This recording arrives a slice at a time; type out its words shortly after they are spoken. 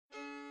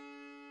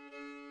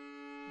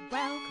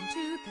Welcome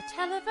to the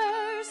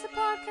Televerse, the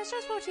podcast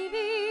just for TV.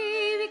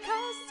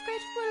 Because it's great,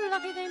 we're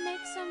lucky they make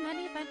so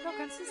many fine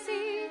programs to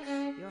see.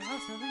 Your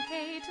host, Noel and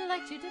Kate,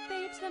 like to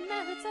debate the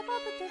merits of all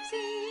that they've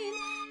seen.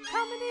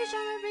 Comedy,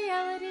 genre,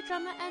 reality,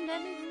 drama, and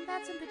anything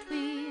that's in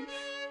between.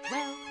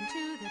 Welcome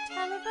to the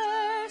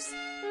Televerse.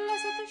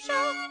 Let's get the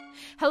show.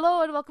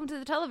 Hello and welcome to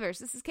the Televerse.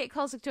 This is Kate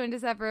Kulzick, joined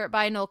as ever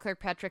by Noel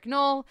Kirkpatrick.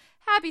 Noel,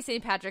 happy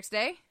St. Patrick's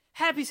Day.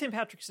 Happy St.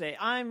 Patrick's Day.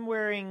 I'm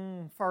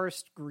wearing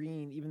forest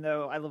green, even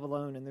though I live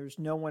alone and there's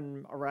no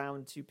one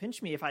around to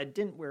pinch me if I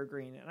didn't wear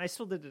green, and I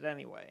still did it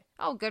anyway.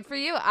 Oh, good for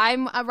you.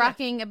 I'm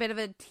rocking a bit of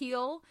a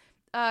teal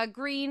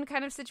green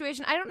kind of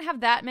situation. I don't have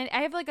that many.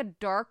 I have like a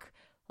dark,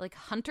 like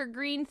hunter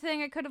green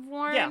thing I could have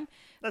worn. Yeah,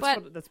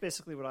 that's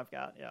basically what I've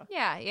got,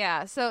 yeah.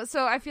 Yeah. So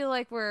I feel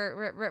like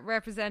we're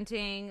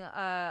representing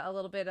a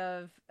little bit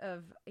of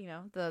you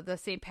know, the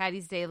St.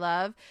 Patty's Day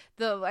love.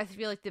 Though I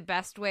feel like the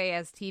best way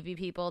as TV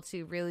people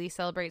to really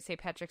celebrate St.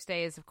 Patrick's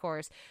Day is, of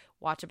course,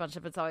 watch a bunch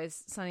of It's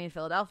Always Sunny in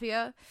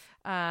Philadelphia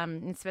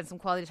and spend some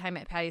quality time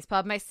at Patty's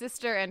Pub. My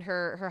sister and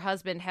her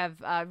husband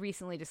have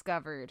recently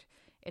discovered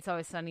It's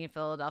Always Sunny in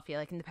Philadelphia,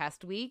 like in the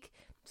past week.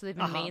 So they've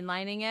been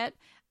mainlining it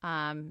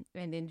and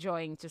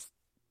enjoying just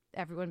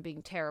everyone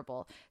being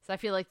terrible. So I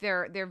feel like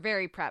they're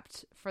very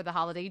prepped for the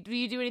holiday. Do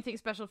you do anything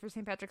special for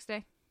St. Patrick's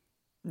Day?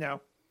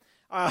 No.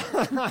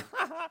 I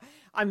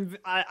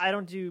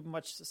don't do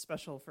much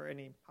special for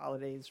any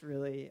holidays,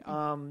 really.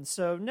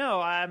 So no,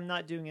 I'm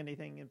not doing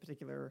anything in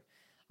particular.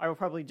 I will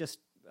probably just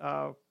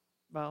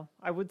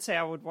I would say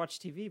I would watch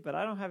TV, but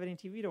I don't have any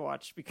TV to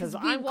watch because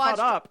I'm caught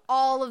up.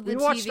 We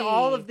watched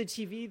all of the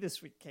TV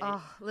this week, Kate.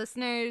 Oh,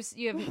 listeners,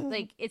 you have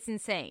like, it's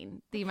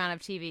insane the amount of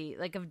TV,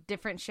 like, of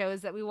different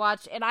shows that we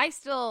watch, and I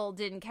still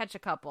didn't catch a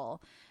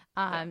couple.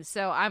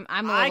 So I'm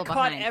a little behind. I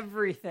caught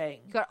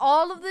everything. You got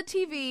all of the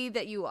TV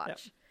that you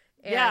watch.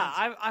 Yep.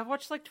 Yeah, I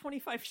watched like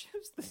 25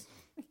 shows this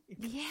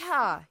week.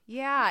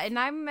 Yeah, and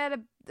I'm at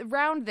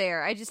around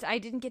there. I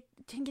didn't get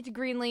to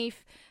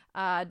Greenleaf.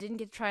 Didn't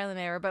get to trial and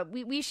error, but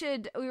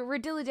we're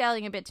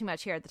dilly-dallying a bit too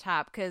much here at the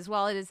top, because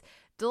while it is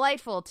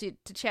delightful to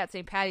chat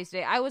St. Patty's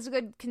Day, I was a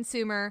good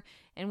consumer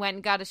and went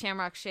and got a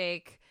Shamrock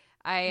Shake.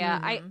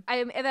 I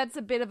that's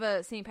a bit of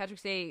a St.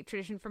 Patrick's Day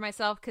tradition for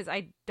myself, because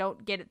I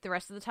don't get it the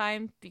rest of the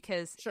time,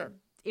 because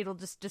it'll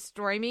just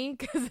destroy me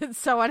because it's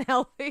so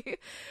unhealthy.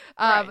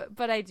 Right.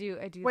 But I do.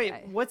 Wait,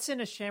 that. What's in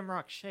a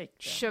Shamrock Shake?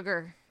 Then?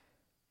 Sugar.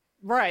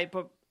 Right,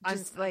 but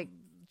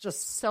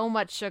just so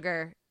much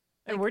sugar.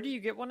 And where do you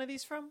get one of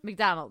these from?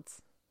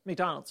 McDonald's.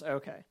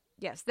 Okay.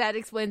 Yes, that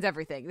explains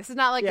everything. This is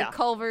not like a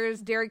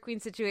Culver's Dairy Queen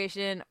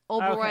situation.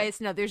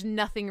 Oberweis, no, there's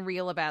nothing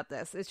real about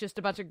this. It's just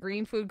a bunch of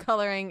green food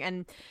coloring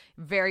and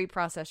very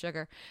processed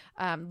sugar.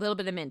 A little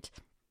bit of mint.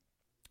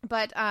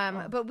 But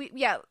we,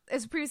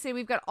 as previously,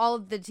 we've got all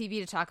of the TV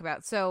to talk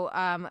about. So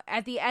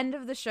at the end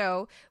of the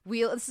show,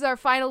 this is our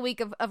final week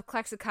of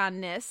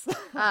ClexaCon-ness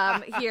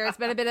here. It's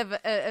been a bit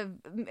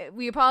of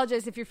we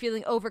apologize if you're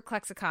feeling over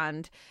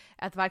ClexaCon'd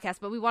at the podcast,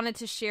 but we wanted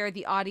to share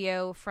the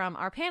audio from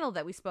our panel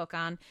that we spoke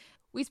on.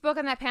 We spoke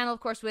on that panel, of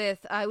course,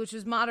 with which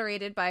was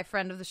moderated by a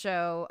friend of the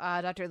show,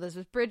 Dr.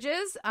 Elizabeth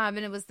Bridges, and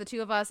it was the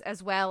two of us,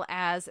 as well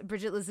as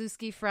Bridget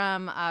Liszewski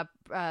from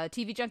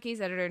TV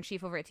Junkies,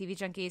 editor-in-chief over at TV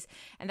Junkies,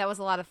 and that was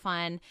a lot of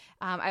fun.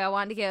 I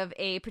wanted to give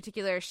a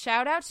particular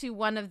shout-out to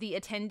one of the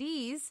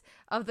attendees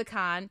of the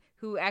con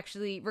who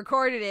actually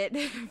recorded it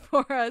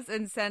for us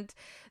and sent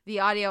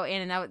the audio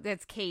in, and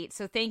that's Kate.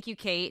 So thank you,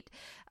 Kate,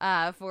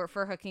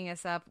 for hooking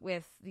us up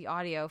with the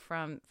audio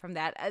from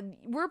that.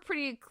 We're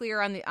pretty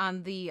clear on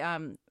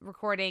the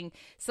recording.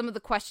 Some of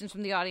the questions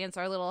from the audience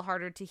are a little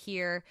harder to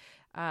hear,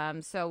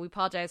 so we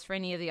apologize for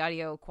any of the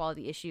audio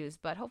quality issues.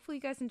 But hopefully,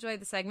 you guys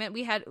enjoyed the segment.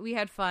 We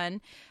had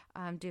fun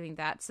doing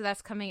that. So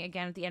that's coming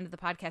again at the end of the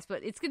podcast.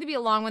 But it's going to be a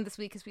long one this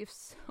week because we have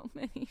so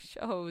many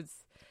shows.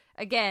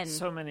 Again,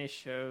 so many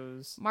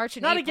shows. March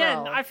and Not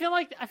April. again. I feel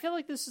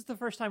like this is the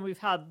first time we've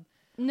had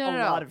a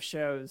lot of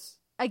shows.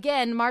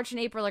 Again, March and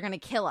April are going to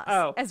kill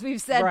us, as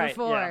we've said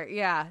before.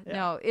 Yeah.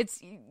 No,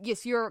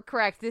 yes, you're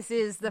correct. This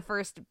is the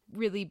first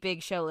really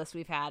big show list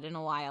we've had in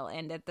a while,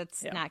 and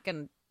that's not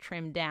going to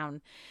trim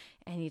down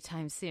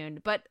anytime soon.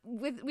 But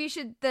we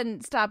should then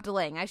stop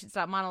delaying. I should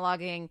stop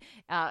monologuing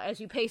as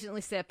you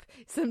patiently sip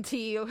some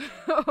tea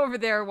over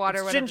there,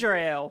 water. It's ginger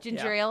ale.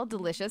 Ginger ale,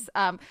 delicious.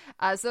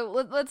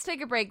 So let's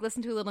take a break,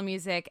 listen to a little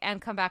music, and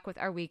come back with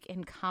our week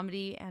in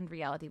comedy and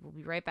reality. We'll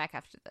be right back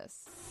after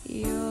this.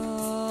 Your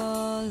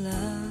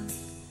love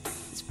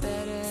is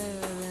better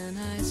than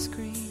ice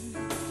cream,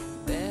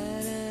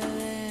 better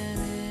than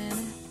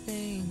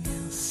anything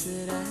else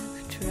that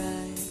I've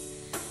tried.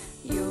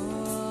 Your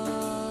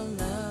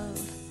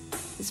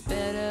it's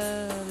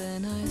better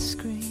than ice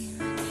cream.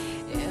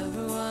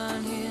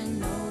 Everyone here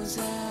knows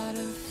how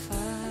to fight.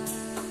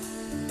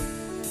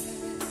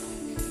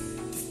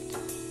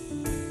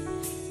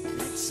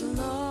 And it's a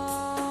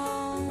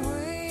long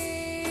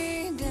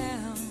way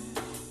down.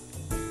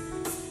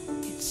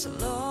 It's a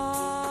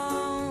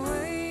long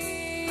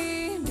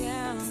way down.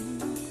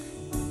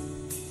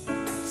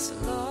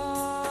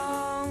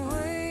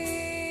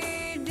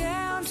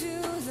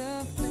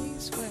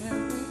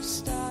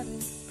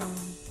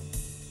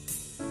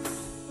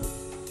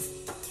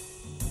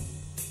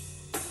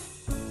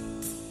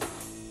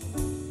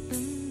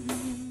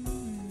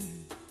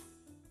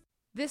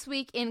 This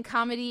week in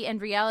comedy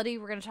and reality,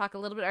 we're going to talk a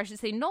little bit, or I should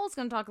say Noel's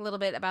going to talk a little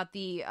bit about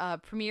the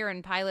premiere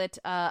and pilot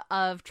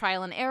of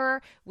Trial and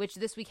Error, which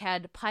this week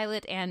had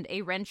pilot and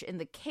a wrench in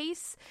the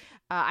case.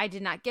 I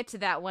did not get to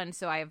that one,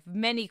 so I have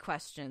many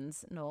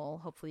questions.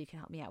 Noel, hopefully you can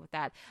help me out with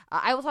that.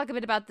 I will talk a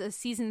bit about the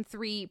season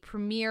 3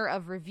 premiere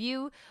of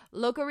Review,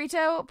 Loco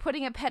Rito,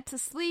 putting a pet to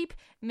sleep,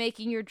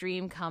 making your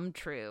dream come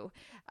true.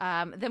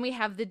 Then we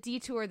have the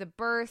Detour, The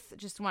Birth.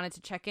 Just wanted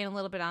to check in a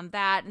little bit on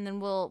that, and then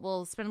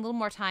we'll spend a little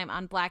more time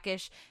on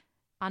Blackish,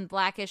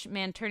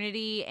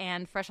 Maternity,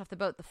 and Fresh Off the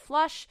Boat, The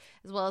Flush,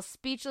 as well as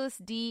Speechless,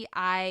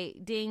 D.I.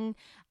 Ding.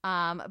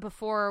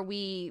 Before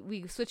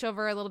we switch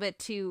over a little bit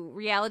to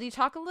reality,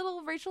 talk a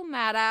little Rachel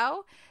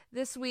Maddow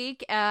this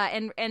week,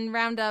 and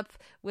round up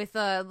with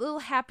a little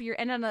happier,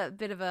 and on a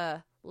bit of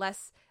a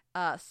less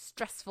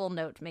stressful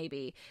note,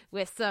 maybe,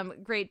 with some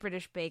Great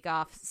British Bake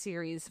Off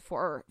series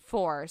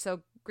 4.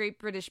 So Great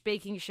British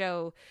Baking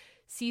Show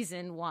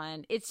season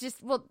 1. It's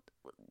just, well,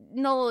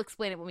 Noel will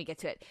explain it when we get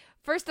to it.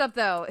 First up,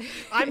 though,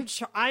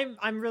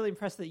 I'm really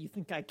impressed that you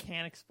think I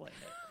can explain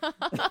it.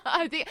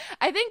 I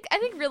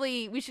think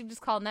really we should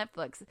just call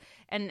Netflix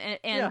and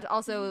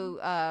also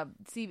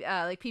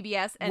like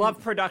PBS and Love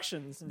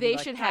Productions. They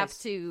should have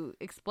to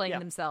explain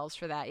themselves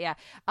for that. Yeah.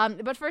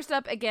 But first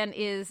up again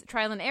is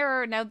Trial and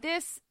Error. Now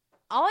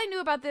all I knew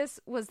about this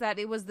was that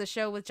it was the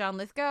show with John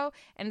Lithgow,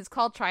 and it's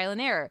called Trial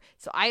and Error.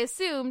 So I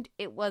assumed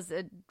it was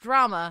a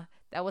drama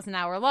that was an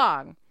hour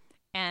long.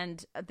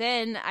 And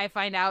then I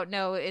find out,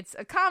 no, it's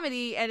a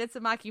comedy and it's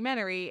a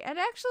mockumentary, and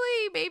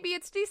actually maybe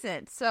it's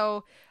decent.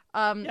 So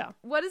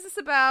what is this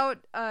about?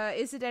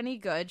 Is it any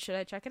good? Should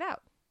I check it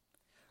out?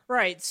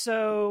 Right.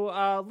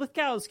 So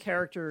Lithgow's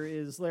character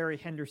is Larry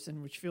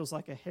Henderson, which feels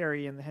like a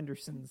Harry and the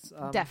Hendersons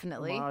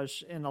definitely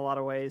homage in a lot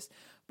of ways.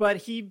 But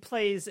he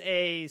plays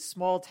a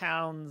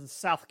small-town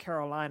South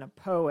Carolina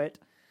poet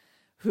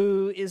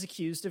who is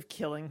accused of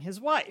killing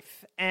his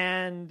wife.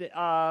 And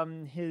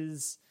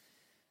his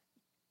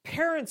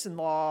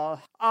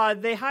parents-in-law,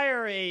 they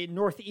hire a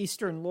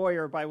Northeastern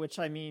lawyer, by which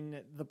I mean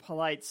the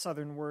polite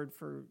Southern word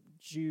for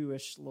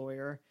Jewish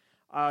lawyer,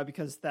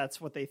 because that's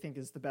what they think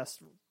is the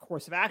best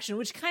course of action,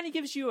 which kind of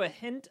gives you a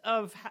hint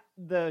of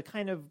the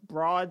kind of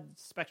broad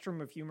spectrum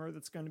of humor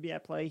that's going to be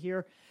at play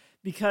here,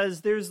 because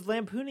there's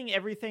lampooning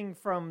everything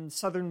from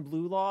Southern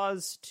blue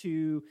laws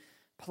to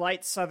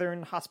polite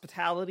Southern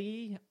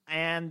hospitality,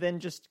 and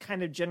then just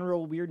kind of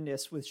general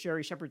weirdness with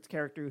Sherry Shepherd's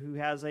character, who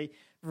has a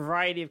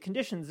variety of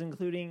conditions,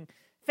 including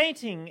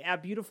fainting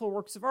at beautiful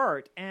works of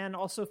art, and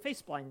also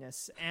face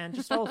blindness, and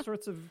just all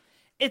sorts of...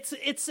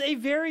 It's a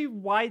very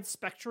wide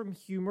spectrum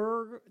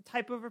humor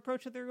type of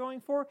approach that they're going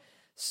for.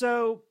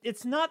 So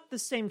it's not the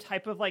same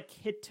type of like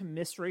hit to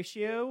miss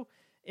ratio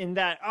in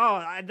that,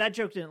 that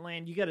joke didn't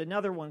land. You got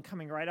another one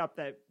coming right up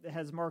that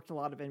has marked a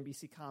lot of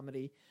NBC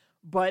comedy.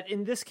 But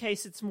in this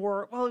case, it's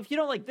more, well, if you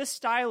don't like this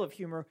style of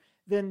humor,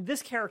 then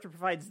this character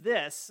provides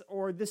this,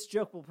 or this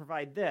joke will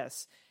provide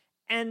this.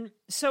 And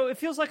so it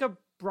feels like a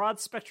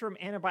broad spectrum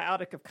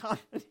antibiotic of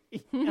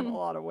comedy in a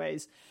lot of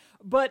ways.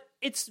 But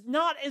it's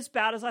not as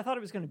bad as I thought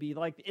it was going to be.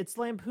 Like, its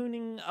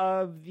lampooning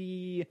of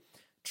the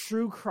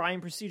true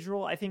crime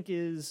procedural, I think,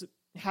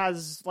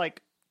 has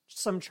like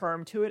some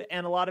charm to it,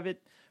 and a lot of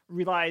it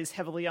relies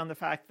heavily on the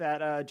fact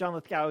that John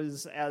Lithgow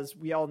is, as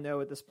we all know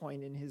at this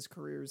point in his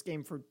career, is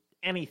game for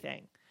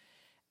anything,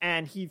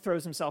 and he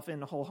throws himself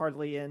in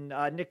wholeheartedly. In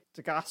Nick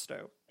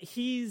D'Agosto,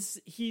 he's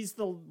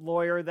the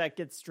lawyer that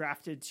gets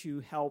drafted to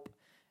help.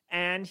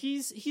 And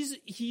he's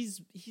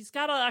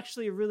got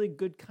actually a really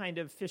good kind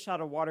of fish out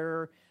of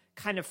water,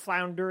 kind of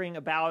floundering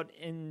about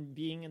in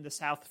being in the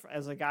South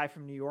as a guy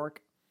from New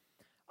York.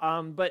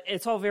 But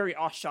it's all very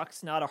aw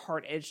shucks, not a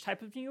hard edge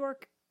type of New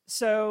York.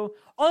 So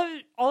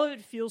all of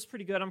it feels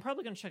pretty good. I'm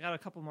probably going to check out a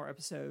couple more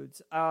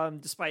episodes,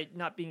 despite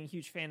not being a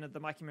huge fan of the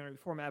mockumentary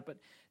format. But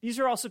these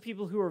are also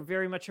people who are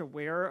very much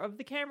aware of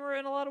the camera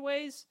in a lot of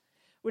ways,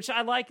 which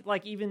I like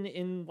even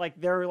in, like,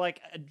 they're,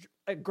 like,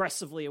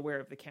 aggressively aware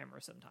of the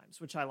camera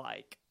sometimes, which I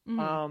like,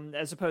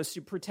 as opposed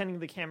to pretending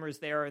the camera's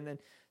there and then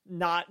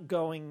not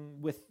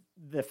going with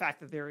the fact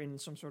that they're in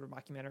some sort of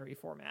mockumentary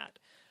format.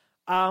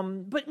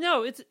 But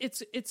no,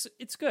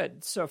 it's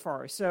good so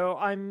far. So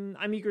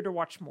I'm eager to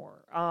watch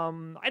more.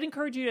 I'd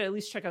encourage you to at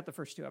least check out the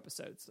first 2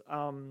 episodes,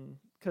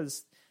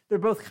 because they're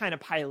both kind of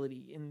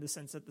piloty in the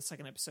sense that the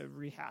second episode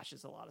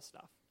rehashes a lot of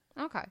stuff.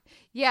 Okay.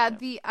 Yeah,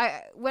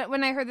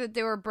 when I heard that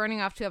they were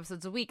burning off 2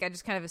 episodes a week, I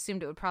just kind of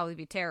assumed it would probably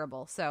be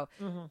terrible. So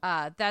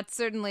that's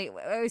certainly,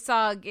 I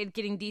saw it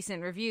getting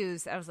decent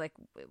reviews. I was like,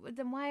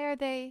 then why are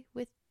they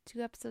with 2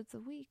 episodes a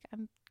week?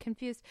 I'm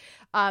confused.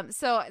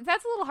 So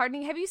that's a little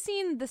hardening. Have you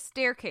seen The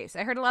Staircase?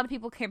 I heard a lot of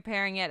people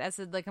comparing it as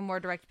a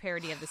more direct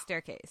parody of The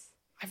Staircase.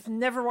 I've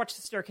never watched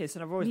The Staircase,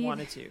 and I've always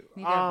wanted to.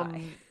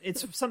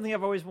 It's something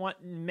I've always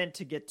meant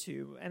to get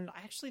to, and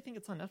I actually think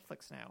it's on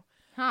Netflix now.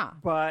 Huh.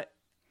 But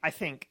I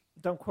think,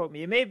 don't quote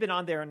me, it may have been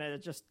on there and I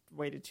just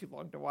waited too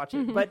long to watch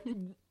it, but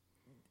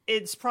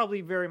it's probably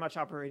very much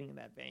operating in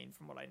that vein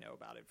from what I know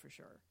about it, for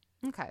sure.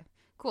 Okay.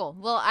 Cool.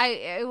 Well,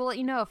 I will let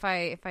you know if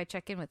I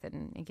check in with it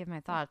and give my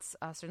thoughts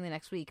certainly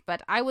next week.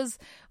 But I was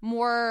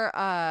more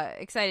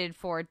excited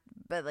for,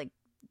 but like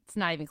it's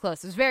not even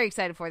close. I was very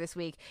excited for this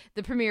week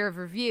the premiere of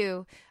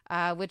Review,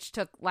 which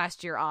took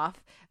last year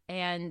off,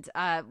 and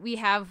we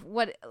have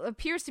what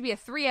appears to be a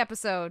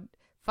 3-episode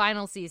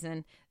final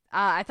season.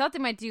 I thought they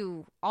might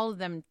do all of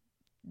them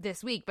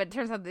this week, but it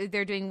turns out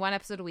they're doing 1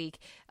 episode a week.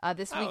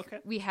 This week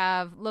we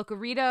have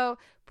Locorito,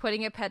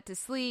 Putting a Pet to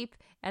Sleep,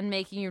 and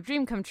Making Your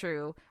Dream Come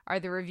True are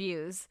the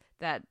reviews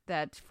that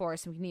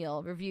Forrest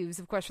McNeil reviews.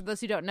 Of course, for those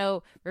who don't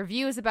know,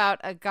 Review is about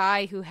a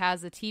guy who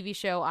has a TV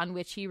show on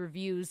which he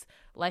reviews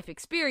life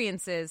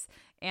experiences,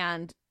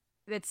 and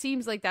it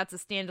seems like that's a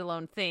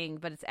standalone thing,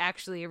 but it's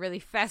actually a really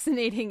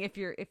fascinating, if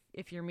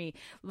you're me,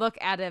 look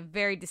at a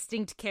very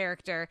distinct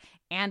character,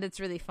 and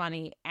it's really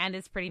funny, and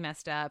it's pretty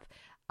messed up.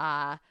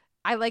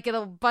 I like it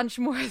a bunch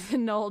more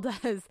than Noel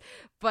does,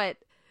 but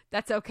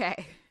that's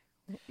okay.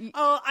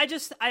 Oh,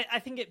 I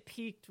think it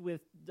peaked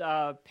with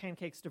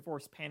Pancake's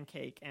Divorce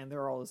Pancake and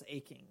They're Always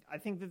Aching. I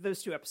think that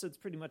those 2 episodes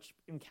pretty much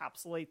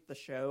encapsulate the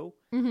show.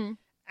 Mm-hmm.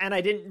 And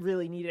I didn't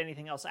really need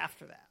anything else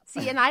after that.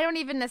 See, and I don't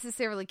even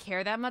necessarily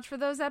care that much for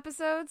those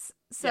episodes,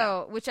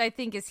 which I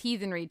think is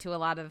heathenry to a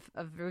lot of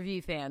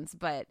Review fans,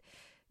 but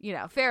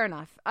fair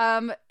enough.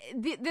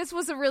 This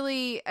was a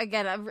really,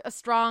 again, a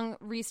strong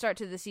restart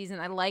to the season.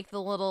 I like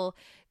the little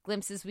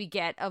glimpses we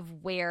get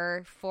of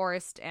where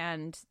Forrest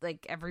and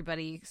like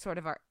everybody sort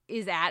of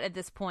is at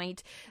this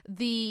point.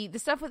 The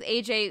stuff with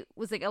AJ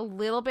was like a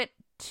little bit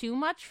too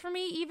much for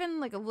me, even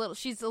like a little.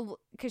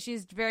 Because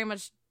she's very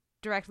much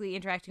directly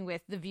interacting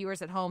with the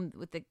viewers at home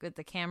with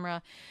the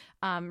camera,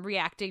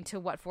 reacting to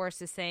what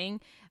Forrest is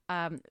saying.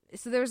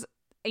 So there's.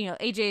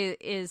 AJ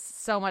is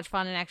so much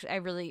fun, and actually I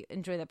really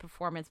enjoy that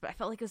performance, but I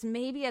felt like it was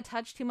maybe a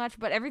touch too much,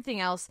 but everything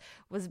else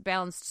was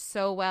balanced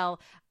so well.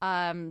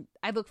 I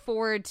look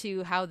forward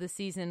to how the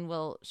season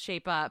will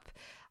shape up.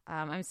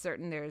 I'm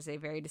certain there's a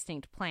very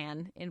distinct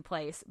plan in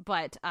place,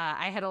 but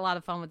I had a lot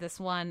of fun with this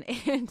one.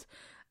 And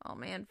oh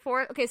man,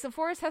 so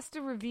Forrest has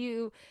to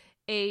review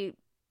a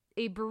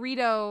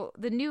burrito,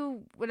 the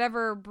new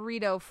whatever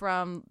burrito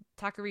from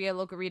Taqueria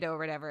Locorito or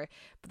whatever.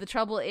 But the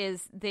trouble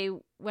is they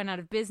went out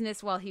of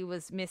business while he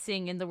was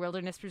missing in the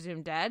wilderness,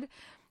 presumed dead.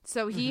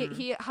 So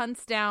he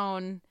hunts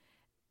down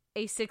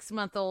a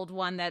 6-month-old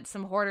one that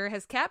some hoarder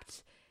has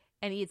kept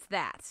and eats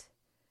that.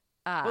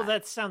 Well,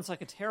 that sounds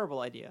like a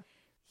terrible idea.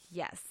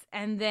 Yes.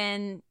 And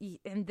then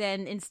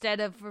instead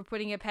of for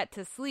putting a pet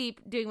to sleep,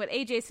 doing what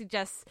AJ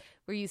suggests,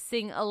 where you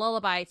sing a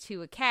lullaby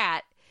to a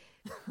cat,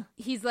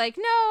 he's like,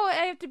 no,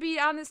 I have to be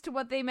honest to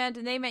what they meant,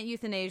 and they meant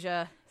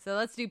euthanasia, so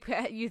let's do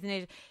pet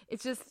euthanasia.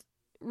 It's just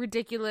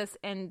ridiculous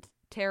and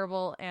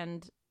terrible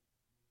and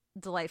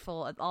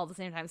delightful at all the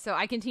same time. So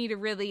I continue to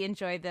really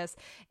enjoy this,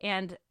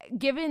 and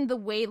given the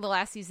way the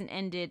last season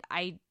ended,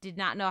 I did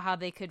not know how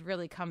they could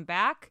really come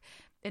back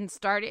and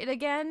start it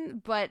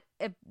again, but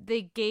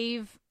they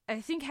gave,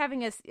 I think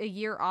having a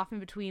year off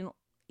in between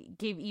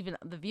gave even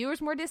the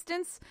viewers more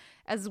distance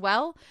as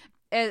well.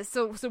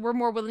 So we're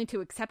more willing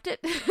to accept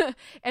it.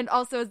 And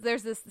also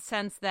there's this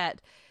sense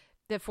that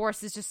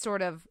Forrest has just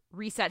sort of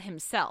reset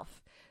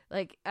himself.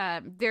 Like,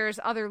 there's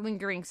other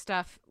lingering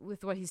stuff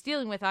with what he's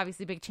dealing with,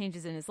 obviously big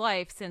changes in his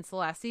life since the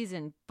last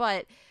season,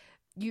 but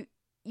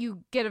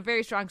you get a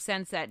very strong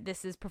sense that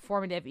this is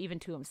performative even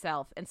to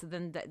himself, and so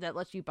then that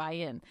lets you buy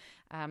in.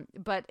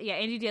 But yeah,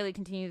 Andy Daly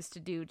continues to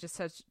do just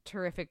such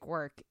terrific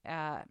work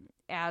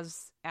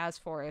as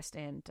Forrest,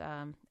 and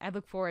I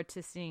look forward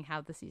to seeing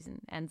how the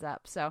season ends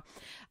up. So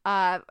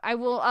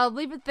I'll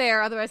leave it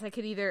there. Otherwise, I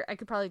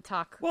could probably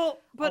talk. Well,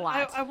 but a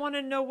lot. I want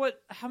to know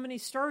how many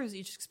stars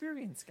each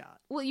experience got.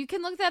 Well, you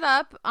can look that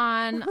up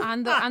on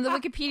the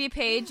Wikipedia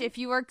page if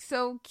you are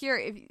so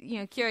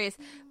curious.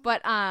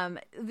 But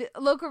the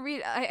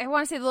Locorito, I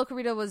want to say the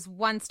Locorito was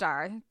 1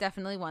 star,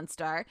 definitely 1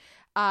 star.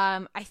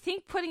 I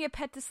think Putting a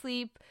Pet to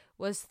Sleep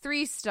was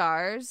 3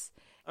 stars.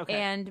 Okay.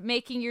 And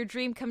Making Your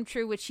Dream Come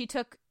True, which he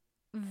took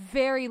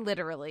very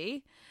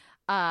literally,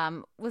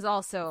 was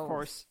also, of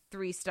course,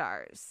 3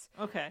 stars.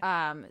 Okay.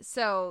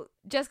 So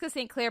Jessica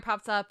St. Clair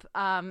pops up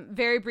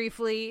very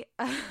briefly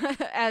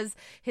as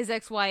his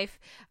ex-wife,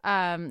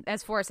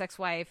 as Forrest's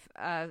ex-wife,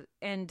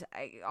 and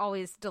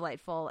always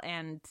delightful.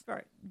 And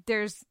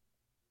there's,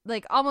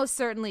 like, almost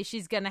certainly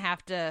she's going to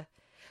have to...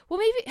 Well,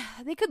 maybe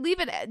they could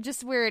leave it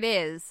just where it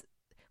is,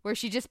 where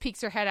she just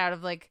peeks her head out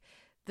of, like,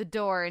 the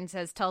door and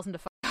tells him to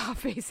fuck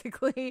off,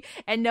 basically,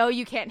 and no,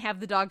 you can't have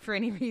the dog for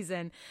any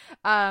reason.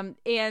 And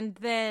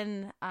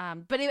then,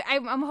 but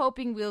I'm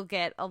hoping we'll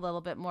get a little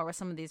bit more with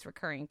some of these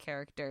recurring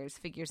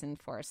figures in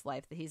Forrest's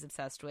life that he's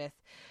obsessed with,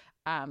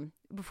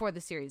 before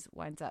the series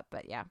winds up.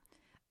 But yeah.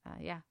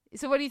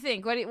 So what do you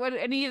think? What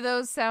any of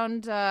those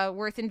sound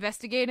worth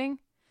investigating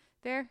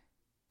there?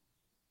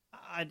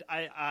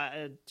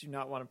 I do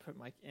not want to put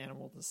my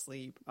animal to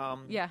sleep.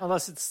 Yeah.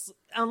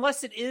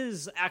 Unless it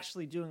is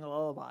actually doing a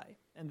lullaby.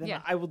 and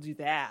then I will do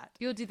that.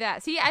 You'll do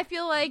that. See, I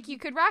feel like you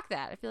could rock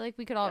that. I feel like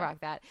we could all rock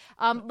that.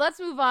 Let's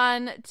move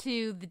on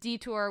to the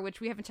Detour, which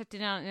we haven't checked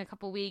in on in a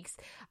couple weeks.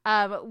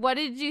 What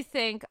did you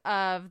think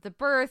of the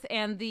birth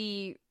and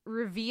the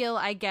reveal,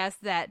 I guess,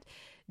 that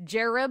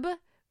Jareb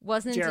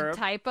wasn't a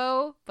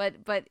typo, but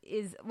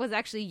was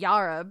actually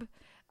Yareb,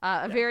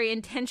 a very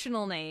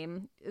intentional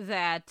name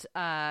that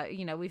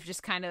we've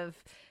just kind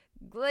of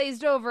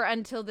glazed over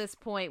until this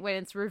point when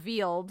it's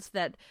revealed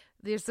that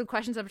there's some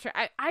questions up.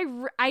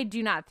 I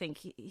do not think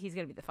he's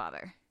going to be the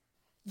father.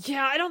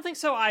 Yeah, I don't think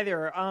so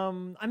either.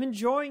 I'm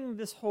enjoying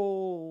this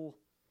whole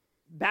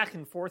back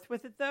and forth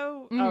with it,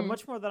 though,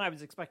 much more than I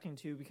was expecting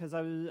to, because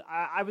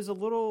I was a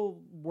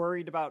little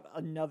worried about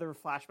another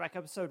flashback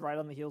episode right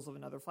on the heels of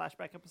another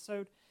flashback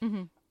episode.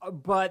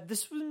 But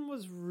this one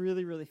was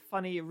really, really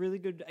funny. A really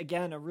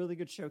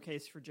good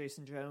showcase for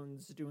Jason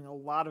Jones, doing a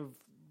lot of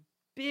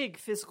big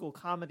physical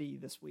comedy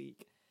this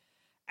week.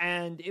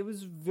 And it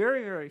was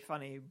very, very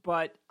funny,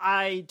 but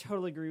I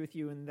totally agree with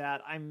you in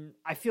that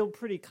I feel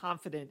pretty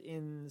confident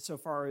in so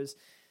far as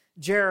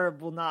Jareb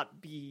will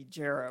not be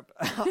Jareb.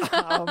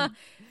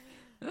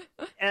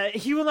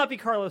 He will not be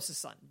Carlos's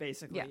son,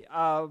 basically.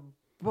 Yeah.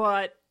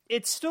 But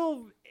it's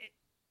still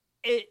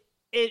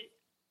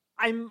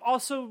I'm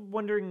also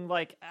wondering,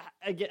 like,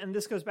 again, and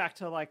this goes back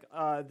to like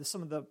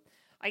some of the,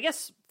 I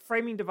guess,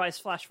 framing device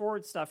flash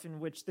forward stuff in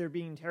which they're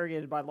being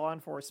interrogated by law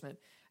enforcement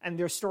and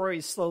their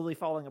stories slowly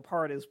falling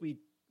apart as we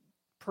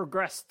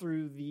progress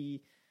through the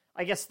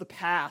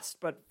past,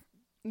 but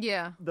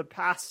the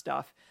past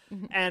stuff,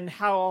 and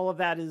how all of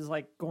that is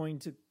like going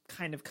to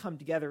kind of come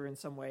together in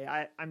some way.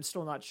 I'm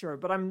still not sure,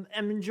 but I'm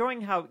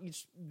enjoying how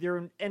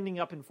they're ending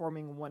up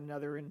informing one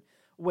another in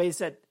ways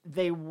that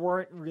they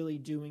weren't really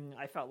doing,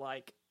 I felt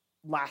like,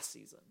 last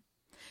season.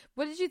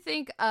 What did you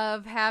think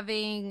of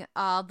having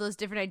all those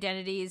different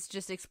identities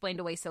just explained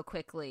away so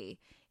quickly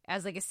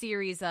as like a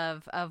series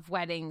of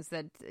weddings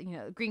that,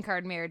 green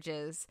card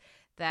marriages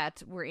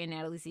that were in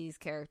Natalie Z's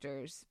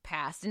character's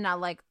past, and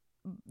not like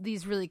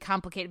these really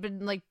complicated, but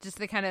like just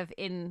the kind of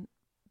in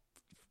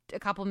a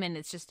couple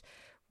minutes just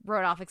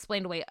wrote off,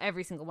 explained away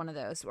every single one of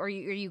those. Are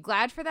you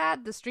glad for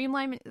that, the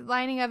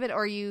streamlining of it,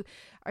 or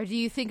do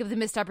you think of the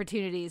missed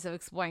opportunities of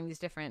exploring these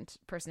different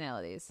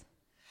personalities?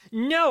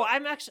 No,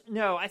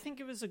 I think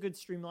it was a good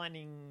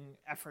streamlining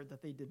effort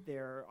that they did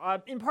there.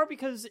 In part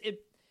because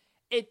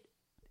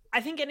I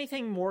think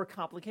anything more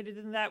complicated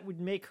than that would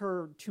make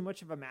her too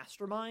much of a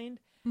mastermind.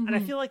 And I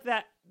feel like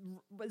that,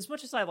 as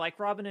much as I like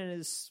Robin and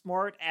as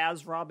smart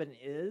as Robin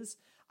is,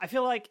 I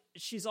feel like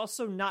she's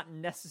also not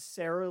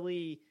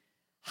necessarily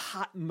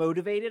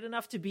motivated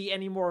enough to be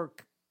any more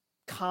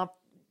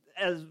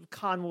as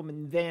con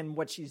woman than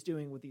what she's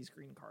doing with these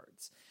green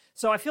cards.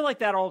 So I feel like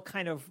that all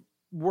kind of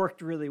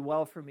worked really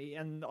well for me,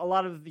 and a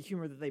lot of the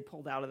humor that they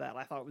pulled out of that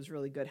I thought was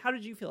really good. How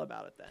did you feel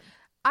about it then?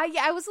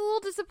 I was a little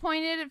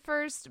disappointed at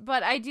first,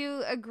 but I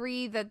do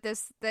agree that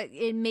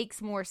it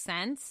makes more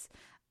sense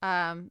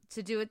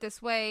to do it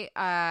this way.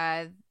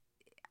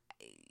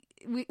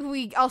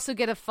 We also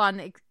get a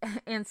fun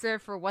answer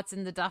for what's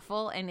in the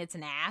duffel, and it's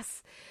an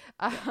ass.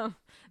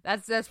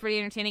 That's pretty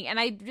entertaining, and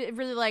I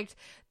really liked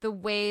the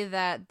way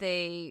that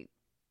they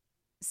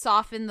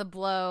softened the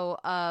blow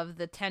of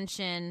the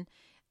tension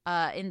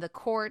in the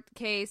court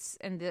case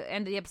and the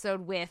end of the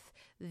episode with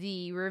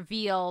the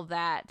reveal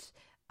that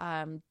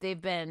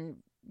they've been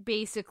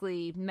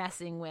basically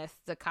messing with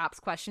the cops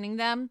questioning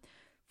them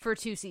for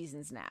 2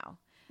 seasons now.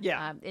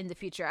 Yeah. In the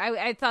future,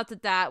 I thought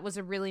that was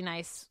a really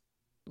nice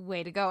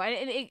way to go,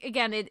 and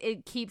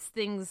it keeps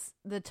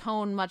the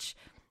tone much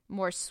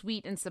more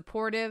sweet and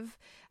supportive,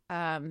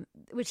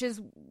 which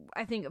is,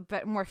 I think, a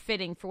bit more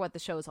fitting for what the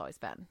show has always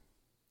been.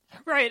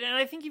 Right, and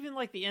I think even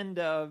like the end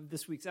of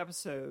this week's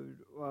episode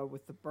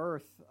with the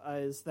birth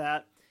is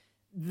that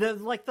the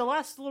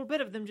last little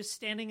bit of them just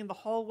standing in the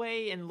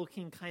hallway and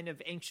looking kind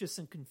of anxious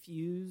and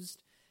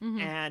confused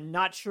and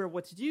not sure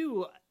what to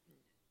do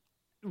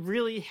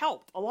really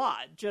helped a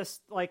lot.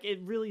 Just like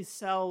it really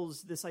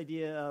sells this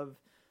idea of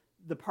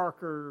the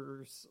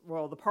Parker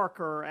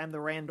and the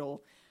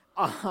Randall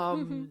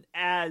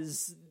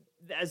as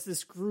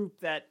this group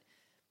that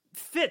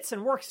fits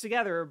and works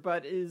together,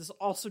 but is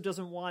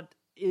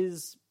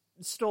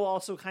still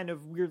also kind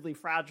of weirdly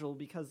fragile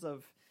because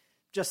of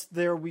just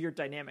their weird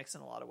dynamics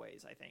in a lot of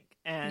ways, I think.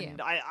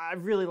 And I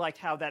really liked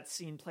how that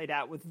scene played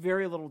out with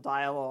very little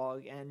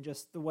dialogue, and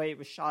just the way it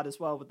was shot as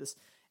well, with this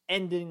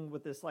ending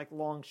with this like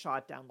long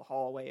shot down the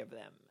hallway of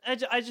them.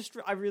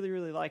 I really,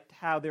 really liked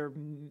how they're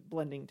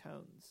blending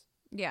tones.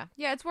 Yeah,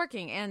 it's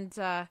working, and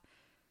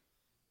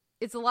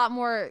it's a lot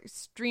more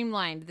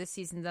streamlined this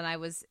season than I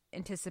was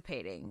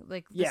anticipating.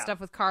 Like the stuff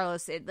with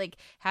Carlos, like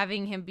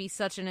having him be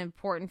such an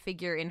important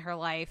figure in her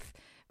life,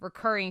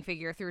 recurring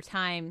figure through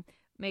time,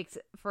 makes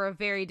for a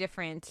very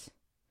different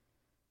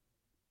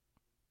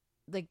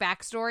like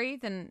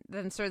backstory than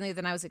certainly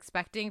than I was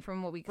expecting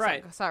from what we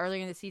saw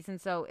earlier in the season.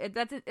 So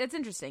it's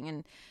interesting,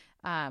 and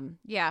I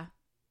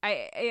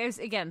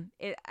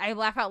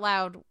laugh out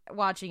loud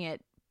watching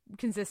it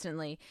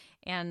consistently,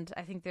 and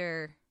I think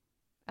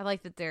I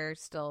like that they're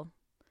still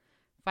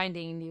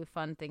finding new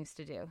fun things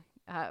to do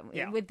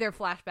with their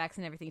flashbacks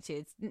and everything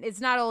too.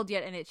 It's not old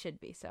yet, and it should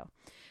be. So,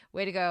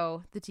 way to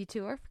go, the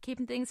Detour, for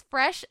keeping things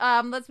fresh.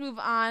 Let's move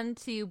on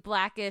to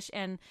Blackish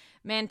and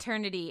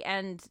Maternity.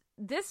 And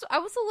this, I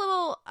was a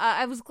little,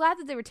 I was glad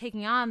that they were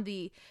taking on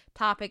the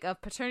topic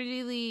of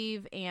paternity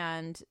leave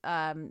and,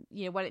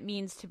 what it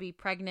means to be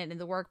pregnant in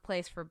the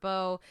workplace for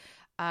Beau.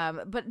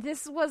 But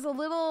this was a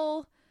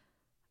little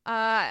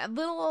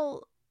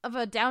of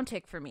a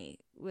downtick for me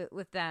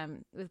with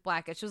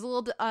Blackish. It was a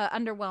little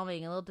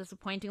underwhelming, a little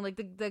disappointing. Like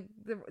the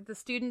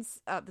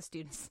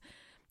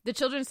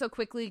children so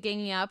quickly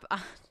ganging up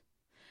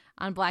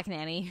on Black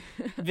Nanny.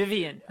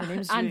 Vivian. Her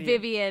name's on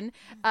Vivian.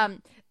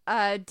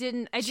 I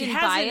didn't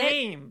buy it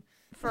name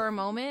for a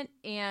moment,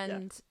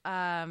 and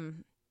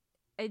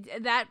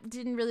that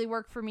didn't really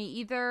work for me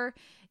either.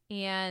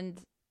 And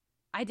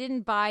I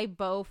didn't buy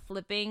Beau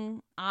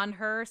flipping on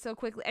her so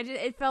quickly.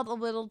 It felt a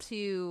little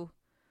too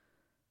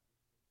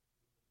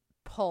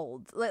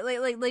pulled, like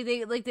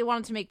they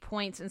wanted to make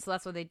points, and so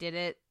that's why they did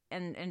it,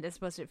 and as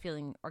opposed to it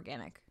feeling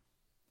organic.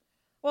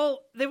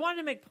 Well, they wanted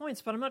to make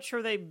points, but I'm not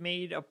sure they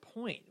made a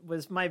point,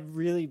 was my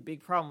really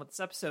big problem with this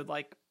episode.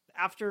 Like,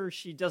 after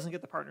she doesn't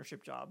get the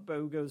partnership job,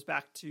 Beau goes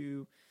back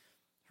to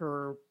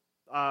her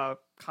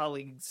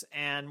colleagues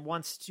and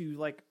wants to,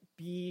 like,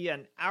 be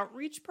an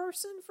outreach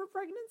person for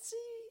pregnancy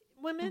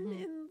women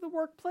in the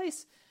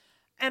workplace.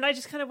 And I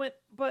just kind of went,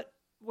 but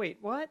wait,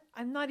 what?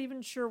 I'm not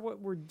even sure what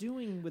we're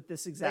doing with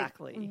this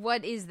exactly. Like,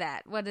 what is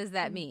that? What does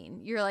that mean?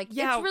 You're like,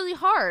 yeah, it's really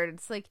hard.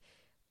 It's like,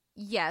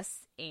 yes,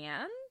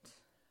 and?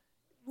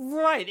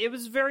 Right. It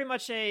was very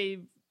much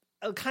a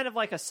kind of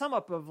like a sum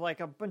up of like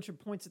a bunch of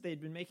points that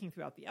they'd been making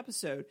throughout the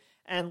episode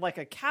and like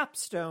a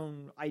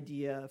capstone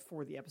idea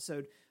for the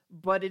episode,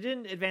 but it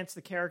didn't advance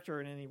the character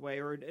in any way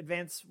or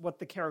advance what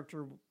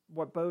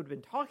Beau had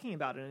been talking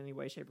about in any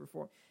way, shape, or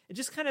form. It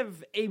just kind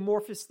of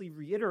amorphously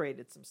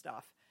reiterated some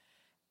stuff.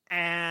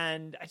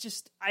 And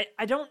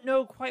I don't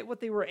know quite what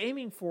they were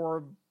aiming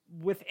for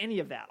with any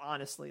of that,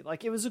 honestly.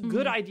 Like, it was a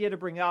good idea to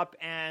bring up,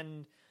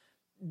 and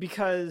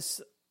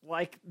because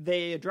like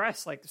they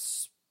address like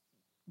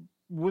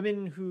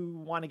women who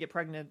want to get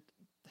pregnant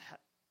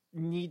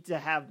need to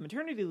have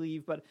maternity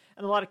leave, but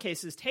in a lot of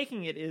cases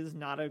taking it is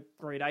not a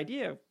great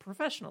idea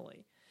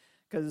professionally,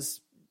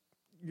 because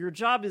your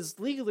job is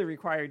legally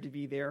required to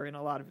be there in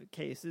a lot of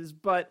cases,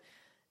 but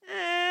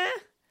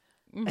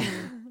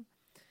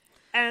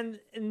and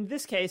in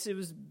this case it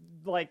was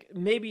like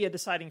maybe a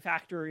deciding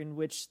factor in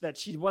which that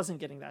she wasn't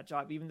getting that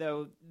job, even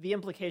though the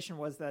implication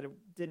was that it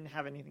didn't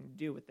have anything to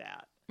do with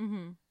that.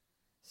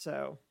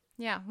 So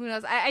yeah, who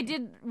knows? I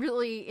did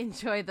really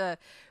enjoy the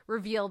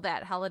reveal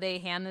that Holiday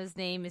Hannah's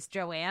name is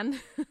Joanne.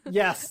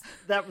 Yes,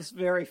 that was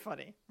very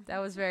funny. That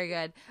was very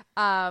good.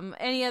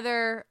 Any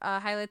other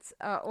highlights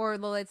or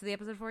lowlights of the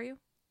episode for you?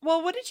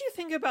 Well, what did you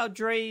think about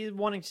Dre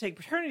wanting to take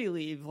paternity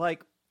leave?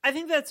 Like, I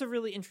think that's a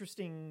really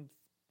interesting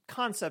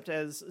concept,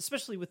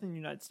 especially within the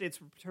United States,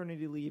 where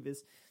paternity leave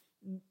is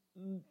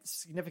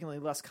significantly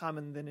less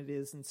common than it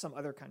is in some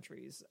other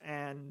countries,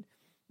 and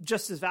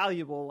just as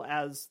valuable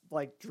as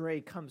like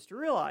Dre comes to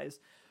realize.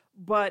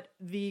 But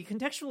the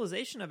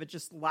contextualization of it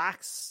just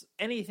lacks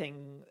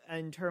anything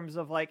in terms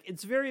of like,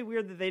 it's very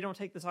weird that they don't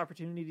take this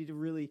opportunity to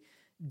really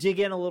dig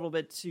in a little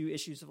bit to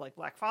issues of like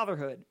Black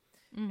fatherhood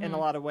in a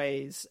lot of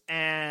ways,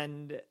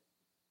 and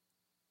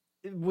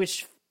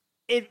which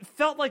it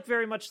felt like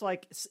very much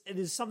like it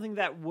is something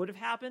that would have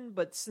happened,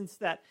 but since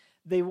that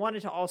they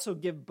wanted to also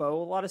give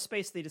Beau a lot of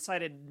space, they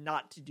decided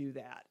not to do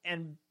that.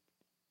 And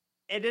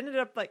it ended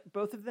up like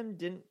both of them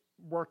didn't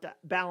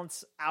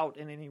balance out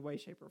in any way,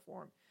 shape, or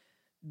form,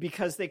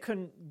 because they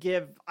couldn't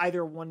give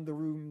either one the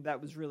room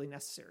that was really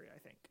necessary, I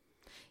think.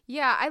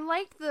 Yeah, I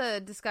liked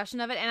the discussion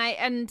of it,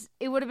 and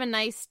it would have been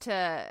nice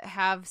to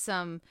have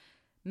some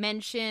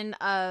mention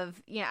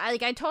of,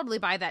 I totally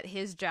buy that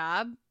his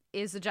job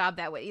is a job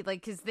that way,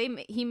 like, because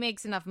he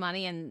makes enough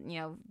money,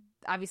 and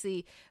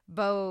obviously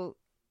Beau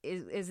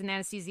is an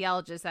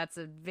anesthesiologist. That's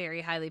a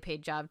very highly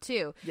paid job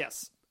too.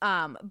 Yes.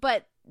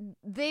 But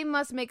they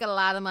must make a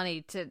lot of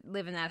money to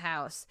live in that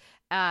house.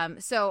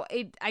 So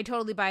I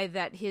totally buy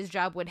that his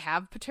job would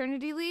have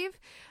paternity leave.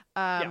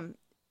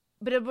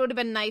 But it would have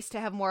been nice to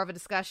have more of a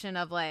discussion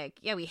of like,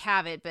 yeah, we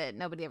have it, but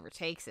nobody ever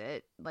takes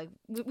it. Like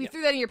we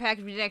threw that in your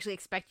package. We didn't actually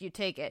expect you to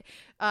take it.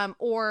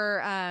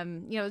 Or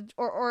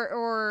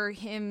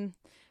him,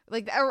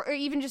 like, or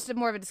even just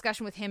more of a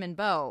discussion with him and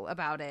Beau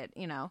about it,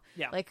 Yeah.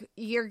 Like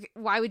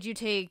why would you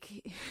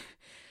take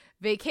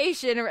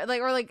vacation or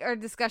a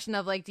discussion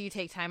of like, do you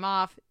take time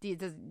off? Do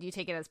you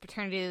take it as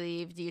paternity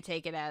leave? Do you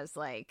take it as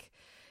like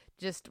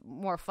just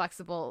more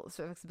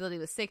flexibility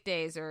with sick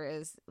days, or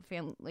as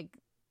family, like,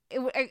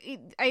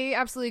 I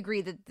absolutely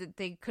agree that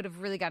they could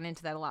have really gotten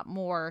into that a lot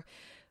more.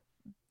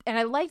 And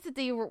I like that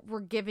they were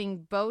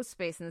giving Beau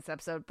space in this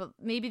episode, but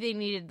maybe they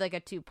needed like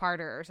a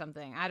 2-parter or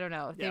something. I don't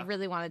know if they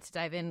really wanted to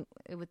dive in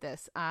with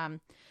this.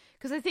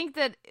 Because I think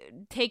that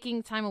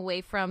taking time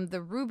away from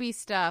the Ruby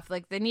stuff,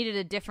 like they needed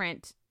a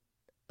different,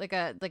 like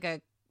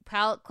a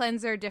palate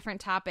cleanser,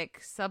 different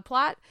topic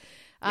subplot.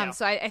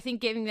 So I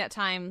think giving that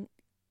time,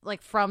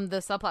 like, from the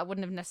subplot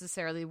wouldn't have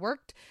necessarily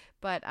worked.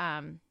 But,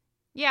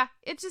 yeah,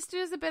 it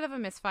was a bit of a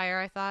misfire,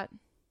 I thought.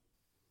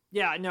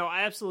 Yeah, no,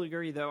 I absolutely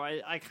agree, though.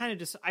 I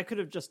kind of I could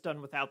have just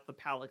done without the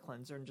palate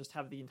cleanser and just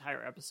have the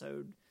entire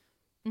episode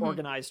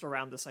organized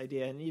around this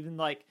idea. And even,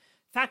 like,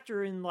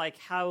 factor in, like,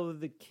 how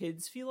the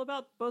kids feel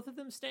about both of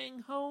them staying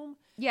home.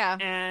 Yeah.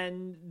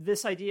 And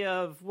this idea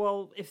of,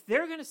 well, if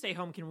they're going to stay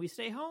home, can we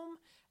stay home?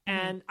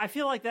 And I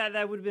feel like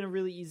that would have been a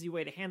really easy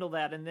way to handle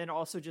that. And then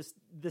also just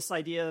this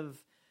idea of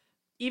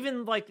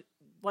even, like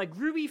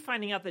Ruby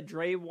finding out that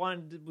Dre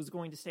was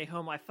going to stay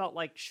home, I felt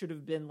like should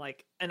have been,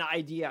 like, an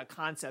idea, a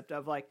concept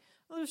of, like,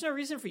 well, there's no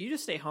reason for you to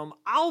stay home.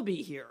 I'll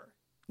be here.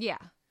 Yeah.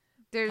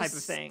 There's, type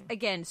of thing.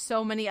 Again,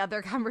 so many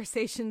other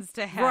conversations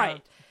to have.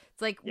 Right.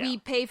 It's like, we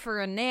pay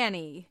for a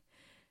nanny.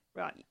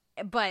 Right.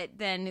 But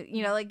then,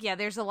 you know, like, yeah,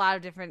 there's a lot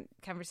of different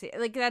conversations.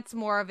 Like, that's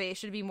more of a,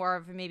 should have been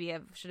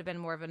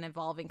more of an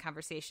evolving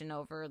conversation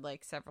over,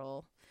 like,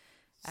 several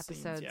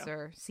episodes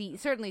or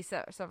certainly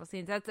several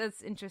scenes.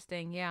 That's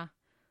interesting, yeah.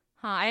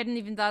 Huh, I hadn't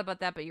even thought about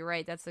that, but you're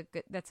right. That's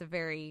a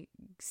very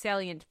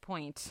salient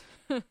point.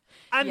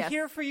 I'm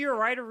here for your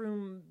writer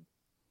room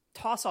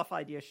toss-off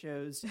idea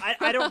shows.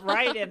 I don't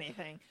write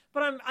anything,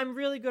 but I'm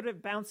really good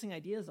at bouncing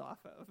ideas off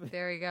of.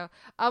 There you go.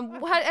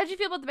 How'd you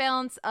feel about the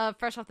balance of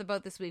Fresh Off the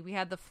Boat this week? We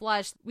had the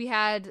flush, we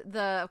had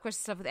of course,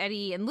 the stuff with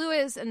Eddie and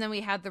Lewis, and then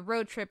we had the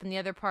road trip in the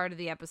other part of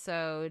the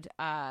episode.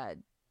 I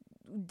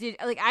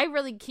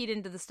really keyed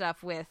into the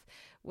stuff with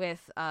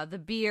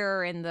the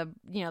beer and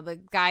the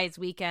guys'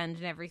 weekend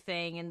and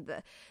everything,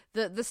 and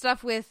the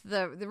stuff with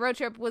the road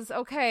trip was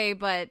okay,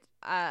 but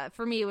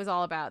for me it was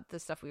all about the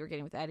stuff we were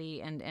getting with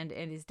Eddie and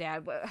his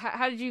dad.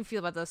 How did you feel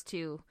about those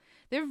two?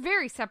 They're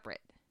very separate.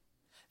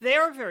 They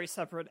are very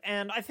separate,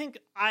 and I think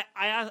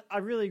I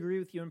really agree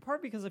with you, in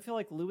part because I feel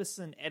like Lewis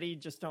and Eddie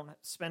just don't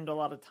spend a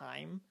lot of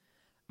time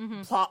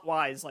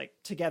plot-wise, like,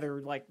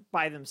 together, like,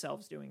 by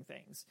themselves doing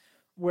things.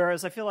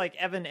 Whereas I feel like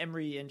Evan,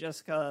 Emery, and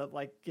Jessica,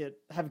 like,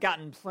 have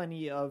gotten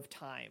plenty of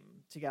time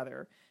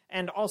together.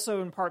 And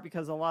also in part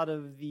because a lot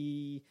of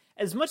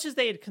as much as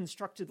they had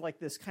constructed, like,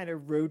 this kind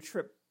of road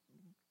trip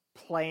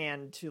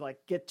plan to, like,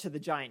 get to the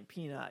giant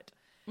peanut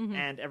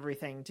and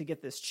everything to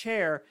get this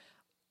chair,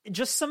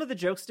 just some of the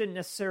jokes didn't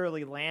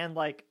necessarily land.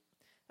 Like,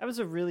 that was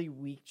a really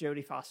weak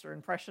Jodie Foster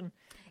impression.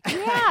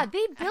 Yeah,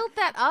 they built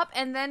that up,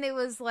 and then it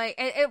was like,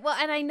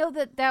 and I know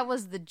that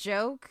was the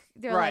joke.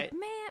 They're like,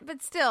 man,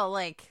 but still,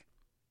 like,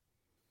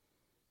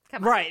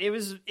 come on. Right. It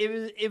was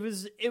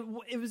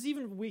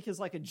even weak as,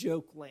 like, a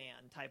joke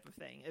land type of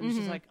thing. It was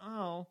just like,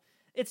 oh,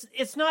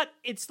 it's not.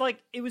 It's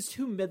like it was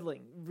too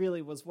middling.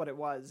 Really, was what it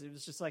was. It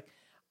was just like,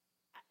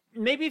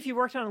 maybe if you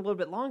worked on it a little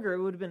bit longer,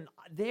 it would have been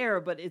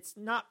there, but it's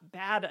not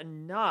bad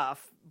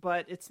enough,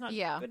 but it's not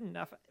good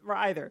enough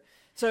either.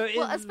 So,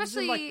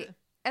 especially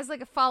as,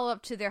 like, a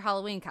follow-up to their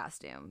Halloween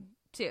costume,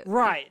 too.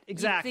 Right,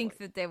 exactly. You think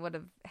that they would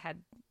have had...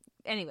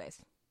 Anyways.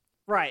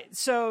 Right,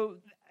 so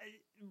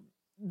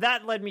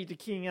that led me to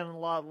keying in a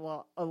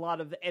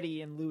lot of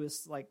Eddie and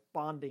Lewis, like,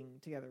 bonding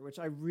together, which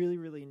I really,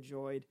 really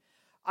enjoyed.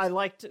 I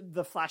liked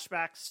the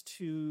flashbacks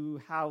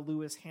to how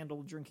Lewis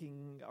handled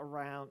drinking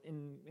around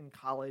in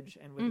college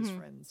and with his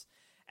friends,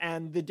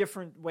 and the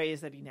different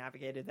ways that he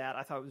navigated that.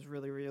 I thought it was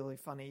really, really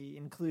funny,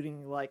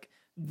 including, like,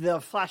 the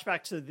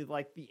flashback to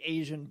the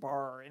Asian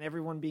bar and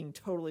everyone being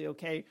totally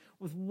okay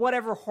with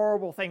whatever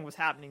horrible thing was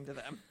happening to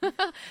them.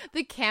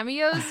 The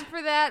cameos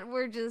for that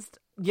were just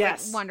like,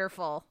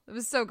 wonderful. It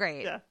was so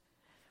great.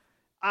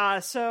 Yeah.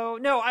 So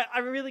no, I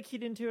really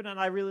keyed into it, and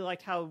I really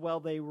liked how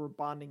well they were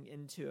bonding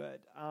into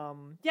it.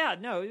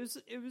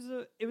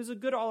 It was a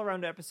good all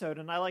around episode,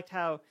 and I liked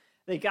how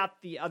they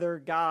got the other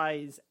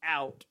guys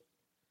out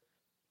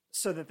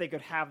so that they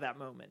could have that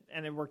moment,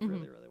 and it worked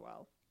really, really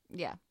well.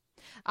 Yeah.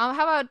 How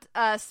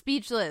about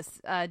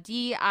Speechless,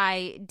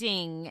 D.I.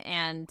 Ding,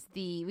 and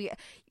the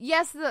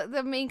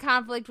main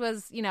conflict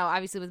was,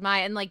 obviously with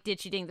Maya, and, like, did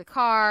she ding the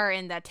car,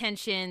 and that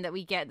tension that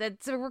we get,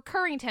 that's a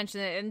recurring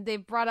tension, and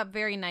they've brought up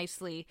very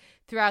nicely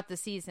throughout the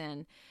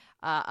season,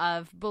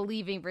 of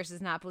believing versus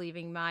not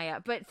believing Maya.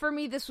 But for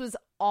me, this was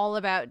all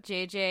about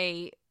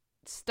JJ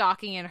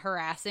stalking and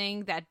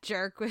harassing that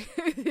jerk with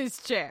his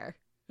chair.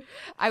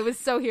 I was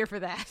so here for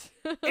that.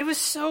 It was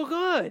so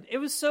good. It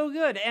was so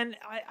good. And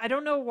I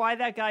don't know why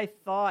that guy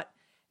thought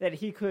that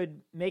he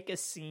could make a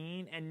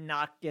scene and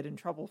not get in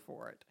trouble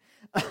for it.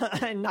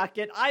 And not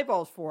get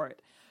eyeballs for it.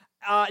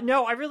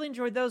 No, I really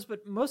enjoyed those,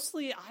 but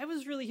mostly I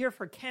was really here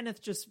for Kenneth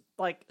just,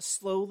 like,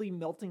 slowly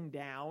melting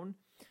down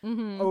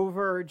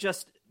over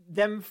just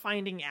them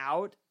finding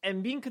out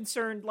and being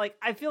concerned. Like,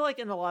 I feel like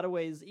in a lot of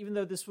ways, even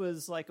though this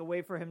was, like, a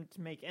way for him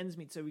to make ends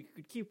meet so we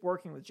could keep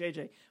working with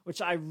JJ,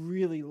 which I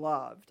really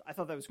loved. I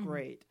thought that was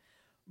great.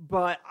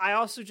 But I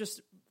also just,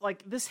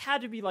 like, this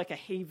had to be like a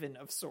haven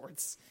of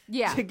sorts.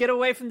 Yeah. To get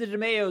away from the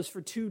DeMayos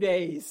for 2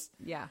 days.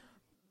 Yeah.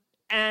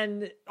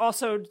 And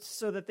also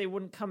so that they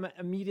wouldn't come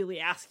immediately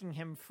asking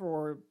him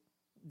for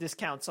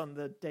discounts on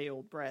the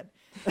day-old bread.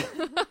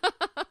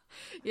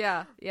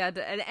 Yeah.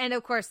 And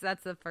of course,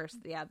 that's the first.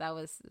 Yeah, that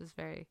was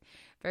very,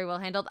 very well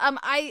handled.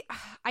 I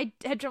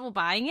had trouble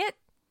buying it.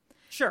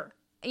 Sure.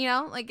 You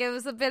know, like it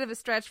was a bit of a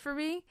stretch for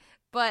me.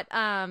 But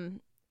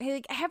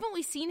haven't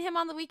we seen him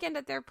on the weekend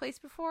at their place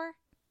before?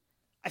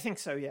 I think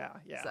so. Yeah.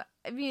 So,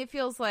 I mean, it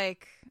feels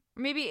like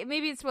maybe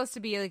it's supposed to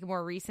be like a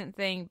more recent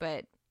thing,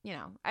 but you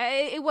know,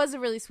 it was a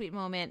really sweet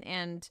moment,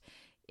 and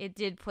it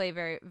did play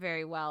very,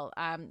 very well.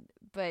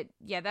 But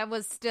yeah, that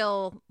was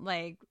still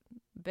like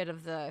a bit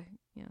of the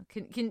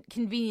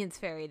convenience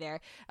fairy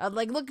there.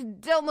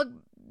 Don't look,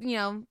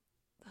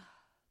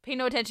 pay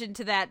no attention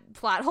to that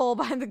plot hole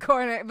behind the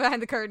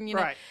curtain, you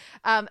know. Right.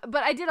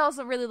 But I did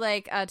also really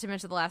like to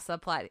mention the last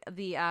subplot,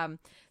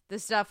 the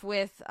stuff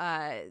with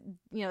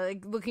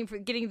like looking for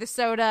getting the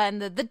soda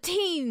and the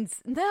teens.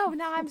 No,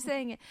 now I'm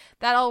saying it.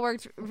 That all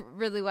worked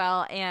really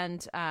well,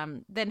 and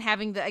then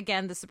having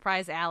the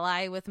surprise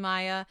ally with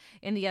Maya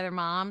and the other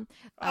mom.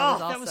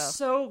 That was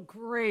so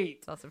great.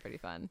 It's also pretty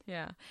fun.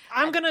 Yeah,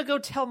 I'm gonna go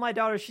tell my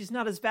daughter she's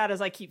not as bad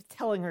as I keep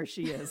telling her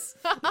she is.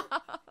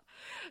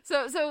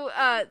 So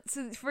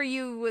for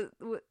you,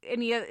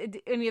 any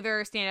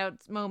other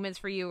standout moments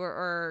for you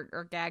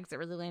or gags that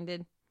really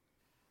landed?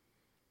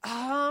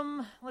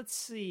 Let's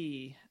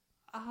see.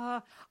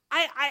 I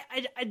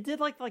did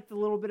like the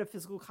little bit of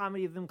physical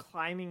comedy of them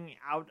climbing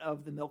out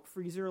of the milk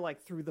freezer,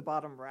 like through the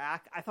bottom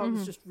rack. I thought it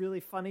was just really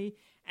funny,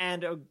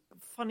 and a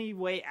funny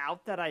way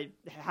out that I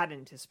hadn't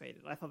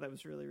anticipated. I thought that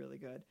was really, really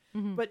good.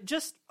 But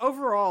just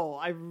overall,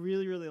 I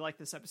really, really liked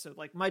this episode.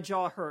 Like, my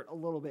jaw hurt a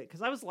little bit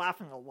because I was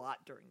laughing a lot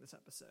during this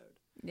episode.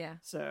 Yeah.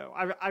 So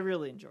I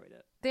really enjoyed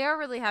it. They are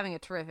really having a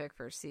terrific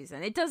first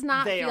season. It does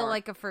not feel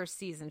like a first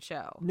season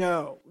show.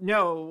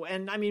 No.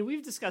 And I mean,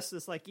 we've discussed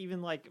this, like,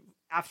 even like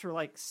after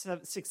like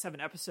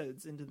 6-7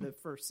 episodes into the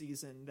first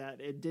season, that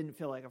it didn't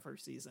feel like a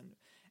first season.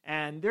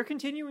 And they're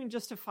continuing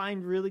just to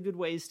find really good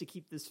ways to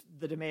keep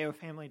the DeMeo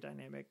family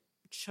dynamic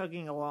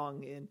chugging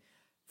along in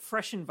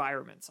fresh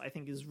environments. I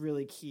think is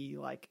really key.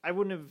 Like, I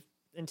wouldn't have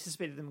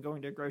anticipated them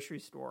going to a grocery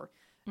store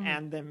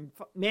and them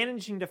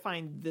managing to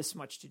find this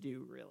much to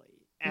do,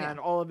 really. And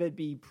all of it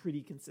be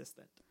pretty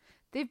consistent.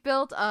 They've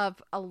built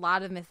up a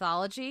lot of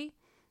mythology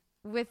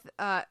with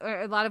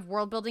a lot of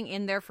world building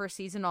in their first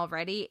season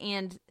already,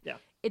 and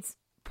it's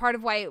part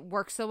of why it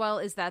works so well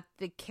is that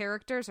the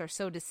characters are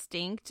so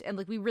distinct, and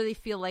like we really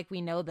feel like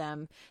we know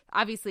them.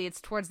 Obviously,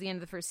 it's towards the end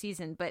of the first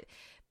season, but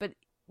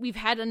we've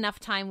had enough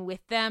time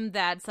with them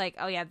that it's like,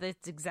 oh yeah,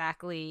 that's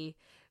exactly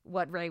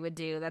what Ray would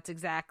do. That's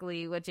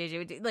exactly what JJ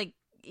would do. Like,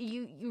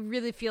 you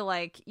really feel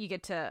like you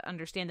get to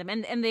understand them,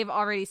 and they've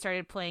already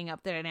started playing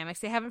up their dynamics.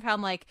 They haven't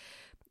found like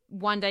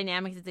one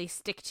dynamic that they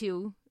stick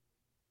to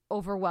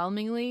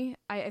overwhelmingly,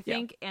 I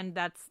think, and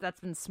that's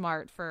been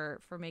smart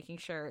for making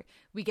sure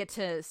we get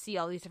to see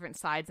all these different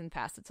sides and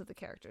facets of the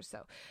characters.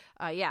 So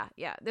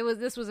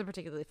this was a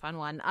particularly fun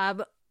one.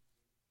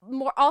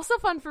 Also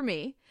fun for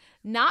me,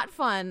 not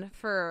fun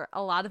for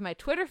a lot of my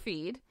Twitter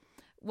feed,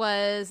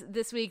 was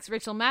this week's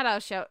Rachel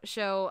Maddow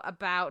show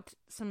about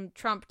some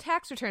Trump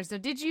tax returns. Now,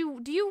 do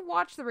you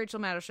watch the Rachel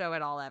Maddow show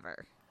at all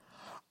ever?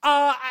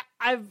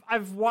 I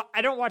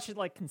don't watch it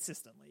like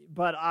consistently,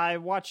 but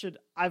I've watched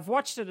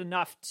it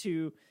enough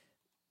to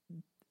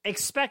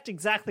expect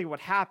exactly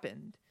what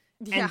happened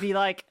and be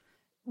like,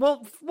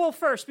 well,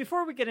 first,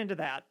 before we get into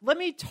that, let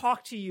me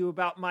talk to you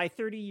about my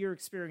 30-year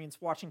experience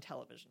watching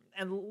television,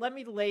 and let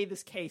me lay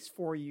this case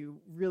for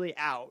you really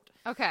out.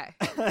 Okay.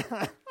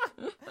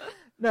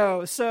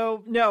 No,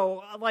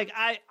 like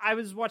I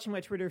was watching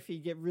my Twitter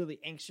feed get really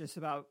anxious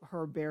about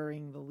her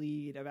bearing the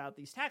lead about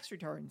these tax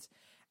returns,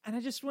 and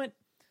I just went,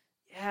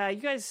 yeah,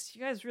 you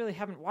guys really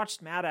haven't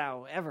watched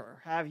Maddow ever,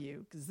 have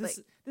you?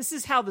 Because this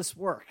is how this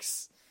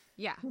works.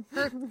 Yeah,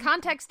 her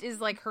context is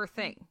like her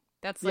thing.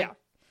 That's like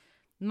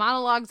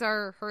monologues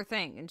are her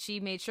thing, and she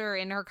made sure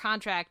in her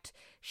contract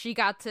she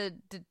got to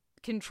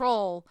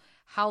control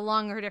how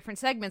long her different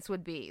segments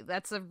would be.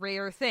 That's a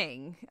rare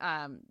thing,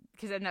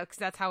 because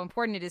that's how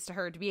important it is to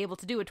her to be able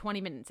to do a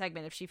 20-minute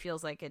segment if she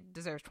feels like it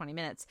deserves 20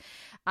 minutes.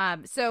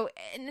 So,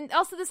 and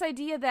also this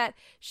idea that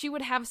she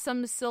would have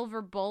some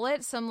silver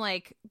bullet, some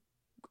like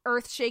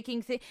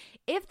earth-shaking thing.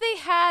 If they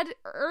had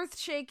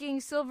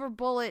earth-shaking silver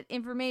bullet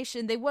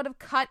information, they would have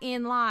cut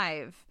in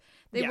live.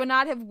 They would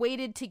not have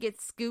waited to get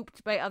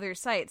scooped by other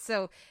sites.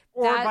 Or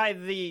by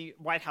the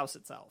White House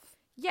itself.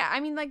 Yeah,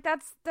 I mean, like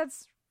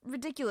that's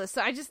ridiculous.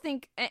 So I just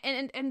think,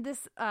 and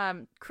this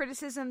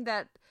criticism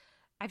that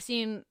I've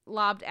seen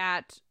lobbed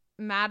at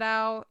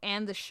Maddow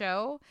and the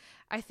show,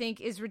 I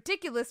think is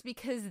ridiculous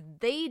because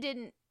they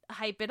didn't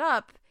hype it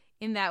up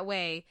in that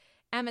way.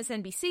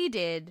 MSNBC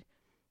did.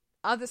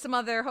 Some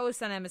other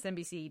hosts on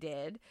MSNBC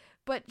did,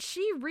 but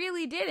she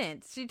really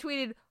didn't. She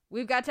tweeted,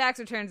 "We've got tax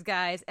returns,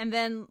 guys," and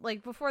then,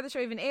 like, before the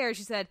show even aired,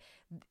 she said,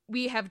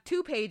 "We have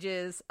 2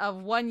 pages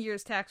of 1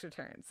 year's tax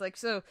returns." Like,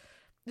 so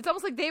it's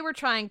almost like they were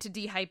trying to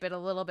de-hype it a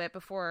little bit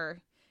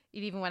before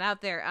it even went out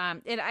there.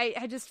 And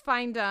I just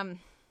find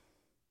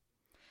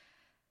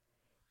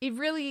it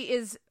really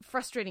is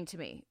frustrating to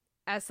me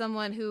as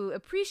someone who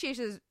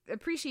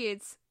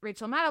appreciates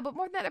Rachel Maddow, but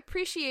more than that,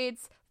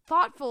 appreciates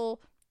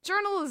thoughtful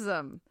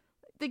journalism.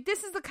 Like,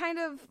 this is the kind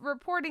of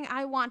reporting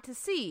I want to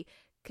see.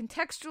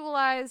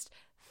 Contextualized,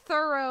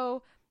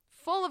 thorough,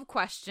 full of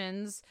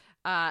questions,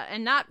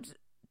 and not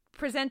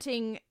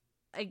presenting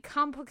a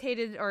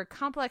complicated or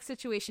complex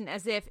situation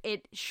as if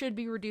it should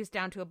be reduced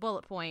down to a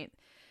bullet point.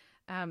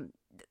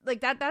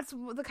 Like that's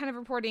the kind of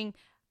reporting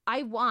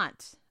I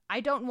want. I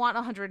don't want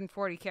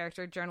 140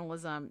 character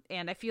journalism,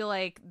 and I feel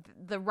like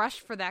the rush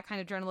for that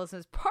kind of journalism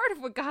is part of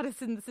what got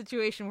us in the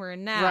situation we're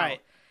in now.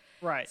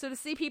 Right. So to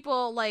see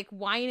people like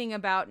whining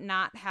about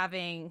not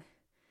having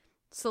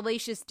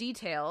salacious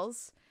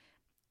details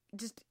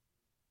just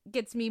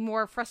gets me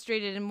more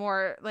frustrated and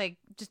more like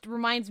just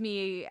reminds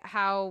me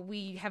how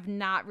we have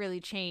not really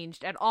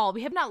changed at all.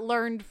 We have not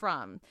learned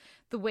from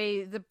the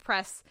way the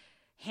press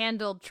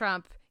handled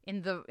Trump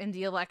in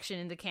the election,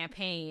 in the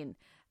campaign,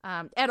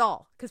 at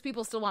all, because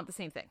people still want the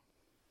same thing.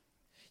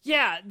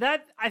 Yeah,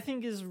 that I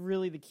think is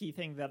really the key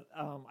thing that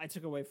I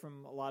took away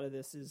from a lot of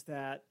this, is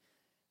that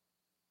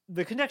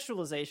the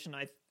contextualization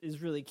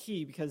is really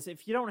key, because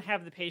if you don't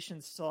have the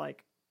patience to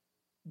like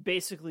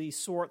basically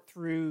sort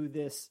through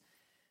this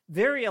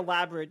very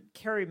elaborate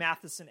Carrie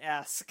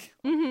Matheson-esque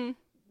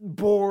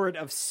board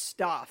of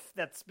stuff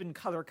that's been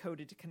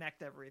color-coded to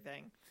connect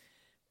everything,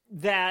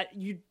 that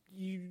you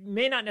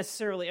may not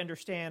necessarily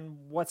understand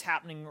what's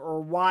happening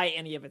or why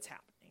any of it's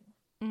happening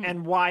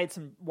and why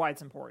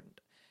it's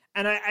important.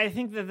 And I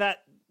think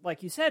that,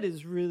 like you said,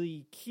 is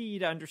really key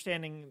to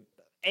understanding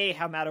A,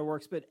 how Maddow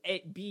works, but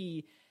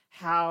B,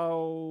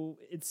 how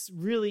it's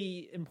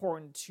really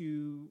important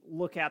to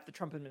look at the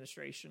Trump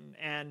administration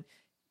and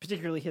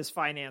particularly his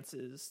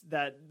finances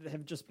that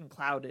have just been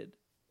clouded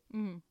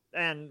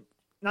and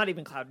not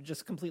even clouded,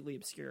 just completely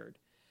obscured.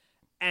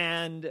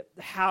 And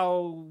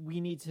how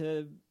we need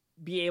to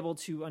be able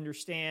to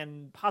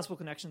understand possible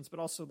connections, but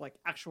also like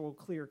actual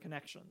clear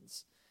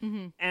connections.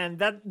 And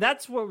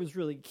that's what was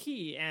really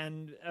key.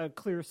 And a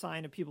clear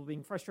sign of people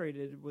being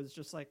frustrated was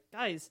just like,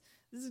 guys,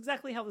 this is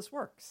exactly how this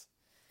works.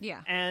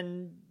 Yeah.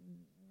 And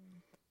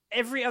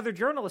every other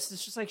journalist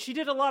is just like, she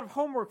did a lot of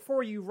homework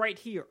for you right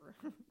here.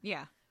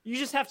 Yeah. You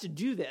just have to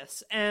do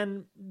this.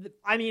 And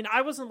I mean,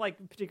 I wasn't like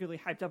particularly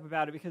hyped up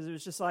about it, because it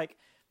was just like,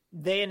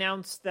 they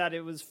announced that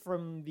it was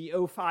from the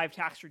 2005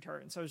 tax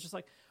return. So I was just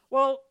like,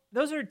 well,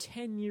 those are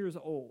 10 years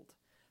old.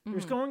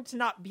 There's going to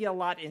not be a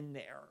lot in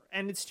there.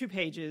 And it's 2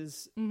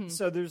 pages.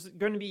 So there's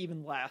going to be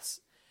even less.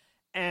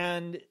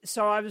 And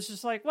so I was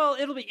just like, well,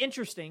 it'll be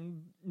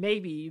interesting,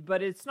 maybe,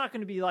 but it's not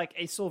going to be like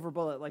a silver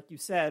bullet, like you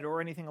said, or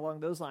anything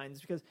along those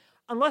lines. Because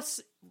unless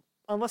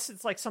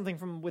it's like something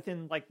from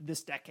within like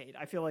this decade,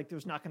 I feel like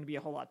there's not going to be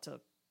a whole lot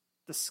to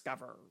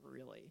discover,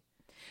 really.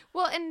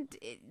 Well, and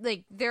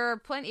like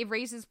it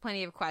raises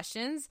plenty of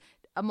questions.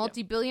 A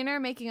multi-billionaire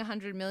making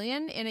 100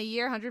 million in a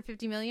year,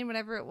 150 million,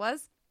 whatever it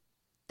was,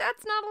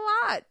 that's not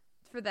a lot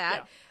for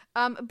that.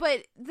 Yeah.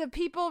 But the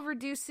people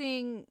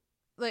reducing,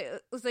 like,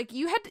 it was like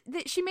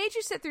she made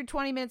you sit through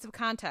 20 minutes of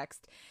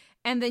context,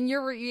 and then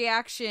your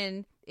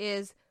reaction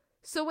is,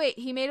 so wait,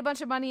 he made a bunch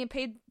of money and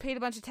paid a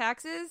bunch of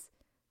taxes?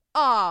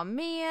 Oh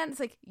man, it's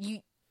like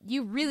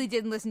you really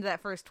didn't listen to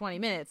that first 20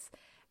 minutes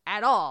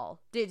at all,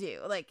 did you?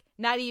 Like,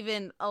 not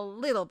even a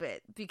little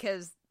bit,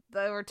 because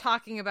they were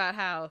talking about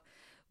how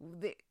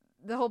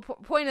the whole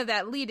point of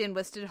that lead-in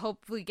was to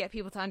hopefully get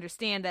people to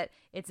understand that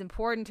it's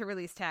important to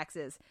release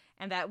taxes,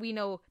 and that we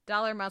know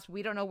dollar amounts,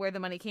 we don't know where the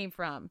money came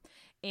from,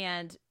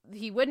 and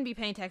he wouldn't be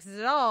paying taxes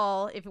at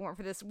all if it weren't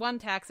for this one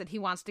tax that he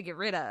wants to get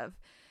rid of.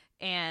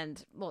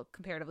 And well,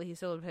 comparatively, he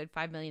still would have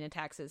paid $5 million in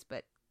taxes,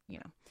 but you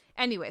know,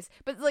 anyways.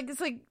 But like, it's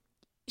like,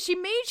 she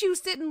made you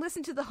sit and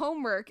listen to the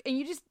homework, and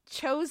you just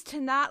chose to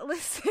not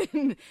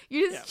listen.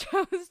 You just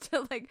chose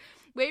to like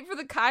wait for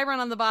the chyron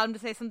on the bottom to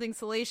say something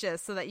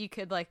salacious so that you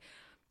could like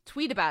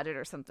tweet about it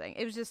or something.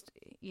 It was just,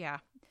 yeah,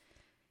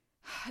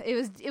 it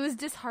was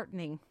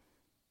disheartening.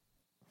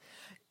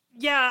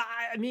 Yeah,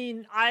 I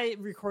mean, I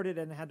recorded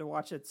and had to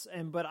watch it,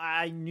 but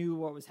I knew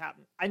what was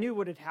happening. I knew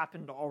what had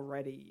happened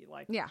already,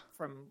 like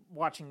from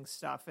watching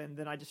stuff, and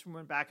then I just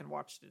went back and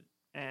watched it.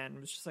 And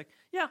was just like,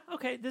 yeah,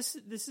 okay, this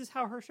is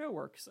how her show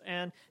works,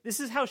 and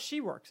this is how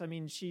she works. I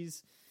mean,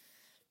 she's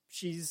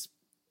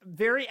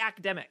very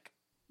academic,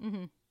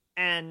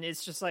 and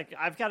it's just like,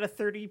 I've got a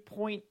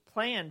 30-point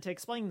plan to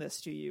explain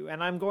this to you,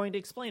 and I'm going to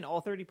explain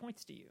all 30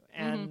 points to you,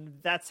 and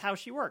that's how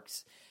she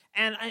works.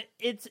 And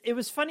it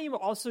was funny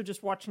also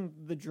just watching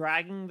the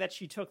dragging that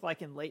she took,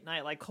 like in late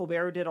night. Like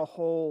Colbert did a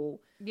whole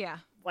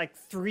like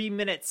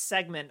 3-minute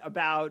segment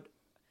about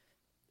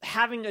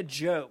having a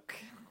joke.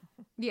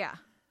 Yeah.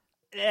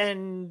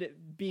 And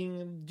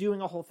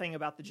doing a whole thing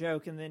about the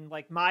joke, and then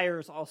like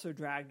Myers also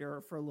dragged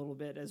her for a little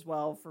bit as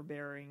well for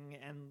bearing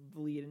and the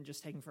lead and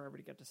just taking forever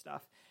to get to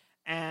stuff.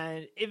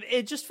 And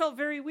it just felt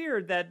very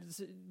weird that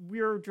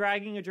we're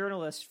dragging a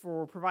journalist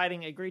for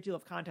providing a great deal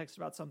of context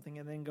about something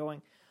and then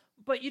going,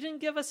 but you didn't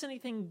give us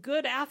anything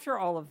good after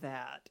all of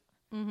that.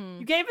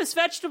 You gave us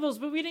vegetables,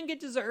 but we didn't get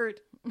dessert.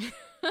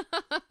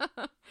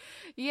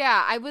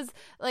 Yeah, I was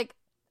like,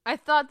 I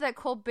thought that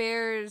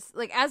Colbert's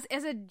like as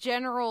a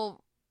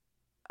general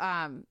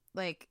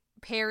like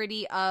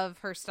parody of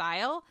her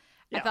style.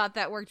 I thought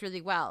that worked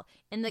really well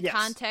in the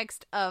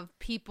context of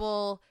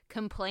people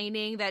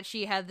complaining that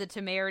she had the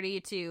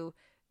temerity to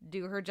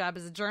do her job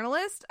as a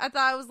journalist. I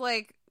thought it was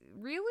like,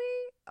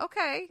 really?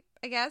 Okay,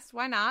 I guess.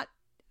 Why not?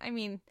 I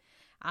mean,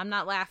 I'm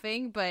not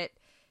laughing, but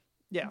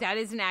that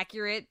is an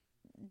accurate,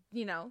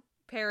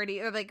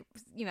 parody. Or like,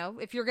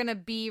 if you're going to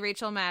be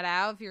Rachel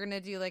Maddow, if you're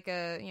going to do like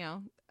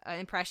an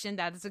impression,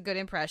 that is a good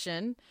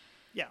impression.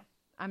 Yeah.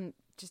 I'm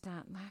just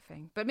not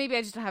laughing, but maybe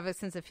I just don't have a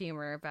sense of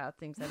humor about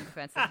things I'm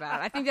defensive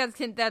about. I think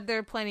that there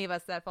are plenty of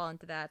us that fall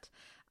into that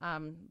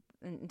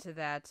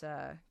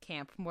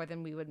camp more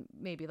than we would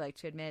maybe like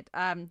to admit.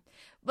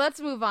 Let's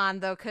move on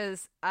though,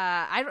 because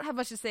I don't have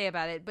much to say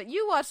about it. But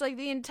you watched like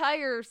the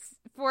entire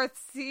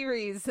fourth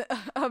series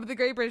of the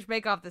Great British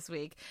Bake Off this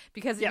week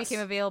because it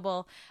became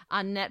available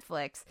on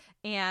Netflix.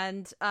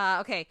 And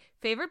okay,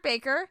 favorite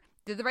baker,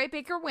 did the right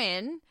baker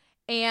win?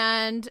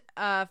 And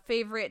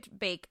favorite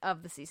bake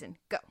of the season,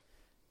 go.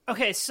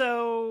 Okay,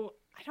 so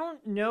I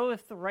don't know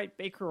if the right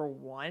baker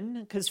won,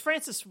 because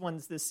Frances won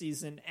this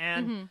season,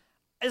 and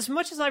as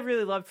much as I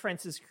really loved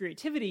Frances'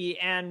 creativity,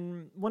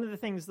 and one of the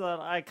things that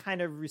I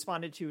kind of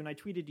responded to and I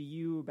tweeted to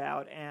you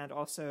about, and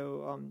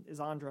also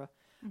Isandra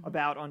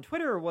about on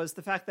Twitter, was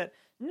the fact that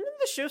none of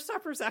the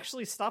showstoppers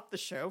actually stopped the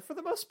show for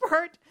the most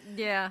part.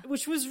 Yeah.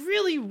 Which was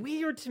really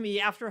weird to me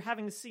after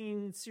having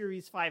seen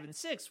series 5 and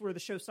 6, where the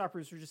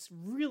showstoppers were just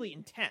really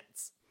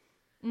intense.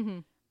 Mm-hmm.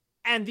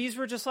 And these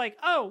were just like,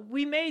 oh,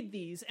 we made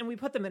these and we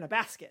put them in a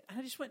basket. And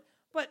I just went,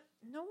 but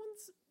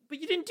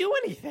you didn't do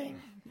anything.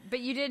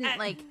 But you didn't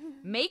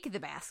make the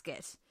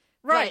basket.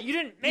 Right. You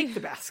didn't make the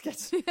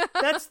basket.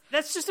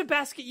 That's just a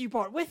basket you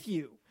brought with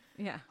you.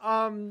 Yeah.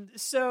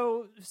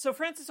 So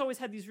Frances always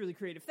had these really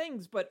creative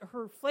things, but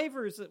her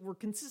flavors were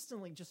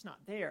consistently just not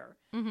there.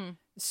 Mm-hmm.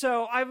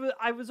 So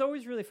I was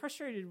always really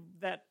frustrated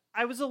that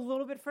I was a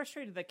little bit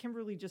frustrated that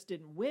Kimberly just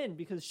didn't win,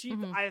 because she,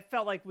 I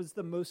felt like, was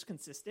the most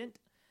consistent.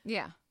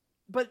 Yeah.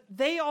 But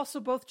they also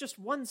both just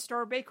won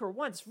Star Baker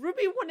once.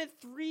 Ruby won it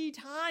 3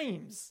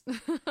 times.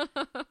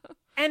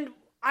 And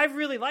I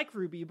really like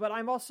Ruby, but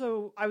I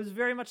was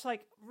very much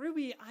like,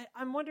 Ruby,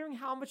 I'm wondering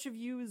how much of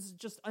you is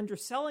just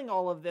underselling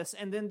all of this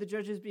and then the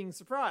judges being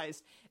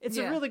surprised. It's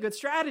a really good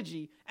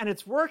strategy and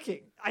it's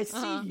working. I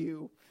see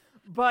you.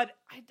 But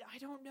I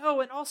don't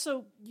know. And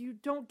also, you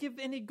don't give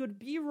any good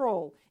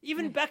B-roll.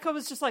 Even Becca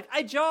was just like,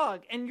 I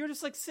jog. And you're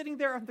just like sitting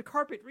there on the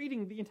carpet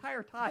reading the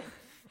entire time.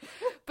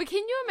 But can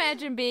you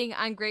imagine being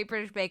on Great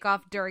British Bake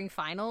Off during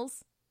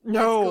finals?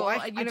 No,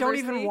 I don't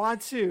even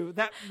want to.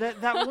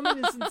 That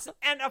woman is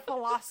and a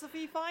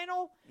philosophy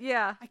final?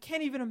 Yeah. I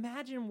can't even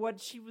imagine what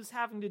she was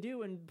having to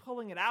do and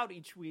pulling it out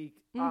each week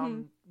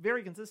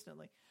very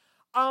consistently.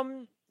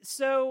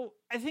 So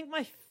I think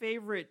my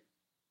favorite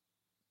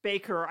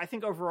baker, I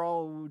think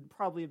overall, would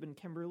probably have been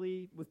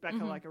Kimberly, with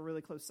Becca like a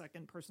really close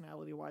second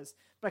personality-wise.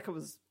 Becca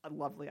was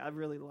lovely. I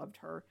really loved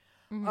her.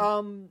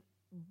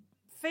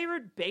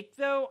 Favorite bake,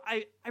 though,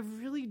 I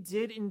really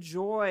did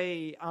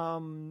enjoy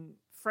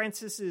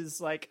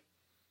Frances's like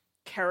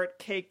carrot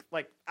cake,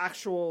 like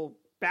actual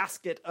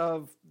basket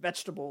of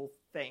vegetable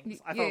things.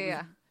 I thought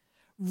it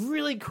was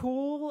really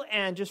cool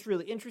and just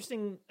really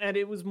interesting, and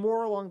it was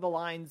more along the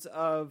lines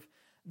of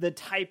the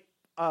type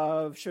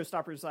of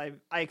showstoppers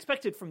I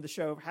expected from the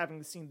show,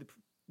 having seen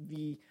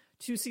the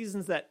 2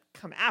 seasons that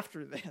come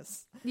after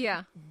this.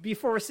 Yeah.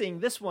 Before seeing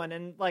this one,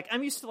 and like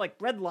I'm used to like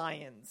bread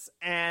lions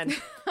and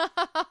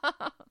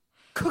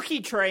cookie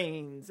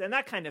trains and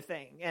that kind of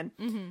thing. And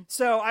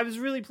so I was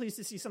really pleased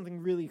to see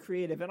something really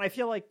creative. And I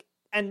feel like,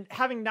 and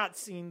having not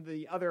seen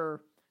the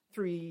other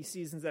 3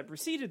 seasons that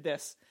preceded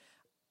this,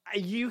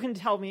 you can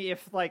tell me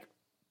if like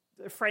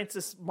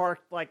Frances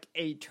marked like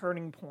a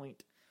turning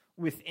point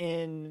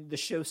within the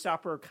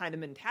showstopper kind of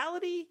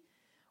mentality,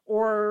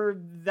 or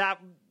that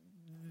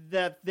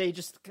they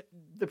just,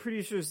 the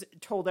producers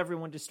told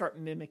everyone to start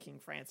mimicking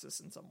Frances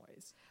in some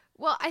ways.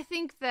 Well, I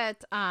think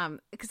that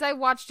because I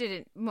watched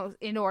it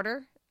in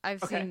order.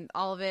 I've seen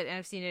all of it, and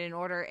I've seen it in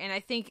order, and I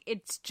think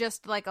it's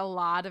just like a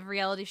lot of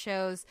reality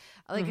shows.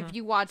 Like if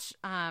you watch,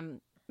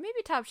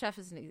 maybe Top Chef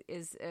is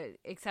an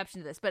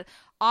exception to this, but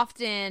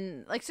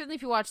often, like certainly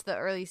if you watch the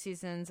early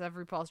seasons of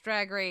RuPaul's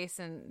Drag Race,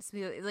 and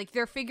like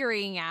they're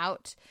figuring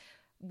out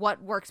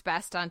what works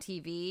best on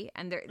TV,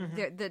 and they're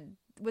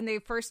when they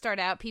first start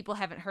out, people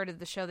haven't heard of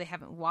the show, they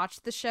haven't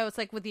watched the show. It's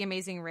like with The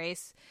Amazing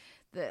Race.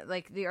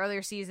 The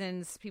earlier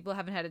seasons, people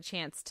haven't had a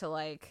chance to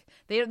like,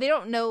 they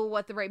don't know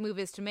what the right move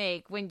is to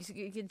make. When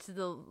you get to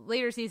the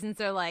later seasons,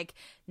 they're like,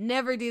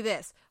 never do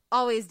this,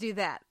 always do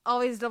that,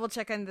 always double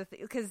check on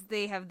because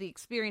they have the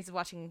experience of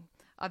watching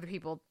other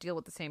people deal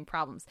with the same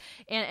problems.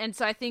 And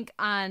so I think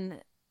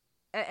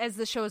as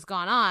the show has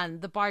gone on,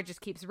 the bar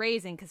just keeps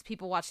raising because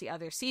people watch the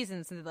other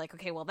seasons and they're like,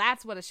 okay, well,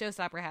 that's what a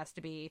showstopper has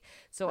to be,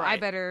 so I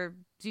better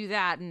do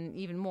that and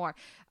even more.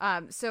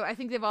 So I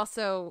think they've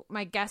also,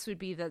 my guess would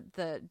be that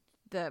the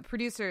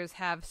producers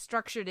have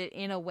structured it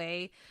in a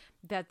way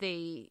that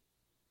they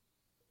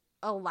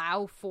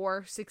allow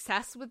for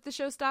success with the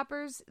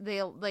showstoppers.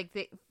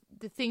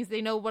 the things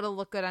they know what'll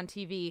look good on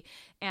TV,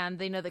 and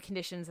they know the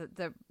conditions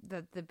that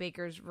the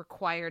bakers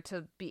require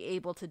to be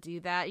able to do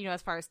that. You know,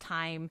 as far as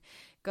time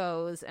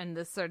goes and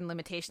the certain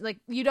limitations. Like,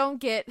 you don't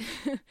get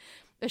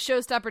a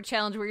showstopper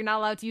challenge where you're not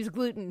allowed to use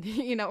gluten,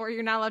 you know, or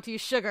you're not allowed to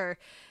use sugar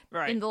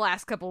in the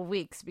last couple of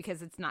weeks,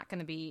 because it's not going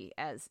to be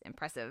as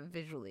impressive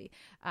visually.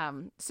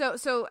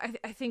 So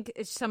I think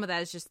some of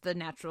that is just the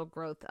natural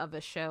growth of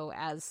a show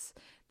as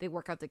they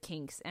work out the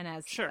kinks, and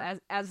as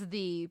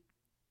the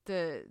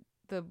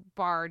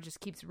bar just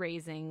keeps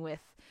raising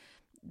with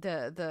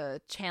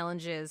the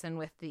challenges and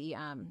with the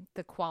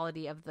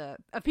quality of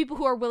people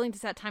who are willing to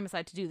set time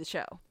aside to do the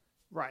show.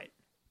 Right.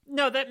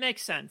 No, that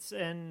makes sense.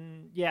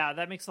 And yeah,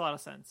 that makes a lot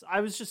of sense.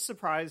 I was just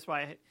surprised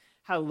by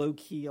how low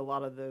key a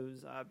lot of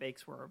those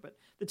bakes were, but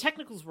the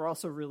technicals were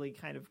also really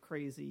kind of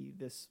crazy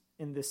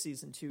in this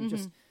season too.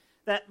 Just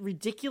that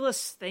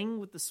ridiculous thing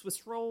with the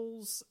Swiss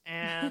rolls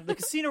and the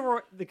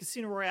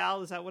Casino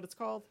Royale. Is that what it's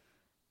called?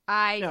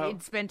 No.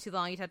 It's been too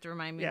long. You'd have to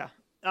remind me. Yeah.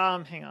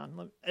 Hang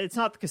on. It's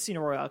not the Casino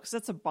Royale, because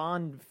that's a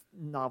Bond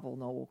novel.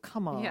 No,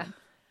 come on. Yeah.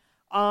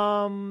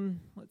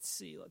 Let's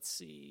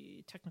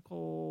see.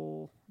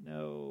 Technical.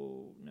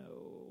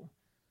 No.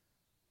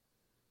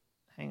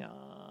 Hang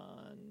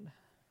on.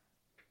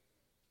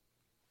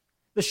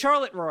 The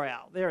Charlotte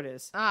Royale. There it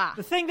is.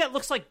 The thing that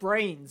looks like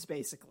brains,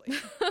 basically.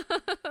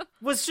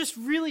 Was just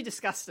really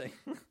disgusting.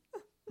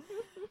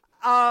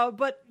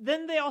 But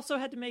then they also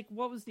had to make,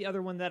 what was the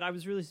other one that I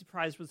was really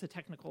surprised was the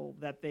technical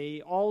that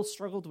they all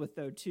struggled with,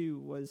 though, too,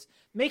 was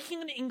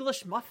making an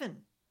English muffin.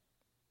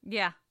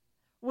 Yeah.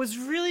 Was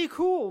really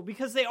cool,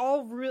 because they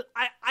all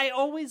I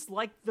always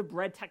liked the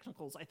bread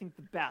technicals, I think,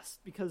 the best,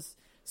 because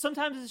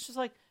sometimes it's just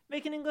like,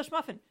 make an English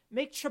muffin,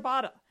 make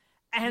ciabatta.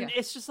 And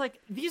it's just like,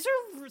 these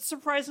are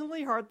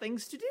surprisingly hard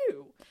things to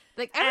do.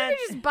 Like, everybody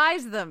just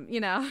buys them, you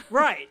know?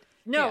 Right.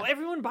 No,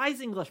 everyone buys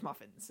English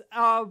muffins.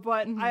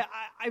 But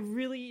I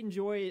really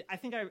enjoy,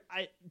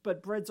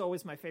 but bread's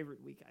always my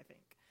favorite week, I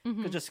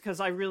think. Just because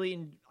I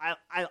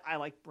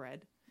like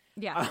bread.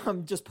 Yeah.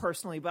 Just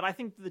personally. But I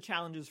think the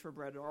challenges for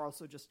bread are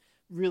also just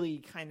really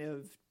kind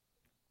of,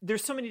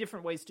 there's so many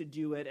different ways to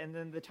do it. And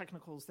then the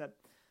technicals that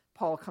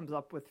Paul comes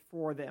up with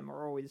for them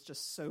are always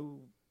just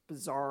so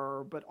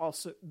bizarre, but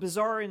also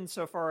bizarre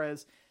insofar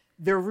as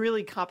they're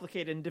really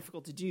complicated and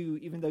difficult to do,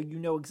 even though you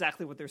know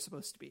exactly what they're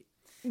supposed to be.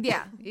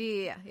 Yeah.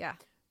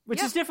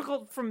 Which is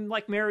difficult from,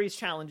 like, Mary's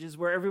challenges,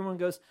 where everyone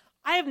goes,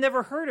 I have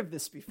never heard of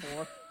this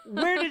before.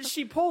 Where did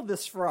she pull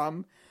this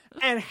from?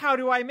 And how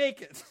do I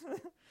make it?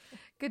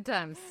 Good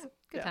times.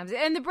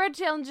 And the bread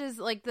challenges,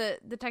 like the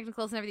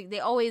technicals and everything, they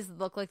always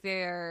look like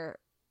they're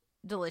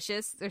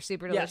delicious. They're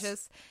super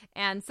delicious. Yes.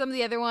 And some of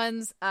the other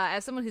ones,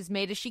 as someone who's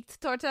made a sheikh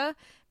torta,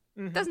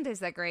 doesn't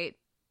taste that great.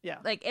 Yeah.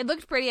 Like, it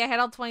looked pretty. I had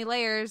all 20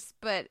 layers,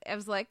 but I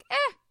was like,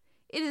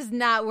 it is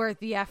not worth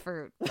the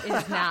effort. It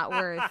is not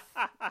worth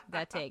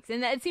that takes.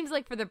 And it seems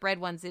like for the bread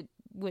ones, it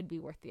would be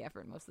worth the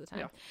effort most of the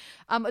time.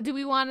 Yeah. Do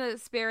we want to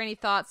spare any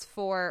thoughts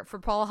for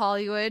Paul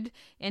Hollywood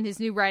and his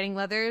new riding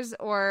leathers,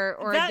 or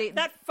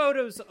that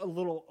photo's a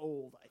little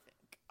old, I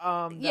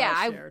think.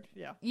 I shared.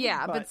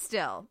 But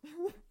still.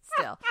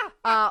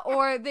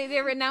 Or they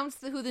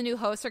announced who the new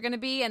hosts are going to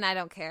be, and I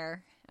don't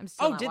care. I'm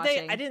still not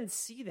watching. They? I didn't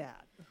see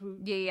that. Who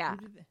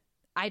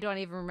I don't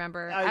even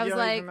remember. I was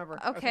like,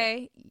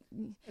 okay.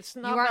 It's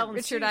not, you aren't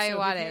Richard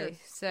Ayoade,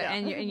 so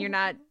and you're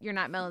not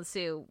Melon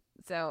Sue.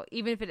 So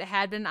even if it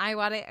had been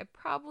Ayoade, I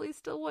probably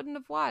still wouldn't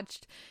have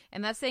watched,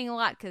 and that's saying a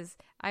lot, because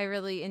I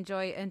really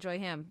enjoy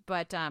him.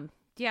 But do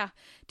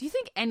you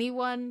think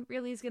anyone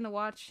really is going to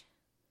watch?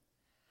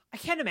 I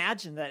can't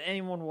imagine that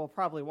anyone will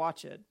probably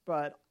watch it,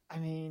 but I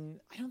mean,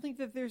 I don't think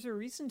that there's a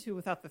reason to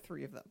without the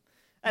three of them.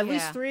 At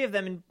least three of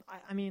them, and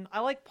I mean,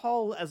 I like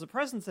Paul as a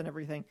presence and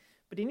everything,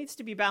 but he needs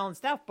to be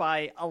balanced out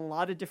by a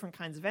lot of different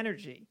kinds of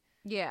energy.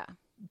 Yeah.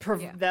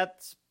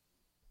 That's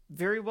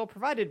very well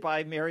provided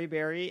by Mary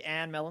Berry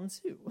and Melon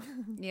Sue.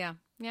 Yeah.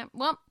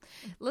 Well,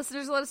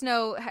 listeners, let us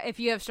know if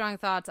you have strong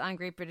thoughts on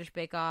Great British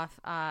Bake Off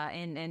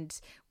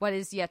and what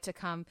is yet to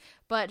come.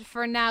 But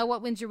for now,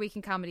 what wins your week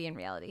in comedy and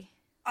reality?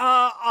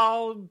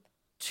 I'll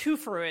two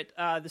for it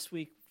this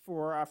week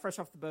for Fresh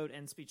Off the Boat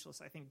and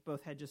Speechless. I think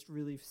both had just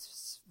really,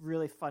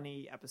 really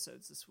funny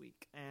episodes this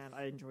week, and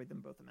I enjoyed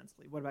them both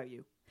immensely. What about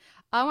you?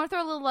 I want to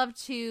throw a little love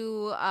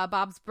to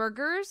Bob's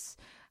Burgers.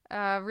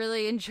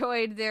 Really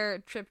enjoyed their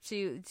trip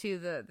to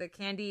the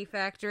candy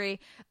factory.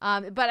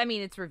 But I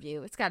mean, it's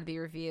review. It's got to be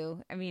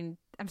review. I mean,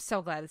 I'm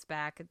so glad it's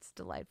back. It's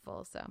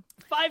delightful. So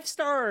 5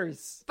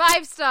 stars.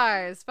 5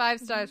 stars. 5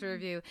 stars for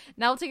review.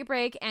 Now we'll take a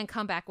break and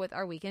come back with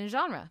our weekend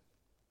genre.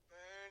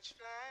 Birds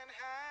flying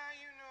high,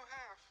 you know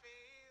how I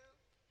feel.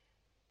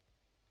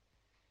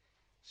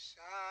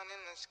 Sun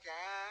in the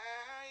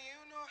sky,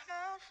 you know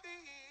how I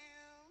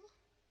feel.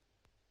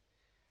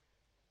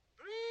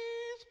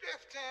 Breeze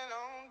drifting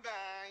on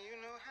by, you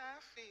know how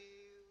I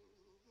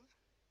feel.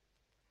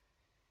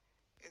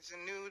 It's a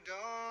new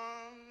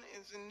dawn,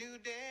 it's a new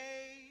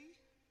day.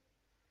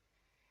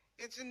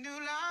 It's a new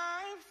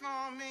life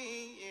for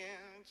me,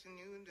 yeah. It's a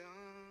new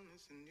dawn,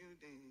 it's a new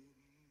day.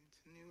 It's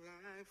a new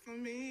life for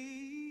me.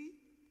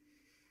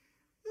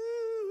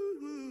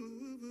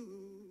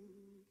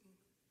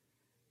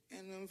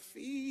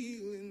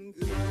 feeling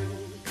good.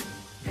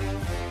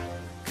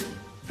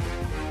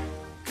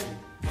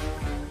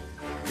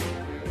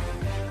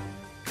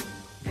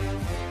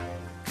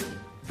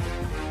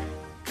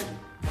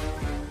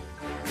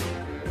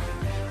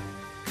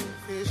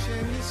 Fish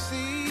in the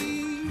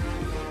sea,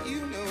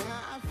 you know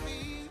how I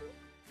feel.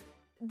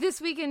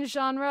 This week in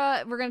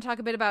genre, we're going to talk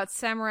a bit about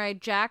Samurai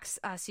Jack's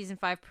season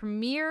 5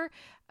 premiere,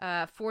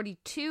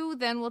 42.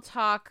 Then we'll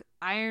talk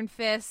Iron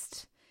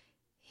Fist.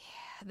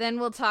 Yeah. Then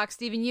we'll talk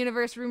Steven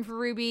Universe, Room for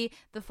Ruby,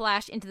 The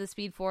Flash, Into the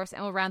Speed Force,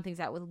 and we'll round things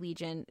out with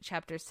Legion,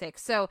 Chapter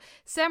 6. So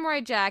Samurai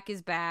Jack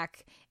is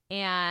back,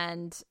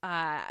 and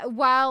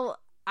while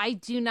I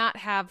do not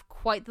have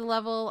quite the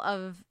level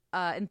of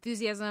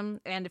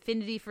enthusiasm and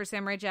affinity for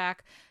Samurai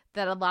Jack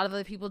that a lot of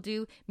other people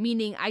do,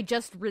 meaning I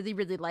just really,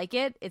 really like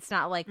it. It's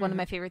not like one of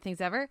my favorite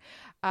things ever.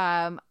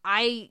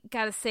 I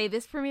gotta say,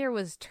 this premiere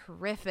was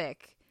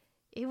terrific.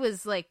 It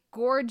was like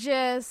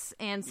gorgeous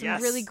and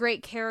some really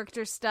great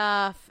character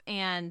stuff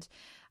and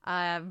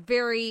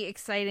very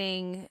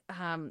exciting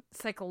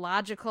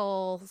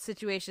psychological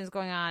situations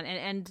going on.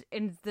 And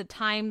the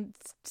time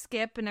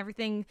skip and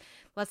everything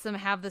lets them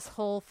have this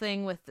whole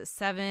thing with the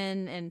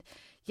 7. And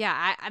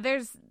yeah, I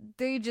think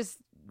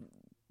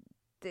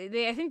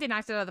they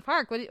knocked it out of the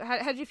park.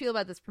 How did you feel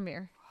about this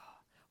premiere?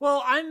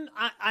 Well,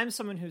 I'm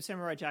someone who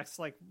Samurai Jack's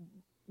like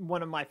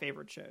one of my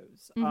favorite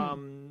shows.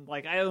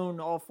 Like I own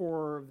all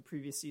 4 of the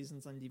previous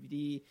seasons on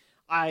DVD.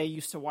 I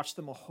used to watch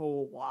them a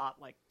whole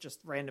lot, like just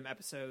random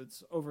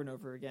episodes over and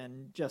over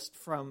again, just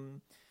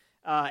from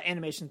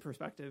animation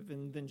perspective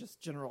and then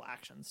just general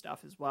action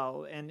stuff as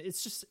well. And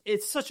it's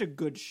such a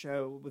good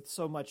show with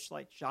so much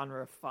like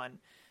genre fun.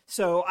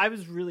 So I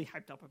was really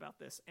hyped up about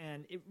this,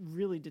 and it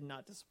really did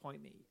not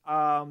disappoint me.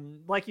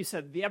 Like you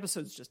said, the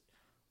episode's just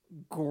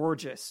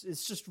gorgeous.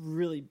 It's just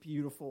really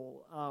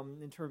beautiful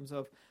in terms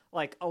of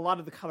like a lot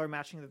of the color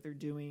matching that they're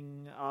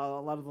doing,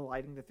 a lot of the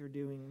lighting that they're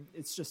doing.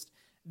 It's just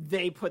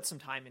they put some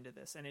time into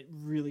this, and it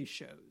really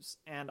shows.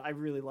 And I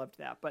really loved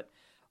that. But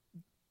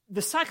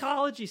the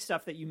psychology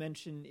stuff that you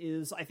mentioned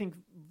is, I think,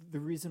 the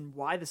reason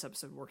why this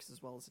episode works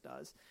as well as it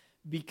does.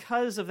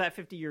 Because of that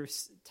 50-year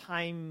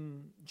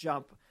time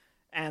jump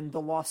and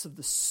the loss of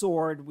the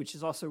sword, which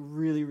is also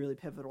really, really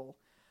pivotal.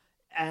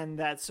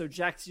 And so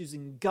Jack's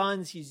using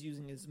guns, he's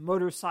using his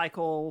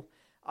motorcycle,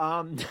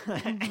 and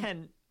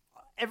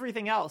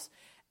everything else.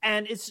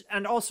 And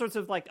all sorts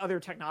of like other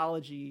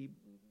technology,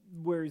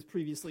 whereas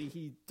previously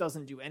he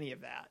doesn't do any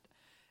of that.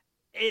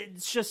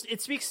 It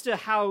speaks to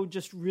how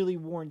just really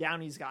worn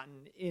down he's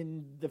gotten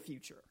in the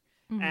future,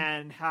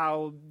 and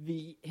how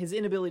his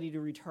inability to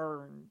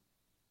return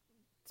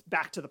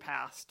back to the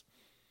past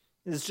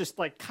is just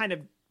like kind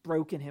of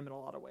broken him in a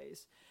lot of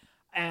ways.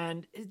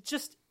 And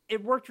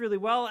it worked really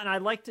well. And I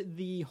liked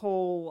the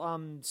whole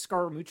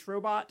Scaramouche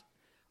robot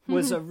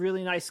was a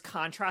really nice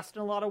contrast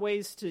in a lot of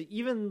ways to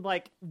even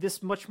like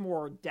this much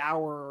more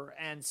dour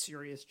and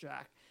serious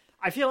Jack.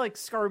 I feel like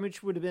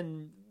Scaramouche would have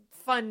been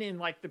fun in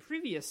like the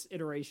previous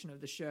iteration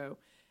of the show,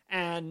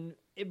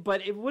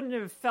 but it wouldn't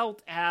have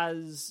felt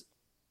as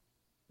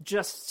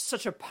just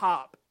such a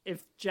pop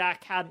if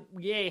Jack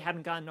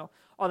hadn't gotten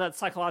all that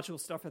psychological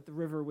stuff at the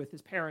river with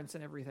his parents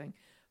and everything,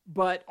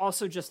 but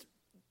also just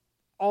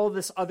all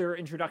this other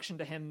introduction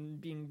to him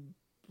being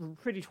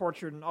pretty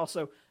tortured and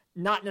also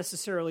not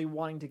necessarily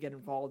wanting to get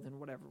involved in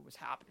whatever was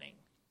happening.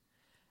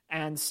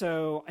 And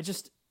so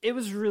it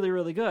was really,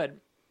 really good.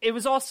 It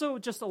was also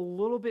just a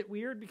little bit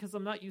weird because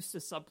I'm not used to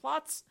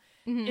subplots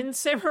in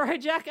Samurai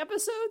Jack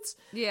episodes.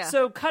 Yeah.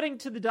 So cutting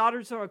to the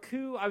daughters of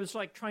Aku, I was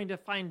like trying to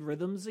find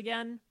rhythms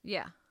again.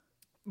 Yeah.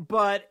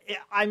 But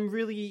I'm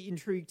really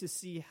intrigued to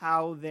see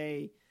how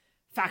they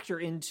factor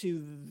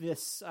into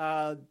this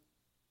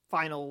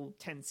final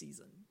 10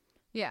 season.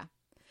 Yeah.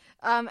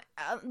 A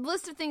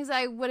list of things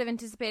I would have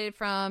anticipated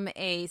from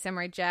a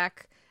Samurai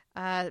Jack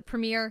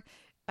premiere.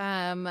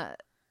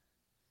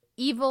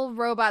 Evil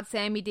robot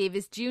Sammy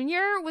Davis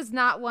Jr. was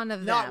not one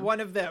of them. Not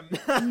one of them.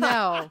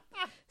 No.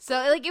 So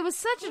like it was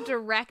such a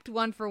direct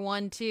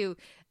 1-for-1 too,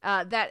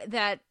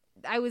 that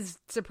I was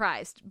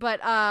surprised.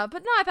 But no,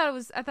 I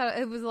thought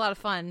it was a lot of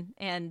fun.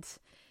 And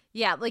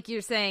yeah, like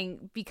you're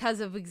saying, because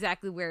of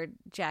exactly where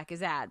Jack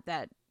is at,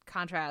 that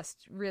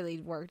contrast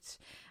really worked.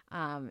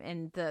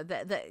 And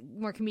the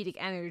more comedic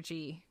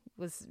energy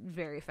was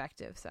very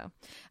effective. So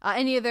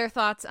any other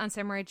thoughts on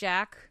Samurai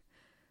Jack?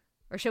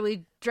 Or shall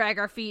we drag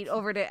our feet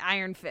over to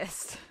Iron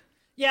Fist?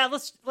 Yeah,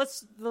 let's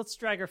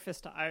drag our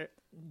fist to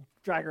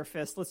Let's drag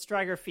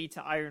our feet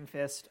to Iron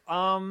Fist.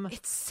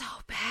 It's so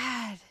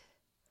bad.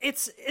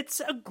 It's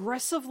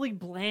aggressively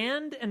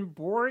bland and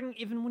boring,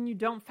 even when you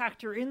don't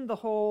factor in the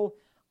whole.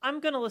 I'm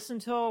gonna listen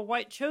to a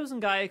white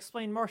chosen guy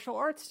explain martial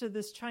arts to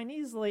this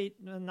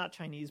not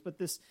Chinese, but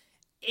this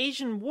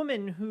Asian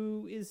woman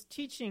who is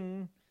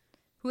teaching,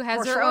 who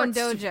has her own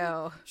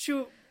dojo.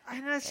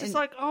 And it's just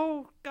like,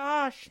 oh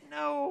gosh,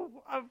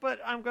 no! But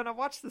I'm gonna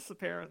watch this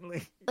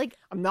apparently. Like,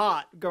 I'm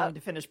not going to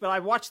finish, but I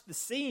watched the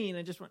scene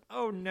and just went,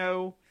 oh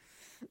no.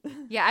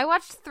 Yeah, I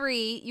watched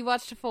 3. You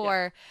watched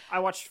 4. Yeah, I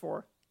watched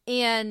 4.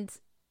 And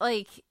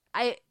like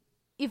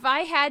if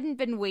I hadn't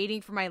been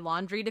waiting for my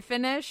laundry to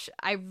finish,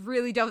 I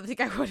really don't think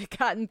I would have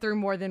gotten through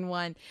more than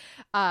one.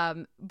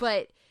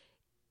 But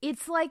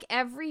it's like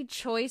every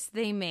choice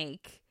they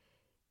make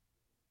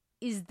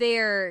is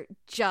there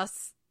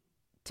just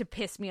to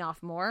piss me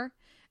off more.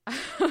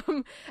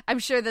 I'm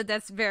sure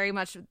that's very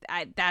much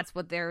that's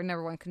what their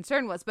number one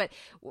concern was. But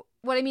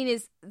what I mean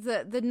is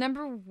the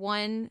number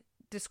one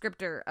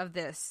descriptor of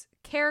this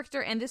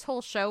character and this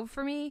whole show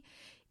for me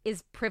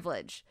is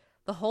privilege.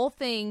 The whole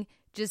thing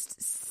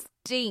just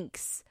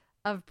stinks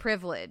of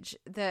privilege.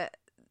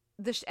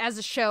 As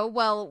a show,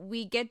 well,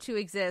 we get to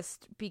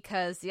exist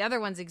because the other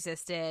ones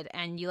existed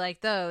and you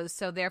like those,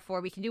 so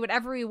therefore we can do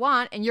whatever we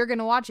want and you're going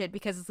to watch it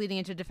because it's leading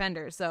into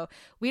Defenders, so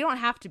we don't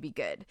have to be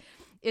good.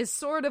 Is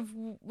sort of,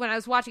 when I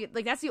was watching it,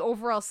 like, that's the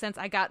overall sense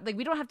I got. Like,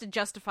 we don't have to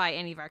justify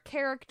any of our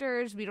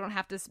characters. We don't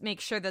have to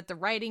make sure that the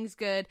writing's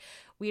good.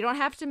 We don't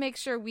have to make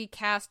sure we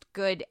cast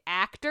good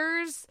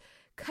actors,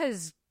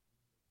 because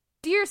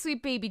dear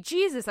sweet baby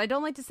Jesus, I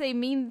don't like to say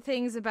mean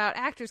things about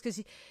actors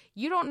because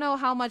you don't know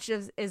how much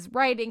is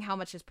writing, how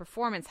much is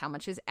performance, how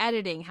much is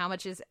editing, how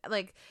much is,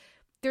 like,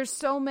 there's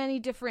so many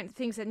different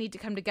things that need to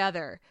come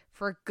together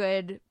for a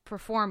good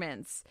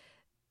performance.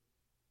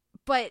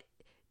 But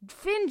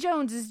Finn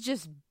Jones is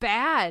just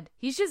bad.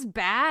 He's just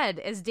bad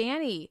as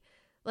Danny.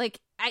 Like,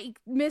 I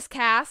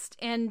miscast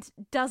and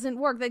doesn't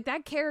work. Like,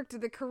 that character,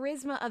 the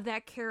charisma of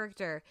that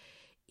character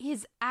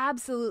is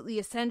absolutely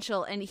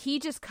essential, and he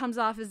just comes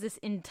off as this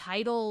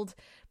entitled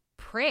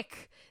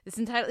prick.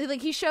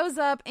 Like, he shows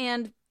up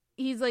and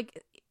he's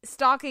like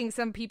stalking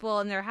some people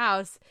in their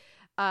house,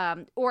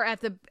 or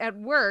at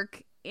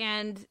work,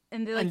 and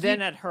they're like,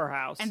 then at her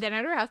house, and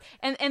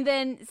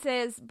then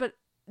says, but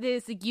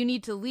there's like, you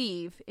need to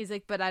leave. He's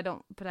like, but I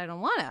don't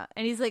wanna,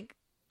 and he's like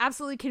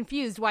absolutely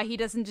confused why he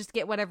doesn't just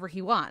get whatever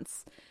he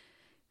wants.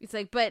 He's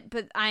like, but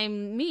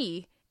I'm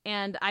me.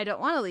 And I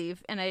don't want to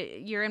leave, and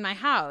you're in my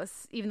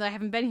house, even though I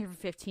haven't been here for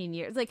 15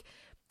 years. Like,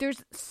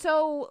 there's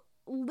so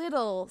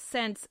little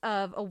sense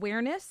of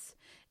awareness,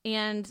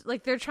 and,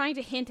 like, they're trying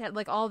to hint at,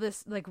 like, all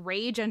this, like,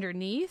 rage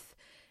underneath.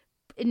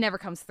 It never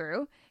comes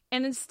through.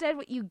 And instead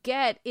what you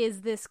get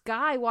is this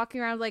guy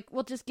walking around like,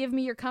 well, just give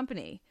me your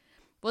company.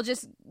 Well,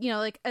 just,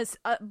 like,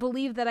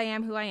 believe that I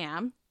am who I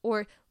am,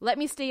 or let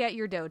me stay at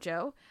your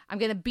dojo. I'm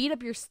going to beat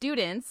up your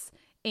students,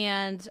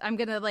 and I'm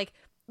going to, like,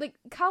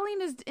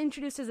 Colleen is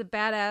introduced as a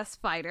badass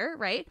fighter,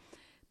 right?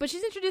 But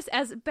she's introduced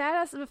as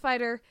badass of a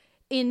fighter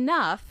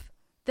enough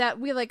that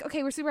we're like,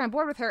 okay, we're super on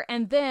board with her.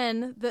 And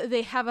then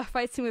they have a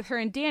fight scene with her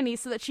and Danny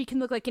so that she can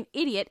look like an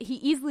idiot. He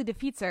easily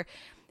defeats her.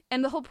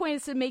 And the whole point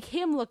is to make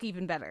him look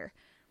even better.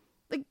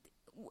 Like,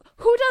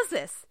 who does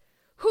this?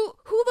 Who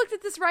looked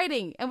at this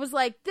writing and was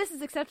like, this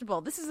is acceptable.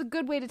 This is a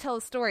good way to tell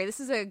a story. This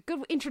is a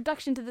good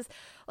introduction to this.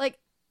 Like,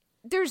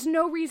 there's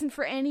no reason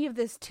for any of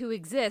this to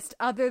exist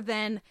other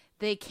than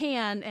they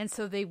can, and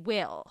so they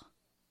will.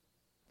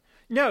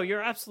 No,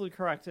 you're absolutely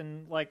correct.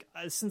 And, like,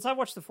 since I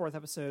watched the 4th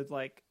episode,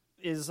 like,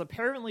 is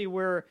apparently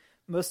where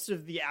most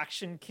of the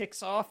action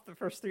kicks off. The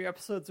first 3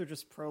 episodes are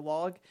just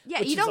prologue. Yeah,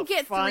 you don't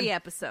get 3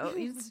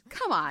 episodes.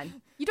 Come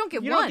on. You don't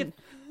get one.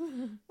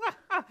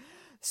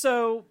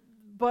 So,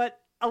 but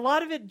a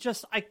lot of it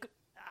just, I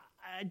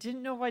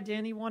didn't know why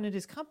Danny wanted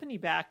his company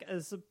back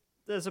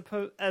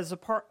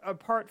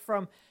apart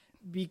from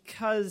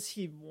because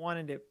he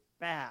wanted it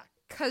back.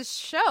 Because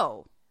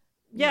show.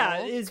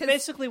 Yeah, is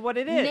basically what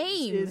it is.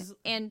 Name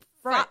and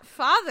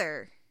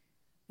father.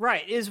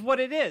 Right, is what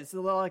it is.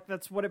 Like,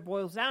 that's what it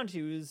boils down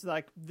to, is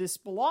like, this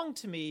belonged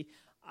to me.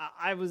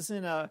 I was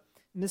in a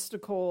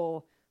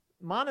mystical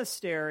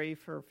monastery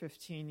for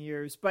 15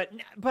 years, but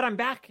I'm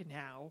back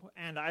now,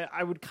 and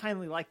I would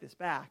kindly like this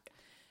back.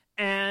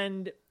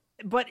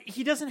 But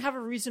he doesn't have a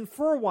reason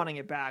for wanting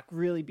it back,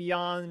 really,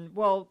 beyond,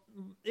 well,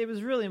 it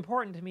was really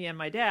important to me and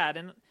my dad,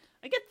 and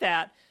I get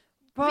that.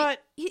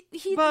 But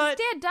his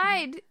dad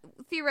died,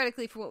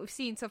 theoretically, for what we've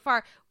seen so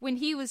far, when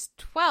he was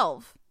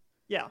 12.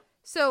 Yeah.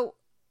 So,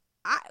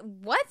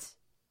 what?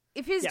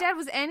 If his dad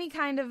was any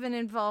kind of an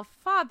involved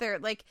father,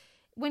 like,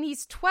 when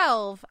he's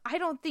 12, I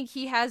don't think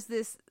he has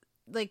this,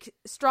 like,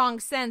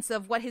 strong sense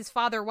of what his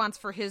father wants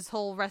for his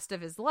whole rest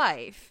of his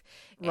life.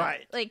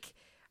 Right. And, like,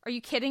 are you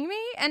kidding me?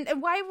 And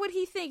why would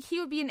he think he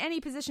would be in any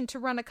position to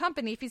run a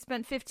company if he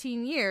spent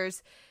 15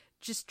 years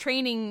just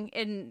training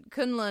in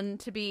Kunlun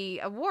to be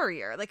a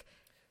warrior? Like,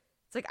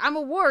 it's like, I'm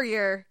a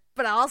warrior,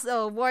 but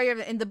also a warrior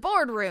in the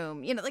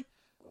boardroom. Like,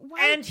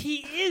 why? And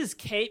he is,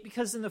 Kate,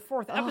 because in the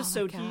 4th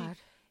episode,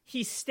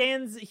 he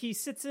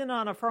sits in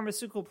on a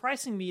pharmaceutical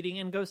pricing meeting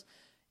and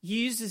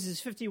he uses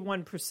his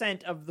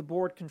 51% of the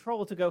board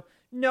control to go,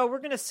 no, we're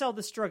going to sell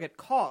this drug at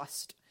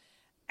cost.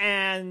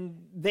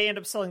 And they end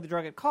up selling the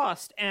drug at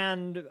cost.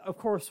 And, of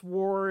course,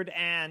 Ward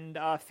and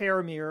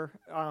Faramir.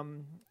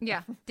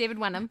 David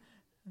Wenham.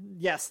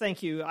 Yes,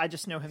 thank you. I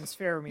just know him as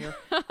Faramir.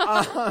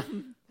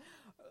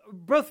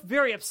 Both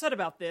very upset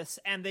about this,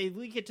 and they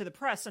leak it to the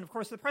press. And, of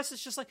course, the press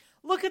is just like,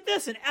 look at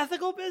this, an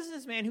ethical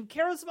businessman who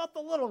cares about the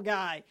little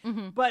guy.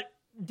 Mm-hmm. But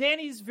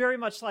Danny's very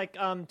much like,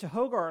 to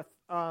Hogarth,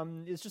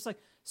 is just like,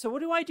 so what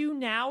do I do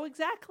now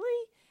exactly?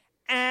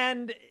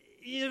 And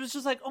it was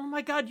just like, oh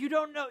my God, you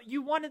don't know,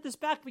 you wanted this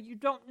back, but you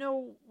don't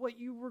know what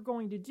you were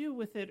going to do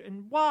with it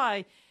and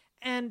why.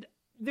 And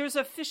there's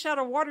a fish out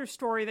of water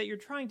story that you're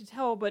trying to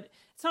tell, but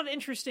it's not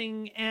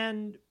interesting.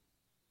 And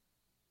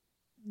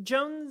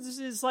Jones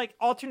is like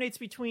alternates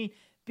between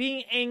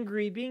being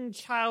angry, being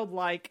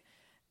childlike,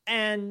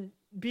 and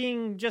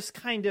being just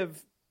kind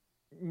of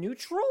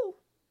neutral.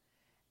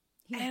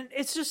 And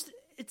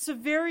it's a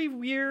very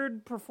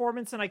weird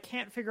performance, and I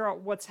can't figure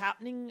out what's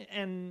happening.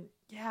 And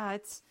yeah,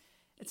 it's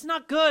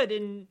not good.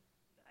 And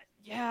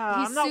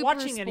yeah, I'm not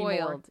watching spoiled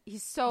anymore.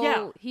 He's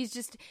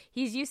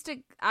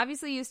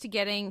obviously used to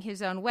getting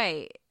his own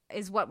way,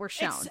 is what we're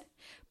shown.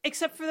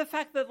 Except for the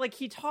fact that like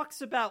he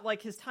talks about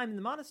like his time in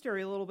the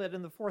monastery a little bit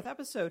in the 4th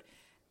episode.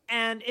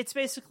 And it's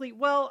basically,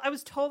 well, I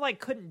was told I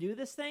couldn't do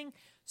this thing,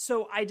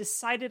 so I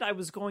decided I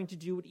was going to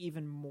do it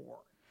even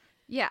more.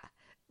 Yeah.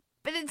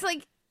 But it's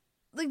like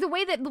the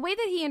way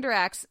that he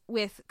interacts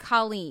with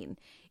Colleen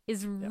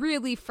is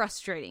really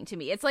frustrating to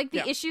me. It's like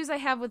the issues I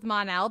have with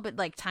Mon-El, but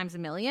like times a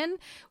million,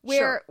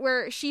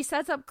 where she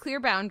sets up clear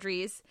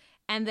boundaries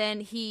and then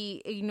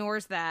he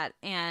ignores that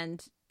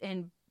and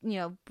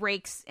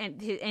breaks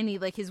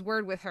his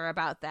word with her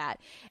about that.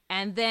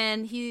 And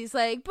then he's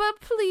like, but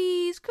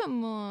please,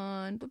 come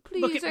on, but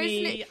please. Look at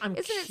me, I'm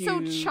cute. Isn't it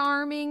so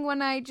charming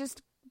when I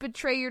just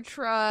betray your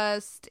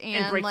trust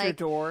and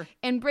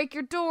break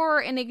your door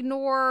and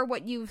ignore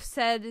what you've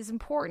said is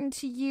important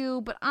to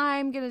you, but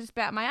I'm gonna just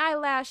bat my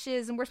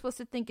eyelashes and we're supposed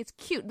to think it's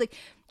cute. Like,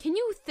 can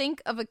you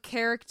think of a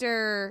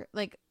character,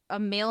 like a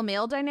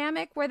male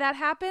dynamic where that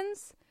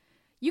happens?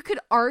 You could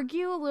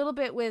argue a little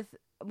bit with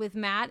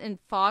Matt and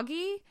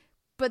Foggy,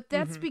 but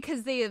that's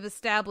because they have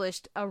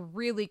established a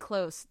really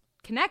close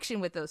connection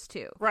with those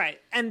two. Right.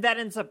 And that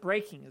ends up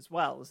breaking as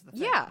well, is the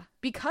thing. Yeah,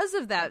 because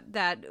of that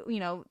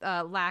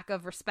lack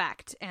of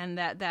respect and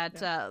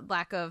that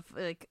lack of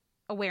like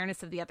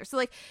awareness of the other. So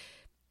like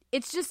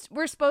it's just,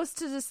 we're supposed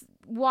to just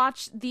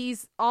watch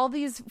all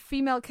these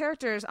female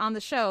characters on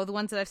the show, the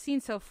ones that I've seen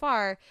so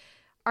far,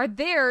 are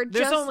there.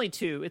 There's only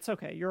 2. It's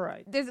okay. You're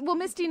right.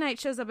 Misty Knight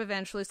shows up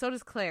eventually, so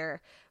does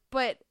Claire.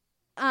 But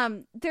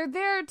they're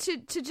there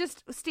to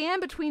just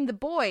stand between the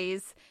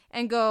boys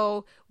and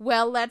go,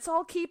 well, let's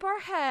all keep our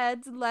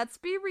heads, let's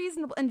be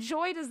reasonable. And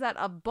Joy does that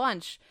a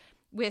bunch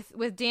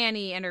with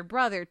Danny and her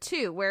brother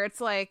too, where it's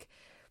like,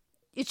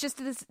 it's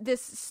just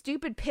this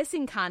stupid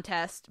pissing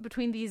contest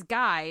between these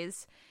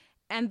guys,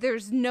 and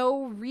there's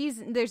no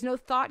reason, there's no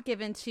thought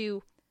given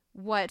to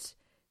what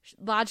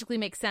logically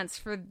makes sense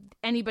for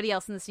anybody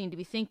else in the scene to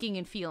be thinking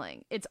and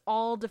feeling. It's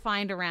all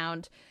defined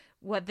around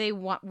what they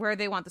want, where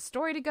they want the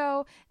story to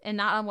go, and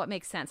not on what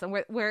makes sense, and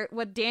where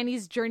what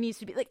Danny's journey is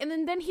to be like.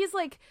 And then he's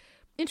like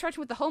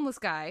interacting with the homeless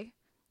guy,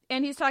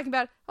 and he's talking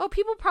about, oh,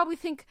 people probably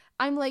think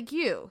I'm like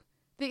you.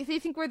 They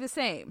think we're the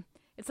same.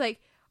 It's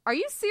like, are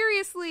you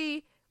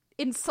seriously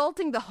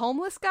insulting the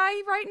homeless guy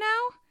right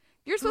now?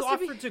 You're supposed to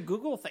offered to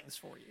Google things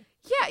for you.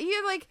 Yeah,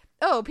 you're like,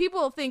 oh,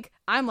 people think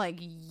I'm like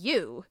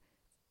you.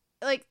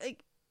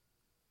 Like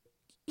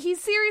he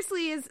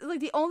seriously is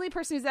like the only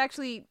person who's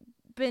actually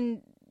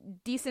been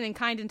decent and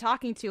kind in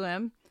talking to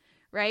him,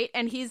 right?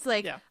 And he's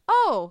like,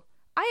 oh,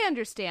 I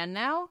understand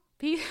now.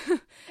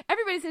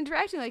 Everybody's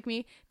interacting like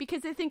me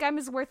because they think I'm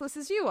as worthless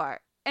as you are.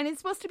 And it's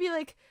supposed to be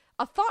like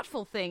a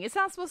thoughtful thing. It's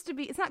not supposed to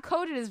be, it's not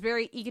coded as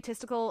very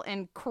egotistical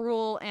and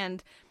cruel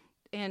and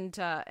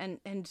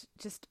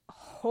just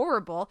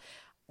horrible.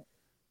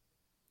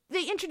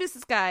 They introduce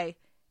this guy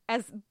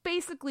as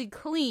basically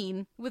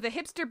clean with a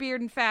hipster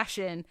beard and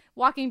fashion,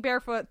 walking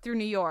barefoot through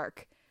New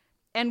York.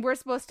 And we're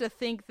supposed to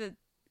think that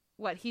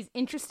he's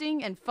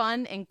interesting and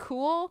fun and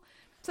cool.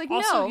 It's like,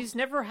 also, no. He's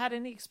never had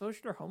any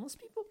exposure to homeless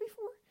people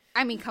before?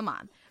 I mean, come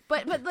on.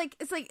 But like,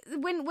 it's like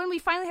when we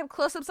finally have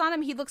close-ups on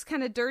him, he looks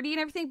kind of dirty and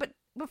everything. But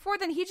before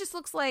then, he just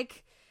looks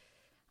like,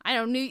 I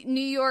don't know,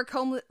 New York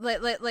homeless,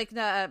 like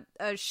the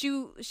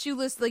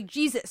shoeless, like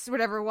Jesus or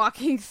whatever,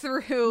 walking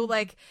through.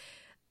 Like,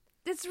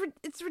 it's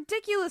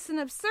ridiculous and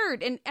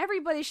absurd. And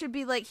everybody should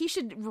be like, he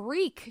should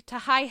reek to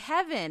high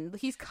heaven.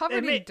 He's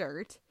covered in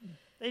dirt.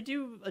 They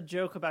do a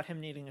joke about him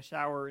needing a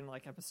shower in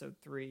like episode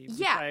 3. Which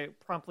yeah. I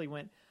promptly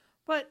went,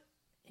 but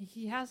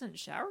he hasn't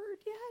showered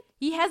yet?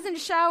 He hasn't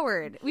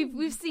showered.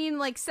 We've seen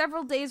like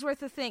several days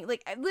worth of things.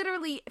 Like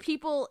literally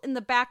people in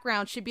the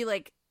background should be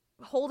like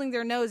holding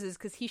their noses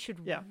because he should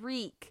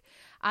reek.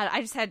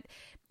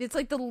 It's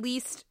like the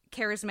least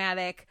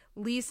charismatic,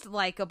 least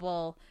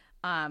likable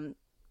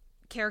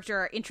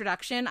character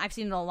introduction I've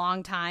seen in a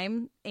long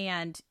time.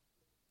 And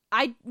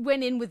I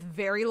went in with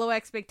very low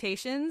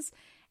expectations.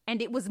 And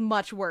it was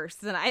much worse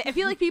than I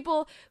feel like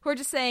people who are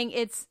just saying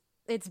it's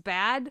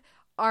bad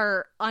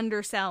are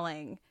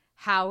underselling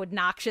how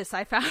obnoxious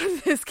I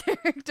found this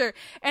character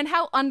and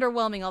how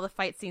underwhelming all the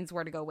fight scenes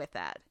were to go with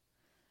that.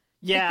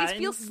 Yeah. Like, these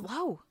feel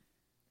slow.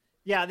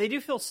 Yeah, they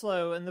do feel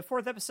slow. And the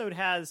 4th episode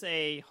has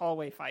a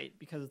hallway fight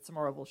because it's a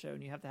Marvel show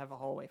and you have to have a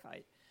hallway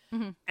fight.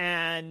 Mm-hmm.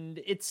 And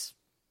it's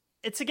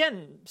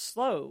again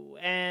slow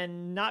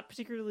and not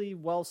particularly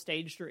well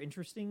staged or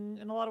interesting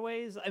in a lot of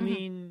ways. I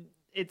mean,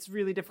 it's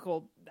really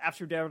difficult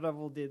after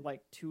Daredevil did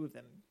like 2 of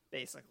them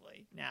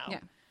basically now. Yeah.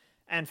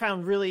 And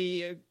found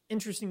really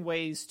interesting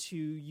ways to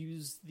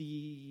use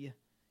the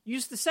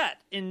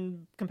set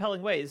in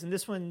compelling ways. And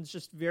this one's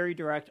just very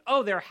direct.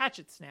 Oh, there are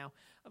hatchets now.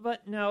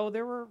 But no,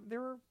 there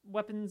were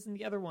weapons in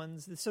the other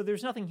ones. So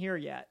there's nothing here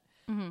yet.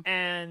 Mm-hmm.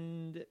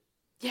 And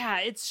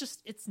yeah,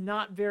 it's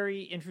not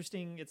very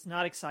interesting. It's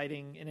not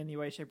exciting in any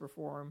way, shape, or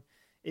form.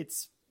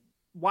 It's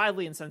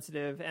wildly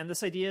insensitive. And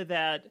this idea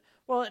that,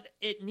 well,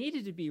 it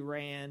needed to be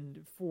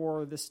Rand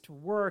for this to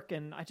work.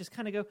 And I just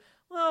kind of go,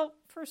 well,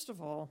 first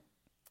of all,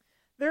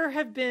 there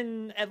have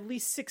been at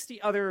least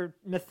 60 other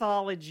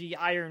mythology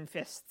Iron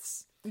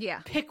Fists.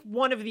 Yeah. Pick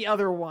one of the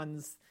other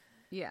ones.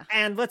 Yeah.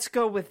 And let's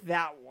go with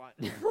that one.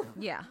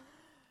 Yeah.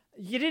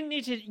 You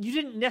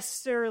didn't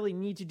necessarily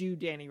need to do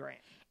Danny Rand.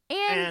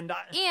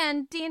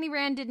 And Danny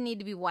Rand didn't need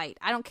to be white.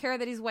 I don't care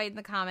that he's white in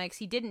the comics.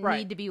 He didn't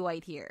need to be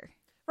white here.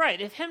 Right.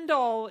 If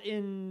Heimdall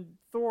in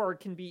Thor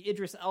can be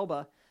Idris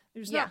Elba,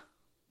 you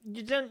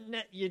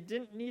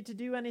didn't need to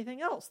do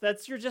anything else.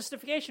 That's your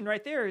justification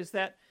right there, is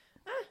that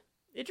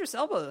Idris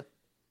Elba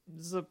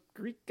is a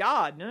Greek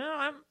god. No,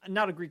 I'm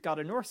not a Greek god,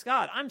 a Norse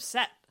god. I'm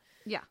set.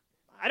 Yeah.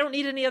 I don't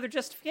need any other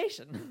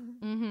justification.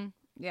 Mm-hmm.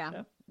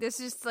 Yeah. This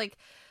is just like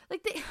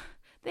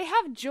they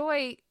have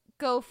Joy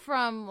go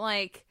from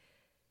like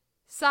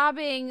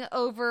sobbing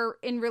over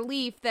in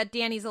relief that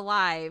Danny's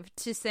alive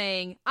to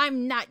saying,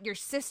 I'm not your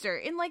sister,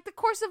 in like the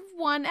course of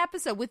one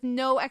episode, with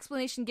no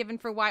explanation given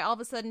for why all of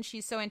a sudden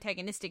she's so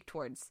antagonistic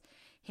towards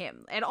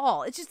him at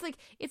all. It's just like,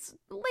 it's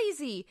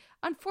lazy,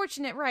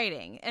 unfortunate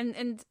writing.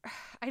 And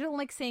I don't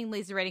like saying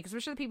lazy writing because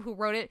we're sure the people who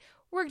wrote it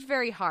worked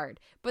very hard.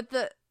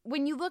 But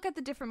when you look at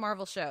the different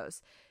Marvel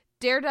shows,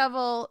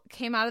 Daredevil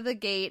came out of the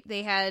gate.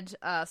 They had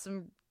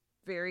some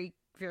very,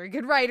 very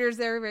good writers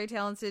there, very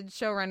talented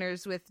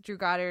showrunners with Drew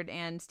Goddard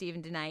and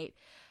Stephen DeKnight.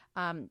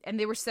 And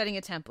they were setting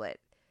a template.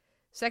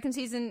 Second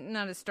season,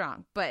 not as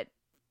strong, but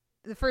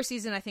the first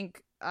season, I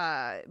think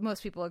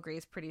most people agree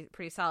is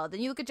pretty solid.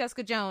 Then you look at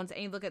Jessica Jones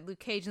and you look at Luke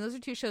Cage, and those are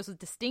 2 shows with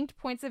distinct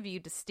points of view,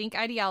 distinct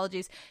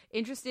ideologies,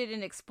 interested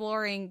in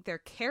exploring their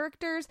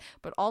characters,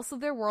 but also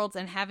their worlds,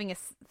 and having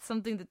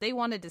something that they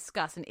want to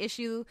discuss, an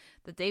issue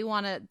that they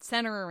want to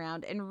center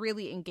around and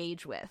really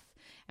engage with.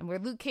 And where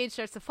Luke Cage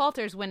starts to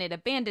falter is when it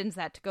abandons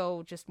that to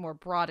go just more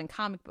broad and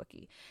comic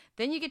booky.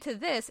 Then you get to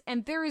this,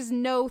 and there is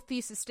no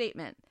thesis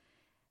statement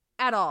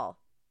at all.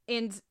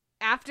 And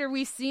after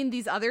we've seen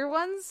these other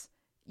ones,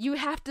 you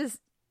have to,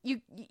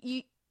 you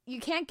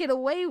can't get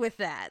away with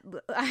that.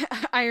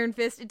 Iron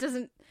Fist,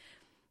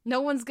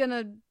 no one's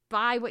gonna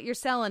buy what you're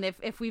selling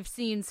if we've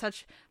seen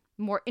such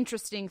more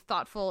interesting,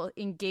 thoughtful,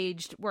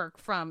 engaged work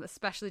from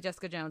especially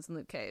Jessica Jones and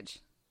Luke Cage.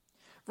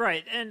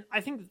 Right, and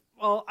I think,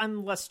 well,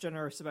 I'm less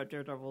generous about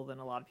Daredevil than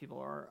a lot of people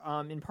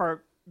are, in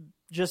part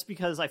just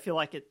because I feel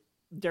like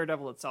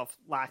Daredevil itself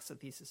lacks a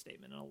thesis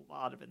statement in a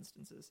lot of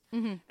instances.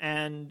 Mm-hmm.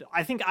 And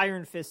I think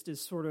Iron Fist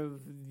is sort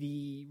of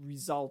the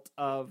result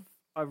of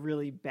a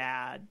really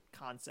bad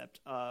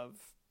concept of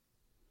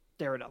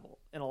Daredevil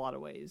in a lot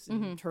of ways,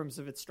 in terms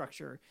of its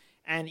structure.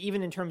 And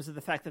even in terms of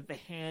the fact that the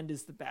Hand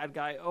is the bad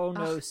guy. Oh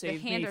no,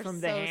 save me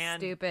from the Hand.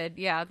 Stupid.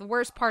 Yeah, the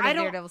worst part of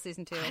Daredevil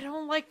season 2. I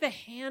don't like the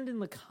Hand in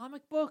the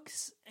comic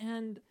books,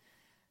 and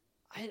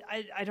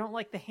I don't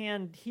like the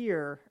Hand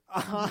here.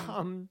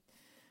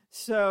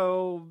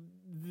 So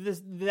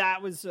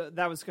that was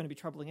going to be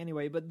troubling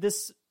anyway. But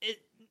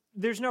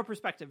there's no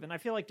perspective, and I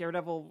feel like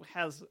Daredevil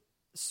has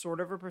sort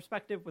of a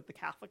perspective with the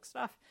Catholic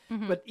stuff,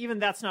 but even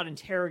that's not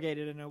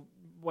interrogated in a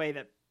way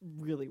that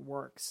really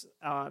works,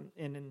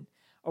 in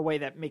a way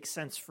that makes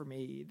sense for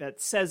me, that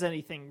says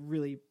anything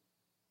really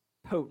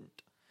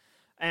potent.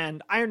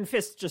 And Iron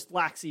Fist just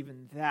lacks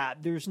even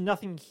that. There's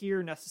nothing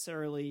here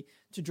necessarily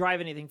to drive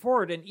anything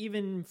forward, and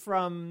even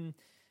from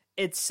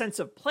its sense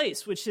of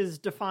place, which has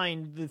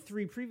defined the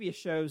 3 previous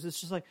shows, it's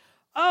just like,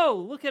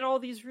 oh, look at all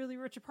these really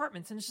rich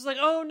apartments, and it's just like,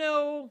 oh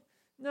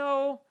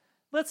no,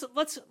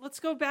 let's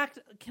go back.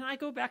 Can I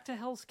go back to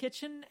Hell's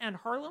Kitchen and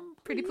Harlem,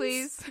 please? Pretty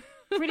please.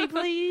 Pretty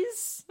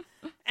please.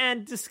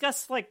 And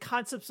discuss like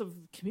concepts of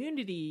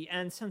community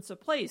and sense of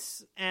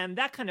place and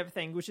that kind of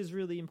thing, which is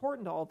really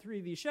important to all 3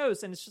 of these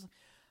shows. And it's just,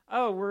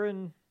 oh, we're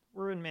in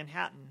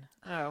Manhattan.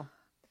 Oh,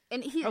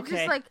 and he's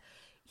just like,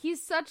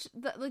 he's such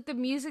the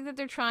music that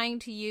they're trying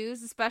to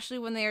use, especially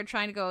when they are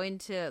trying to go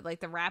into like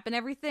the rap and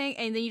everything.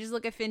 And then you just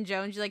look at Finn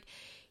Jones, you're like,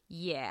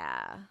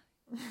 yeah,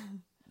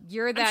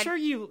 you're that.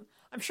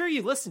 I'm sure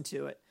you listened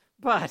to it,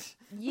 but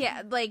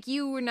yeah, like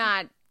you were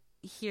not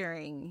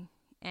hearing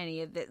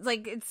any of this.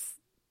 Like it's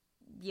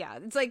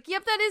like,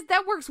 yep,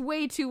 that works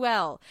way too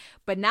well,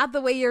 but not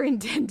the way you're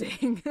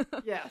intending.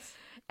 Yes.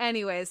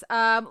 Anyways,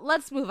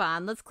 let's move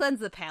on. Let's cleanse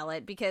the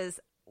palate because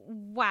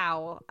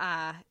wow,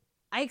 I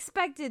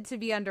expected to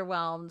be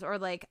underwhelmed or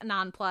like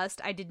nonplussed.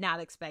 I did not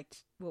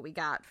expect what we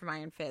got from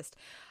Iron Fist.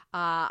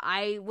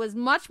 I was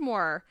much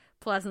more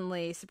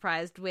pleasantly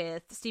surprised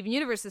with Steven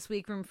Universe this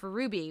week, Room for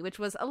Ruby, which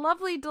was a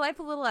lovely,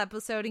 delightful little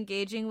episode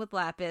engaging with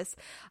Lapis,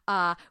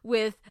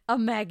 with a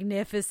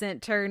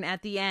magnificent turn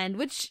at the end,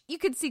 which you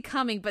could see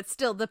coming, but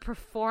still the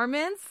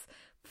performance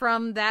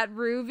from that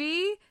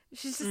Ruby,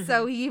 she's just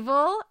so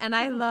evil, and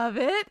I love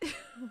it.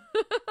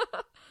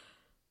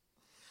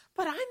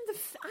 But I'm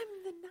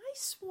the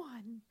nice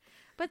one.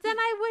 But then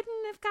I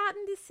wouldn't have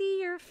gotten to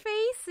see your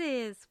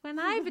faces when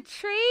I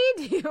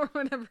betrayed you or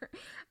whatever.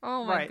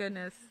 Oh my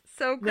goodness.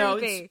 So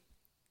creepy.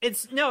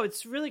 No,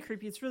 it's really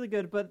creepy. It's really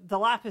good. But the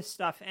Lapis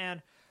stuff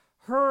and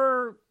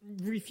her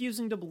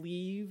refusing to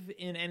believe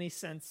in any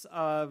sense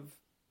of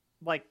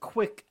like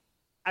quick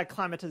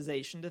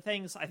acclimatization to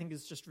things, I think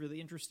is just really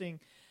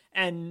interesting.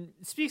 And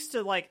speaks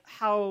to like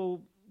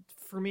how,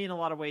 for me in a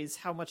lot of ways,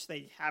 how much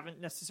they haven't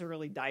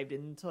necessarily dived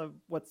into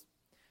what's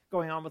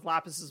going on with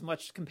Lapis as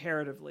much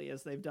comparatively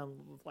as they've done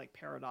with like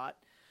Peridot.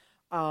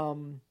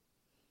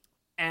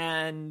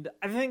 And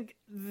I think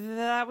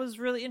that was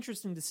really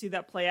interesting to see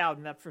that play out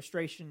and that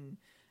frustration.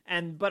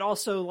 But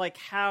also like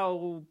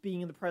how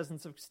being in the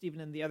presence of Steven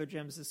and the other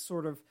gems has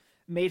sort of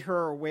made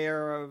her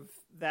aware of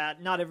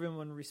that not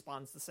everyone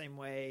responds the same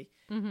way,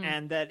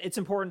 and that it's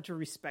important to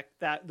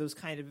respect those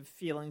kind of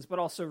feelings, but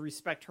also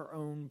respect her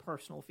own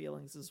personal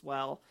feelings as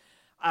well.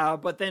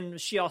 But then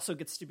she also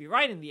gets to be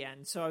right in the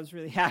end, so I was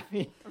really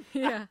happy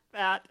about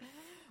that.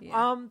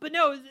 Yeah. But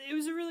no, it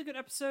was a really good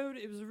episode.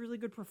 It was a really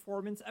good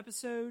performance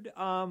episode.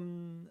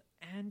 And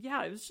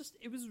yeah, it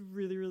was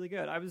really, really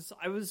good. I was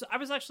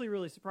actually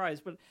really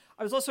surprised, but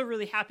I was also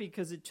really happy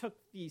because it took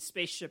the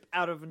spaceship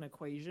out of an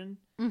equation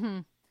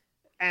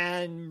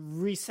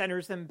and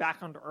recenters them back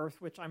onto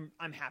Earth, which I'm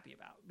happy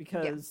about,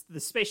 because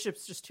the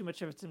spaceship's just too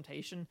much of a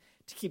temptation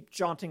to keep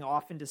jaunting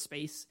off into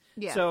space.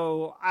 Yeah.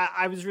 So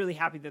I was really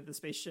happy that the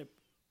spaceship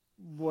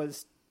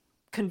was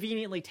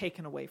conveniently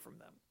taken away from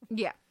them.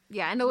 Yeah.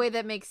 Yeah, in a way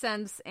that makes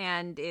sense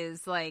and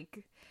is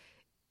like,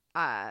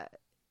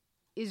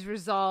 is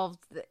resolved.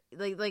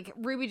 Like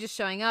Ruby just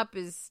showing up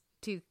is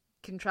too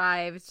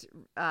contrived.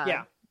 But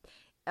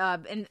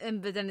then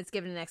it's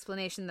given an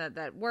explanation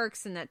that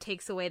works and that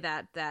takes away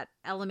that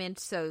element.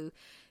 So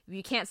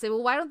you can't say,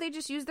 well, why don't they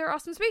just use their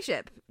awesome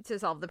spaceship to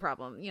solve the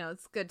problem? You know,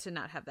 it's good to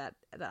not have that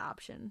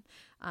option.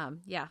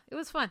 Yeah, it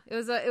was fun. It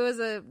was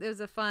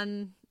a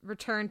fun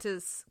return to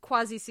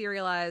quasi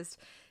serialized.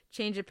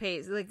 Change of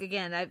pace, like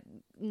again,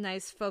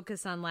 nice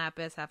focus on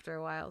Lapis after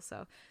a while,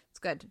 so it's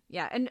good.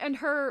 Yeah, and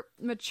her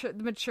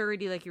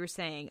maturity, like you were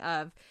saying,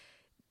 of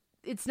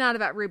it's not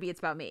about Ruby, it's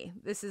about me.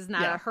 This is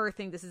not a her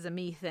thing, this is a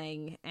me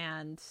thing,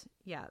 and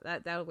yeah,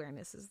 that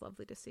awareness is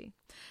lovely to see.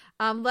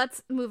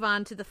 Let's move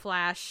on to the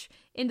Flash,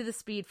 into the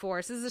Speed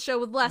Force. This is a show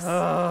with less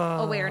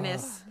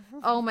awareness.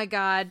 Oh my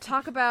god,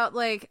 talk about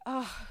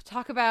I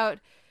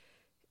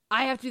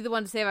have to be the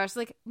one to save Iris.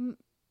 Like,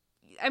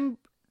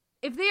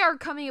 if they are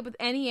coming up with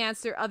any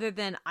answer other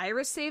than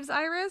Iris saves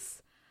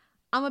Iris,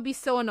 I'm gonna be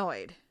so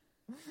annoyed.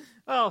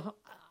 Oh,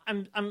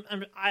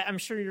 I'm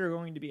sure you're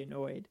going to be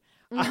annoyed.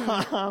 But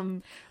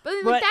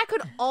that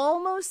could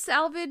almost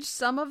salvage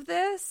some of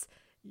this.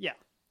 Yeah,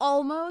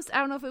 almost. I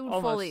don't know if it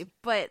would fully,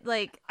 but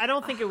like I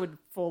don't think it would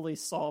fully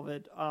solve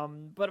it.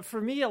 But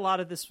for me, a lot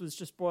of this was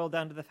just boiled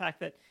down to the fact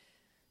that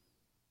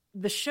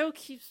the show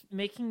keeps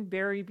making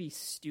Barry be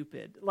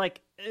stupid,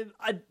 like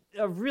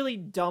a really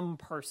dumb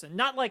person,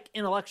 not like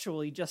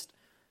intellectually, just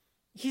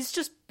he's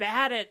just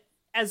bad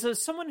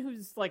as someone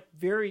who's like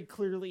very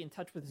clearly in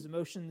touch with his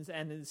emotions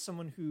and is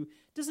someone who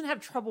doesn't have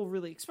trouble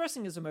really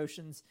expressing his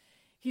emotions.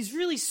 He's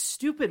really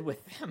stupid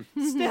with them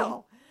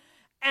still.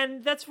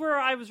 And that's where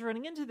I was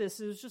running into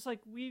this. It was just like,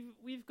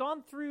 we've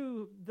gone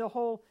through the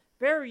whole,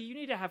 Barry, you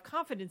need to have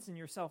confidence in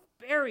yourself.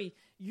 Barry,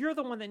 you're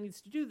the one that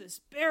needs to do this.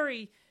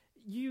 Barry,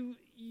 you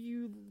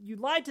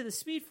lied to the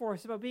Speed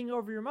Force about being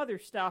over your mother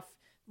stuff,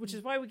 which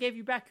is why we gave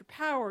you back your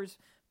powers,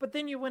 but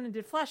then you went and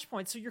did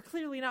Flashpoint, so you're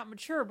clearly not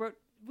mature, but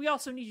we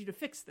also need you to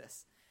fix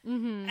this.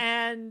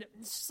 And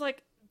it's just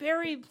like,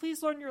 Barry,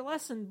 please learn your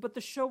lesson, but the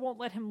show won't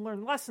let him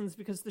learn lessons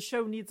because the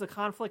show needs a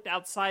conflict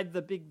outside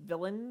the big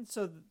villain,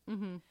 so...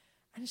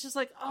 And it's just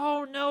like,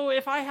 oh no,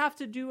 if I have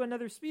to do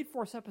another Speed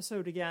Force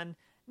episode again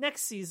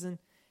next season,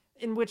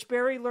 in which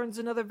Barry learns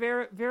another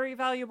very, very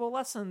valuable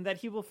lesson that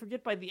he will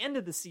forget by the end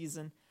of the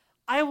season,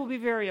 I will be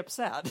very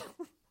upset.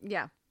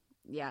 Yeah.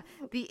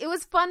 It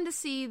was fun to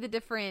see the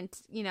different,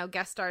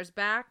 guest stars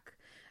back.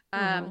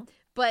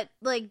 But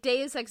like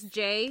Deus Ex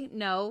J,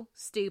 no,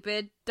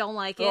 stupid, don't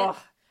like it. Ugh.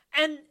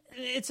 And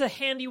it's a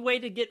handy way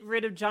to get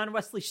rid of John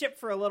Wesley Shipp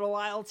for a little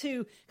while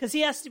too, because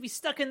he has to be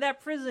stuck in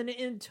that prison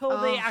until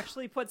they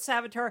actually put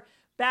Savitar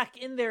back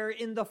in there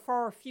in the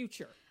far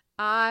future.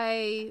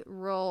 I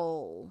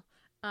roll.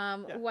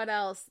 What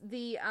else?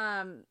 The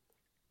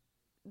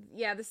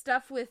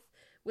stuff with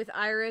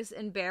Iris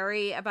and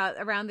Barry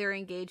around their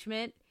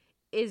engagement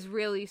is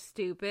really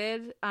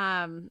stupid.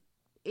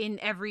 In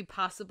every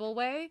possible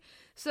way.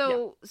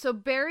 So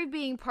Barry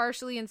being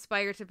partially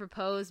inspired to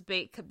propose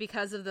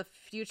because of the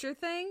future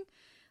thing,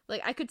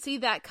 like I could see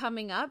that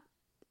coming up,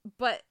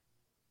 but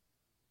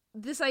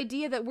this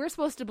idea that we're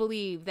supposed to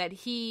believe that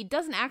he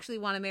doesn't actually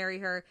want to marry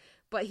her,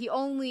 but he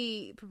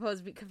only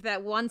proposed for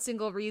that one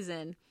single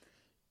reason,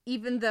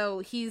 even though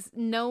he's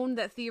known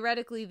that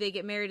theoretically they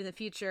get married in the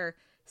future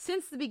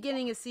since the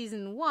beginning of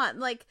season 1.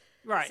 Like,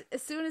 right.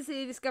 As soon as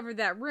they discovered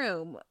that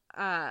room,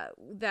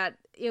 that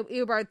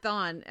Eobard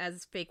Thawne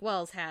as fake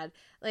Wells had,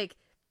 like,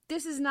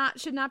 this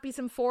should not be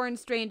some foreign,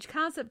 strange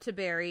concept to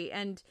Barry,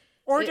 and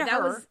or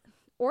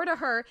to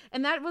her,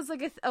 and that was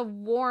like a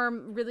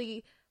warm,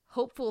 really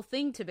hopeful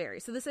thing to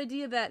Barry. So this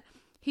idea that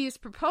he's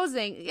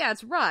proposing, yeah,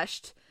 it's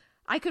rushed.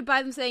 I could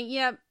buy them saying,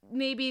 yeah,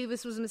 maybe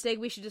this was a mistake,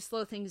 we should just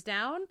slow things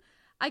down.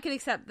 I could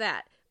accept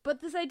that. But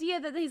this idea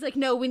that he's like,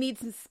 no, we need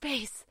some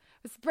space.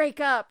 Let's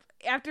break up.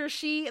 After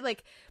she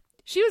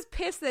was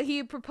pissed that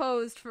he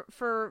proposed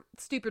for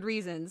stupid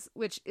reasons,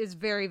 which is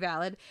very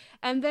valid.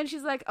 And then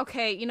she's like,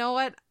 okay, you know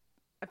what?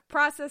 I've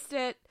processed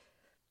it.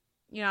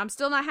 You know, I'm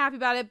still not happy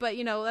about it, but,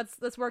 you know,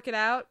 let's work it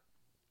out.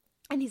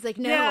 And he's like,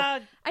 no, yeah.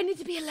 I need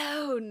to be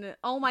alone.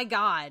 Oh, my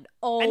God.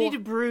 Oh, I need to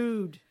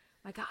brood.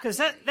 My God.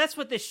 Because that's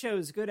what this show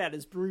is good at,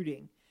 is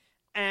brooding.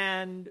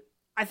 And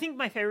I think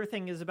my favorite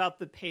thing is about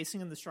the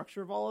pacing and the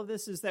structure of all of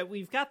this is that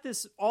we've got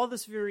all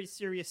this very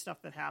serious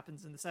stuff that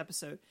happens in this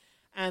episode.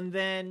 And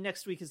then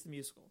next week is the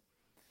musical.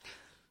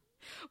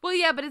 Well,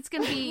 yeah, but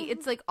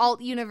it's like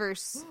alt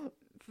universe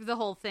for the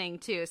whole thing,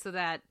 too. So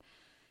that.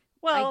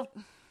 Well,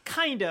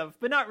 kind of,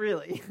 but not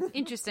really.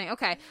 Interesting.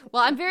 Okay.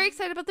 Well, I'm very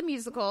excited about the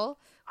musical.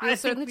 We'll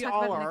certainly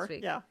talk about it next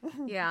week. Yeah.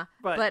 Yeah.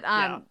 But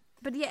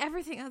yeah,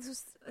 everything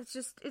else it's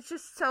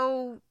just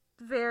so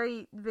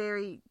very,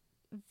 very,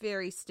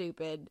 very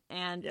stupid,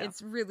 and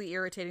it's really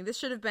irritating. This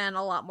should have been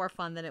a lot more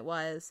fun than it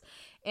was.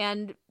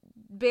 And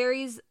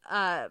Barry's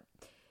lack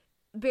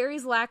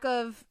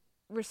of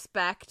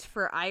respect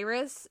for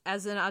Iris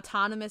as an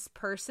autonomous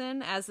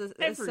person,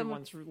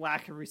 everyone's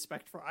lack of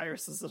respect for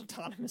Iris as an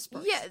autonomous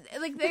person. Yeah,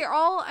 like they're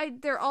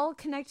all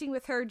connecting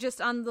with her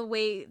just on the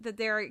way that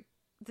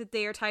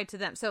they are tied to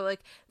them. So like,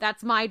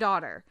 that's my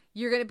daughter.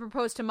 You're going to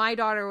propose to my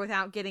daughter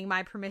without getting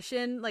my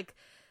permission. Like,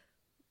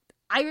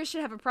 Iris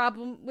should have a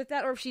problem with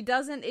that, or if she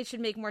doesn't, it should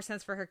make more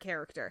sense for her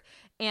character.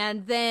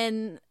 And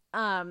then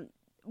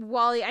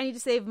Wally, I need to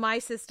save my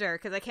sister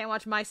because I can't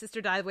watch my sister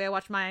die the way I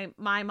watch my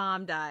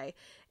mom die.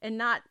 And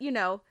not, you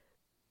know,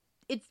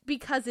 it's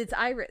because it's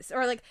Iris,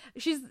 or like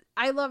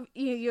I love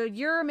you.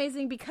 You're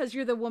amazing because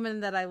you're the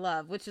woman that I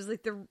love, which is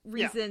like the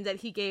reason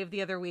that Barry gave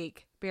the other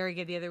week.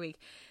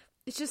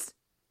 It's just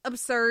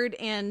absurd,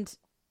 and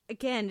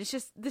again, it's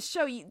just the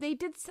show. They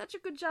did such a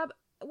good job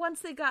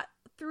once they got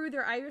through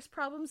their Iris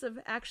problems of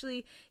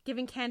actually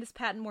giving Candace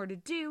Patton more to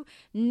do.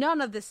 None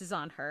of this is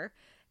on her,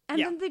 and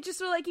then they just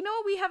were like, you know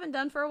what we haven't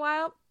done for a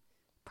while?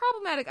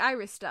 Problematic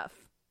Iris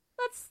stuff.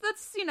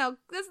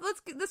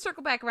 Let's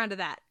circle back around to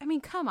that. I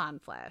mean, come on,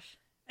 Flash.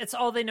 It's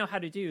all they know how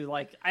to do.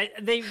 Like,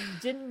 they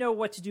didn't know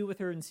what to do with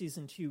her in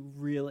season 2,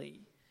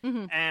 really.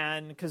 Mm-hmm.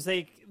 And because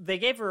they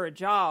gave her a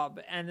job,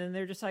 and then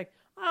they're just like,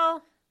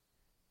 well,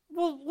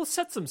 we'll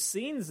set some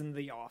scenes in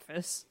the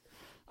office.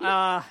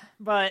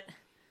 But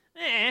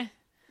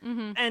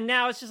Mm-hmm. And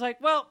now it's just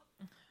like, well,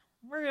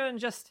 we're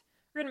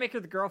gonna make her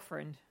the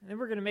girlfriend, and then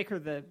we're gonna make her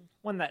the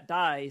one that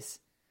dies.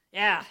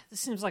 Yeah, this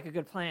seems like a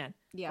good plan.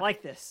 Yeah, I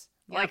like this.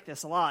 I like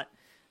this a lot.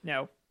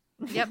 No.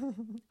 Yep.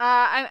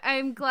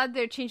 I'm glad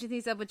they're changing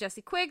things up with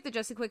Jessie Quick. That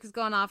Jessie Quick has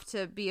gone off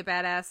to be a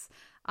badass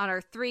on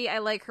Earth 3. I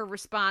like her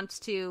response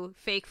to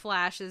fake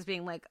Flash as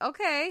being like,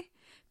 okay,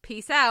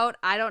 peace out.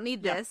 I don't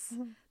need this.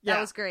 That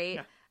was great.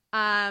 Yeah.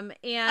 And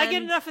I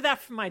get enough of that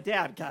from my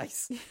dad,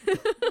 guys.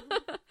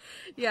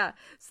 Yeah.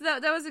 So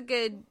that was a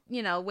good,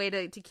 way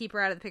to keep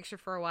her out of the picture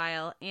for a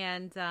while.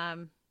 And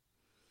I'm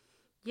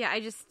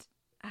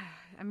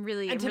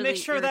really and to really make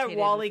sure that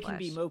Wally can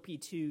be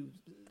mopey too,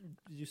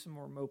 do some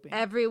more moping.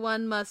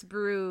 Everyone must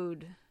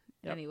brood.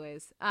 Yep.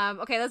 Anyways,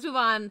 okay, let's move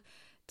on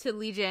to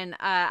Legion.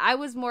 I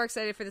was more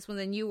excited for this one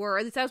than you were. Or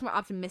at least I was more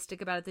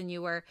optimistic about it than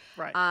you were.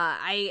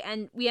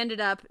 Right. We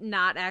ended up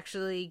not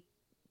actually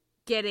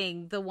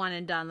getting the one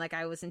and done like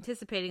I was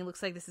anticipating. It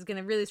looks like this is going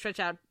to really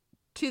stretch out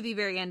to the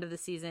very end of the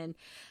season.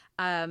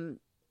 I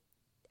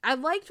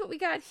liked what we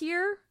got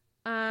here,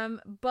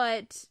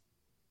 but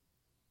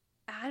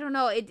I don't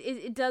know.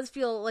 It does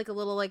feel like a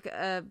little like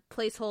a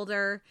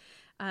placeholder.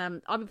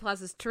 Aubrey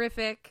Plaza's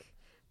terrific,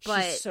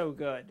 but she's so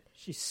good.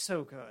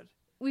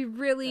 We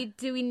really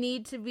do. We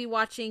need to be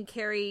watching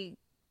Carrie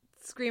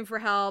scream for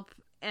help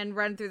and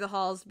run through the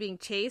halls being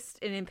chased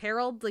and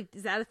imperiled. Like,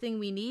 is that a thing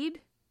we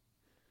need?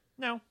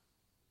 No,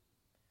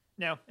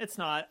 it's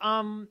not.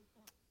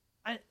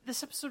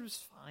 This episode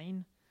was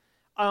fine.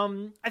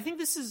 I think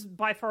this is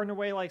by far and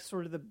away like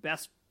sort of the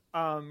best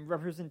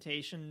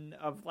representation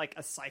of like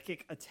a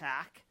psychic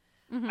attack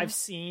I've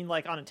seen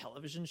like on a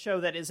television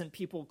show that isn't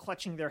people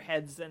clutching their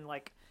heads and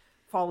like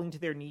falling to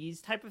their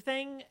knees type of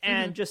thing,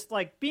 and just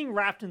like being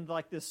wrapped in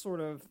like this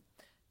sort of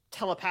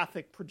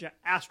telepathic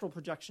astral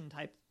projection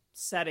type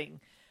setting.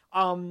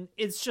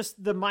 It's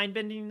just the mind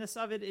bendingness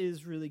of it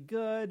is really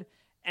good,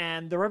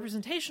 and the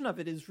representation of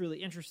it is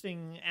really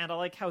interesting, and I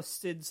like how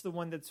Sid's the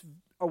one that's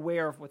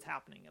aware of what's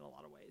happening in a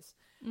lot of ways.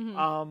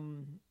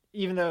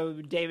 Even though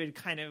David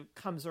kind of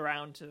comes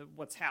around to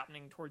what's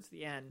happening towards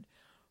the end.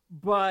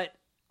 But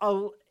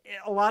a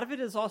lot of it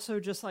is also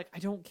just like, I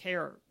don't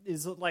care,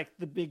 is like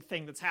the big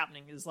thing that's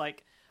happening, is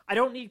like, I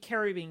don't need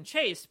Carrie being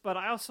chased, but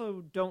I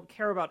also don't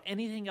care about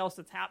anything else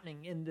that's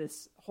happening in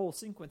this whole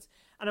sequence.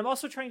 And I'm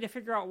also trying to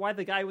figure out why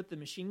the guy with the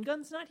machine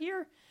gun's not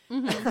here.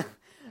 And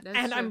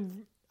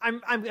true.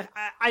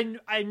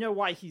 I know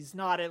why he's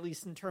not, at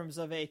least in terms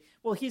of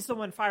he's the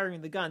one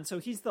firing the gun, so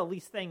he's the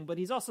least thing, but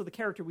he's also the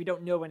character we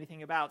don't know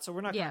anything about, so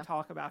we're not going to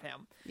talk about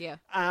him. Yeah.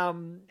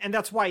 And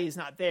that's why he's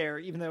not there,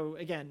 even though,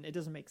 again, it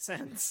doesn't make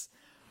sense.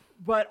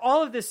 But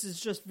all of this is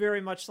just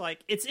very much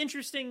like, it's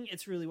interesting,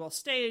 it's really well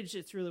staged,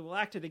 it's really well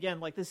acted. Again,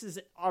 like, this is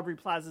Aubrey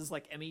Plaza's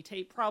like Emmy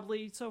tape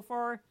probably so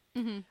far.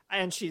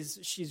 And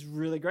she's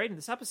really great in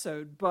this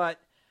episode,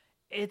 but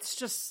it's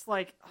just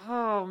like,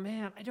 oh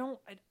man,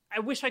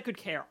 I wish I could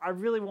care. I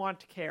really want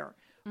to care,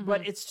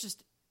 but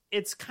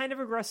it's kind of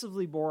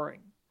aggressively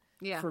boring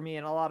for me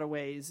in a lot of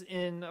ways.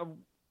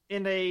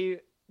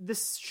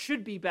 This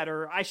should be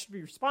better. I should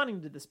be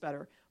responding to this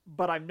better,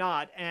 but I'm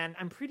not. And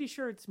I'm pretty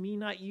sure it's me,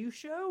 not you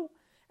show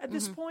at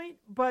this point,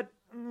 but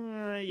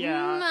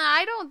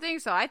I don't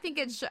think so. I think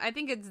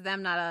it's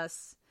them, not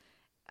us.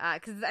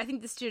 Because I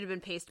think this should have been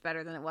paced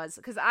better than it was.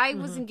 Because I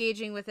was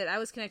engaging with it. I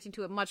was connecting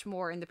to it much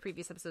more in the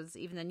previous episodes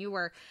even than you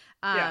were.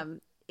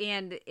 And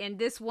in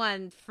this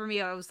one, for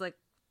me, I was like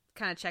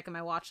kind of checking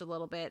my watch a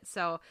little bit.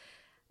 So,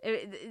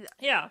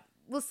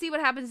 we'll see what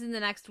happens in the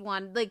next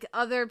one. Like,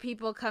 other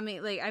people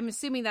coming, like, I'm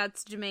assuming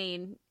that's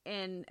Jermaine,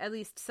 and at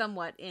least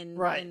somewhat in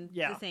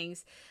the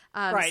things.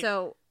 Right.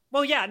 So,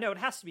 well, yeah, no, it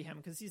has to be him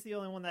because he's the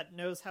only one that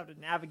knows how to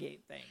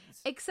navigate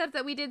things. Except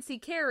that we did see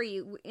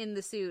Carrie in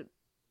the suit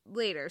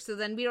later, so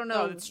then we don't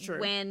know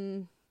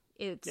when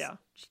it's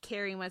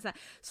Carrie and when it's not.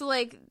 So,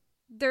 like,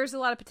 there's a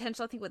lot of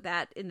potential, I think, with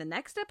that in the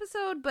next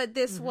episode, but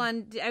this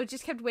one, I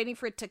just kept waiting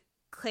for it to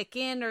click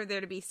in, or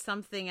there to be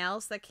something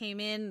else that came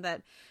in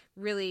that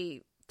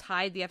really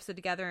tied the episode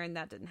together, and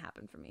that didn't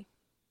happen for me.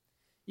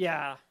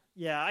 Yeah,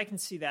 I can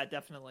see that,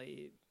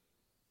 definitely.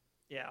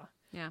 Yeah.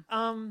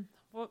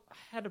 Well, I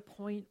had a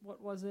point.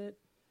 What was it?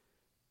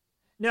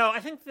 No, I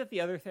think that the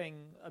other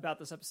thing about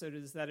this episode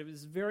is that it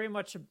was very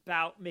much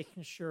about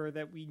making sure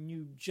that we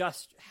knew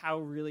just how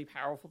really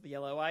powerful the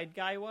yellow-eyed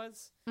guy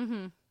was.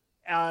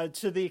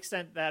 To the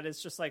extent that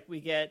it's just like we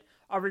get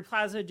Aubrey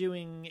Plaza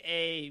doing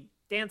a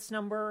dance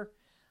number,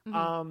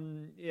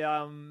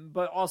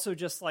 but also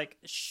just like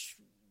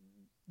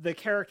the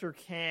character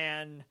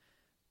can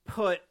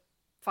put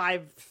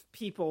 5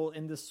 people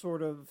in this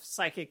sort of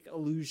psychic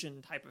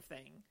illusion type of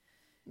thing,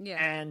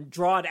 and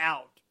draw it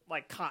out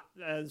like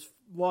as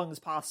long as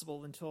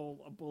possible until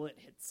a bullet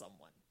hits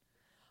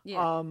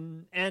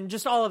someone. And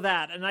just all of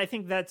that. And I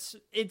think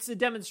it's a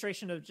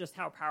demonstration of just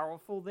how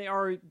powerful they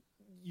are,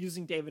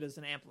 using David as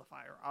an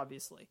amplifier,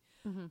 obviously.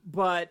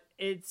 But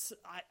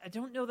I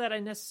don't know that I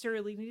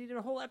necessarily needed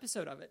a whole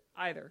episode of it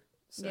either.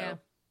 So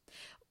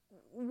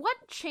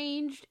what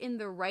changed in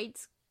the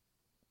rights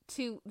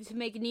to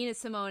make Nina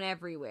Simone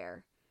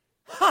everywhere?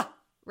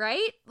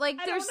 Right? Like,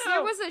 there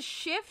was a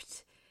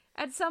shift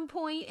at some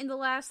point in the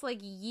last, like,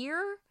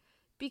 year,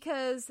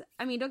 because,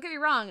 I mean, don't get me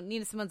wrong,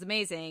 Nina Simone's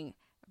amazing,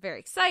 very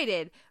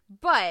excited,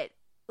 but,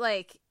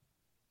 like,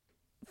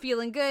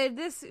 feeling good.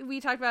 This, we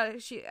talked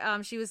about, she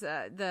was,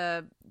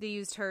 they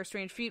used her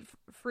strange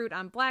fruit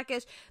on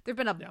Blackish. There've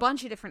been a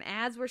bunch of different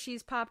ads where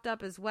she's popped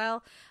up as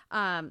well.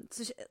 Have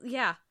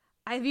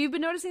you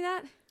been noticing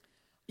that?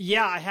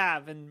 Yeah, I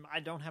have, and I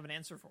don't have an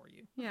answer for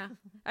you. Yeah.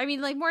 I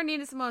mean, like, more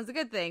Nina Simone's a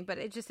good thing, but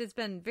it's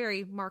been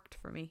very marked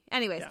for me.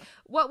 Anyways,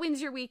 what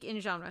wins your week in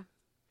genre?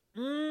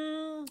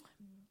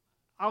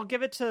 I'll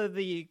give it to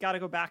the gotta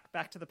go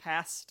back to the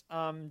past,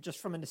 just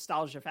from a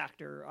nostalgia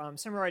factor.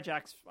 Samurai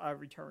Jack's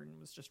return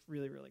was just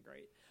really, really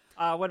great.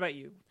 What about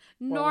you?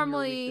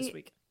 Normally, this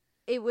week?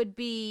 It would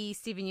be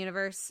Steven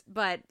Universe,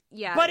 but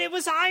yeah. But it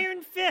was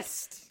Iron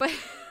Fist! But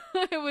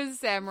it was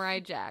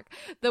Samurai Jack.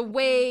 The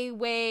way,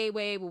 way,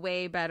 way,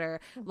 way better,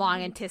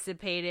 long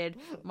anticipated,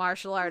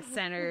 martial arts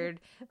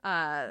centered,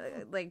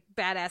 like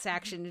badass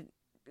action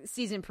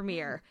season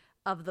premiere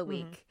of the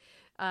week.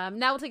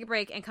 Now we'll take a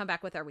break and come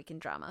back with our week in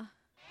drama.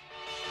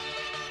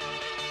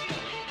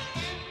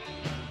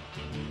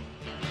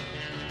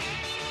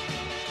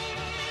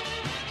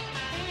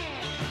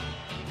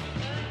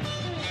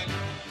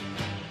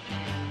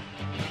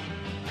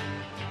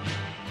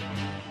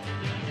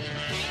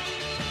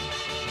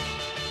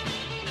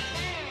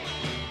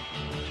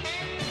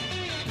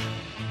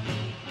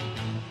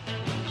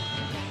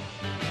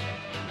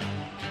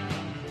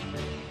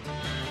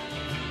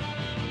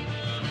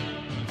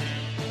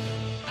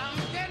 I'm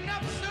getting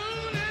up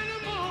soon in the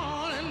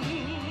morning.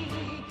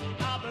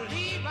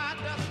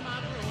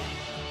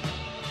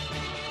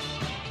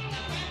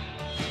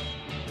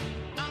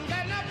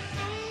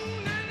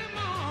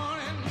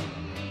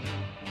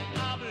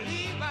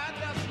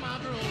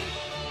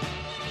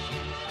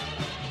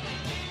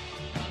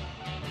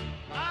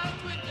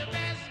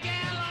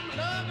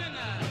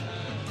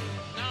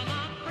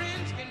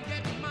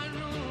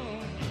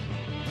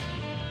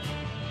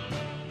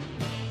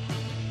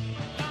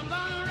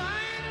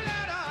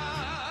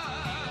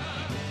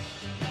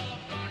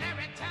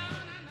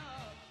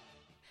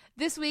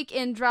 This week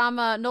in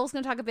drama, Noel's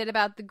going to talk a bit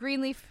about the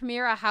Greenleaf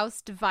premiere, A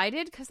House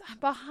Divided, because I'm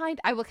behind.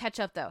 I will catch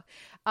up, though.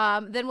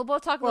 Then we'll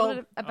both talk a little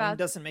bit about...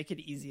 doesn't make it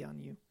easy on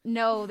you.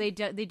 No, they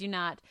do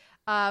not.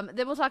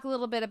 Then we'll talk a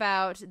little bit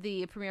about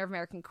the premiere of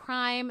American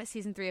Crime,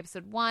 Season 3,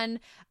 Episode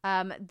 1,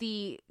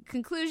 the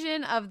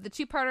conclusion of the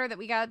two-parter that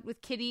we got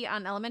with Kitty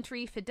on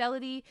Elementary,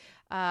 Fidelity.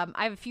 I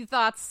have a few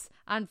thoughts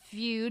on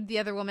Feud, The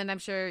Other Woman. I'm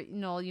sure,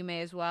 Noel, you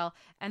may as well.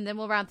 And then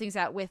we'll round things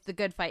out with The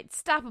Good Fight,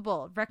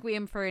 Stoppable,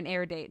 Requiem for an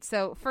Air Date.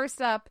 So first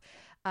up,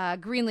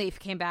 Greenleaf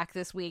came back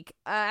this week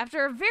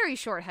after a very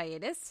short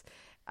hiatus.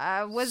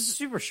 Was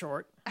super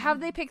short.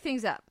 How'd they pick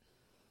things up?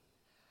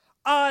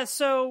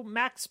 So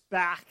Mac's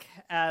back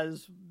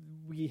as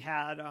we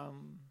had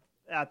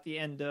at the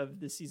end of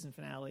the season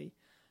finale,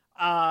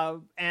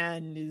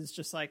 and is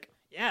just like,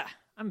 yeah,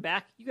 I'm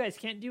back. You guys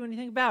can't do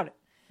anything about it.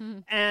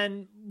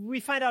 And we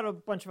find out a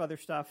bunch of other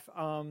stuff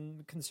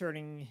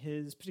concerning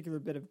his particular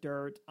bit of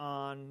dirt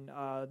on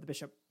the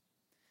bishop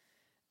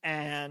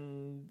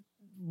and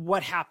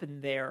what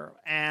happened there.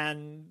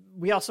 And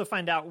we also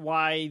find out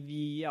why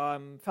the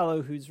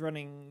fellow who's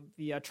running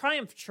the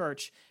Triumph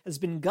Church has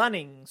been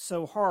gunning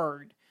so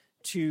hard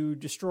to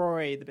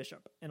destroy the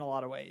bishop in a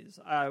lot of ways.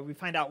 We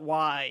find out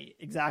why,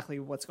 exactly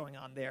what's going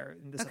on there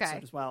in this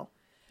episode as well.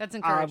 That's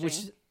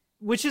encouraging.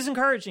 Which is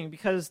encouraging,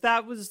 because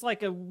that was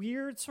like a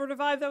weird sort of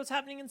vibe that was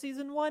happening in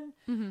season 1.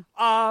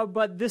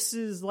 But this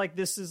is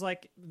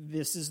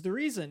the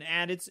reason,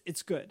 and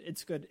it's good.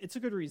 It's good. It's a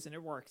good reason.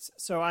 It works.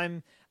 So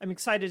I'm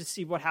excited to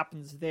see what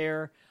happens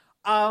there.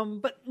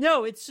 But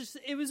no,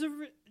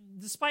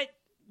 despite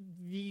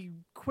the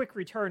quick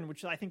return,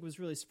 which I think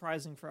was really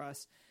surprising for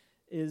us,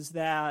 is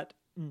that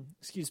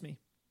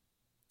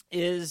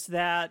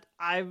it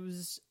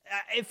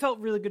felt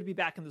really good to be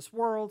back in this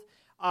world.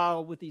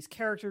 With these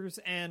characters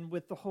and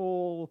with the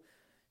whole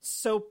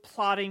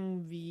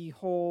plotting the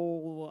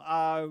whole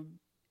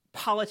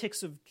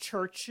politics of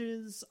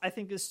churches, I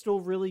think is still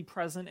really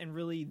present and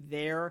really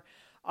there,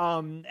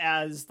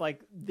 as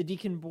like the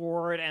deacon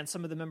board and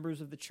some of the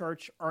members of the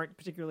church aren't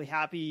particularly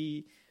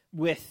happy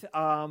with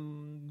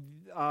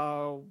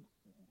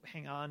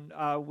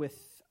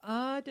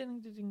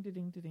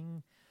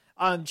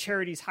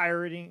Charity's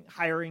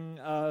hiring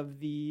of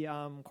the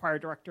choir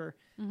director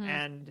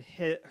and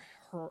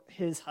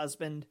his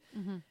husband,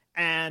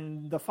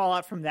 and the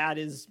fallout from that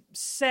is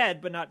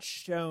said but not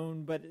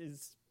shown, but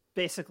is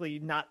basically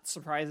not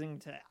surprising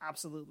to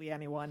absolutely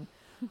anyone,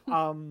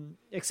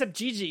 except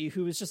Gigi,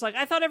 who was just like,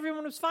 I thought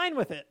everyone was fine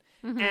with it,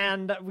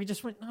 and we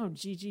just went, oh,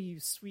 Gigi, you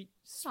sweet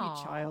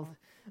child.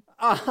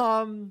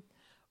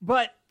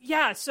 But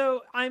yeah,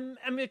 so I'm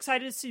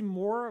excited to see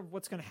more of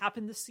what's going to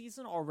happen this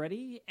season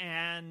already,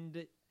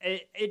 and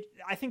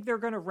I think they're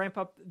going to ramp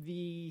up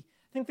the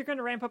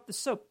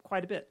soap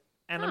quite a bit.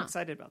 And I'm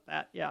excited about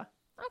that. Yeah.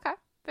 Okay.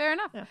 Fair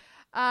enough. Yeah.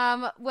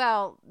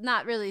 Well,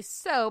 not really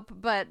soap,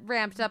 but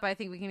ramped up. I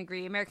think we can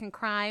agree. American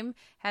Crime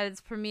had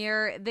its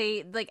premiere.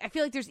 I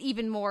feel like there's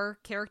even more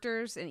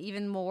characters and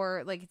even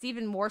more, it's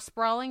even more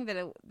sprawling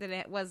than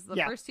it was the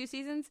first two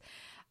seasons.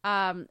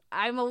 I'm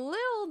a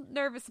little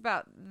nervous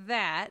about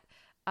that.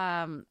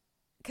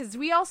 Because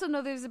we also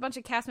know there's a bunch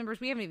of cast members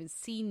we haven't even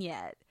seen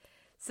yet.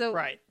 So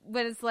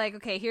when it's like,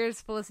 okay, here's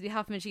Felicity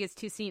Huffman, she gets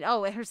 2 scenes.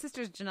 Oh, and her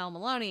sister's Janelle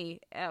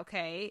Maloney.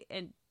 Okay,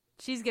 and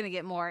she's gonna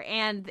get more,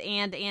 and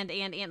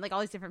like all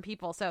these different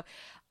people. So,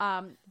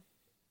 I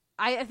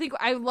think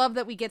I love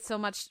that we get so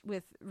much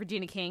with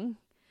Regina King.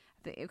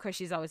 Of course,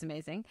 she's always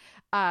amazing.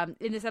 In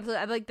this episode,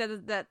 I like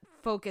that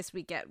focus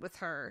we get with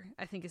her.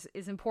 I think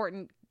is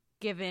important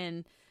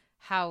given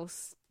how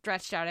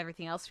stretched out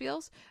everything else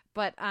feels.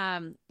 But I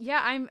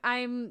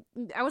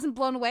wasn't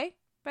blown away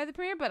by the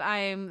premiere, but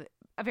I'm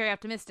very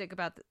optimistic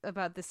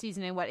about the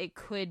season and what it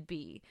could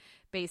be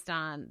based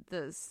on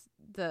the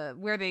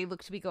where they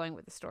look to be going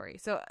with the story.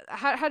 So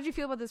how did you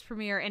feel about this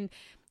premiere? And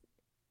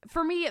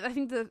for me, I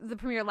think the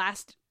premiere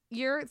last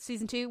year,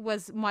 season 2,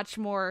 was much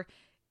more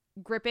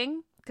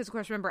gripping, because of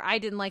course, remember, I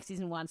didn't like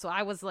season 1, so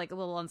I was like a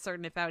little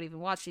uncertain if I would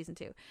even watch season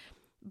 2.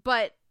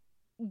 But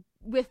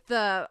with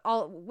the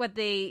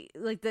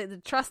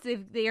trust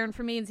they earned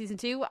for me in season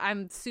 2,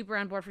 I'm super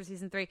on board for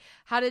season 3.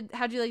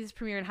 How'd you like this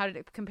premiere, and how did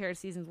it compare to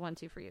seasons 1,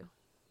 2 for you?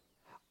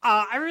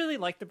 I really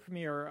like the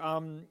premiere.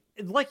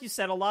 Like you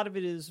said, a lot of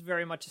it is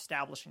very much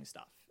establishing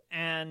stuff,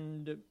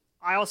 and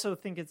I also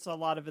think it's a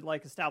lot of it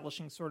like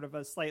establishing sort of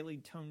a slightly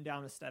toned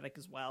down aesthetic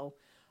as well.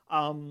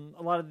 A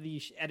lot of the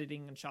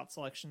editing and shot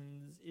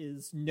selections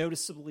is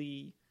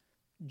noticeably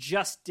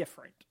just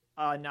different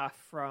enough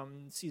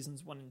from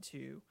seasons 1 and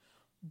 2.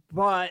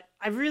 But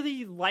I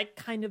really like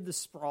kind of the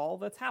sprawl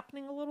that's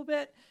happening a little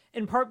bit,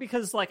 in part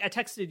because, I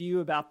texted you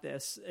about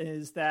this,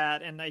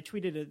 and I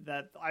tweeted it,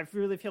 that I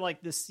really feel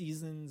like this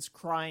season's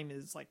crime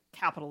is,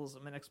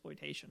 capitalism and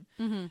exploitation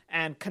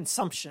and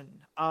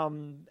consumption,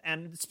 and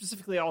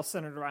specifically all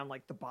centered around,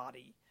 the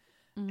body.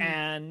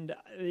 And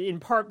in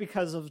part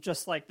because of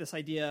just, this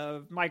idea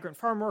of migrant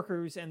farm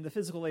workers and the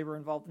physical labor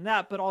involved in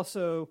that, but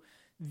also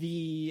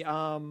the,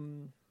 does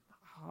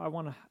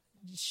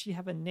she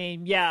have a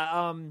name?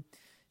 Yeah,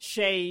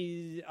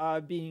 Shay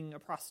being a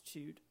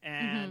prostitute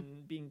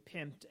and being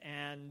pimped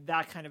and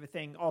that kind of a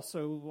thing.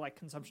 Also, like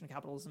consumption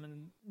capitalism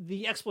and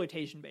the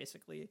exploitation,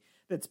 basically,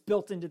 that's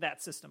built into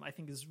that system, I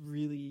think is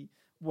really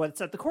what's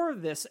at the core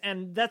of this.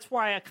 And that's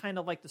why I kind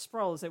of like the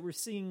sprawl, is that we're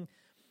seeing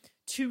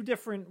two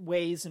different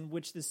ways in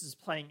which this is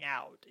playing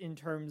out in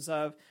terms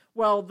of,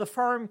 well, the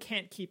farm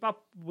can't keep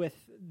up with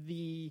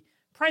the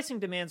pricing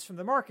demands from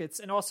the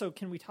markets. And also,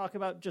 can we talk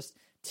about just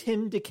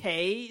Tim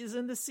DeKay is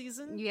in this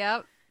season?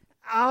 Yep.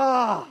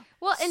 Well,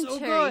 and so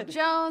Cherry good.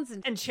 Jones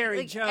and Cherry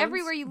like, Jones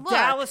everywhere you look.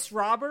 Dallas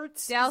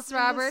Roberts,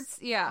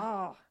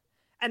 yeah.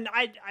 And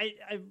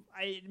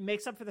it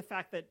makes up for the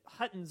fact that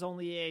Hutton's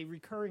only a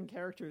recurring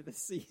character this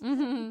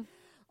season.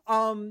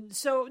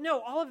 So no,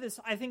 all of this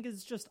I think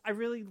is just, I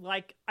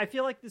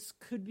feel like this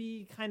could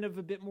be kind of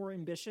a bit more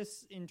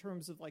ambitious in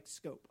terms of like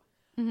scope.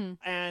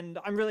 And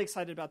I'm really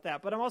excited about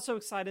that. But I'm also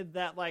excited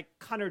that like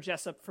Connor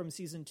Jessup from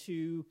season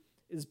 2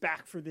 is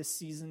back for this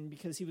season,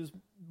 because he was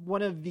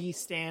one of the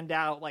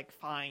standout like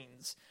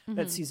finds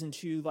that season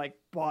 2 like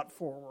brought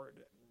forward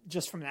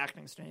just from an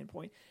acting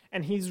standpoint.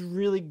 And he's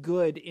really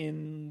good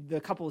in the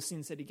couple of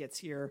scenes that he gets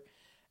here.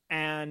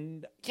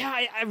 And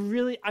yeah, I'm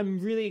really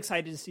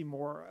excited to see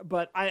more.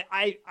 But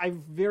I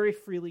very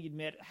freely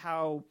admit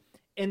how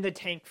in the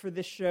tank for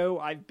this show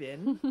I've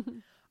been.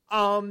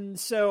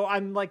 So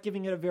I'm like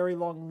giving it a very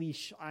long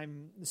leash,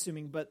 I'm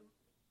assuming. But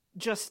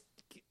just,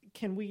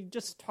 can we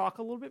just talk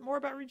a little bit more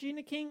about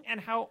Regina King and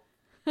how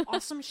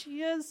awesome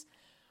she is?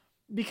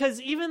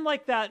 Because even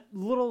like that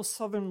little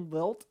southern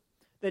lilt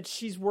that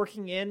she's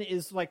working in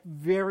is like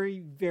very,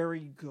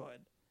 very good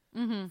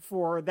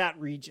for that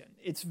region.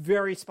 It's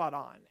very spot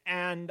on.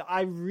 And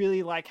I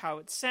really like how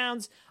it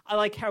sounds. I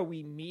like how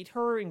we meet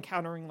her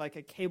encountering like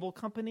a cable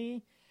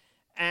company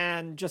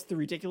and just the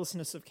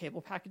ridiculousness of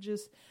cable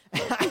packages.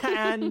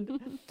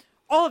 And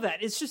all of that.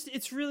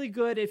 It's really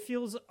good. It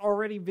feels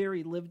already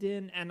very lived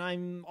in. And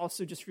I'm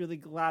also just really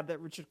glad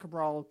that Richard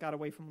Cabral got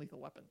away from Lethal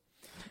Weapon.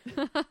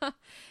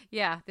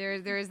 Yeah,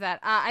 there is that.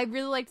 I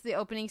really liked the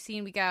opening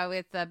scene we got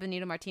with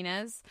Benito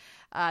Martinez.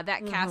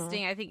 That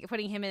casting, I think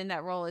putting him in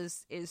that role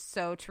is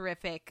so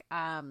terrific.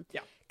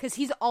 Because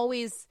he's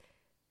always,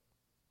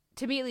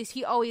 to me at least,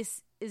 he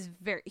always is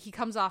he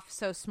comes off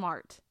so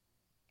smart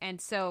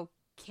and so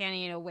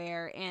canny and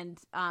aware. And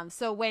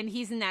so when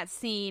he's in that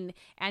scene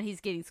and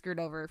he's getting screwed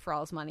over for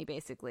all his money,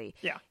 basically,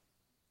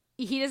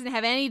 he doesn't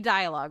have any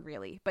dialogue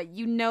really, but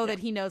you know that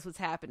he knows what's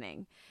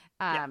happening.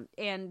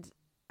 And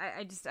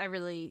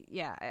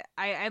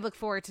I look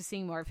forward to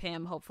seeing more of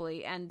him,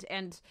 hopefully. And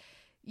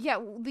yeah,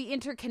 the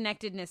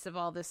interconnectedness of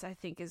all this, I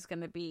think, is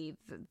going to be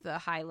the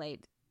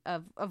highlight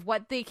of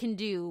what they can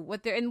do,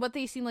 what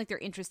they seem like they're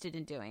interested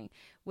in doing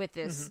with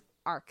this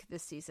arc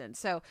this season.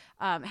 So,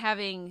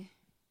 having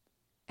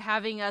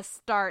us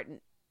start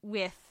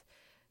with,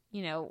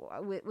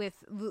 with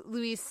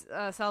Luis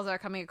Salazar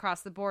coming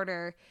across the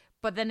border,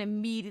 but then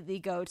immediately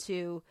go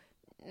to,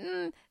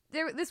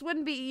 this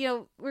wouldn't be,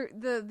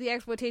 the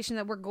exploitation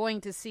that we're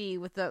going to see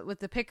with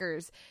the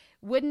pickers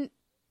wouldn't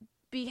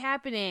be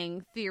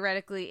happening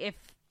theoretically if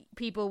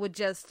people would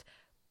just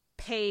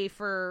pay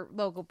for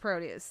local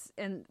produce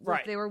and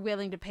if they were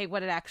willing to pay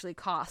what it actually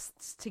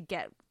costs to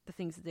get the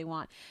things that they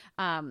want.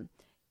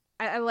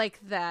 I like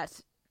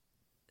that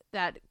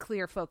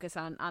clear focus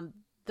on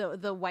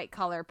the white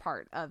collar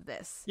part of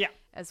this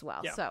as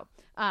well. Yeah. So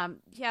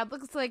it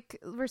looks like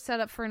we're set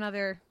up for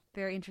another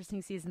very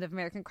interesting season of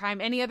American Crime.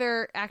 Any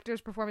other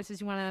actors'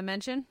 performances you want to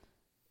mention?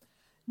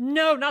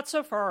 No, not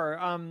so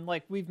far.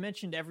 Like we've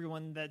mentioned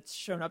everyone that's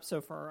shown up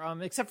so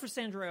far, except for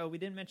Sandra Oh. We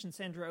didn't mention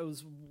Sandra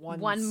Oh's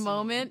one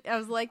moment. I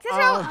was like,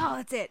 Sandra Oh,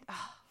 that's it.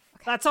 Oh,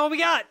 okay. That's all we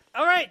got.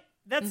 All right,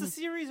 that's the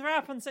series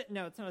wrap on.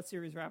 No, it's not a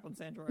series wrap on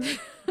Sandra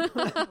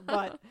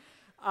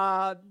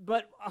Oh.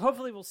 But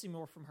hopefully we'll see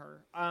more from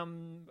her.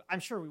 I'm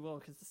sure we will,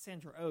 because it's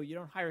Sandra Oh. You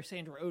don't hire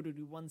Sandra Oh to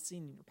do one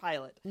scene in your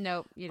pilot.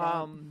 Nope, you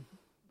don't.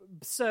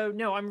 So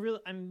no,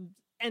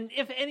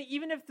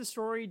 even if the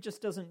story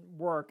just doesn't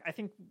work, I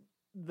think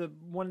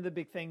one of the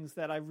big things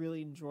that I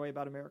really enjoy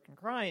about American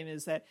Crime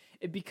is that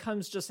it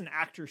becomes just an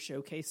actor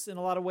showcase in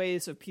a lot of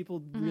ways of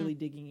people really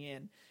digging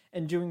in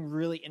and doing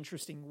really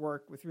interesting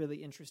work with really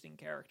interesting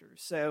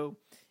characters. So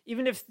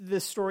even if the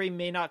story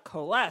may not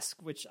coalesce,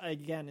 which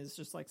again is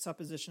just like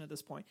supposition at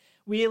this point,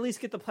 we at least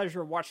get the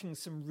pleasure of watching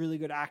some really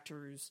good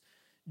actors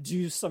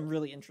do some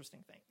really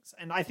interesting things.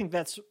 And I think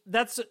that's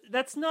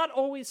not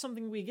always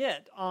something we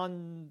get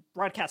on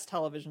broadcast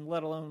television,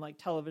 let alone like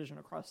television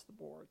across the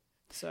board.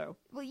 So,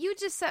 well, you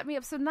just set me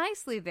up so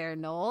nicely there,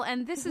 Noel.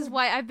 And this is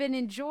why I've been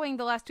enjoying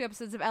the last 2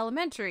 episodes of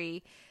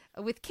Elementary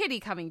with Kitty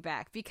coming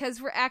back,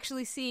 because we're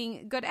actually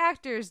seeing good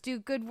actors do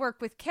good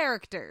work with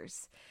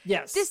characters.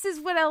 Yes. This is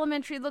what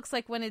Elementary looks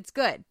like when it's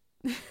good.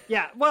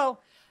 Yeah, well,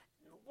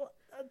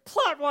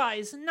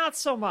 plot-wise, not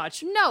so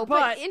much. No,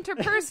 but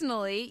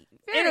interpersonally,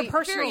 very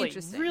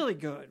interesting. Really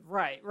good.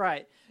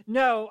 Right.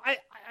 No, I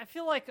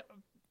feel like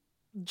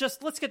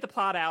just let's get the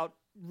plot out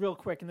real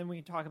quick, and then we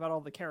can talk about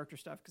all the character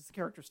stuff, because the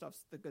character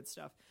stuff's the good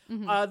stuff.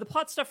 The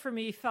plot stuff for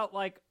me felt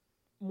like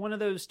one of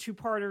those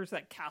two-parters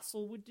that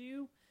Castle would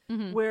do,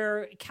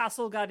 where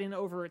Castle got in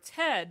over its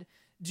head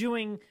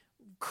doing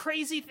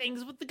crazy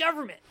things with the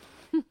government.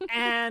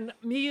 And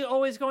me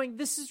always going,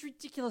 this is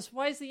ridiculous.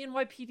 Why is the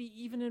NYPD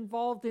even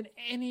involved in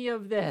any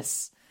of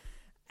this?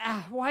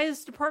 Why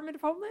is Department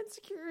of Homeland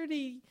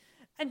Security?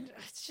 And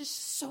it's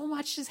just so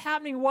much is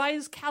happening. Why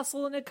is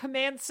Castle in a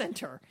command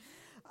center?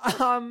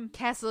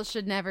 Castle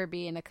should never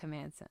be in a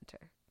command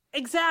center.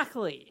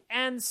 Exactly.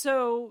 And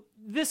so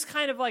this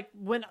kind of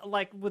when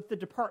with the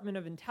Department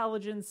of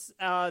Intelligence,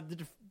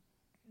 the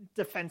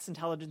Defense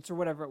Intelligence or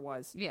whatever it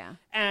was. Yeah.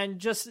 And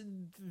just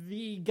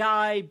the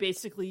guy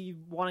basically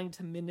wanting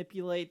to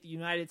manipulate the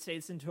United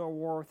States into a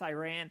war with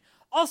Iran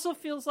also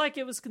feels like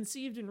it was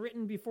conceived and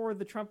written before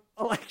the Trump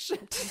election.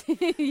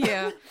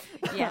 Yeah,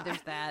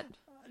 there's that.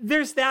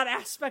 There's that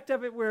aspect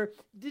of it where it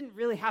didn't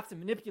really have to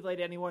manipulate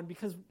anyone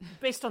because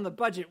based on the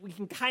budget, we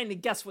can kind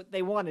of guess what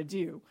they want to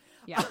do.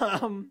 Yeah.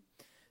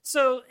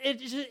 So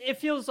it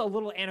feels a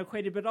little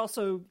antiquated, but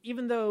also,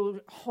 even though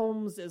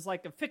Holmes is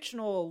like a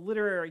fictional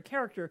literary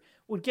character,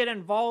 would get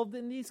involved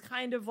in these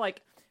kind of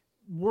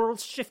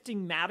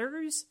world-shifting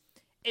matters,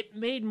 it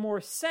made more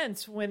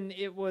sense when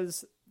it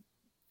was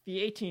the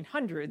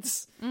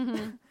 1800s.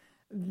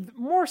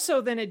 More so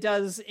than it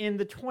does in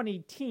the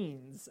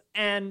 20-teens.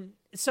 And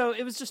so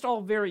it was just all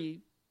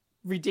very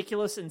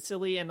ridiculous and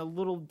silly and a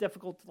little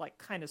difficult to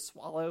kind of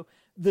swallow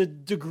the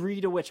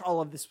degree to which all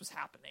of this was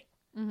happening.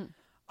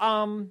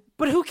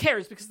 But who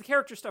cares? Because the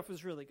character stuff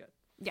was really good.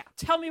 Yeah.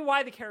 Tell me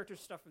why the character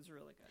stuff was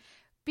really good.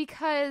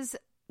 Because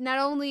not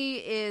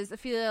only is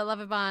Ophelia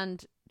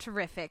Lovibond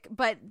terrific,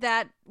 but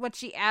that what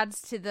she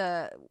adds to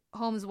the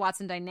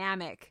Holmes-Watson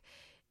dynamic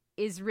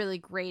is really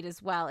great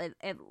as well.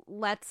 It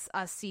lets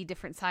us see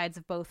different sides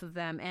of both of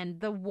them, and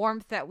the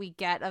warmth that we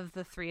get of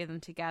the three of them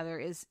together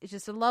is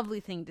just a lovely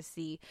thing to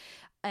see.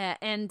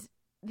 And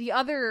the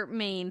other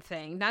main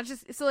thing, not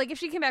just... So, if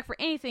she came back for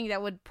anything,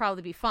 that would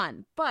probably be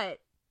fun, but...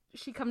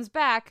 she comes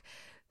back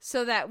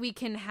so that we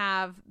can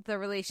have the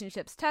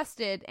relationships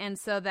tested and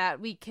so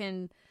that we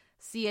can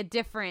see a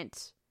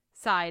different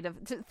side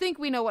of, to think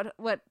we know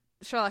what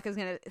Sherlock is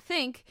going to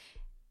think,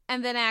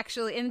 and then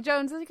actually, and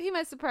Joan's like, he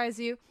might surprise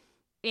you,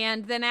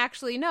 and then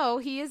actually, no,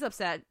 he is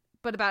upset,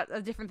 but about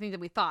a different thing than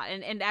we thought,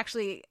 and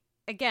actually,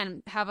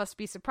 again, have us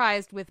be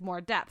surprised with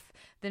more depth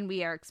than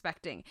we are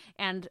expecting,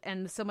 and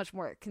so much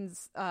more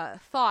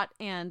thought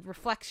and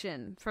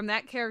reflection from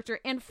that character,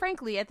 and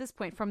frankly, at this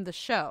point, from the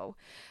show.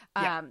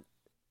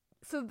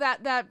 So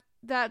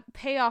that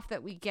payoff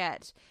that we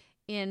get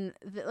in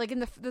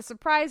the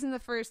surprise in the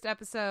first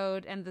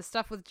episode, and the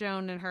stuff with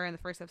Joan and her in the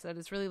first episode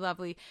is really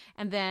lovely,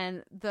 and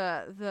then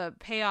the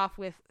payoff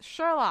with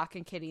Sherlock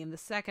and Kitty in the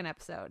second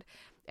episode,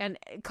 and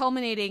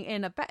culminating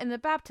in the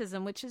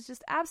baptism, which is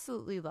just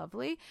absolutely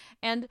lovely.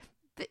 And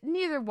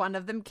neither one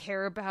of them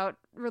care about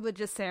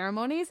religious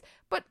ceremonies,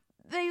 but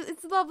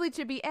it's lovely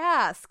to be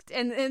asked,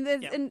 and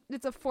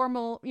it's a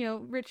formal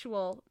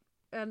ritual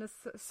and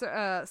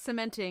a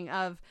cementing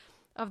of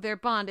their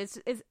bond. It's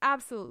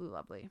absolutely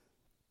lovely.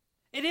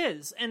 It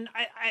is. And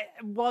I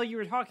while you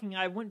were talking,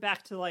 I went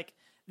back to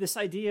this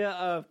idea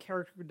of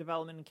character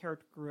development and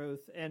character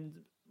growth, and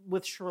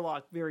with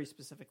Sherlock very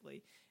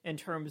specifically, in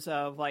terms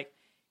of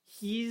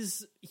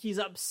he's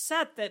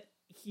upset that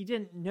he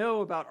didn't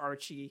know about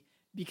Archie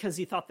because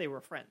he thought they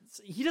were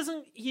friends.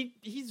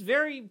 He's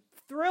very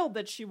thrilled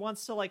that she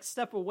wants to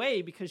step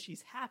away because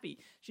she's happy.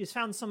 She's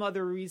found some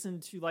other reason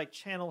to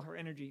channel her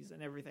energies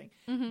and everything.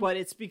 But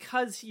it's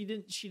because she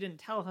didn't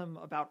tell him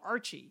about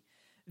Archie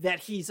that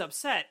he's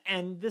upset.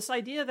 And this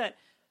idea that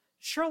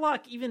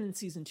Sherlock, even in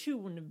season 2,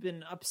 wouldn't have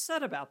been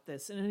upset about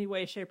this in any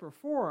way, shape, or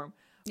form.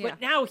 Yeah.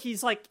 But now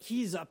he's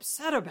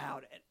upset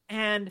about it.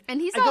 And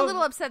he's a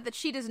little upset that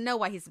she doesn't know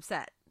why he's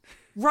upset.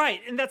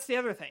 Right, and that's the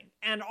other thing.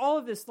 And all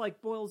of this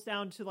boils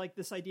down to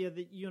this idea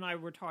that you and I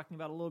were talking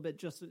about a little bit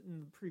just in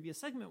the previous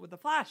segment with The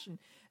Flash, and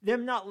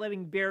them not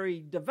letting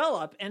Barry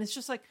develop. And it's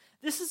just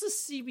this is a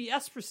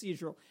CBS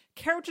procedural.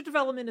 Character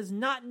development is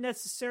not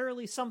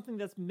necessarily something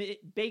that's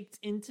baked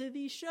into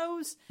these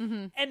shows.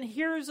 And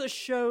here's a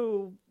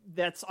show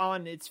that's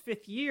on its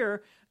 5th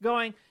year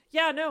going,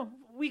 yeah, no,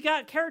 we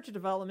got character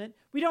development.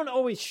 We don't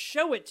always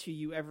show it to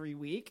you every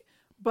week,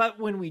 but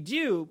when we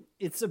do,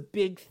 it's a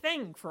big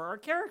thing for our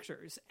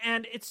characters,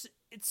 and it's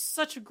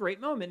such a great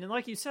moment. And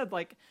like you said,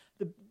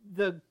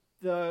 the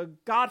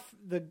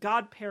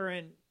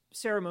godparent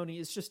ceremony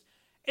is just,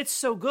 it's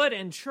so good,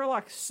 and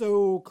Sherlock's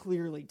so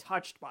clearly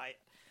touched by it.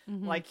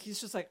 He's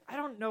just I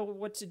don't know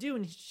what to do,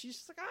 and she's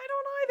just I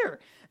don't either,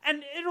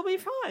 and it'll be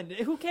fun.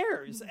 Who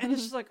cares? And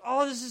it's just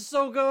oh, this is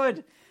so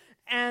good.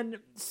 And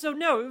so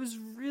no, it was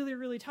really,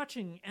 really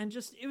touching, and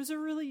just it was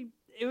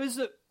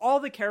all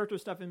the character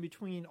stuff in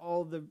between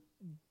all the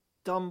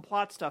dumb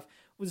plot stuff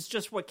was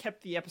just what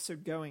kept the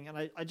episode going, and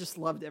I just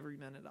loved every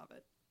minute of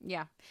it.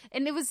 Yeah.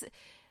 And it was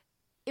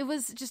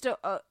just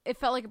it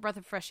felt like a breath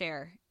of fresh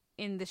air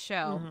in the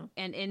show,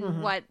 and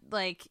in what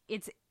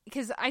it's,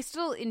 because I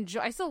still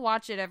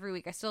watch it every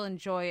week. I still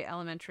enjoy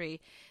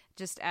Elementary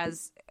just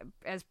as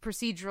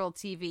procedural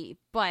TV,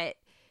 but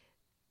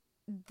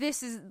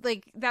this is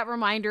like that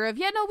reminder of,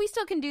 no, we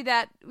still can do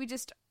that. We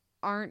just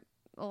aren't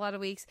a lot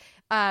of weeks.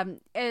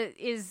 It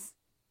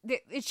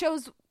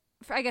shows,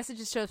 I guess it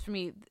just shows for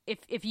me,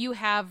 if you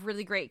have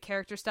really great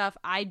character stuff,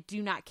 I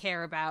do not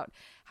care about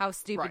how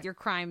stupid your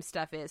crime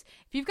stuff is.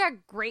 If you've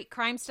got great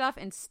crime stuff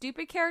and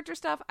stupid character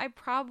stuff, I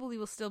probably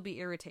will still be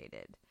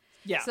irritated.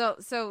 Yeah.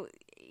 So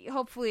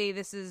hopefully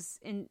this is,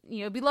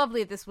 it'd be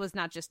lovely if this was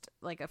not just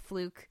like a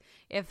fluke,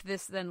 if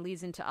this then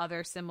leads into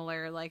other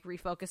similar, like,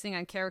 refocusing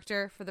on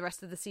character for the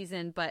rest of the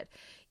season. But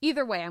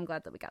either way, I'm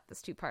glad that we got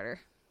this 2-parter.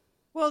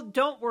 Well,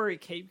 don't worry,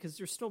 Kate, because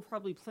there's still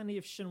probably plenty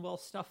of Shinwell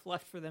stuff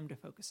left for them to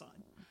focus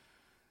on.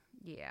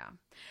 Yeah.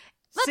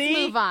 Let's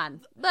move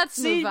on.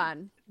 Move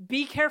on.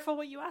 Be careful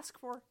what you ask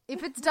for.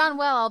 If it's done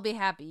well, I'll be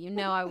happy.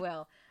 I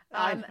will.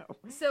 I know.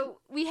 So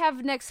we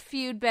have next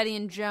Feud, Bette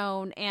and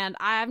Joan, and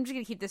I'm just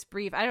gonna keep this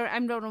brief. I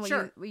don't know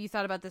what you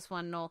thought about this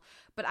one, Noel,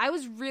 but I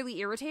was really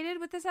irritated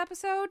with this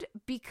episode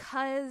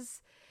because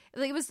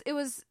it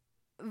was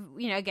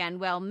again,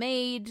 well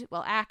made,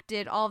 well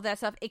acted, all of that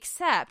stuff,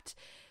 except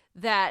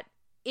that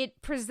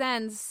it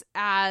presents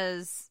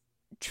as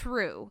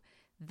true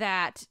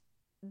that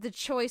the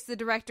choice the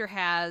director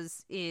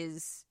has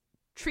is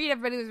treat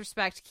everybody with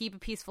respect, keep a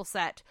peaceful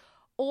set,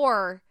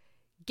 or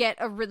get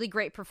a really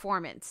great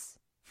performance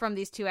from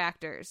these two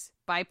actors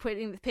by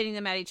pitting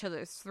them at each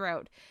other's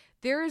throat.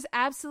 There is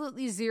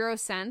absolutely zero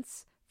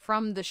sense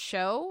from the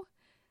show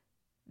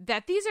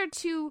that these are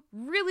two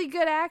really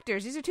good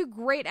actors. These are two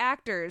great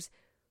actors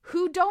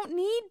who don't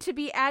need to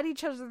be at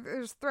each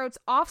other's throats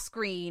off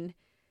screen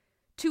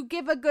to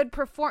give a good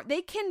performance.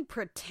 They can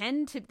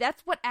pretend to.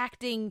 That's what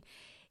acting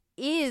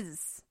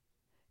is.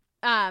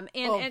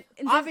 And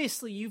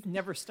obviously you've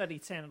never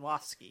studied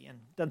Stanislavski and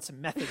done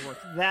some method work,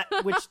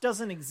 which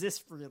doesn't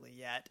exist really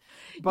yet.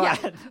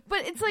 But but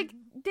it's like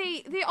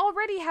they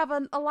already have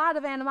a lot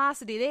of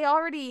animosity. They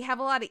already have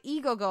a lot of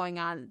ego going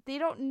on. They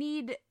don't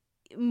need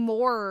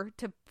more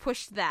to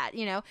push that,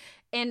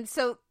 And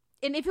so,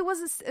 and if it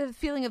was a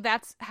feeling of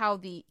that's how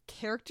the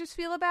characters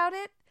feel about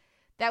it,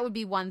 that would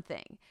be one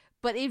thing.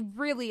 But it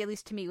really, at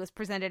least to me, was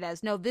presented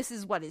as, no, this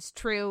is what is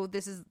true.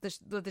 This is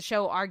what the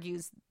show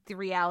argues the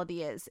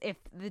reality is. If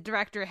the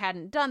director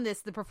hadn't done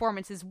this, the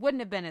performances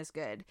wouldn't have been as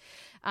good.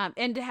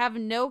 And to have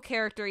no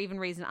character even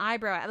raise an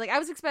eyebrow. Like, I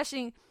was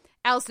expecting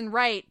Allison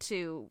Wright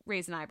to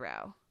raise an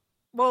eyebrow.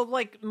 Well,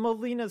 like,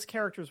 Molina's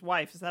character's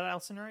wife. Is that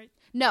Allison Wright?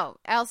 No,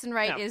 Allison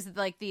Wright is,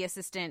 like, the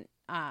assistant.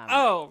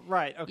 Oh,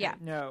 right. Okay. Yeah.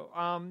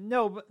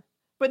 No.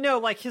 But no,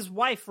 like, his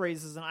wife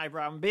raises an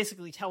eyebrow and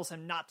basically tells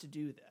him not to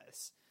do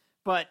this.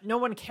 But no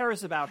one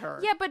cares about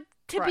her. Yeah, but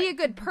to be a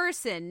good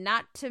person,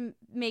 there's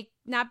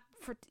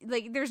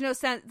no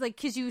sense, like,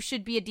 because you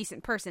should be a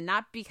decent person,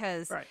 not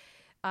because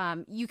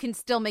you can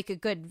still make a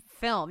good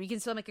film. You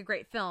can still make a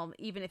great film,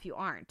 even if you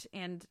aren't.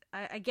 And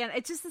again,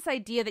 it's just this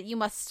idea that you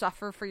must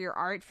suffer for your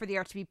art, for the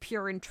art to be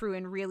pure and true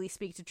and really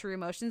speak to true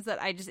emotions, that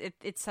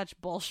it's such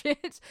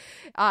bullshit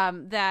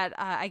that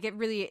I get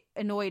really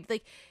annoyed.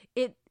 Like,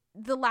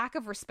 the lack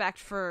of respect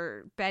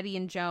for Bette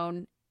and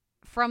Joan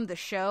from the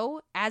show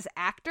as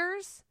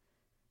actors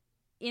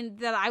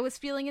that I was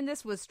feeling in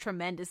this was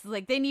tremendous.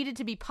 Like, they needed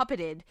to be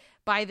puppeted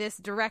by this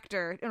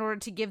director in order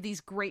to give these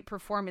great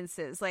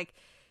performances. Like,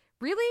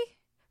 really?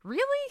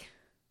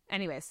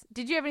 Anyways,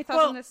 did you have any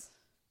thoughts on this?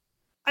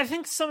 I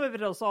think some of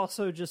it is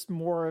also just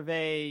more of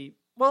I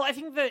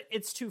think that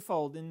it's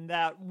twofold in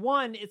that,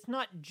 one, it's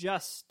not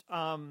just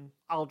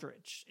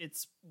Aldrich,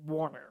 it's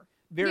Warner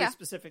very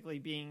specifically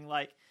being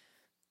like,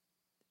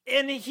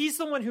 and he's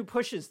the one who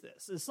pushes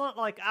this. It's not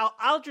like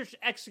Aldrich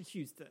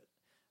executes it,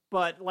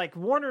 but like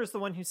Warner is the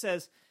one who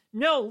says,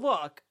 no,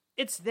 look,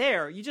 it's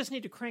there. You just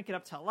need to crank it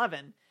up to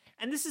 11.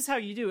 And this is how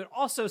you do it.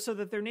 Also, so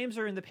that their names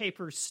are in the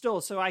papers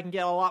still, so I can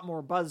get a lot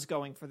more buzz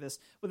going for this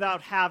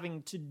without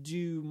having to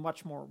do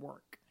much more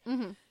work.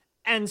 Mm-hmm.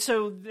 And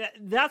so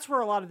that's where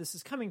a lot of this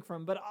is coming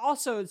from. But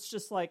also, it's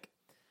just like,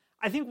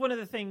 I think one of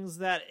the things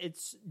that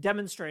it's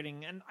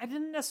demonstrating, and I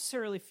didn't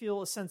necessarily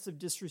feel a sense of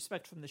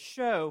disrespect from the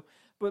show,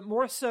 but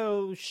more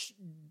so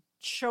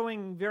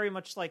showing very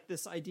much like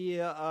this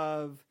idea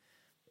of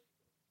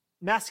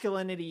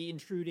masculinity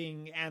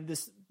intruding and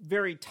this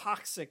very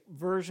toxic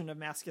version of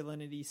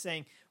masculinity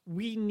saying,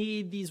 we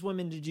need these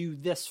women to do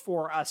this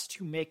for us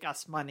to make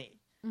us money.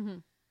 Mm-hmm.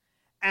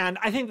 And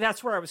I think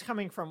that's where I was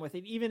coming from with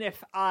it, even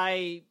if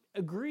I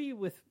can agree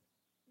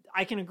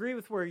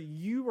with where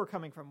you were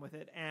coming from with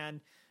it, and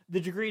the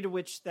degree to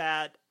which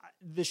that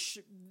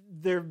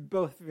they're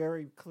both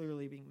very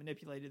clearly being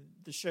manipulated.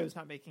 The show's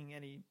not making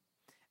any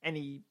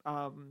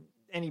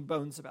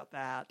bones about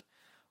that.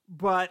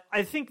 But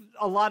I think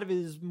a lot of it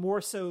is more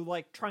so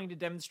like trying to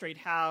demonstrate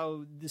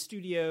how the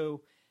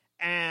studio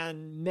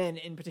and men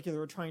in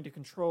particular are trying to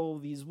control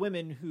these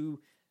women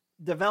who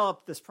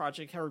developed this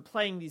project, how are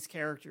playing these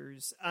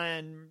characters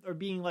and are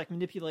being like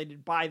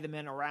manipulated by the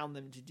men around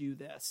them to do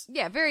this.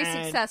 Yeah, very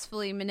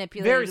successfully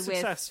manipulated.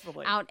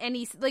 Without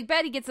any, like,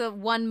 Bette gets a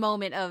one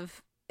moment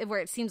of where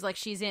it seems like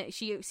she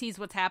sees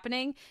what's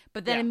happening,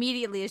 but then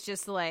immediately it's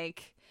just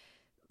like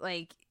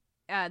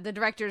the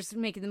director's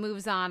making the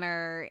moves on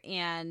her,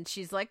 and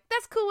she's like,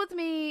 that's cool with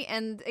me,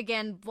 and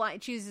again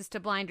chooses to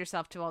blind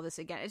herself to all this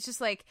again. It's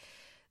just like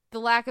the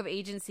lack of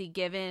agency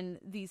given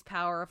these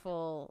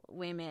powerful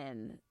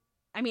women.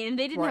 I mean, and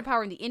they didn't have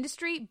power in the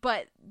industry,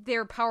 but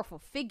they're powerful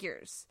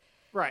figures.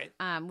 Right.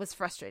 Was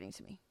frustrating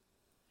to me.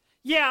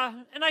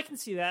 Yeah, and I can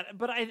see that,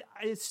 but I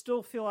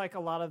still feel like a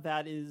lot of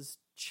that is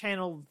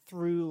channeled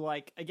through,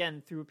 like,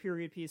 again, through a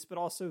period piece, but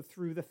also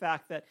through the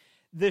fact that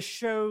the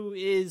show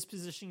is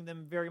positioning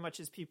them very much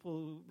as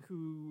people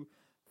who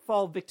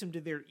fall victim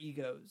to their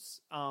egos.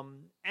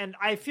 And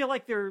I feel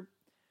like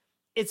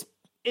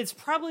it's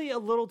probably a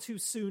little too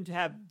soon to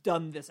have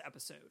done this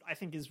episode, I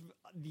think is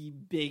the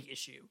big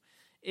issue.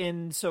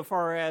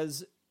 Insofar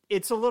as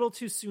it's a little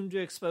too soon to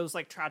expose,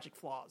 like, tragic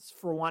flaws,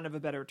 for want of a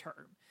better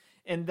term.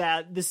 And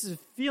that this is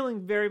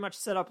feeling very much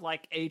set up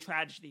like a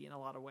tragedy in a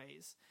lot of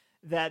ways.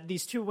 That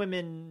these two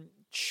women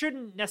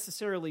shouldn't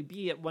necessarily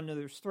be at one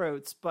another's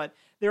throats, but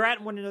they're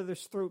at one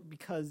another's throat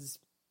because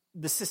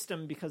the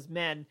system, because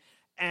men,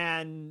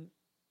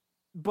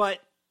 but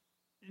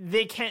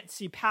they can't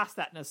see past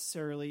that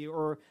necessarily,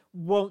 or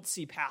won't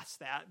see past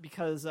that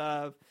because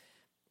of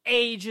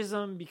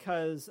ageism,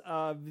 because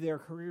of their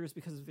careers,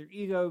 because of their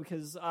ego,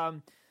 because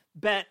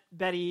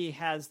Bette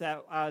has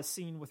that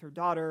scene with her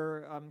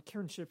daughter,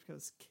 Karen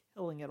Shipka's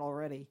killing it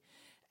already,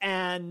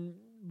 and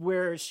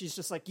where she's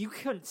just like, you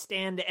couldn't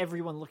stand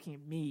everyone looking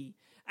at me,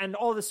 and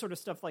all this sort of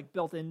stuff, like,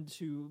 built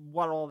into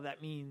what all of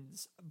that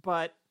means.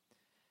 But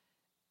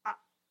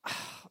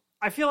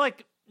I feel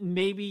like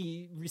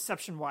maybe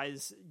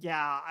reception-wise,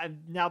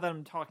 now that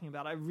I'm talking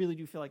about it, I really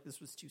do feel like this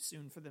was too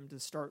soon for them to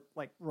start,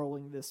 like,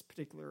 rolling this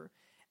particular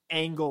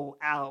angle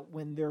out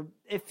when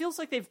it feels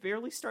like they've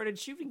barely started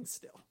shooting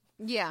still.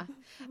 Yeah.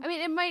 I mean,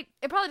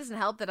 it probably doesn't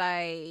help that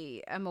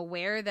I am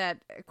aware that,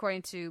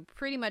 according to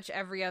pretty much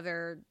every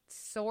other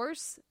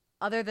source,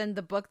 other than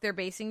the book they're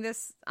basing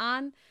this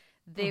on,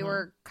 they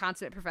were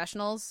consummate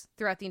professionals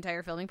throughout the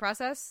entire filming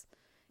process.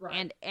 Right.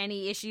 And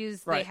any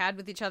issues they had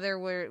with each other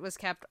was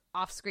kept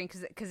off screen.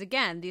 Because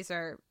again, these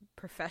are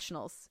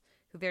professionals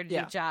who are there to do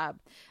a job.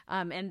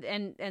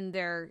 And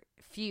their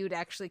feud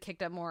actually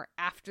kicked up more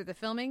after the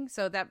filming.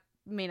 So that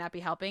may not be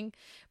helping,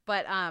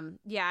 but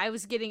I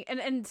was getting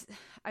and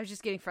I was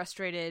just getting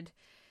frustrated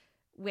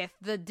with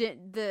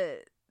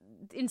the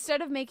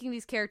instead of making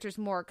these characters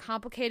more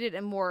complicated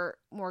and more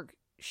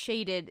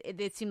shaded,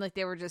 it seemed like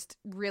they were just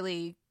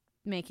really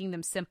making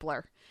them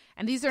simpler.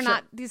 And these are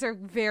not; these are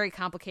very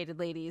complicated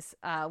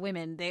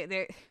women.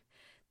 They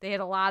had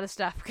a lot of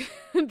stuff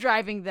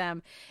driving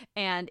them,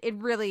 and it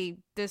really,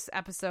 this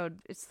episode,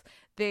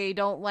 they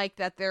don't like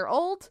that they're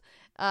old,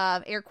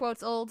 air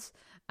quotes old.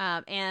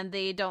 And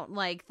they don't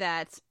like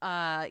that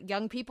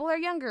young people are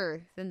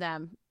younger than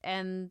them,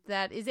 and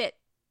that is it.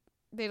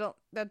 They don't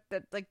that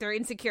like they're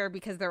insecure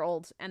because they're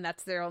old, and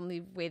that's their only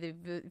way they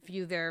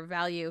view their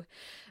value.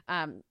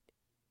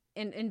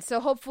 And so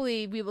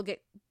hopefully we will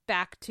get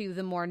back to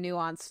the more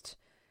nuanced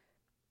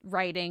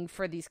writing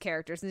for these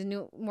characters,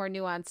 the more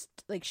nuanced,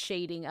 like,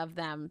 shading of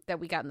them that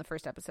we got in the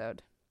first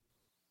episode.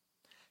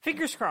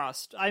 Fingers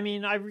crossed. I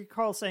mean, I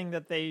recall saying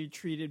that they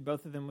treated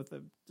both of them with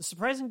a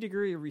surprising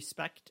degree of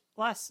respect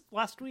last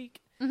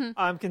week.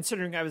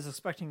 Considering I was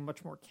expecting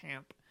much more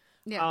camp.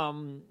 Yeah.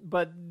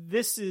 But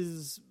this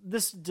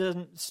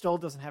still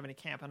doesn't have any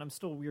camp, and I'm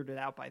still weirded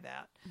out by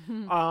that.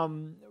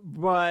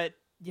 But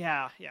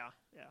yeah.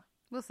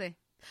 We'll see.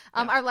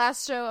 Our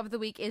last show of the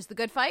week is The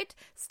Good Fight,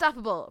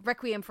 Stoppable,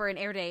 Requiem for an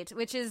Air Date,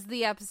 which is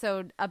the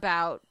episode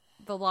about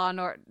the Law and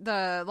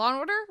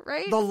Order,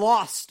 right? The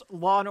Lost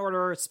Law and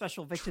Order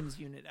Special Victims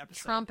Unit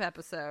episode. Trump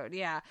episode,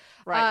 yeah.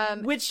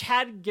 Right. Which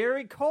had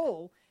Gary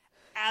Cole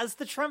as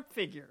the Trump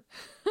figure.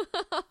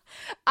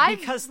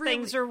 Because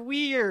things are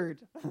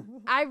weird.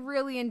 I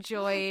really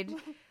enjoyed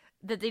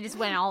that they just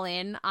went all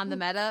in on the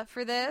meta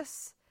for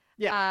this.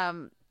 Yeah.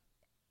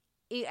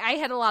 I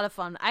had a lot of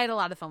fun. I had a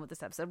lot of fun with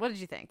this episode. What did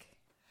you think?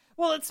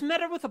 Well, it's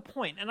meta with a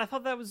point, and I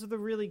thought that was the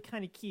really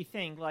kind of key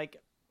thing.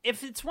 Like,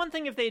 if it's one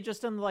thing if they had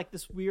just done, like,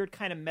 this weird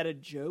kind of meta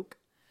joke,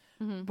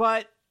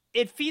 but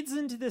it feeds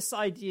into this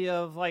idea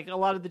of, like, a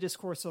lot of the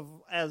discourse of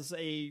as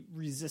a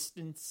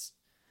resistance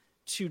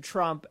to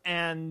Trump,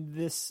 and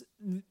this,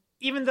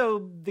 even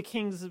though the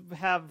Kings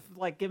have,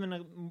 like,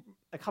 given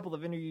a couple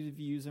of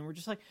interviews, and we're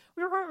just like,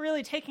 we weren't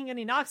really taking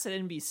any knocks at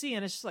NBC,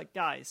 and it's just like,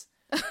 guys,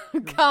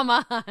 come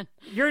on,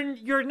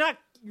 you're not.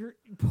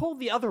 Pull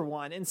the other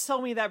one and sell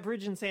me that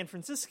bridge in San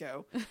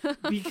Francisco,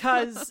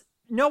 because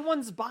no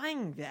one's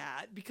buying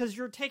that, because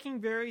you're taking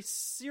very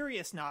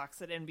serious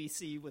knocks at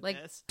NBC with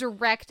this.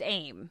 Direct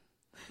aim.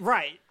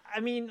 Right.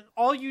 I mean,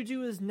 all you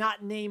do is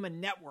not name a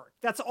network.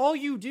 That's all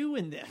you do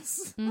in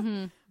this.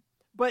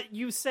 But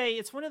you say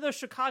it's one of those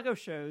Chicago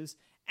shows,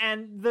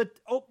 and the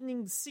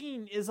opening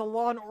scene is a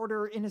Law and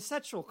Order in a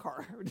Central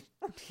card.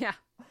 Yeah.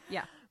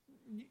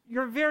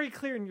 You're very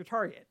clear in your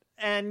target,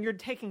 and you're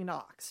taking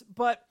knocks.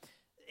 But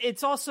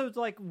it's also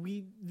like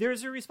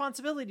there's a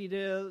responsibility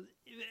to,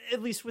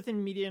 at least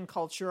within media and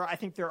culture, I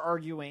think they're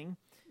arguing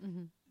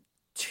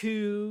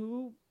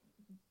to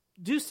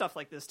do stuff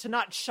like this, to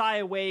not shy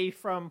away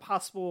from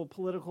possible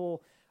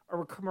political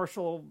or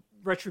commercial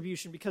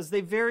retribution, because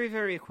they very,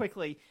 very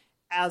quickly,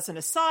 as an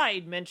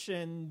aside,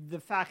 mention the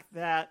fact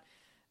that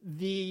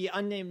the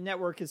unnamed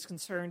network is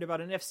concerned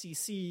about an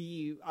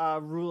FCC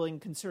ruling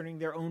concerning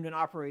their owned and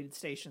operated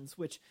stations,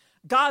 which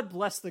God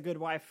bless The Good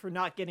Wife for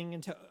not getting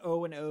into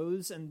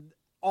O&Os and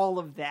all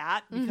of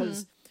that,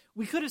 because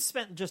we could have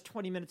spent just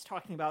 20 minutes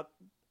talking about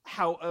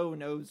how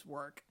O&Os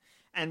work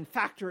and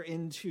factor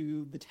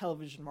into the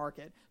television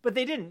market. But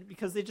they didn't,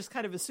 because they just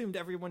kind of assumed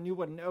everyone knew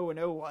what an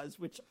O&O was,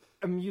 which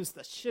amused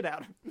the shit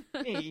out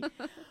of me.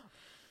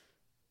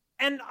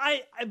 And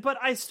but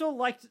I still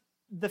liked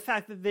the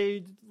fact that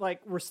they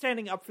were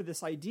standing up for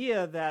this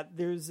idea that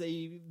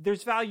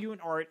there's value in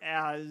art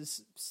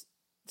as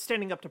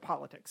standing up to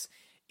politics,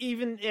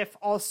 even if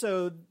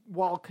also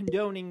while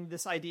condoning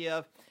this idea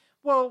of,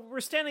 well, we're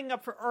standing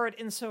up for art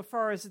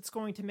insofar as it's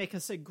going to make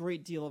us a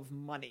great deal of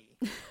money.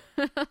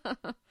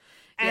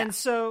 And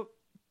so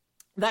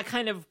that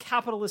kind of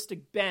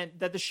capitalistic bent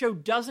that the show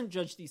doesn't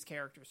judge these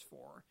characters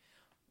for,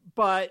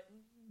 but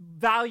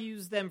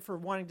values them for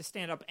wanting to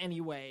stand up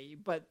anyway,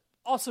 but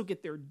also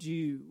get their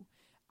due,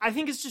 I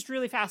think it's just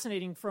really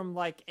fascinating from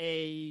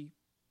an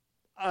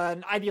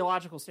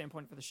ideological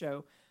standpoint for the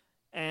show.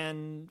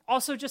 And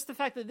also just the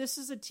fact that this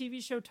is a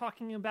TV show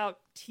talking about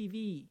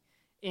TV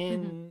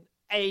in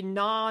a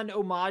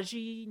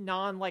non-homage-y,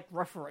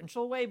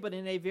 non-referential way, but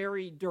in a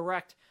very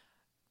direct,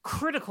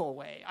 critical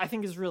way, I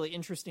think is really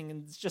interesting,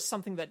 and it's just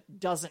something that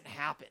doesn't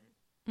happen.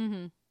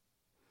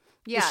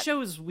 Yeah. The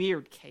show is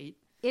weird, Kate.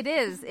 It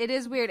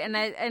is weird,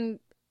 and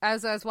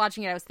as I was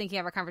watching it, I was thinking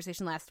of our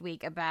conversation last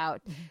week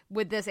about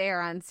would this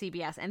air on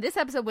CBS, and this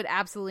episode would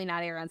absolutely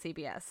not air on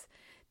CBS.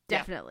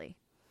 Definitely.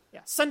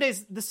 Yeah.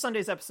 This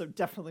Sunday's episode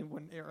definitely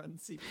wouldn't air on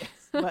CBS.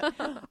 But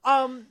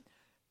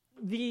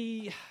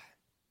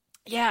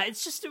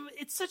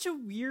it's such a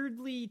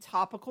weirdly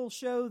topical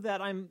show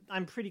that I'm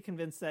pretty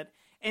convinced that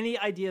any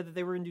idea that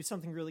they were going to do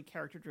something really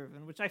character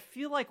driven, which I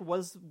feel like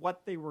was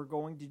what they were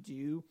going to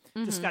do,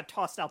 just got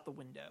tossed out the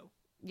window.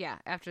 Yeah,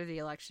 after the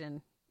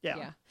election.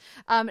 Yeah.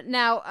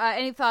 Now,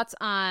 any thoughts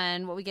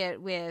on what we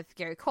get with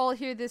Gary Cole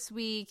here this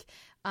week?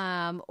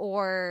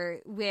 Or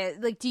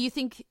with do you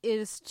think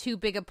is too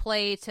big a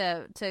play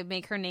to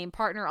make her name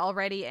partner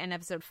already in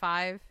episode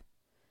 5?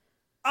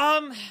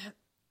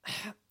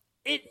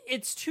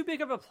 It's too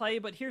big of a play,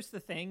 but here's the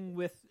thing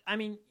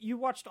you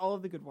watched all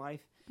of The Good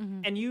Wife,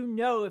 and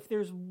if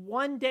there's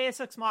one Deus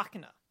Ex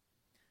Machina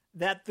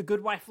that The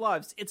Good Wife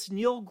loves, it's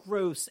Neil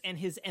Gross and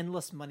his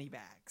endless money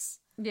bags.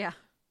 Yeah.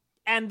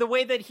 And the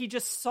way that he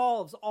just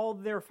solves all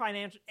their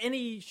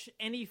any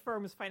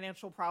firm's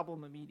financial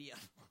problem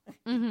immediately.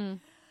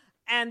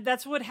 And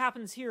that's what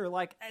happens here.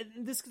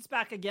 This gets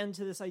back again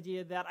to this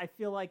idea that I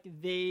feel like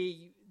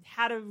they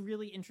had a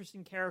really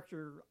interesting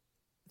character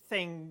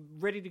thing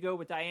ready to go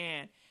with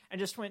Diane, and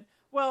just went,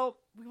 well,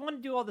 we want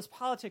to do all this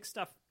politics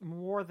stuff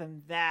more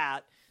than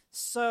that.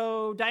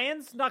 So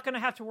Diane's not going to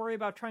have to worry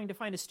about trying to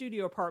find a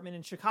studio apartment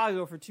in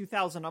Chicago for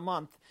 $2,000 a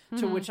month.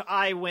 To which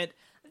I went,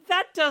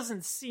 that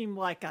doesn't seem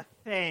like a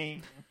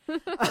thing.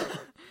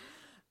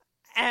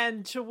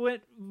 And to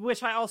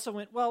which I also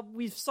went, well,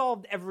 we've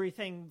solved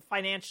everything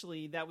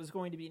financially that was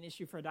going to be an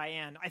issue for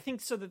Diane. I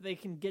think so that they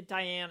can get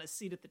Diane a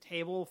seat at the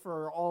table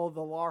for all of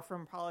the law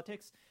firm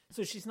politics,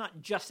 so she's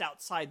not just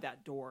outside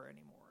that door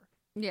anymore.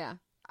 Yeah.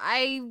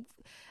 I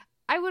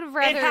would have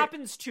rather... It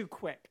happens too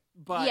quick,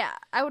 but... Yeah,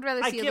 I would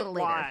rather see a little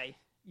later. Why.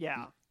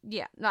 Yeah.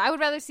 Yeah. No, I would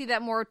rather see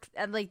that more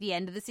at the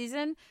end of the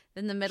season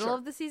than the middle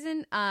of the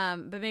season.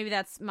 But maybe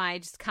that's my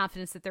just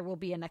confidence that there will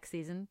be a next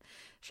season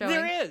showing.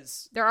 There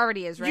is. There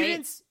already is,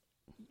 right?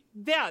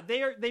 Yeah,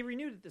 they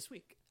renewed it this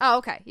week. Oh,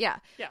 okay. Yeah.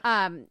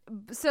 Yeah.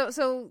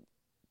 So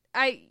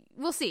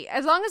we'll see.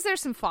 As long as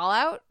there's some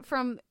fallout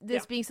from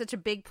this being such a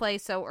big play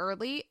so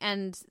early,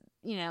 and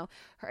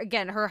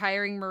her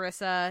hiring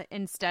Marissa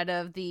instead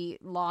of the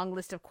long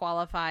list of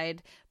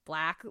qualified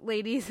Black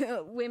ladies,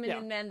 women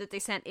and men that they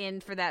sent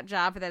in for that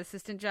job, for that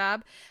assistant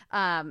job.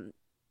 I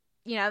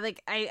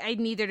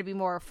need there to be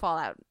more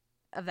fallout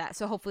of that.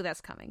 So hopefully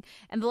that's coming.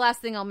 And the last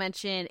thing I'll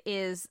mention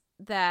is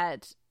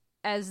that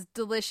as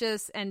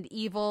delicious and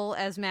evil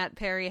as Matt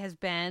Perry has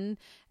been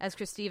as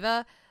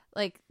Christiva,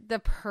 the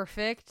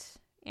perfect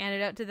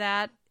antidote to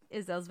that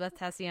is Elizabeth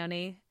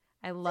Tassioni.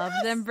 I love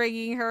them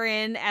bringing her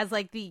in as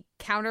the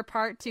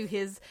counterpart to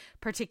his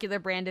particular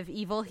brand of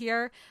evil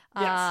here.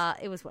 Yes.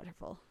 It was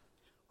wonderful.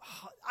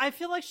 I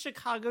feel like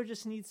Chicago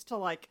just needs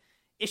to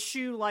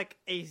issue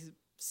a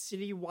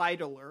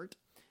citywide alert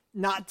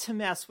not to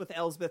mess with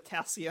Elizabeth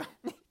Tassioni.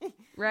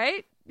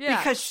 Right? Yeah.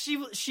 Because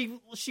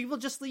she will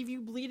just leave you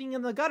bleeding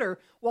in the gutter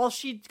while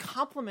she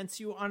compliments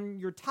you on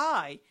your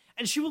tie,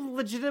 and she will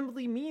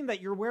legitimately mean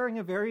that you're wearing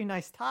a very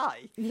nice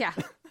tie. Yeah.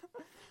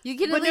 You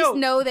can at least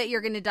know that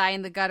you're going to die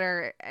in the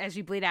gutter as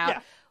you bleed out.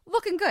 Yeah.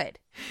 Looking good.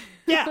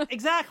 Yeah,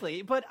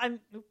 exactly. But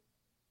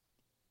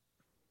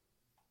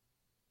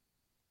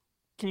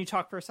Can you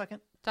talk for a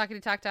second?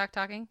 Talking.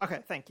 Okay,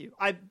 thank you.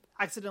 I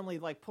accidentally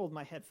pulled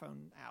my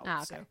headphone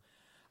out. Okay.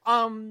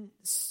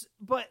 So,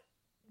 but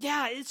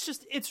yeah,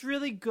 it's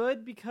really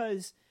good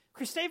because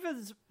Kristeva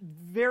is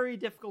very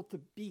difficult to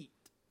beat.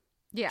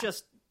 Yeah.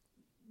 Just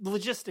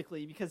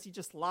logistically, because he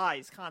just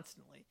lies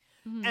constantly.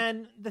 Mm-hmm.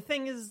 And the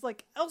thing is,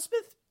 like,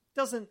 Elspeth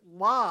doesn't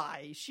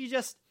lie. She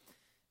just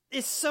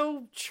is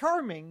so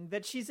charming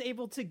that she's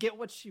able to get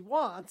what she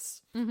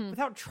wants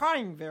without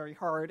trying very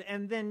hard.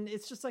 And then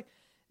it's just like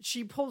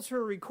she pulls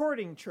her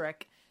recording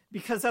trick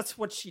because that's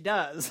what she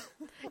does.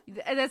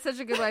 And that's such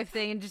a good wife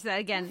thing. And just that,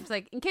 again, it's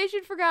like, in case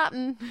you'd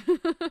forgotten.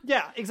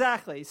 Yeah,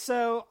 exactly.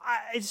 So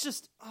it's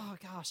just, oh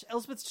gosh,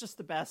 Elspeth's just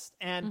the best.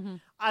 And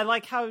I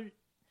like how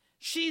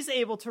she's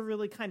able to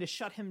really kind of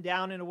shut him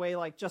down in a way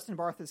like Justin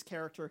Bartha's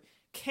character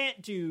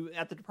can't do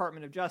at the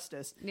Department of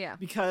Justice. Yeah.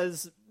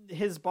 Because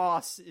his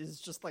boss is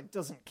just like,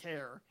 doesn't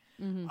care.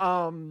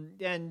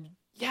 And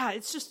yeah,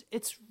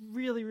 it's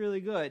really,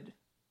 really good.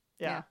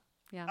 Yeah.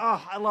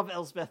 Oh, I love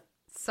Elspeth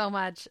so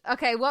much.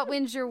 Okay. What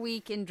wins your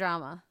week in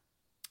drama?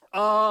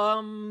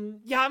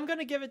 Yeah, I'm going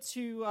to give it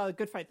to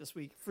Good Fight this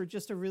week for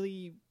just a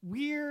really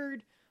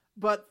weird,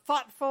 but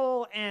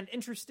thoughtful and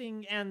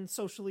interesting and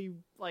socially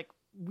like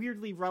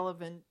weirdly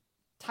relevant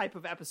type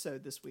of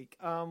episode this week.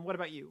 What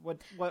about you?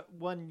 What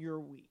won your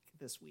week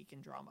this week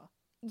in drama?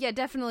 Yeah,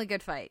 definitely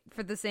Good Fight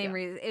for the same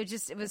reason.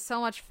 It was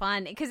so much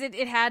fun because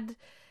it had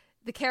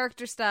the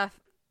character stuff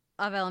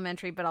of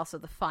Elementary, but also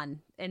the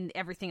fun and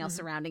everything else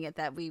surrounding it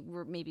that we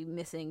were maybe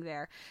missing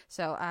there.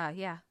 So,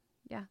 yeah.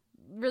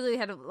 Really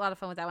had a lot of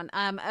fun with that one.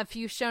 A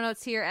few show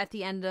notes here at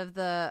the end of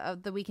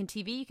the week in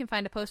TV. You can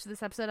find a post of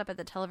this episode up at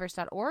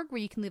theteleverse.org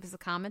where you can leave us a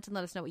comment and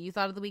let us know what you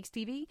thought of the week's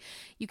TV.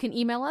 You can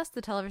email us,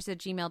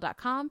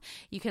 theteleverse@gmail.com.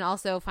 You can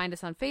also find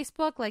us on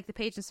Facebook, like the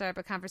page, and start up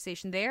a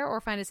conversation there,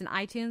 or find us in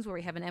iTunes where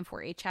we have an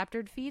M4A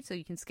chaptered feed so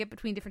you can skip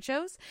between different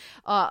shows.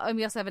 And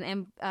we also have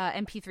an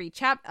MP3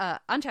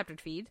 unchaptered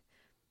feed.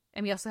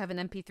 And we also have an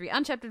MP3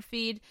 unchaptered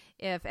feed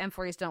if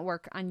M4As don't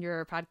work on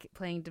your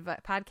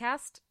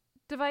podcast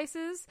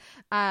devices.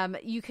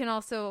 You can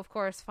also, of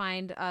course,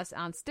 find us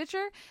on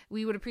Stitcher.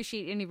 We would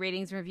appreciate any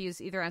ratings and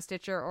reviews either on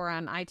Stitcher or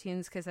on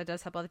iTunes because that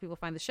does help other people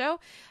find the show.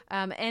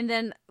 And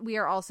then we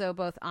are also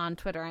both on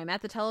Twitter. I'm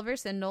at the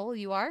Televerse, and Noel,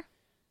 you are?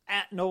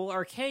 At Noel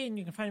Arcade, and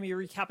you can find me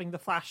recapping The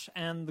Flash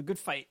and The Good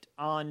Fight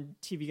on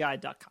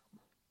tvguide.com.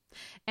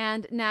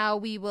 And now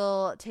we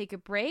will take a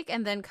break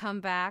and then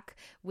come back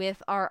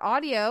with our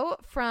audio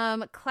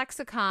from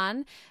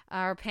ClexaCon,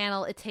 our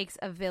panel, It Takes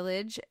a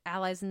Village,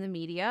 Allies in the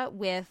Media,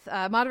 with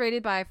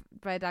moderated by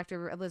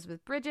Dr.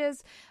 Elizabeth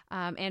Bridges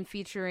and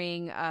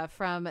featuring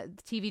from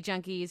TV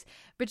Junkies,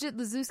 Bridget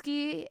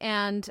Liszewski,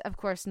 and, of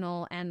course,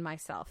 Noel and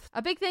myself.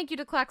 A big thank you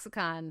to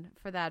ClexaCon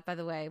for that, by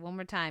the way, one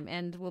more time,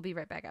 and we'll be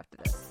right back after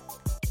this.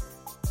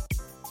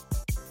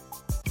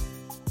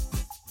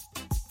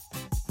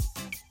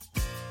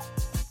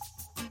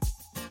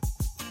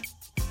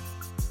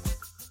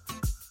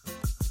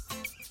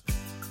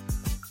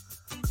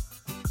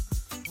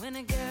 When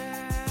a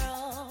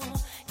girl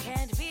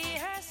can't be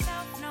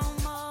herself no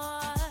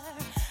more,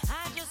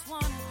 I just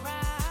wanna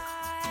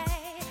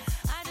cry.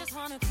 I just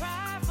wanna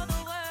cry for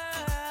the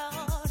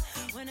world.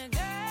 When a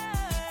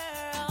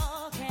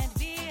girl can't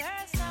be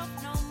herself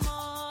no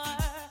more,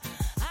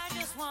 I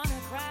just wanna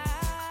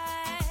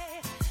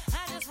cry.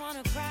 I just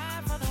wanna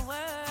cry for the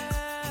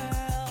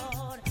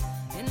world.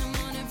 In the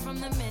morning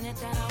from the minute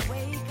that I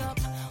wake up,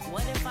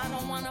 what if I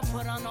don't wanna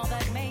put on all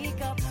that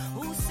makeup?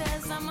 Who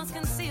says I must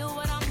conceal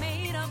what I'm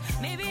made of?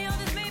 Maybe all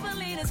this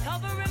Maybelline is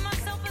covering my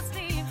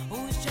self-esteem.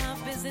 Whose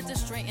job is it to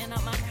straighten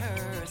up my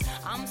curves?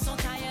 I'm so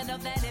tired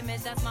of that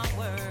image, that's my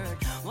word.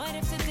 What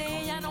if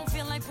today I don't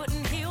feel like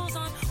putting heels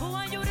on? Who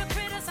are you to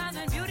criticize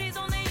when beauty's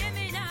only in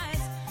the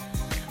eyes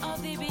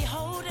of the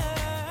beholder?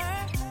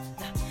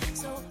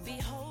 So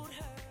behold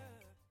her.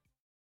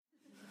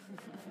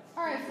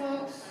 All right,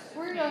 folks,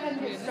 we're going to go ahead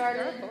and get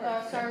started.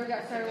 Sorry we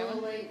got started a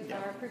little late.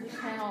 Our previous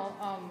panel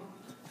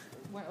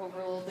went over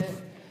a little bit.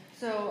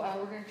 So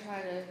we're going to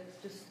try to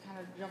just kind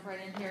of jump right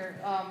in here.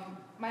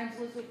 My name is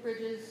Elizabeth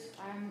Bridges.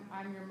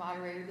 I'm your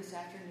moderator this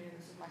afternoon.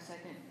 This is my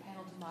second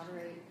panel to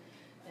moderate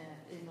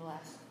in the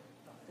last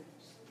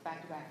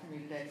back-to-back for me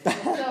today.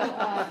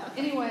 So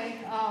anyway,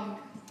 I'm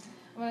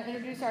going to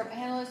introduce our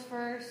panelists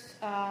first.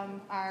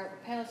 Our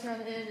panelist here on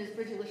the end is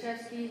Bridget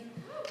Liszewski.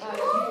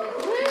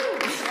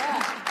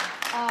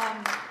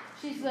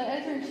 She's the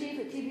editor-in-chief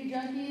at TV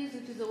Junkies,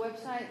 which is a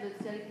website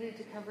that's dedicated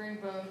to covering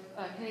both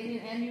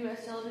Canadian and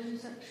U.S. television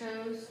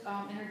shows.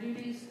 In her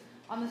duties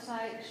on the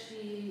site,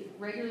 she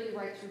regularly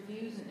writes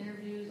reviews and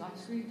interviews on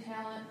screen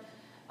talent,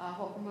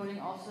 while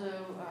promoting also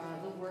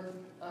the work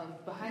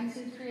of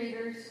behind-the-scenes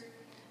creators.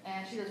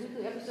 And she does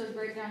weekly episode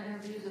breakdown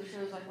interviews of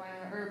shows like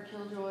Winona Earp,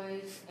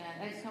 Killjoys,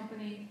 and Eggs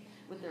Company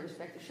with their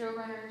respective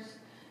showrunners.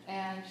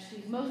 And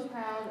she's most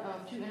proud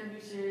of 2 interview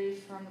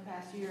series from the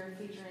past year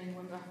featuring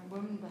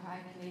women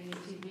behind Canadian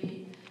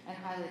TV and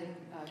highlighting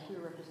queer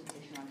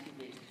representation on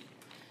TV.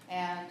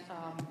 And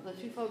the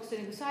 2 folks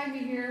sitting beside me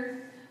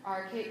here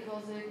are Kate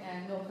Kulzick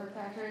and Noel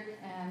Kirkpatrick,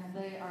 and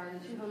they are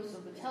the 2 hosts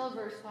of the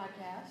Televerse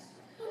podcast,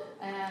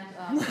 And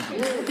and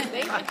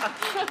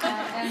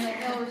they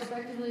hail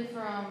respectively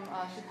from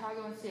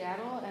Chicago and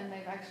Seattle, and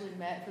they've actually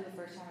met for the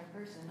first time in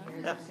person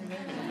here this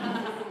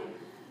semester.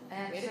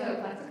 And so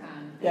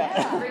ClexaCon.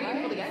 yeah, Bringing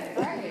people together.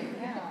 right,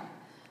 yeah.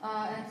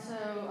 And so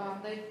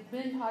they've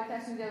been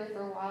podcasting together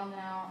for a while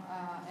now,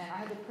 and I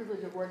had the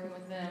privilege of working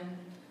with them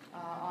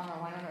on our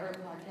Wine on Earth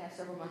podcast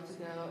several months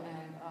ago,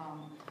 and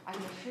I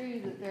can assure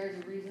you that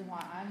there's a reason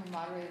why I'm a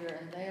moderator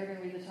and they are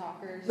going to be the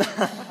talkers this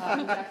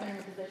afternoon,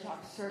 because they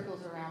talked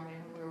circles around me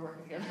when we were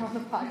working together on the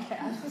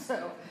podcast.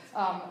 So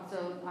I'm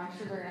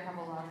sure they're going to have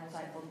a lot of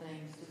insightful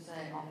things to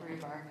say, all three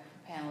of our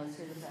panelists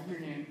here this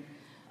afternoon.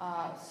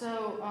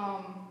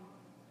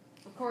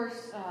 Of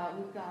course,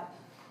 we've got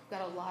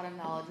a lot of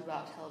knowledge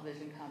about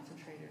television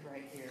concentrated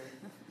right here.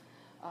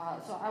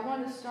 So I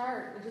want to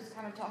start with just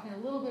kind of talking a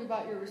little bit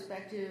about your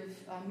respective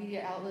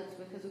media outlets,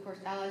 because, of course,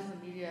 allies in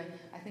the media,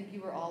 I think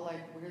you were all like,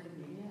 we're the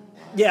media?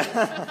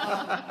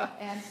 Yeah.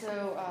 And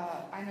so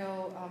I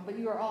know, but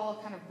you are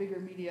all kind of bigger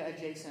media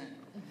adjacent.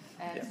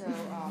 And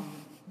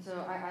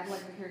so I'd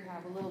like to hear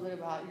kind of a little bit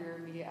about your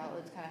media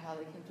outlets, kind of how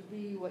they came to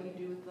be, what you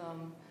do with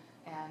them,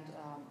 and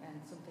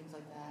some things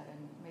like that,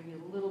 and maybe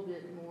a little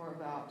bit more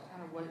about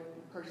kind of what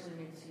it personally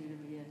means to you to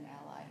be an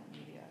ally in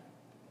media.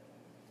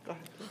 Go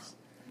ahead, please.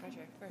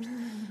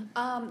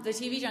 The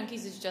TV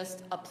Junkies is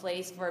just a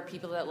place for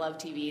people that love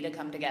TV to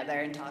come together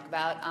and talk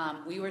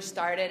about. We were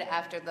started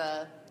after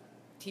the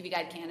TV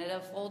Guide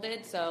Canada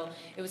folded, so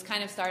it was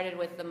kind of started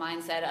with the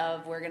mindset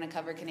of we're going to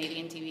cover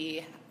Canadian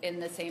TV in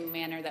the same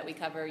manner that we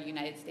cover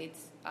United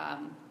States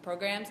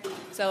programs.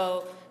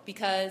 So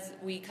because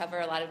we cover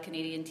a lot of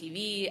Canadian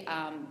TV,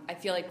 I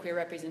feel like queer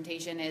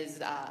representation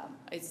is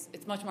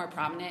it's much more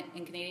prominent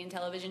in Canadian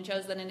television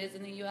shows than it is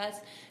in the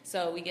U.S.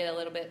 So we get a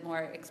little bit more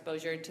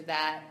exposure to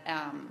that,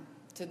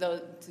 to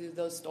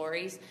those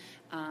stories.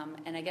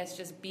 And I guess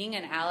just being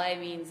an ally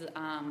means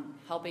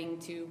helping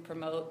to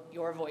promote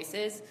your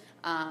voices,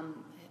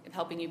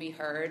 helping you be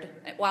heard,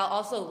 while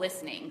also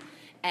listening,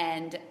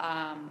 and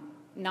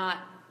not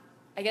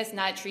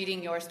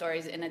treating your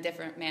stories in a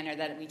different manner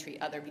that we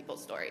treat other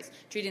people's stories,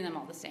 treating them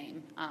all the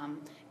same.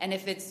 And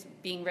if it's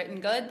being written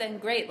good, then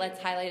great, let's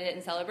highlight it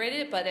and celebrate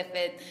it. But if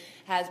it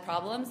has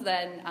problems,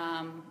 then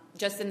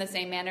just in the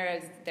same manner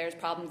as there's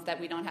problems that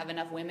we don't have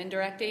enough women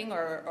directing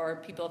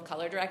or people of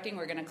color directing,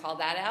 we're going to call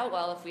that out.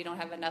 Well, if we don't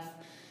have enough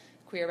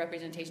queer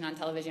representation on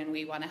television,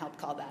 we want to help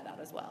call that out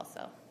as well.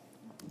 So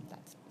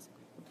that's...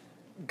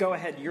 Go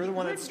ahead. You're the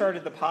one that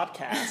started the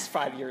podcast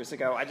 5 years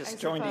ago. I just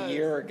joined a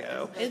year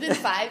ago. It's been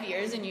 5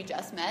 years and you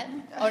just met?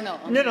 Oh, no.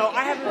 No,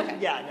 I haven't. Okay.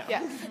 Yeah, no.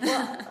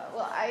 Yeah.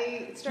 Well,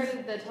 I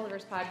started the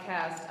Televerse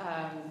podcast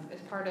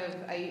as part of,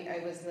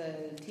 I was the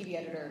TV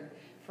editor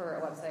for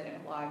a website and a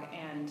blog,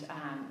 and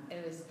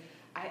it was,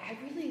 I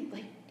really,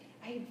 like,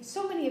 I have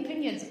so many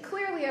opinions.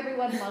 Clearly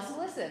everyone must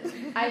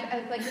listen.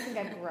 I like to think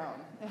I've grown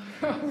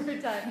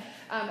over time.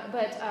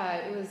 But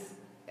it was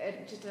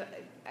just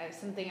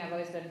something I've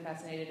always been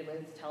fascinated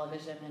with,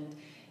 television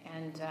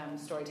and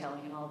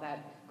storytelling and all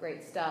that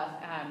great stuff.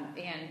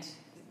 And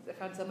I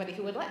found somebody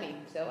who would let me,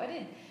 so I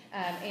did.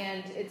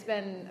 And it's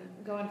been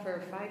going for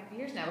 5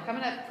 years now. We're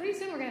coming up, pretty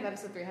soon we're going to have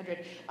episode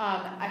 300.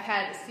 I've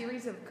had a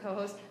series of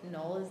co-hosts.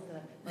 Noel is the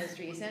most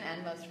recent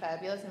and most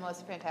fabulous and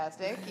most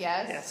fantastic.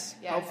 Yes.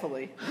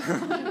 Hopefully.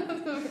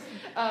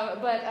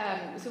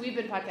 So we've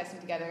been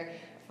podcasting together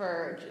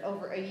for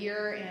over a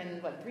year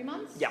and, 3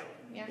 months? Yeah.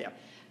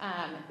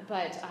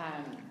 But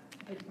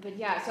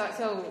yeah,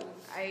 so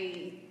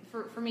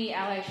for me,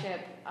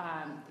 allyship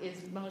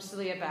is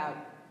mostly about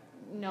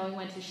knowing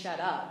when to shut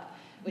up,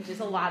 which is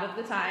a lot of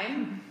the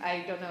time.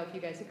 I don't know if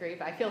you guys agree,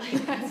 but I feel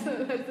like that's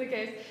the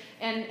case.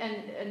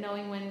 And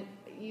knowing when,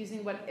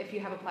 if you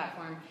have a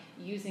platform,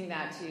 using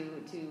that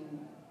to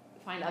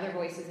find other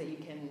voices that you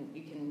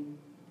can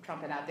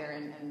trumpet out there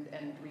and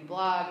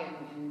reblog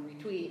and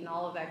retweet and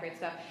all of that great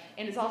stuff.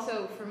 And it's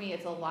also, for me,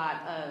 it's a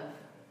lot of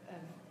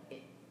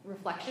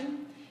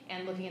reflection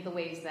and looking at the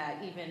ways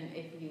that even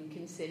if you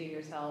consider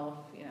yourself,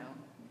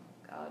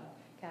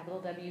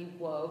 capital W,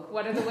 woke,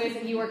 what are the ways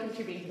that you are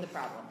contributing to the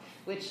problem?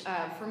 Which,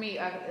 for me,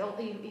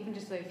 even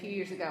just a few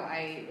years ago,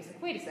 I was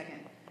like, wait a second,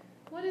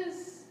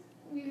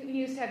 we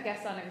used to have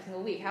guests on every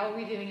single week. How are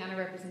we doing on a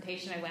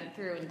representation? I went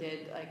through and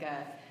did like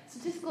a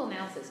statistical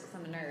analysis because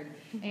I'm a nerd,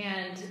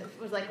 and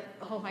was like,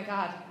 oh my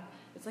God,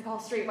 it's like all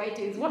straight white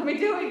dudes. What am I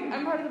doing?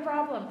 I'm part of the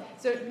problem.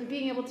 So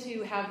being able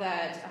to have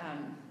that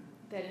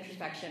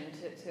introspection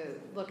to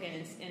look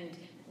in and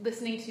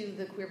listening to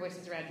the queer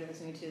voices around you,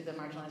 listening to the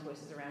marginalized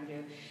voices around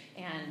you,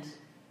 and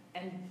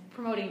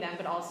promoting them,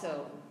 but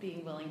also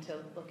being willing to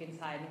look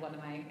inside and what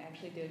am I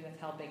actually doing that's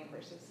helping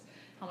versus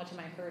how much am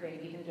I hurting,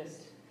 even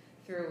just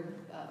through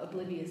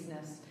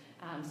obliviousness.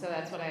 So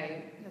that's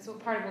what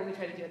part of what we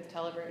try to do at the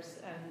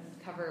Televerse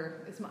and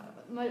cover is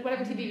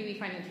whatever TV we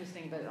find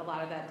interesting, but a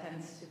lot of that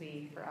tends to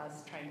be for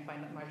us trying to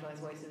find marginalized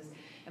voices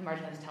and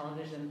marginalized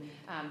television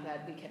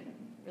that we can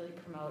really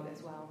promote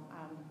as well.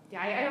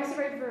 I also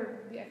write for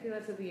I feel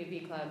that's the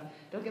UB Club.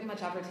 Don't get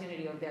much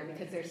opportunity over there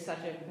because there's such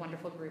a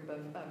wonderful group of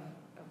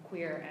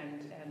queer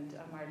and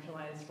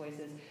marginalized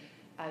voices.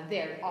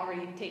 They're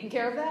already taking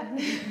care of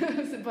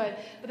that, but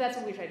that's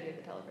what we try to do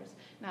at the Televerse.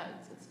 Now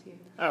it's to you.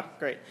 Oh,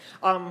 great.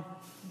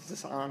 Is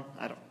this on?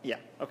 I don't. Yeah.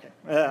 Okay.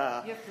 You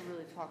have to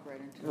really talk right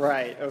into it.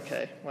 Right.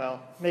 Okay.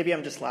 Well, maybe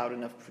I'm just loud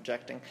enough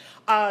projecting.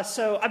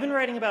 So I've been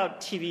writing about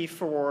TV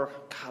for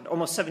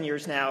almost 7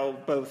 years now,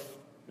 both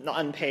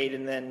unpaid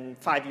and then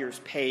 5 years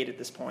paid at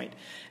this point.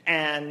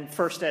 And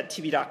first at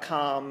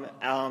TV.com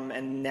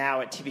and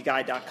now at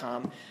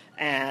TVGuide.com.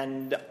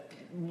 And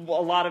a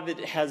lot of it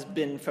has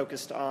been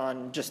focused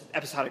on just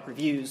episodic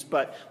reviews,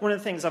 but one of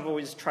the things I've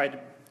always tried to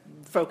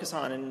focus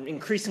on and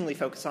increasingly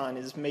focus on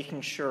is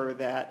making sure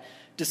that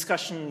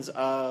discussions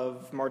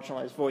of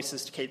marginalized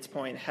voices, to Kate's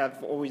point,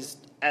 have always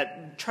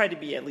tried to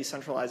be at least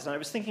centralized. And I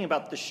was thinking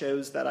about the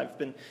shows that I've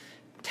been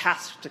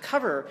tasked to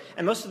cover,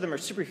 and most of them are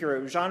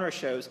superhero genre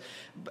shows,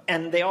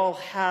 and they all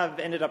have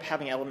ended up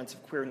having elements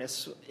of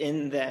queerness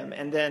in them.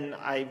 And then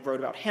I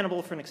wrote about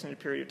Hannibal for an extended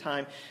period of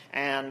time,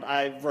 and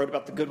I wrote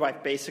about The Good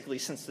Wife basically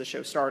since the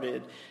show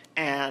started,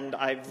 and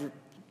I've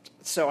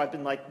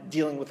been like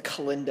dealing with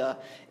Kalinda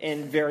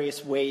in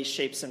various ways,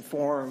 shapes, and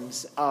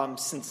forms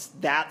since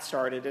that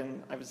started,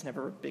 and I was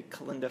never a big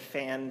Kalinda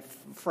fan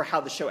for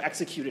how the show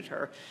executed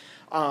her.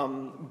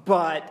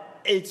 But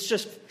it's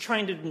just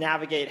trying to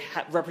navigate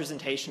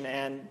representation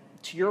and,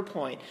 to your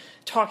point,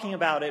 talking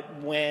about it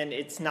when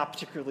it's not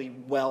particularly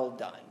well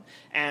done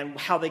and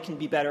how they can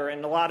be better.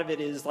 And a lot of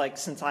it is like,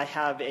 since I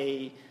have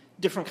a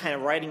different kind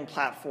of writing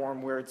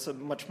platform where it's a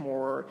much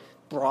more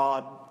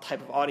broad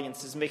type of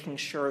audience, is making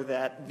sure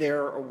that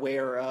they're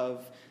aware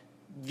of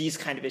these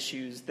kind of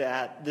issues,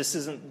 that this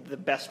isn't the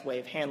best way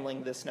of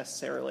handling this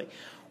necessarily,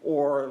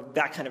 or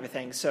that kind of a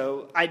thing.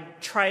 So I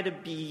try to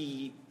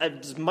be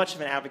as much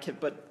of an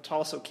advocate, but to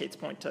also Kate's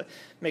point, to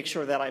make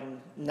sure that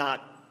I'm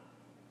not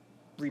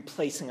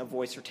replacing a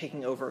voice or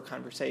taking over a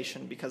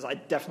conversation, because I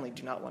definitely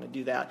do not want to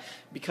do that,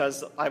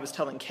 because I was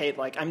telling Kate,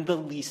 like, I'm the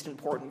least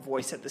important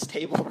voice at this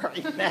table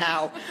right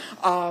now.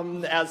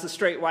 As a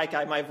straight white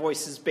guy, my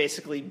voice is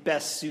basically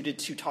best suited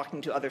to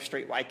talking to other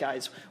straight white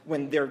guys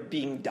when they're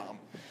being dumb.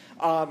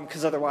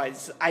 Because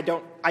otherwise,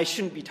 I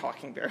shouldn't be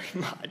talking very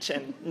much,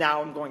 and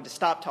now I'm going to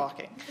stop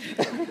talking.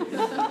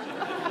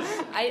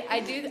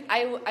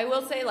 I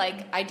will say,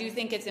 like, I do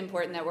think it's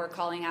important that we're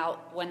calling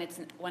out when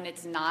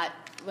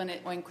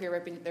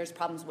there's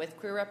problems with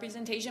queer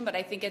representation, but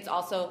I think it's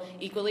also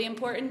equally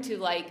important to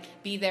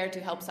like be there to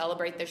help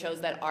celebrate the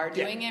shows that are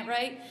doing it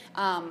right,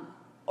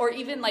 or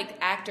even like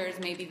actors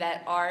maybe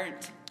that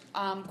aren't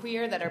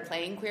queer, that are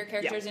playing queer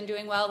characters and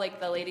doing well, like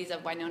the ladies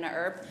of Winona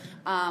Earp.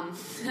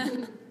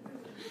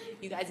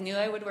 You guys knew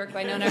I would work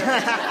Winona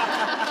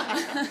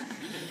Earp.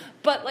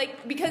 But,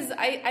 like, because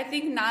I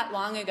think not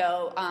long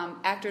ago,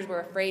 actors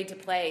were afraid to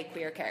play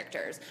queer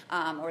characters,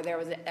 or there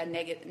was a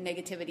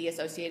negativity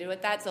associated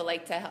with that. So,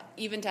 like,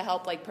 to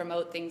help, like,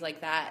 promote things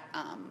like that.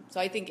 So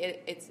I think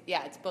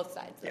it's both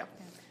sides. Yeah.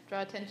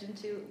 Draw attention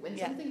to when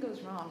something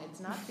goes wrong.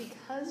 It's not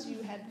because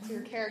you had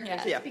queer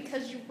characters. It's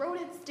because you wrote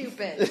it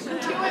stupid. Do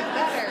it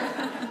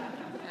better.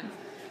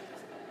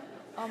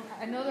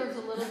 I know there was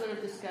a little bit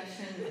of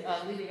discussion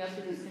leading up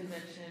to this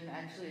convention,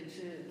 actually,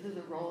 to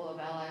the role of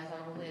allies,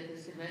 not only at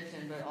this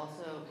convention, but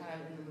also kind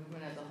of in the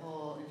movement as a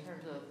whole, in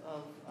terms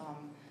of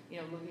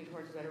looking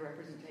towards better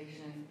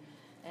representation.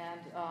 And,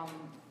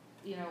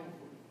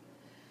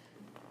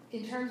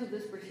 in terms of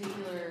this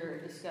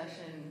particular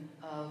discussion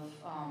of,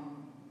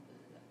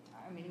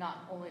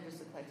 not only just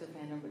the Clexa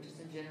fandom, but just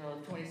in general of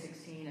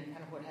 2016 and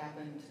kind of what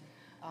happened.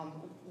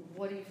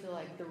 What do you feel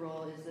like the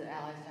role is that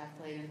allies have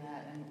played in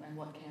that, and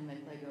what can they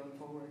play going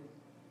forward?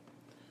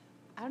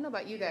 I don't know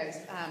about you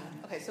guys.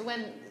 Okay, so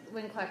when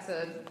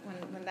Clexa,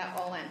 when that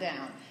all went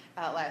down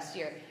last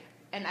year,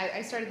 and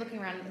I started looking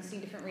around and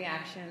seeing different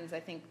reactions. I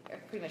think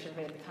pretty much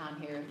everybody at the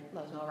con here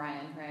loves Mel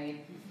Ryan,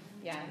 right?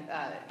 Yeah.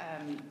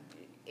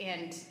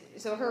 And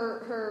so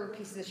her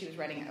pieces that she was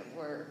writing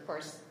were, of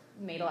course,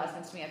 made a lot of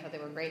sense to me. I thought they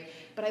were great.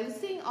 But I was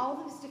seeing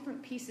all these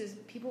different pieces,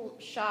 people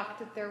shocked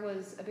that there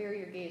was a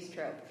barrier gaze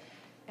trope.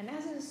 And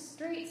as a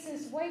straight,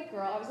 cis, white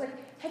girl, I was like,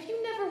 have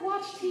you never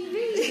watched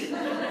TV? Even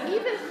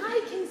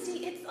I can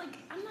see, it's like,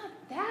 I'm not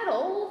that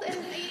old, and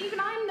even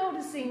I'm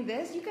noticing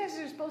this. You guys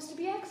are supposed to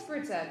be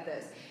experts at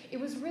this. It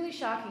was really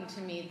shocking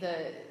to me,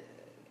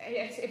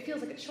 it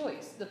feels like a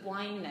choice, the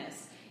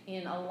blindness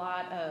in a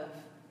lot of,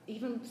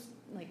 even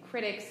like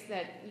critics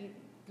that you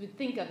would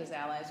think of as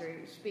allies, or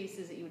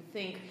spaces that you would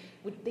think,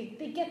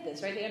 they get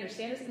this, right? They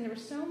understand this, and there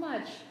was so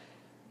much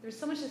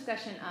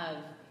discussion of,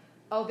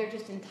 oh, they're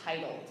just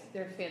entitled.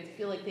 Their fans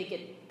feel like they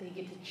get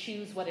to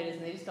choose what it is,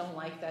 and they just don't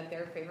like that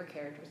their favorite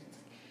characters. It's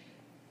like,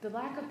 the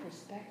lack of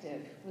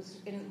perspective was,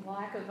 and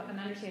lack of an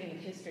understanding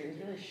of history was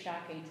really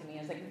shocking to me.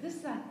 I was like, this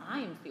is how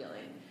I'm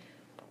feeling.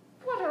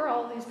 What are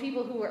all these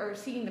people who are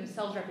seeing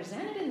themselves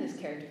represented in this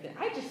character?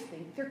 I just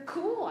think they're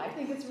cool. I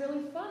think it's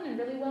really fun and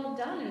really well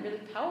done and really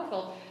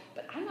powerful.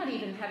 But I'm not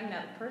even having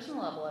that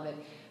personal level of it.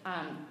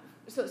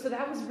 So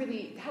that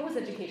was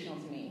educational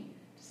to me.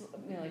 Just,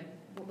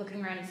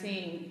 looking around and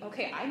seeing,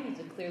 okay, I need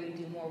to clearly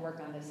do more work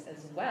on this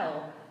as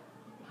well.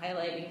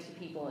 highlighting to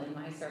people in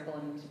my circle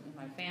and in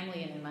my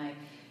family and in my,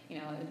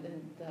 in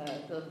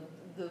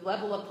the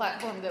level of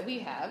platform that we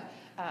have,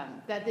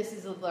 that this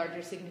is a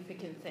larger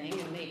significant thing,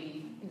 and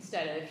maybe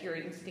instead of if your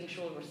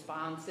instinctual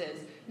response is,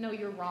 no,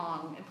 you're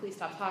wrong, and please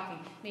stop talking,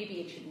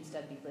 maybe it should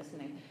instead be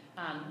listening.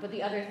 But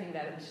the other thing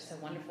that was just so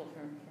wonderful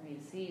for me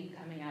to see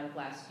coming out of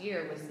last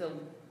year was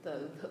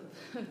the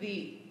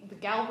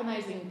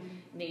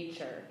galvanizing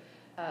nature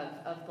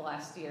of the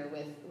last year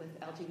with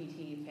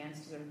LGBT fans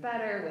deserve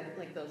better, with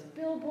like those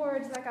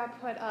billboards that got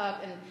put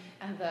up,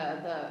 and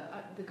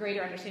the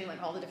greater understanding,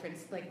 like all the different,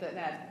 like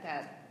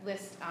that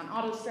list on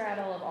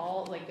Autostraddle of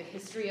all like the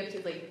history of,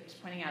 like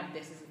just pointing out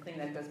this is a thing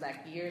that goes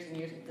back years and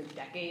years, like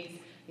decades,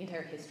 the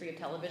entire history of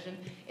television.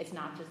 It's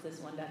not just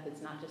this one death.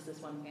 It's not just this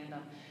one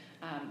fandom.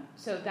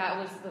 So that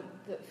was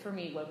for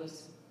me what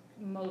was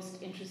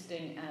most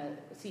interesting,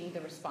 seeing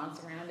the response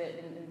around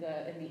it in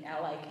the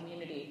ally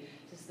community.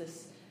 Just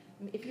this,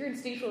 if your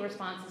instinctual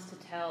response is to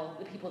tell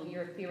the people that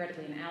you're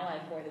theoretically an ally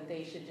for that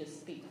they should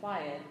just be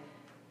quiet,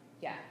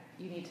 yeah,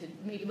 you need to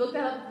maybe look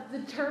that up,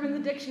 the term in the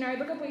dictionary,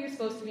 look up what you're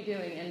supposed to be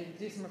doing, and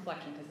do some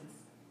reflection,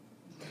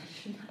 because it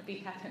should not be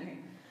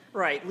happening.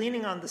 Right,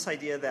 leaning on this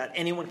idea that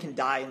anyone can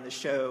die in the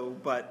show,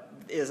 but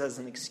is as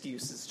an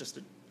excuse is just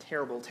a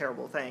terrible,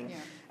 terrible thing. Yeah.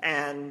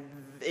 And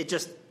it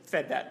just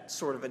fed that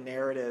sort of a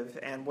narrative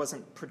and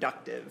wasn't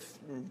productive.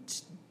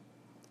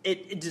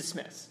 It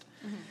dismissed.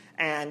 Mm-hmm.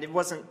 And it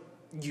wasn't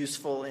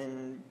useful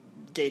in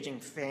gauging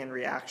fan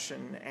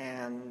reaction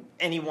and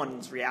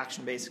anyone's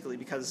reaction, basically,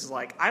 because,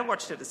 like, I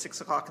watched it at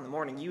 6 o'clock in the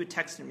morning. You had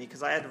texted me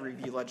because I had to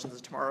review Legends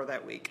of Tomorrow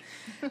that week.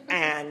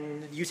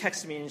 And you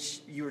texted me and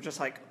you were just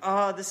like,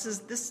 oh,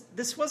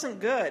 this wasn't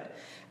good.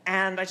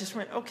 And I just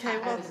went, okay,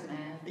 well, I was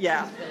mad.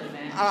 yeah. I was really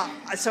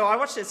mad. So I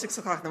watched it at 6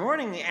 o'clock in the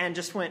morning and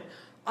just went,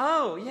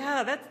 oh,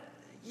 yeah,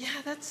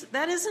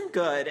 that isn't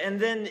good. And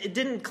then it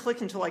didn't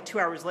click until like 2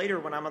 hours later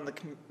when I'm on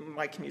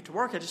my commute to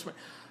work. I just went,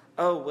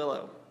 oh,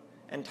 Willow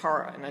and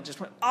Tara. And I just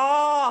went,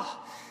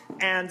 oh!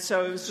 And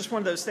so it was just one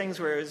of those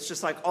things where it was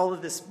just like all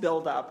of this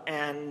buildup.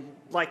 And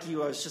like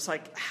you, I was just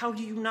like, how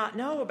do you not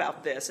know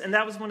about this? And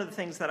that was one of the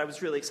things that I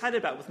was really excited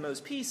about with Mo's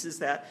piece, is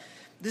that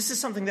this is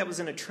something that was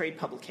in a trade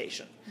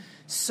publication.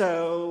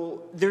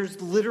 So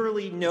there's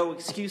literally no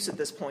excuse at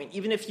this point.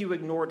 Even if you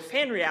ignored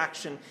fan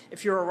reaction,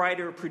 if you're a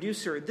writer or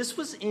producer, this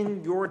was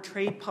in your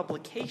trade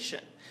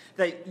publication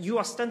that you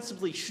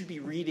ostensibly should be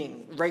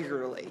reading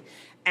regularly.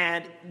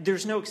 And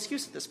there's no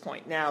excuse at this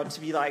point now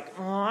to be like,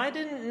 oh, I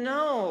didn't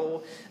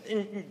know.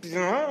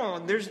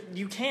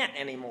 You can't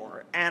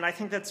anymore. And I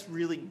think that's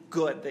really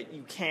good that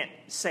you can't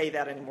say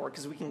that anymore,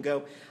 because we can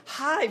go,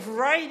 hi,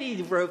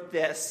 Variety wrote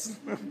this.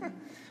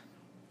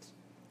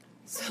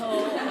 So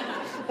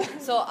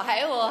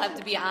I will have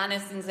to be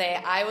honest and say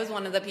I was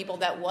one of the people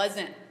that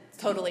wasn't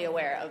totally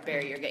aware of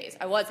Bury Your Gays.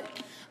 I wasn't.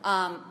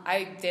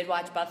 I did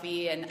watch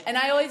Buffy, and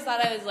I always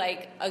thought I was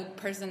like a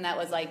person that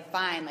was like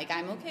fine, like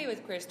I'm okay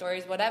with queer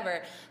stories,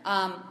 whatever.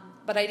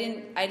 But I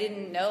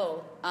didn't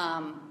know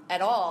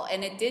at all,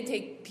 and it did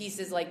take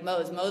pieces like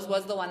Mo's. Mo's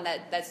was the one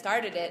that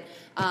started it.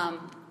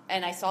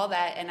 And I saw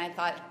that, and I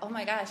thought, oh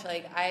my gosh,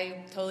 like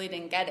I totally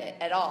didn't get it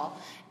at all.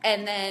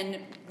 And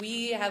then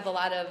we have a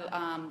lot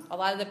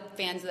of the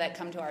fans that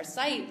come to our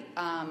site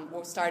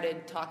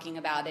started talking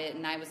about it,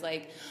 and I was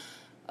like,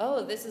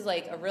 oh, this is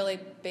like a really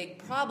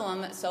big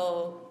problem.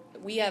 So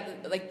we have,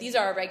 like, these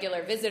are our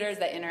regular visitors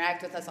that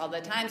interact with us all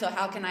the time. So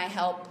how can I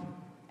help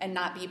and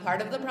not be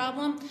part of the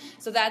problem?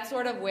 So that's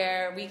sort of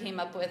where we came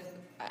up with.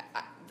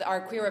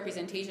 Our queer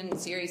representation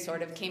series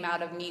sort of came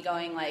out of me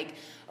going like,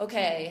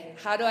 okay,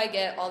 how do I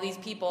get all these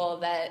people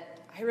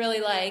that I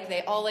really like,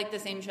 they all like the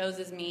same shows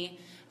as me,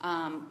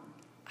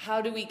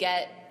 how do we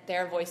get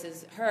their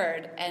voices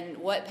heard, and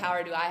what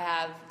power do I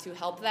have to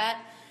help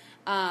that?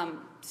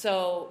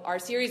 So our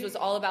series was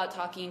all about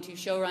talking to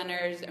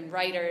showrunners and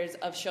writers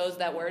of shows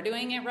that were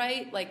doing it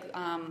right, like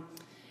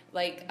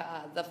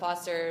The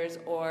Fosters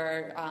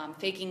or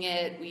Faking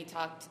It. We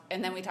talked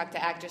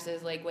to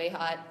actresses like Way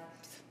Hot,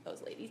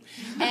 those ladies,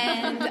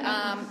 and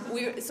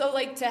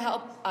to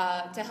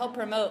help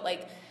promote,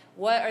 like,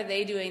 what are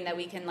they doing that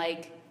we can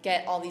like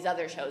get all these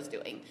other shows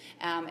doing,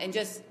 and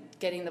just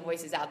getting the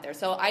voices out there.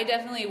 So I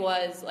definitely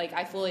was like,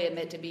 I fully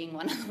admit to being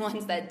one of the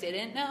ones that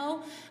didn't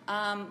know,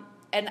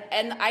 and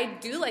I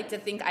do like to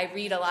think I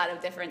read a lot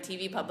of different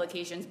TV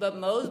publications, but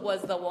Mo's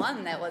was the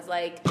one that was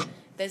like,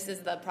 this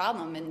is the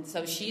problem, and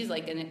so she's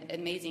like an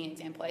amazing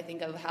example, I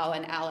think, of how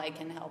an ally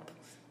can help.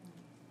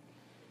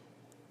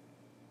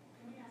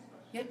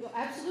 Yeah, well,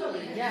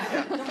 absolutely,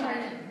 yeah. Come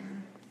right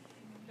in.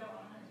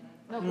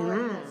 No, go right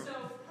in. So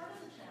part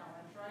of the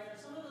challenge, right,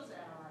 are some of those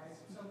allies,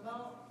 so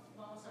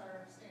Mo's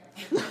our stand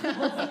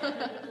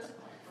at this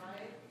point,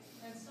 right?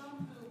 And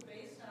some who,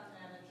 based on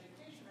that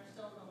education, are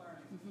still in the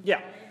learning. Yeah.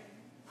 Right?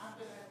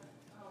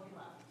 He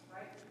left,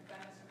 right?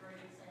 That is a great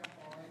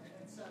example,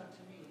 and so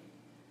to me.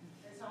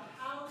 And so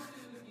how do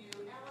you,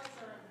 allies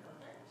are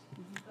imperfect,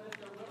 but if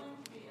they're willing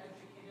to be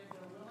educated,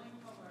 they're willing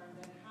to learn,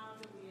 then how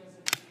do we as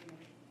a team,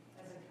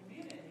 as a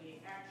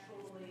community,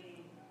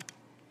 actually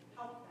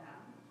help them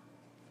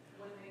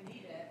when they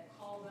need it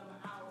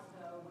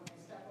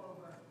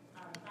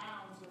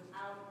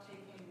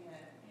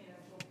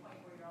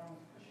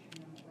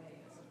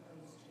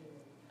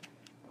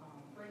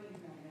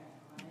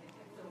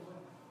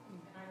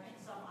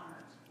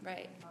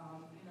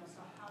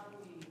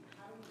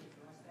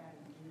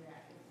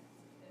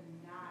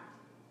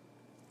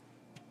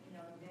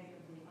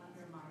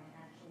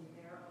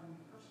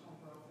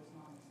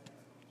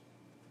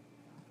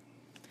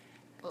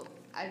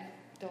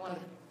don't want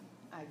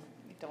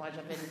to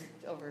jump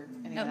in over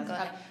anything No, else. go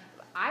ahead.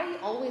 I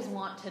always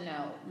want to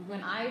know.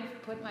 When I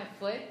put my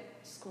foot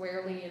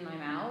squarely in my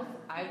mouth,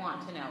 I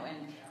want to know.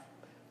 And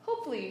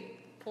hopefully,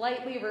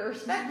 politely or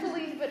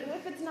respectfully, but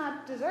if it's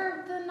not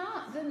deserved, then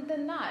not.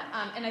 Then not.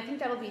 And I think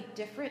that'll be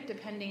different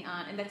depending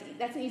on, and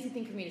that's an easy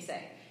thing for me to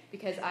say,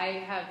 because I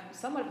have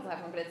somewhat of a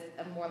platform, but it's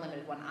a more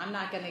limited one. I'm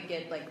not going to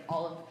get like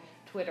all of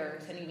Twitter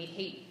sending me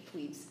hate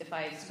tweets if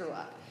I screw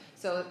up.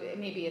 So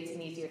maybe it's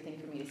an easier thing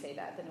for me to say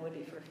that than it would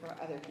be for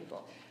other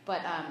people.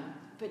 But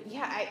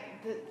yeah,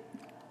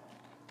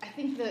 I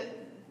think that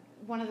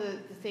one of the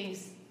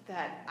things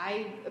that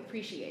I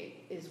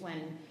appreciate is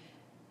when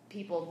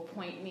people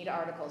point me to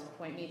articles,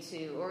 point me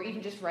to, or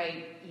even just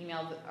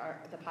email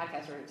the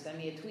podcast or send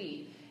me a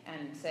tweet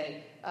and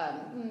say,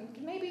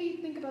 maybe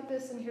think about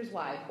this and here's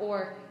why.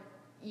 Or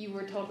you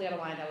were totally out of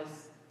line,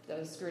 that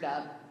was screwed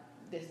up.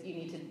 You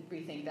need to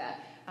rethink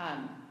that.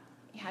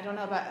 I don't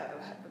know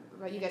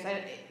about you guys,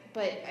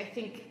 but I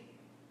think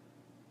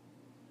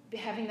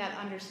having that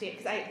understand,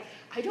 because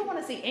I don't want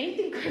to say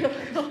anything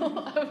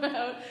critical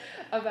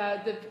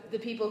about the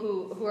people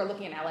who are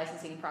looking at allies and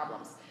seeing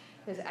problems,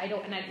 because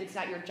it's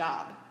not your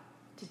job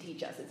to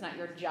teach us. It's not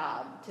your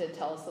job to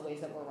tell us the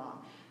ways that we're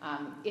wrong.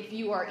 If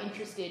you are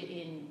interested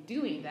in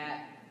doing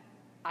that,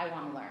 I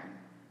want to learn,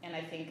 and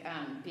I think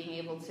being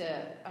able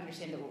to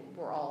understand that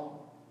we're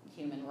all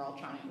human,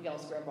 we all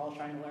screw up, we're all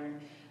trying to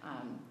learn.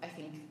 I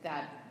think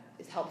that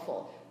is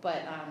helpful,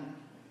 but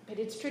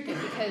it's tricky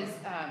because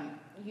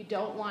you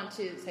don't want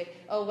to say,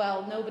 oh,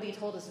 well, nobody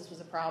told us this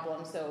was a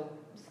problem, so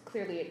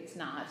clearly it's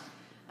not.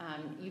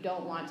 You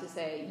don't want to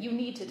say, you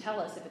need to tell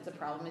us if it's a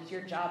problem. It's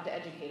your job to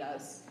educate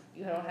us.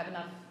 You don't have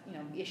enough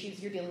issues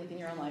you're dealing with in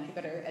your own life. You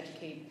better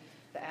educate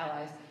the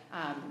allies.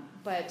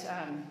 But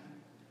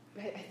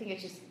I think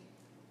it's just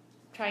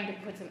trying to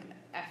put some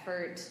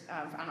effort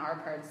on our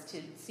parts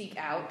to seek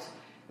out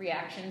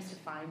reactions, to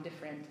find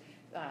different,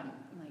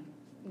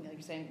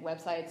 you're saying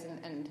websites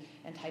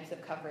and types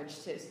of coverage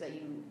so that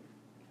you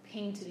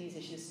ping to these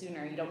issues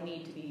sooner. You don't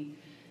need to be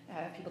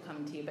people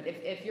coming to you. But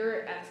if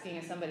you're asking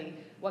as somebody,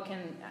 what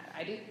can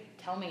I do?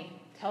 Tell me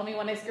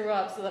when I screw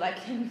up so that I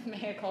can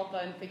mea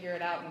culpa and figure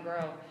it out and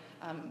grow.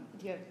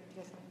 Do you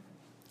guys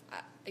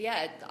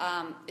Yeah,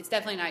 it's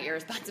definitely not your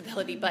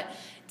responsibility, but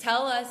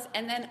tell us.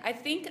 And then I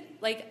think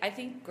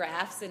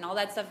graphs and all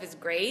that stuff is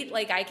great.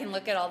 Like, I can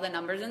look at all the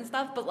numbers and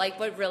stuff, but like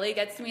what really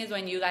gets to me is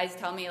when you guys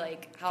tell me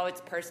like how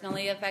it's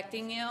personally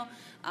affecting you.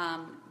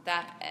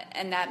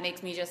 That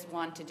makes me just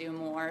want to do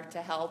more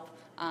to help.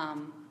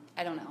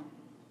 I don't know.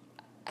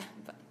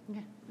 But,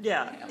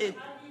 yeah. How do you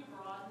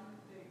broaden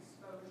the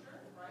exposure,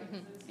 right?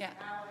 Mm-hmm. It's Yeah.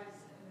 allies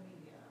in the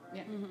media, right?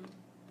 Yeah. Mm-hmm.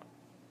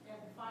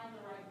 And find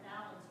the right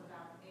balance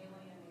without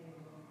alienating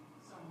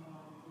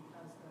someone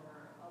because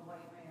they're a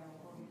white male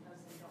or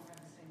because they don't have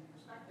the same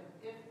perspective.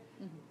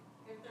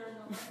 If they're in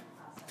the learning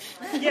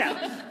process, right? Yeah.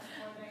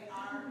 Or they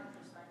are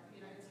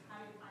introspective, it's how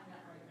do you find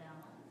that right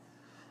balance?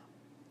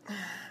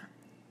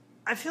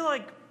 I feel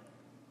like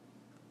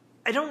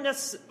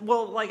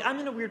I'm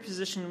in a weird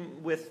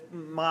position with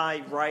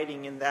my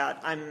writing in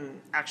that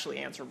I'm actually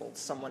answerable to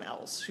someone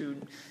else who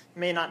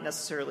may not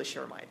necessarily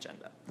share my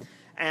agenda.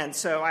 And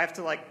so I have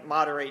to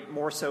moderate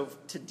more so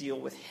to deal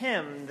with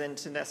him than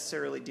to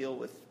necessarily deal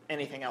with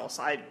anything else.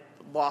 I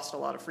lost a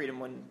lot of freedom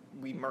when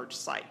we merged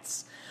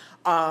sites.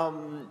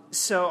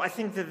 So I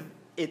think that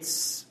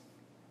it's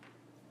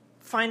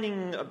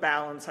finding a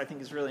balance, I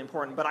think, is really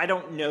important, but I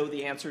don't know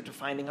the answer to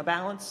finding a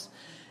balance.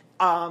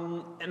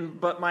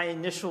 But my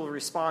initial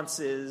response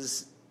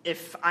is,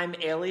 if I'm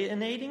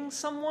alienating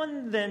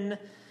someone, then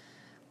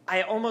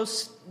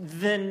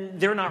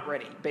they're not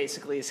ready,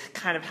 basically, is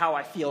kind of how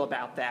I feel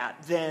about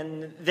that.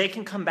 Then they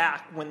can come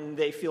back when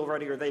they feel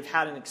ready or they've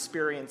had an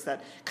experience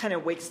that kind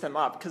of wakes them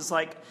up. Because,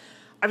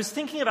 I was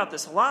thinking about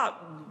this a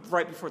lot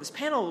right before this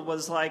panel,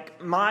 was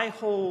my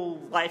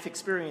whole life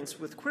experience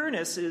with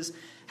queerness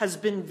has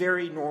been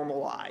very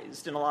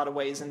normalized in a lot of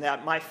ways, in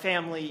that my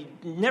family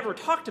never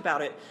talked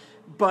about it,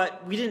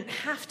 but we didn't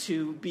have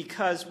to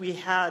because we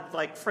had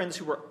friends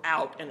who were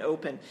out and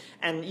open,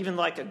 and even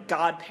a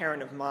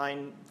godparent of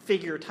mine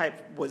figure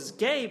type was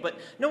gay, but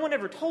no one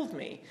ever told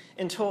me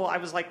until I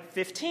was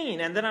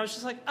 15, and then I was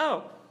just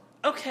oh,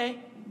 okay,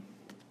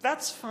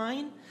 that's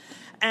fine.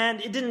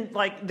 And it didn't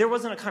there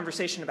wasn't a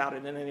conversation about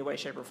it in any way,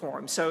 shape, or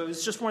form. So it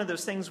was just one of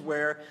those things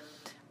where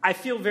I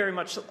feel very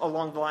much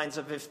along the lines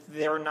of, if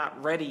they're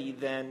not ready,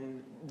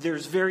 then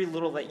there's very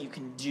little that you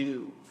can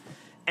do.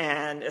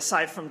 And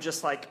aside from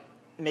just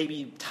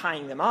maybe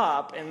tying them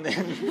up and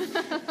then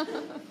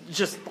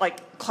just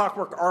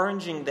Clockwork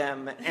Oranging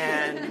them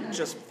and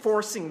just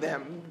forcing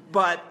them.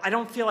 But I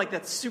don't feel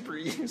that's super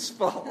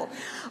useful.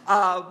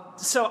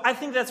 So I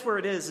think that's where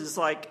it is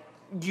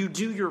you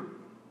do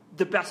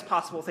the best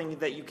possible thing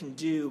that you can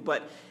do,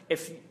 but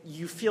if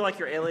you feel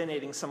you're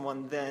alienating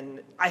someone,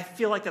 then I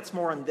feel that's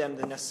more on them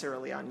than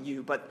necessarily on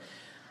you. But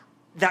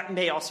that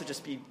may also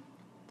just be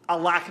a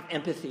lack of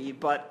empathy,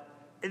 but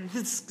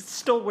it's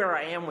still where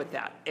I am with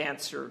that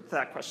answer to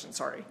that question.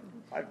 Sorry.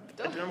 I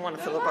didn't want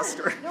to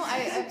filibuster. No,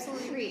 I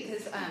absolutely agree,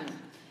 because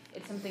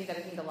it's something that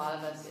I think a lot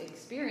of us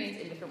experience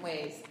in different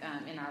ways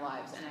in our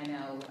lives. And I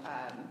know,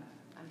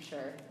 I'm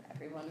sure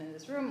everyone in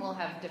this room will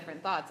have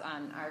different thoughts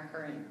on our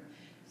current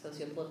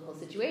socio-political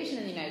situation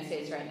in the United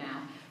States right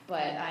now.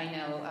 But I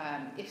know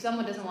if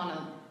someone doesn't want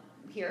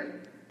to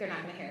hear, they're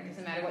not going to hear it. It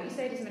doesn't matter what you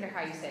say, it doesn't matter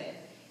how you say it.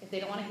 If they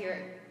don't want to hear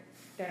it,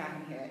 they're not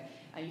going to hear it.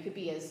 You could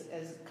be as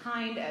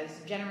kind,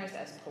 as generous,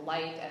 as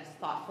polite, as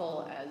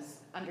thoughtful, as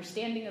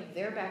understanding of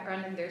their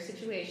background and their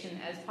situation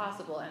as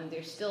possible, and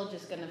they're still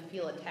just going to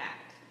feel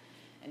attacked.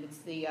 And it's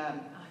the, I'm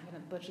going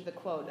to butcher the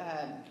quote,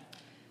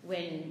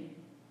 when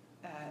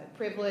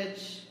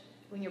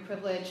you're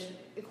privileged,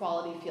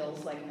 equality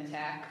feels like an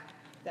attack,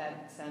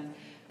 that sense,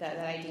 that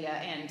idea.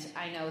 And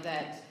I know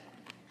that,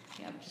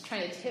 just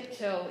trying to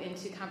tiptoe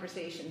into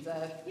conversations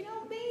of,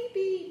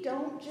 maybe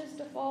don't just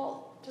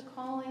default to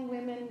calling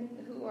women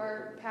who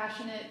are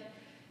passionate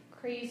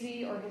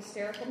crazy or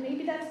hysterical.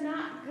 Maybe that's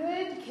not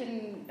good.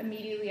 Can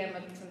immediately I'm a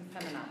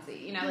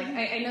feminazi.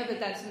 I know that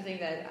that's something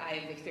that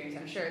I've experienced.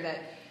 I'm sure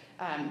that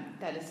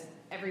that is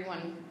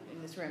everyone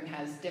in this room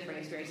has different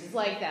experiences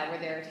like that, where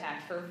they're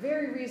attacked for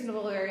very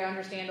reasonable, very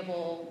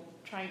understandable,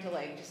 trying to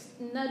just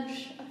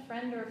nudge a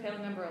friend or a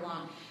family member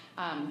along.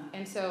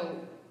 And so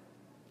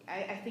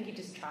I think you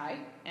just try,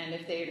 and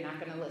if they're not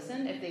going to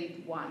listen, if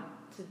they want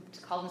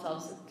to call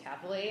themselves a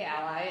capital A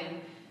ally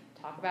and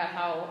talk about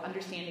how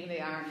understanding they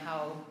are and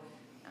how,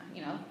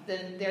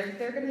 then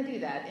they're going to do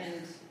that.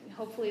 And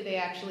hopefully they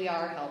actually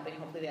are helping.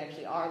 Hopefully they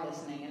actually are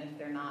listening. And if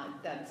they're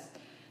not, that's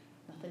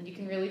nothing you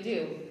can really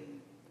do.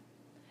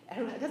 I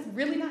don't know, that's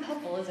really not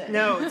helpful, is it?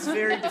 No, it's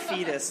very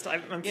defeatist.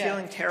 I'm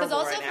feeling terrible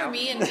right now. Because also for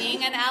me, in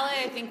being an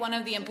ally, I think one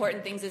of the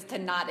important things is to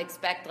not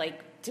expect,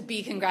 to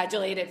be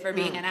congratulated for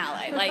being an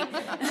ally.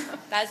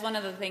 That's one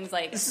of the things,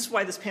 This is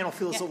why this panel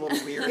feels a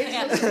little weird.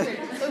 It's weird.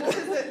 So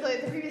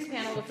the previous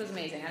panel, which was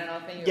amazing. I don't know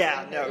if any of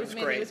you it was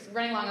great. It was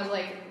running long. I was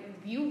like,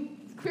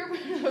 queer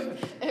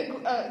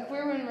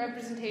women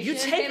representation. You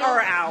take panel,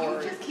 our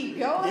hour. You just keep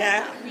going.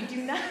 Yeah. We do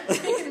not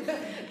take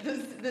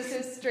this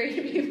is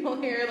straight people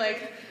here,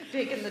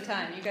 taking the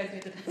time. You guys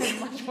need the time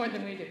much more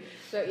than we do.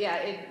 So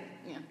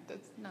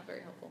that's not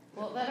very helpful.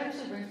 Well, that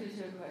actually brings me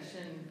to a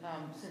question,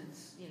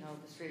 since,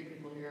 the straight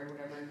people here or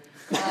whatever.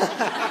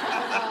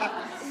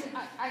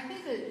 I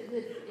think that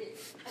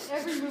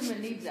every movement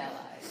needs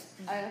allies.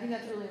 I think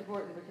that's really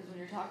important, because when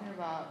you're talking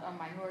about a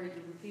minority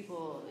group of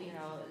people,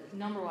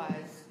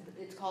 number-wise,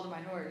 it's called a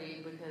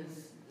minority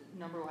because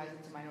number-wise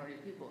it's a minority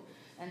of people.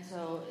 And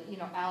so,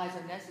 allies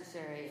are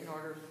necessary in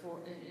order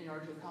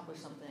to accomplish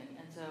something.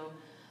 And so,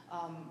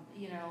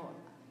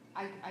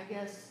 I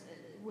guess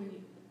when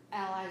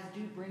allies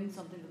do bring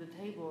something to the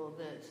table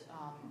that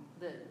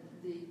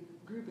the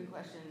group in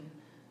question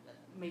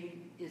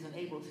maybe isn't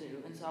able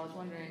to. And so I was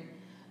wondering,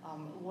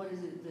 what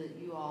is it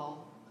that you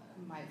all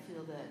might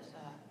feel that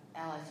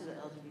allies to the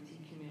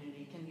LGBT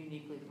community can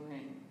uniquely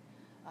bring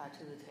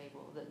to the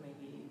table that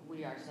maybe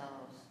we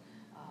ourselves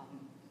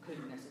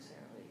couldn't necessarily?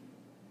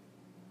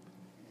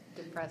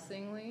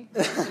 Depressingly,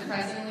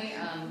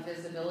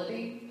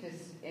 visibility, because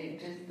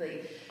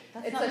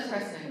That's not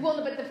depressing.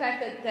 Well, but the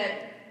fact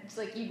that it's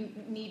you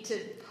need to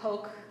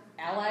poke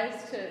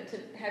allies to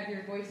have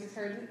your voices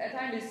heard at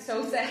times is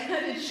so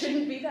sad. It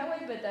shouldn't be that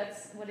way, but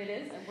that's what it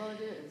is. Well,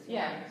 it is.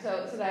 Yeah.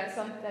 So that's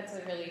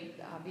a really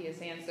obvious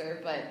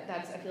answer, but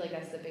I feel like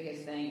that's the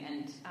biggest thing,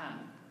 and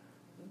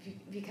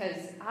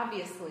because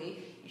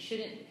obviously you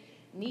shouldn't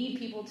need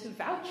people to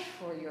vouch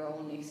for your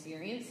own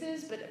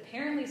experiences, but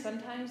apparently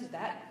sometimes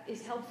that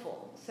is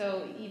helpful.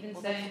 So even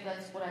saying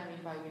that's what I mean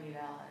by we need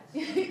allies.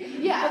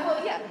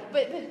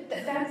 but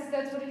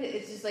that's what it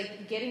is. It's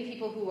just getting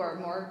people who are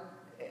more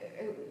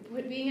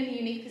being in a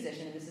unique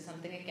position. And this is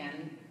something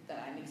again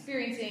that I'm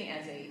experiencing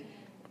as a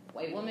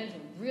white woman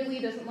who really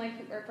doesn't like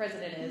who our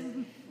president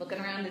is.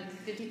 Looking around, and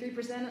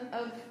 53%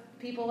 of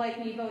people like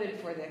me voted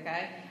for that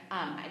guy.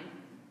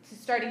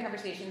 Starting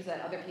conversations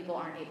that other people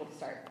aren't able to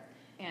start.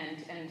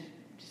 And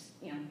just,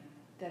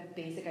 that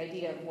basic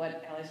idea of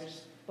what allies are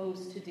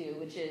supposed to do,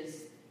 which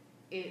is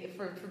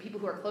for people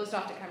who are closed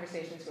off to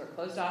conversations, who are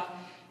closed off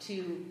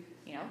to,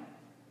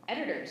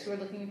 editors who are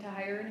looking to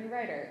hire a new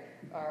writer,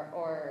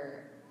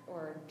 or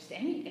just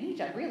any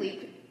job,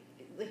 really,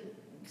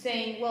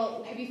 saying,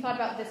 well, have you thought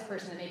about this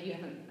person that maybe you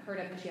haven't heard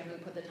of because you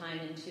haven't put the time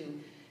into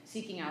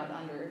seeking out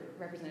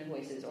underrepresented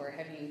voices, or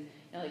have you,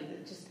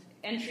 just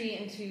entry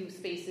into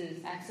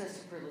spaces. Access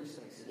to privileged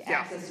spaces. Yeah.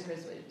 Access to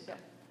privileged, yeah.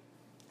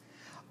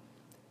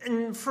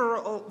 And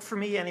for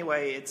me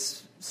anyway,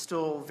 it's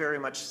still very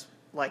much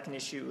like an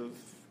issue of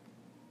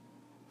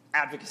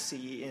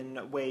advocacy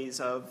in ways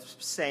of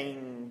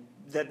saying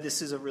that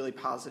this is a really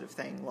positive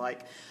thing.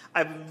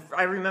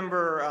 I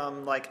remember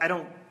I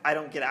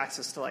don't get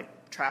access to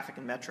traffic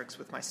and metrics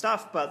with my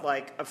stuff, but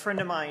a friend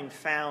of mine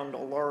found a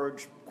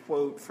large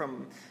quote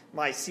from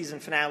my season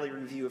finale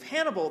review of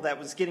Hannibal that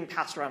was getting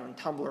passed around on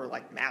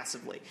Tumblr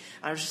massively.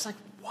 And I was just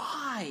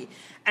why?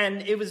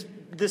 And it was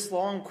this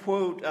long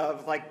quote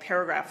of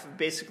paragraph of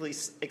basically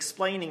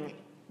explaining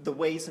the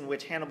ways in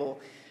which Hannibal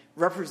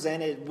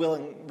represented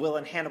Will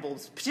and Hannibal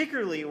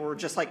particularly were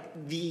just like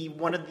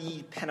one of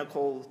the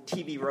pinnacle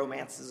TV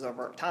romances of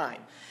our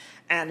time.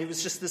 And it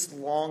was just this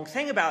long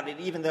thing about it,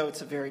 even though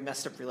it's a very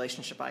messed up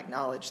relationship, I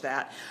acknowledge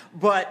that.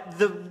 But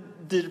the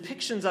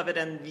depictions of it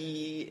and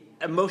the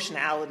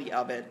emotionality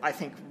of it, I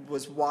think,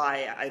 was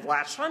why I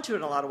latched onto it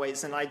in a lot of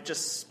ways. And I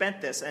just spent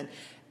this. And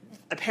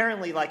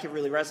apparently, like, it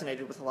really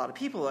resonated with a lot of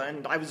people.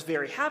 And I was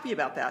very happy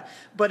about that.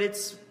 But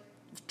it's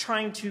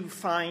trying to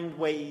find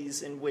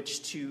ways in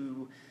which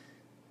to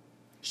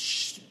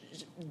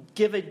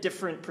give a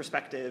different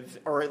perspective,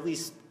 or at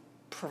least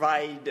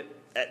provide,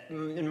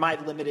 in my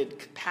limited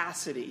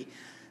capacity,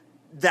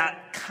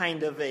 that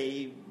kind of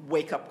a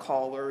wake-up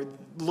call, or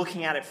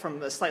looking at it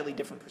from a slightly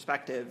different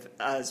perspective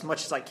as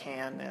much as I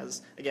can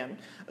as, again,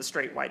 a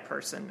straight white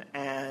person,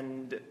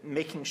 and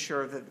making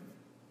sure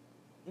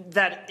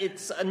that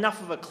it's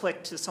enough of a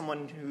click to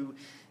someone who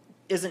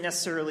isn't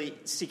necessarily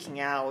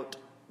seeking out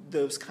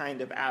those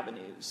kind of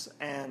avenues.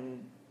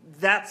 And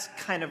that's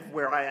kind of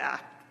where I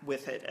act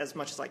with it as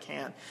much as I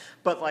can.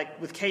 But like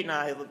with Kate and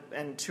I,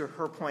 and to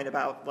her point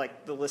about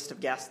like the list of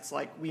guests,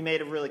 like we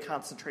made a really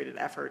concentrated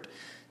effort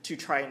to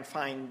try and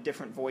find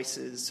different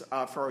voices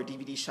for our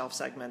DVD shelf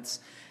segments,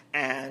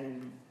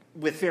 and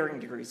with varying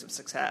degrees of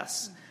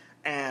success.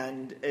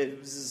 And it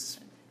was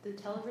the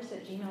Televerse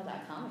at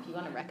gmail.com if you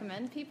want to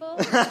recommend people.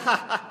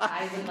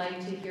 I would like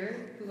to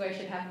hear who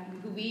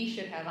we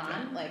should have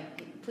on.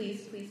 Like,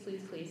 please.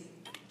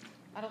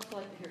 I'd also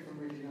like to hear from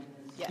Bridget on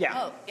this. Yeah.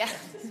 Oh, yeah.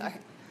 Sorry.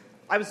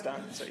 I was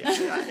done, so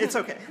yeah, it's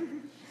okay.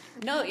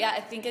 No, yeah, I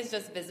think it's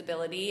just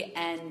visibility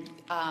and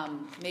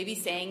maybe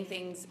saying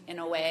things in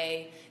a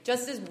way,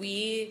 just as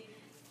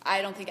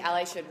I don't think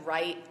allies should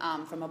write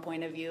from a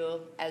point of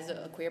view as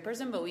a queer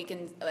person, but we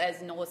can,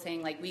 as Noel was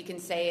saying, like, we can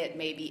say it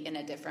maybe in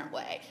a different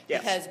way.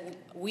 Yes. Because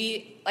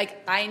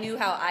I knew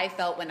how I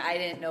felt when I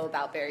didn't know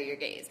about Bury Your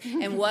Gays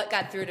and what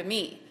got through to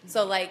me.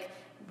 So, like,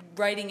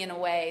 writing in a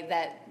way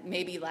that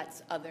maybe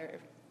lets other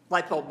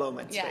light bulb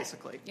moments,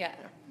 basically. Yeah.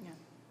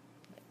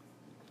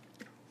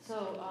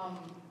 So,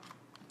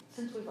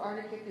 since we've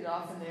already kicked it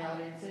off in the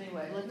audience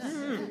anyway, let's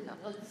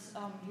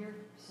hear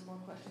some more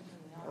questions from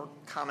the audience. Or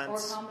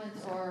comments.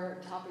 Or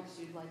topics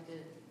you'd like to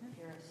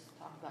hear us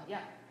talk about.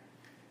 Yeah.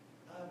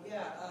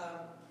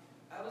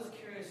 I was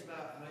curious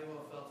about how you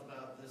all felt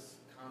about this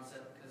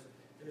concept, because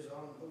there's,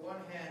 on the one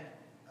hand,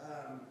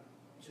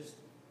 just,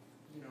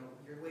 you know,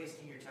 you're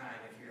wasting your time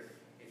if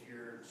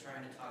you're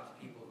trying to talk to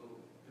people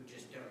who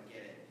just don't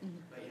get it. Mm-hmm.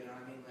 But, you know,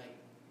 I mean, like,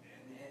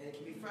 and it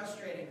can be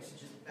frustrating to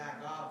just back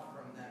off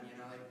from them, you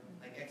know,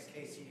 like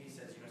XKCD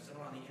says, you know,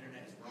 someone on the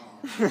internet is wrong.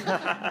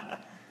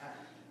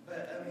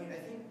 But, I mean,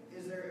 I think,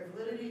 is there a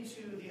validity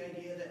to the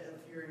idea that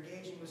if you're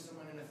engaging with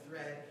someone in a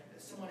thread,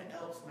 that someone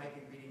else might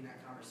be reading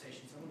that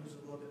conversation, someone who's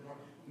a little bit more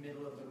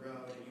middle of the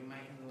road, and you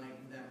might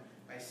enlighten them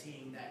by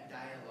seeing that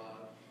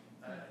dialogue?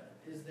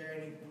 Is there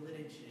any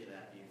validity to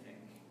that, do you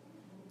think?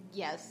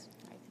 Yes.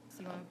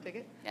 You want to pick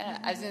it? Yeah,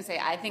 I was going to say,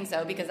 I think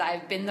so, because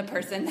I've been the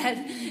person that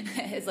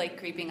is, like,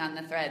 creeping on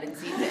the thread and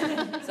sees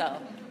it.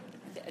 So,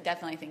 I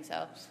definitely think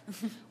so.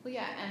 Well,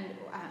 yeah, and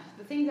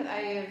the thing that I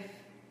have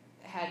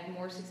had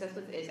more success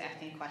with is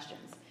asking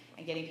questions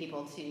and getting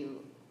people to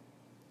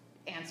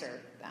answer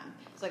them.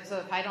 So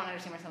if I don't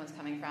understand where someone's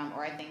coming from,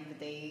 or I think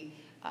that they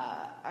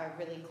are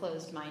really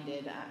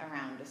closed-minded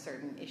around a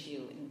certain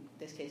issue, in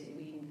this case,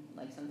 we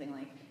like something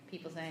like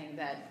people saying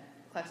that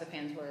Clexa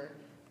fans were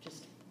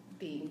just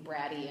being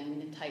bratty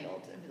and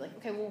entitled, and be like,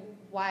 okay, well,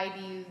 why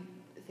do you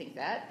think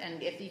that?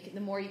 And if you can, the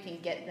more you can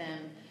get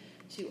them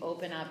to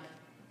open up,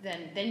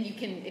 then you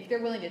can, if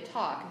they're willing to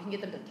talk, if you can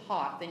get them to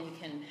talk, then you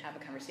can have a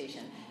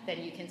conversation.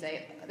 Then you can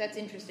say, that's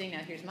interesting, now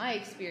here's my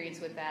experience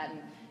with that,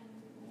 and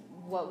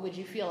what would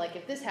you feel like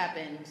if this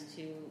happened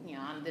to, you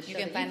know, on this show?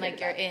 You can find like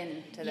you're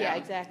in to them. Yeah,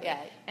 exactly.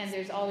 Yeah. And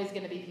there's always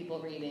going to be people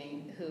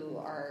reading who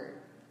are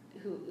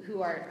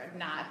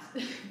not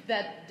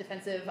that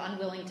defensive,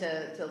 unwilling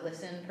to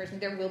listen person.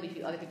 There will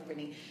be other people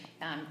reading.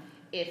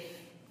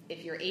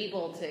 If you're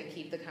able to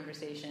keep the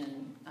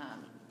conversation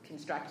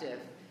constructive,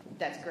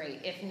 that's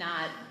great. If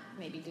not,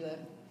 maybe do a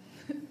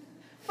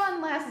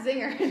fun last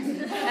zinger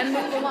and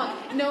move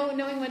along.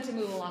 Knowing when to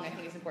move along, I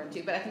think, is important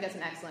too. But I think that's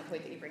an excellent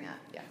point that you bring up.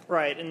 Yeah.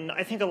 Right, and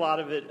I think a lot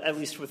of it, at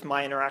least with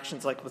my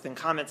interactions, like within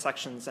comment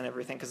sections and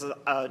everything, because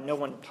no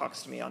one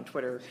talks to me on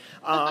Twitter.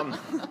 No.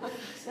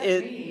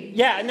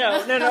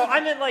 I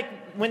meant like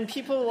when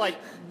people like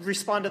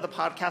respond to the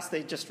podcast,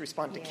 they just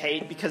respond to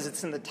Kate because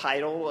it's in the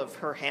title of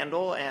her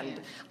handle,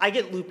 and I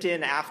get looped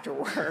in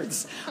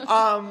afterwards.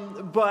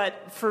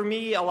 But for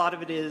me, a lot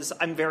of it is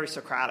I'm very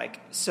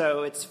Socratic,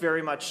 so it's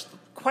very much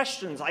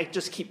questions. I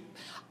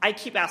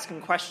keep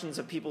asking questions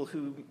of people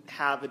who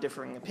have a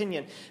differing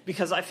opinion,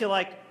 because I feel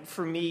like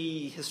for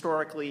me,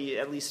 historically,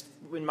 at least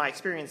in my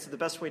experience, the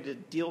best way to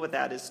deal with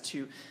that is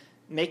to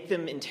make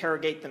them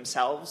interrogate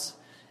themselves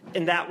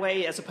in that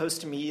way, as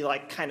opposed to me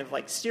like kind of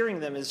like steering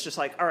them, is just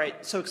like, all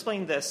right, so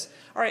explain this.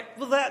 All right,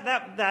 well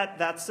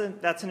that's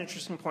an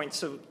interesting point.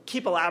 So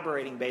keep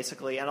elaborating,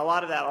 basically. And a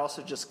lot of that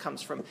also just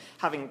comes from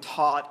having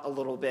taught a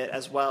little bit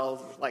as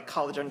well, like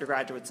college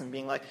undergraduates, and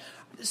being like,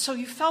 so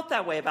you felt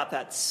that way about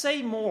that,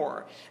 say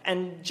more.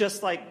 And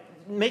just like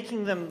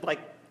making them like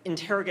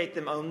interrogate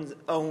them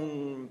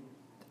own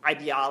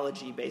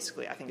ideology,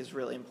 basically, I think is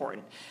really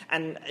important,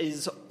 and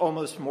is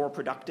almost more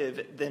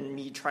productive than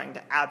me trying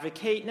to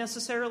advocate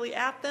necessarily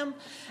at them.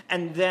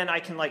 And then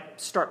I can like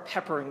start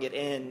peppering it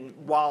in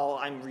while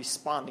I'm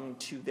responding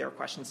to their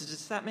questions.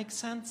 Does that make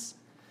sense?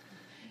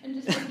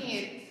 And just making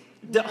it...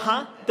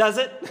 Does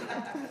it?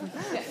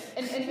 Yeah.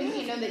 And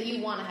making it know that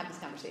you want to have this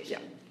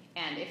conversation.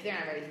 Yeah. And if they're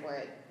not ready for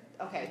it,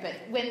 okay, but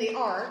when they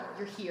are,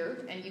 you're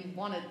here, and you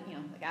want to,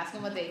 like ask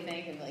them what they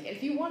think, and be like,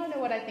 if you want to know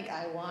what I think,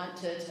 I want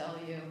to tell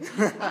you,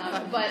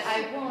 but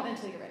I won't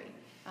until you're ready.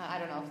 I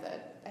don't know if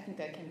I think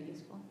that can be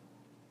useful.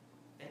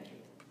 Thank you.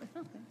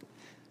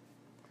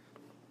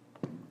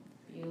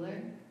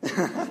 Bueller?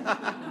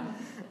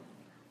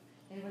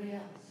 Anybody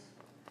else?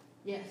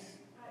 Yes.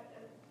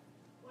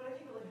 What I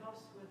think really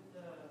helps with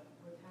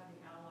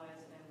having allies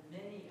and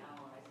many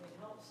allies, it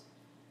helps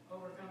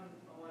overcome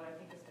what I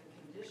think is the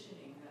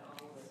conditioning that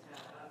all of us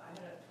have. I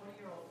had a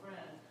 20-year-old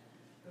friend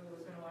who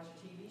was going to watch a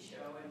TV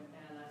show, and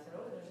I said,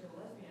 oh, there's a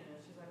lesbian, and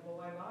she's like,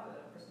 well, why bother?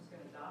 That person's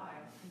going to die.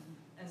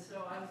 And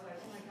so I was like,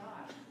 oh my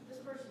God,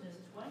 this person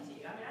is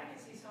 20. I mean, I can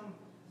see someone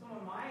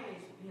my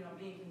age,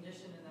 being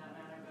conditioned in that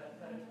manner, but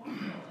a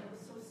 20-year-old, and it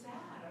was so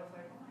sad. I was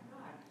like, oh my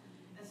God.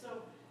 And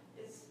so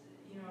it's,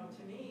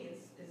 to me,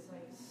 it's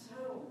like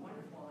so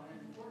wonderful and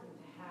important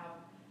to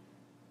have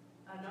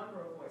a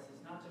number of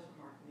voices, not just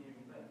from our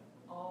community, but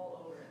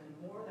all over. And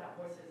the more that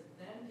voice is,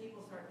 then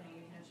people start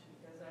paying attention,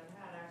 because I've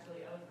had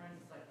actually other friends,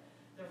 it's like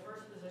their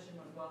first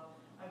position was, well,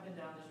 I've been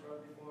down this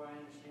road before, I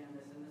understand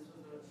this, and this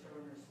was the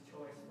showrunner's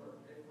choice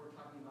if we're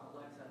talking about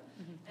Lexa.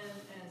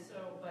 And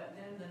so, but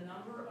then the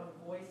number of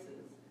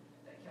voices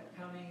that kept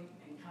coming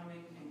and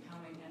coming and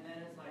coming, and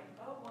then it's like,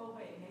 oh, well,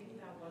 wait, maybe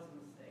that was a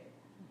mistake.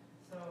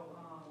 So,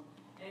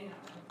 anyhow,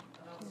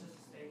 that was just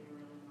a statement,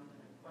 really, more than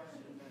a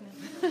question. But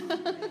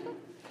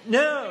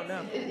No.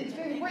 It's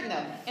very important,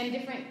 though. And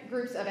different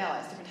groups of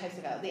allies, different types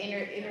of allies. The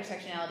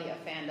intersectionality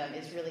of fandom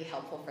is really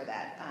helpful for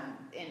that.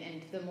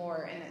 And the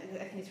more,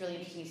 and I think it's really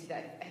interesting to see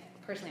that.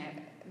 Personally,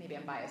 maybe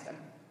I'm biased.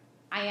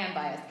 I am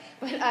biased.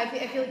 But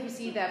I feel like you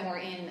see that more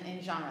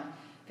in genre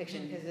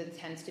fiction, because it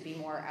tends to be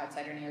more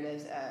outsider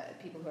narratives.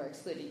 People who are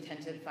excluded, you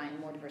tend to find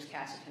more diverse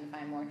casts. You tend to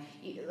find more,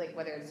 like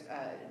whether it's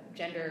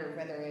gender,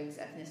 whether it's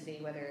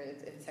ethnicity, whether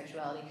it's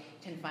sexuality, you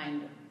tend to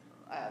find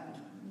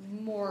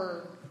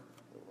more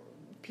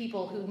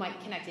people who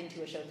might connect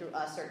into a show through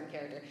a certain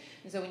character.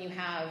 And so when you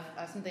have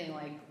something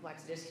like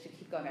Lexa, just to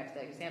keep going back to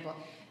that example,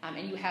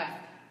 and you have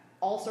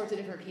all sorts of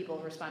different people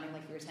responding,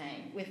 like you were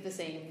saying, with the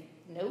same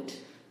note,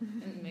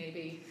 and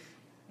maybe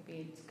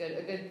it's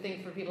a good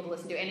thing for people to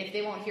listen to. And if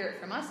they won't hear it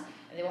from us,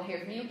 and they won't hear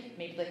it from you,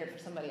 maybe they'll hear it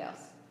from somebody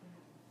else.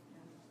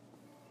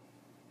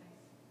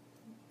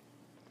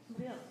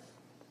 Somebody else?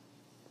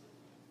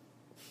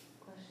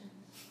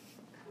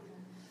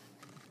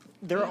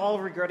 They're all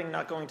regretting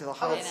not going to the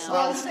hall. I just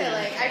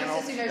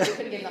assumed everybody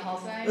couldn't get in the hall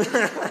sign.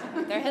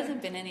 There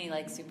hasn't been any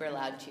super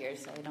loud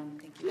cheers, so I don't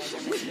think you guys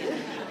are missing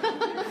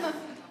anything.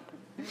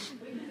 we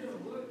can do a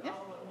whoop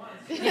all at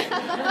once.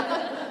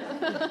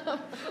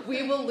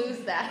 We will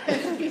lose that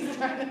if we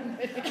start a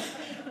minute.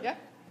 Yeah.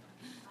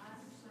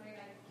 I'm sorry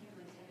I came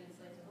like 10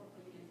 minutes late, so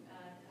hopefully you can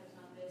touch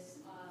on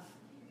this.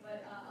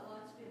 But a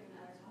lot's been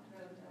talked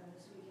about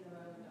this weekend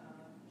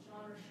about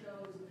genre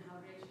shows and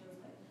how great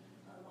shows like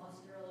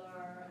Lost Girl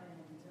are, and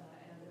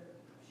other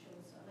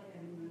shows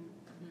in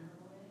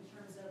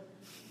terms of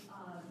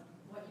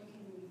what you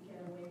can get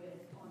away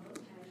with on those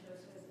kind of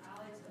shows. Because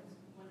Alex, I was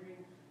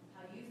wondering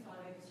how you thought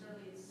of it.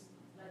 Certainly it's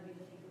led me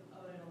to think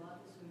about it a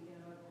lot this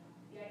weekend, about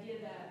the idea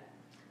that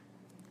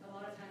a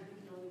lot of times we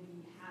can only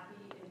be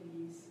happy in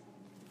these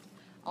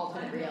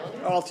alternate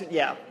reality.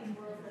 Yeah. These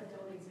worlds that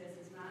don't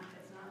exist. It's not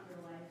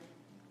real life.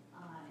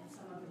 And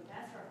some of the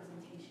best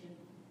representation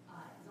is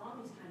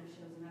on these kind of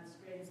shows, and that's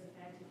great. It's the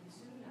fact to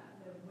consume that.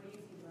 The way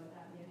you think about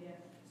that, the idea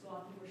so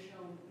often we're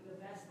shown the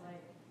best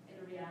life in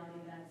a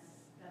reality that's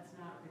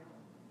not real.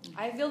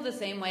 I feel the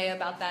same way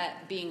about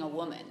that being a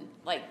woman.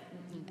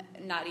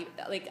 Not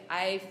even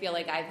I feel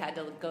like I've had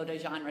to go to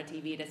genre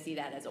TV to see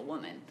that as a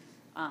woman,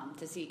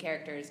 to see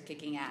characters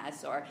kicking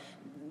ass, or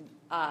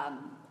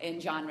in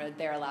genre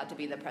they're allowed to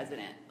be the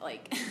president.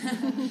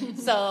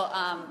 So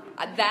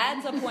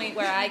that's a point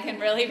where I can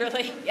really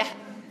relate. Yeah.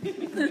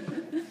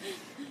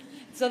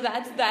 So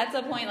that's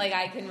a point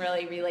I can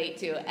really relate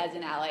to as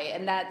an ally,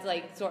 and that's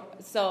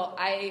so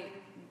I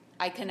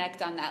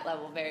connect on that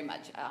level very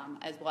much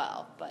as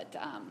well. But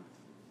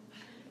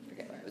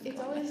it's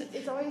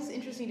always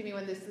interesting to me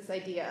when there's this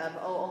idea of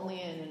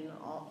only in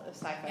a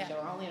sci-fi show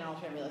or only in an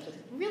alternate reality show.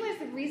 Realize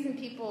the reason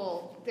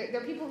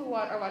there are people who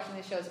are watching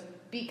these shows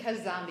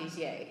because zombies,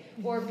 yay,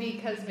 or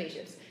because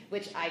spaceships,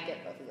 which I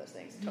get both of those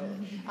things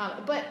totally.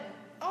 But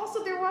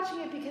also they're watching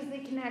it because they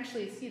can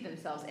actually see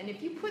themselves. And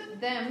if you put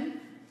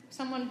them,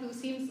 someone who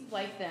seems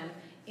like them,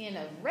 in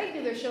a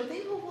regular show,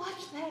 they will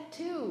watch that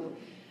too.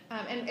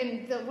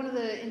 One of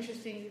the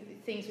interesting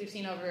things we've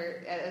seen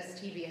over as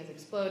TV has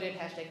exploded,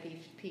 hashtag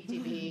peak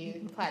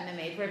TV, Platinum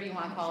Age, whatever you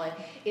want to call it,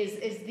 is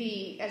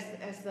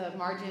as the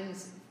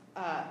margins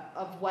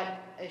of what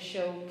a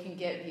show can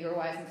get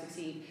viewer-wise and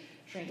succeed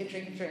shrink,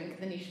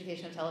 the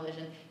nichification of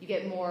television, you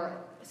get more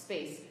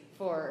space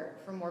for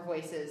more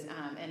voices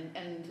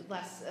and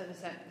less of a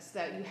sense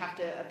that you have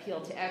to appeal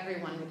to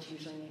everyone, which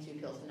usually means you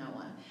appeal to no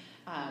one.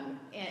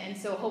 And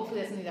so hopefully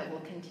that's something that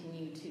will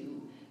continue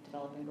to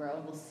develop and grow,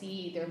 and we'll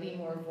see there'll be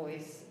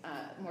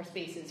more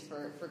spaces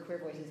for queer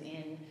voices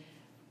in.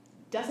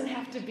 Doesn't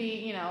have to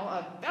be,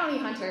 a bounty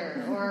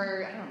hunter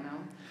or, I don't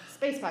know,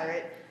 space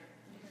pirate.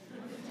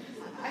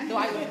 So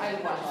I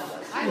would watch all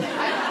those. I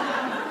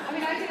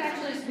can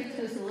actually speak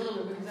to this a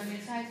little bit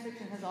because, science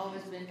fiction has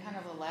always been kind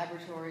of a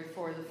laboratory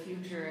for the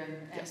future and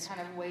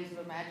kind of ways of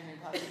imagining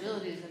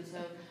possibilities. And so,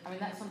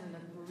 that's something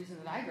the reason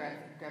that I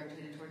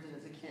gravitated towards it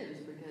as a kid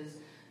is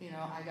because,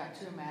 I got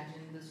to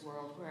imagine this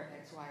world where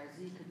X, Y, or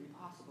Z could be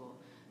possible.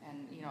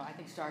 And, I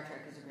think Star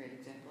Trek is a great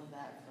example of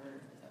that for,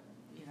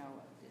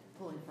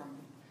 pulling from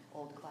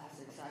old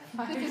classic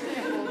sci-fi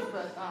examples.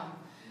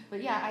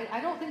 But yeah, I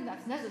don't think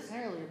that's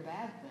necessarily a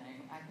bad thing.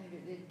 I think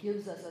it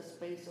gives us a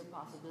space of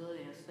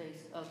possibility and a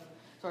space of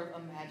sort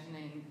of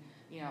imagining,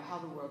 how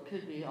the world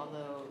could be,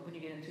 although when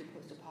you get into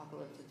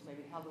post-apocalypse, it's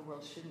maybe how the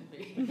world shouldn't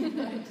be.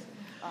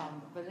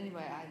 But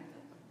anyway,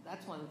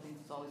 that's one of the things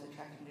that's always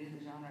attracted me to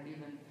the genre,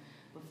 even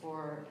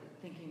before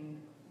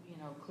thinking,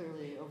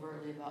 clearly,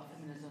 overtly about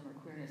feminism or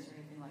queerness or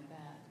anything like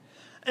that.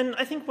 And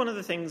I think one of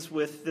the things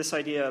with this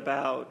idea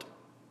about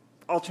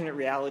alternate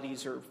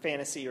realities or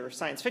fantasy or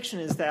science fiction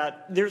is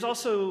that there's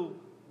also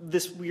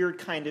this weird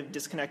kind of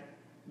disconnect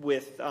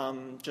with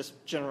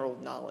just general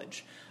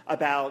knowledge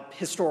about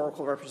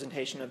historical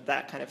representation of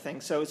that kind of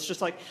thing. So it's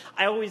just like,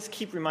 I always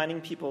keep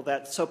reminding people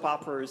that soap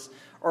operas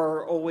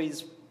are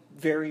always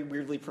very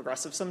weirdly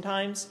progressive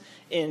sometimes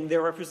in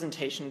their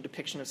representation and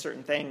depiction of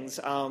certain things.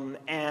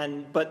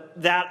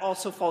 But that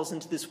also falls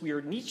into this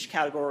weird niche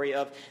category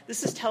of,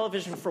 this is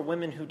television for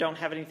women who don't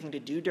have anything to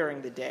do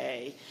during the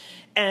day.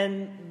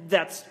 And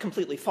that's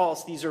completely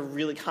false. These are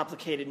really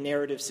complicated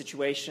narrative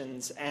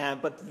situations.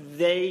 But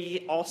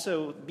they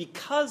also,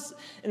 because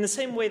in the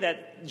same way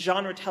that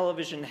genre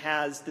television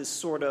has this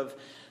sort of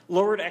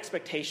lowered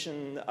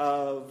expectation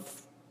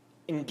of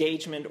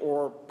engagement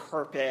or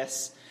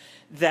purpose,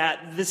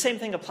 that the same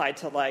thing applied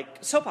to like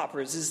soap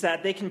operas, is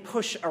that they can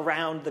push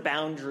around the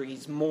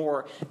boundaries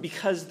more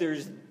because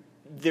there's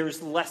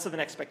less of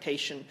an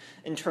expectation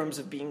in terms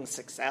of being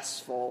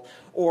successful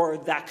or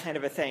that kind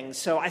of a thing.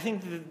 So I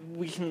think that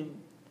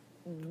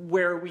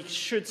where we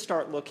should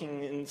start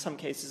looking in some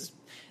cases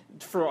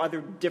for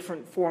other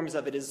different forms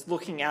of it is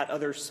looking at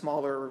other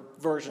smaller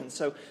versions.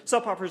 So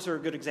soap operas are a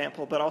good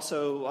example, but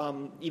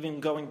also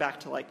even going back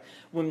to like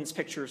women's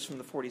pictures from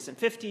the 40s and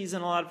 50s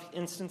in a lot of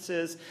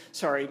instances.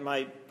 Sorry,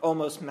 my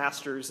almost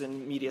master's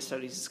in media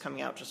studies is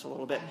coming out just a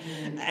little bit.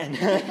 And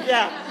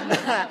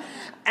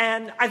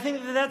and I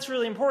think that's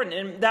really important.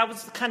 And that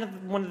was kind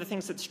of one of the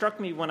things that struck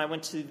me when I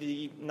went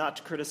to not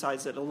to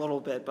criticize it a little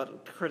bit,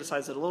 but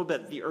criticize it a little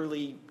bit, the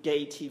early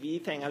gay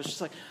TV thing. I was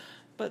just like,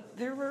 but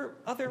there were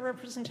other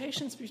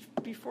representations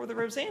before the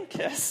Roseanne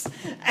kiss.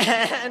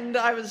 And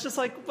I was just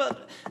like,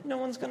 but no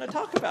one's going to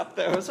talk about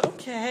those.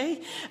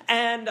 Okay.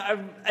 And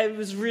it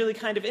was really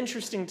kind of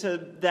interesting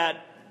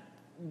that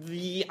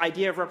the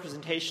idea of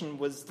representation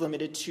was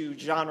limited to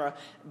genre,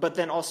 but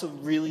then also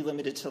really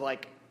limited to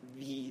like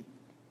the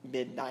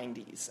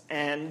mid-90s.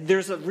 And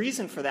there's a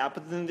reason for that,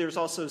 but then there's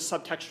also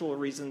subtextual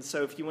reasons.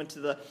 So if you went to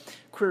the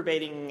queer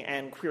baiting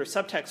and queer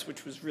subtext,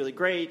 which was really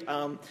great,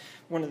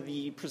 one of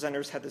the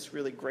presenters had this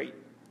really great,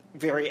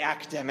 very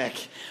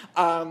academic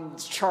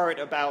chart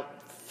about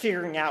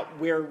figuring out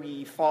where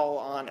we fall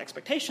on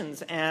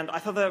expectations, and I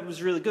thought that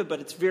was really good, but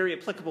it's very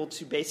applicable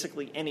to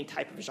basically any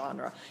type of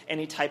genre,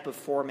 any type of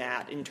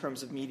format in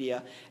terms of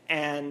media.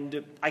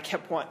 And I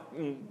kept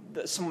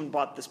someone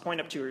brought this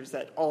point up to her, is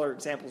that all our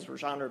examples were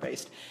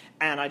genre-based,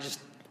 and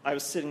I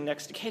was sitting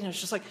next to Kate, and I was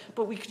just like,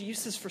 but we could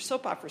use this for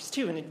soap operas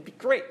too, and it'd be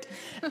great.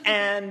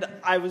 And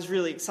I was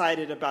really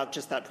excited about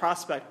just that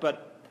prospect,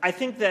 but I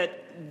think that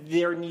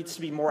there needs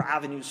to be more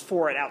avenues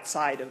for it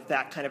outside of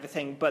that kind of a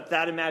thing, but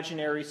that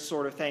imaginary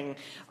sort of thing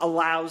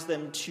allows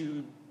them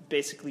to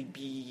basically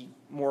be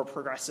more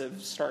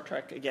progressive. Star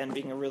Trek, again,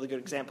 being a really good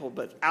example,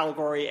 but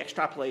allegory,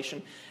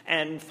 extrapolation,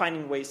 and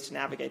finding ways to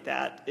navigate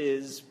that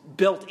is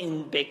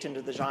baked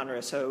into the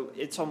genre, so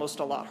it's almost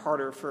a lot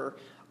harder for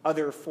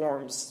other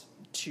forms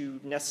to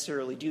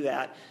necessarily do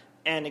that.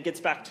 And it gets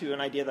back to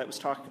an idea that was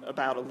talked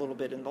about a little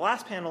bit in the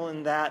last panel,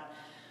 in that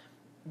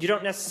you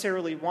don't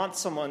necessarily want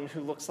someone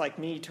who looks like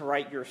me to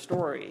write your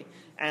story.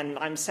 And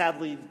I'm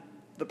sadly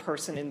the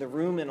person in the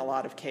room in a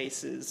lot of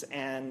cases,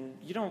 and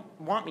you don't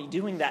want me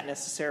doing that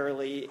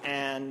necessarily,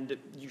 and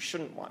you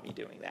shouldn't want me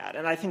doing that.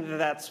 And I think that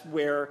that's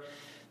where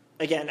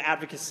again,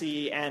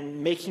 advocacy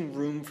and making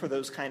room for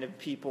those kind of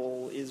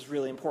people is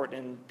really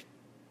important. And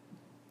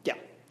yeah,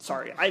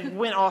 sorry, I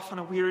went off on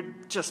a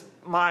weird, just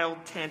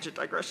mild tangent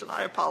digression.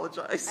 I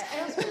apologize.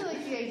 I also really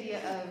like the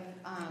idea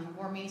of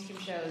more mainstream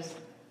shows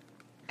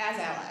as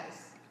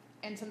allies,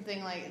 and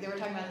something like they were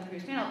talking about in the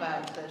previous panel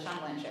about the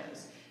Shondaland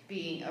shows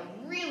being a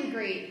really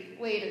great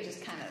way to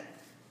just kind of,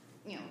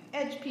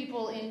 edge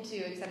people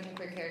into accepting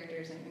queer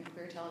characters and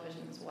queer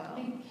television as well. I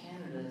think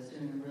Canada is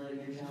doing a really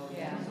good job.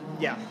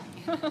 Yeah.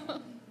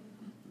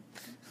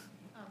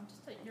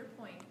 Just at your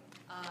point,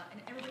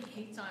 and everybody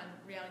hates on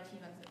reality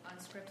TV, on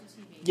scripted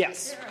TV.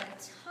 Yes. There are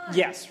a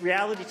ton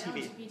reality of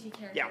TV. LGBT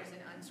characters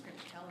in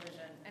unscripted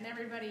television. And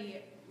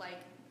everybody, I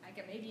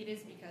get maybe it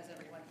is because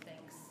everyone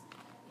thinks,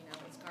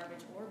 it's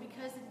garbage, or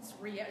because it's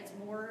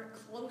more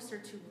closer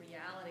to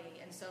reality.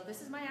 And so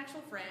this is my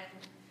actual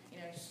friend.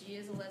 She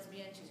is a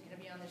lesbian. She's going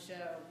to be on the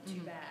show. Too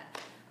bad.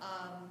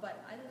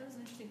 But I thought it was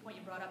an interesting point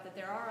you brought up that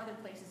there are other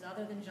places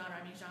other than genre.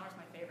 I mean, genre is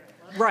my favorite.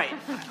 Right.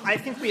 I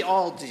think we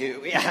all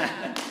do. Yeah.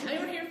 I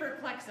mean, we're here for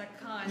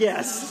ClexaCon.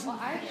 Yes. Well,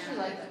 I actually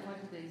like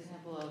the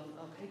example of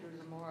Pedro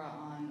Zamora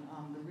on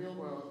The Real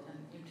World and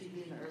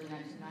MTV in the early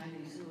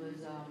 1990s, who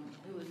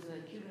was a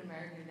Cuban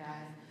American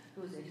guy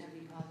who was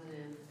HIV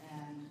positive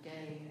and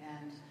gay,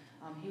 and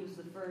he was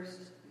the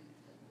first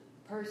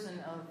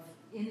person of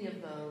any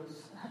of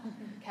those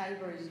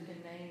categories you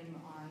can name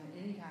on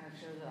any kind of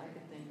show that I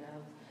could think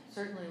of,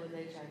 certainly with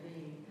HIV.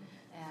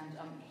 And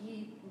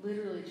he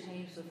literally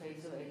changed the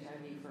face of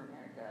HIV for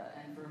America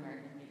and for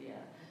American media.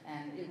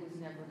 And it was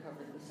never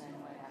covered the same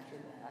way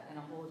after that. And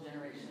a whole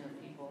generation of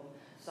people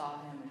saw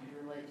him and could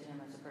relate to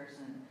him as a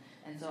person.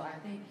 And so I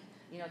think,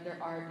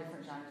 there are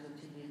different genres of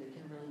TV that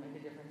can really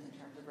make a difference in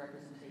terms of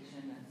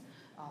representation. And,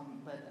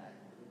 but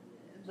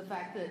the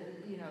fact that,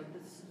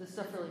 this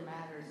stuff really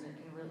matters, and it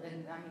can really,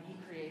 and I mean, he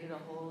created a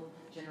whole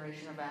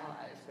generation of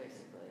allies,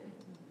 basically.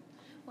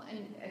 Well,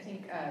 and I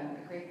think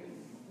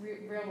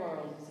Real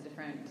World is a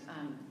different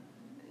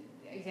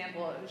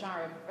example of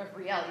genre of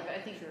reality, but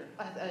I think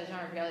a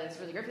genre of reality that's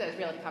really great for that is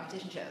reality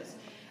competition shows.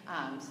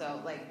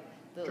 So,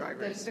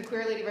 the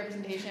queer lady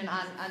representation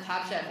on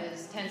Top Chef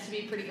tends to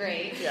be pretty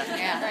great.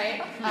 Yeah.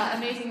 Right?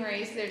 Amazing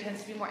Race, there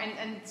tends to be more.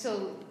 And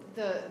so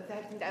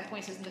that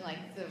points to something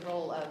like the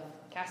role of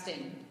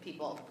casting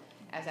people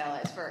as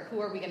allies for who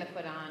are we going to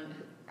put on?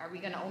 Are we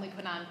going to only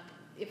put on,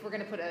 if we're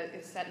going to put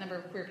a set number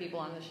of queer people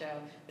on the show,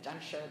 which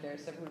I'm sure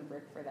there's a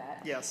rubric for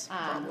that. Yes,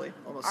 probably.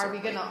 Almost are we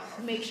going to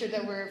make sure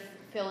that we're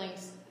filling,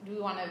 do we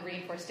want to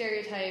reinforce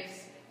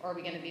stereotypes, or are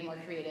we going to be more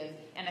creative?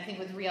 And I think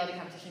with reality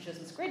competition shows,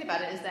 what's great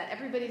about it is that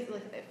everybody's,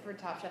 for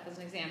Top Chef as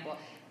an example,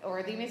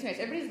 or The Amazing Race,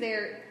 everybody's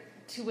there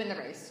to win the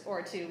race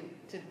or to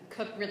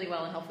cook really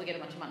well and hopefully get a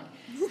bunch of money.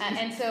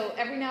 And so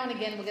every now and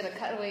again we'll get a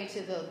cutaway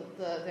to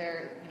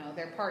their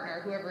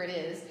partner, whoever it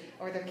is,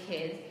 or their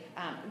kid.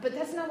 But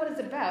that's not what it's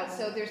about.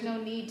 So there's no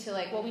need to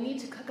we need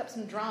to cook up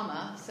some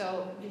drama.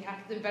 So we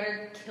have to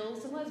better kill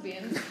some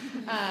lesbians.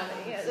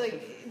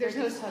 There's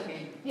no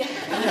hugging. Yeah,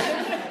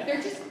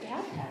 they're just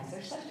dad pads.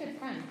 They're such good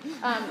friends.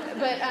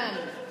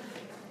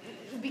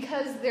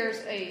 Because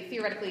there's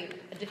theoretically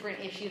a different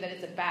issue that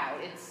it's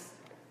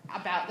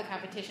about the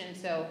competition,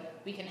 so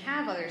we can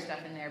have other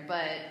stuff in there,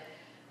 but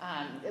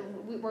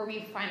where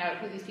we find out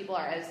who these people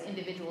are as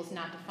individuals,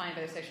 not defined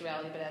by their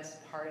sexuality, but as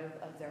part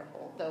of their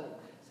whole. Though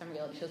some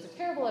reality shows are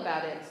terrible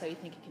about it, so you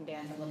think you can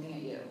dance. I'm looking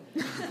at you.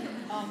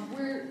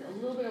 We're a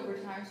little bit over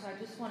time, so I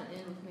just want to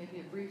end with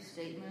maybe a brief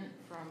statement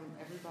from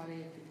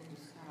everybody. If you can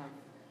just kind of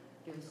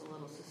give us a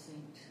little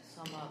succinct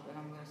sum up, and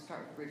I'm going to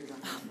start with Bridget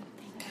on that.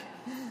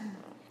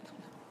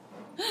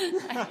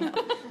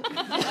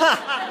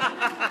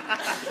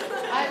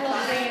 I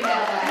love bringing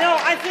that. No,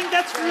 I think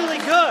that's really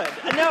good.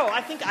 No,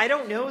 I think I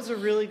don't know is a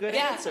really good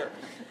answer.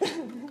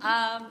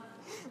 I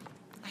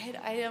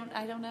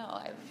don't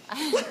know.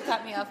 It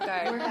caught me off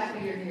guard. We're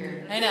happy you're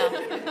here. I know.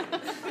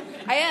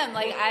 I am.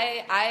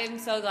 I'm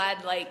so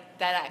glad,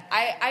 that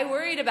I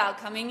worried about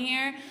coming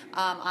here.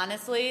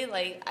 Honestly,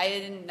 I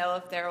didn't know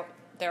if there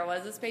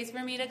was a space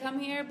for me to come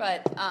here,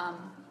 but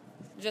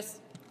just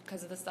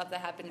because of the stuff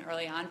that happened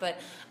early on. But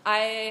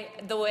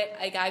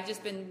I've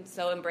just been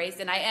so embraced,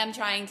 and I am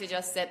trying to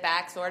just sit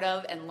back, sort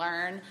of, and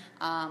learn.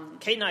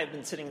 Kate and I have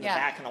been sitting in the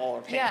back in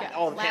all the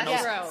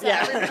panels.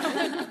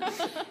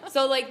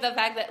 So, the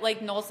fact that,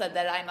 Noel said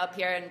that I'm up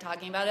here and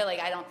talking about it,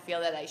 I don't feel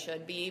that I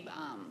should be,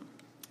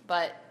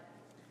 but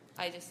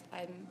I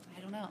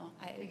don't know.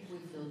 I think we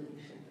feel that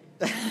you should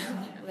be.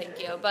 Thank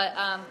you. But,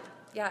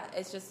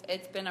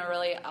 it's been a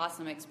really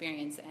awesome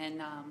experience,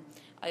 and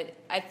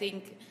I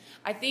think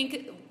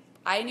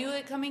I knew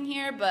it coming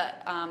here,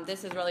 but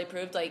this has really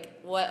proved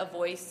what a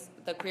voice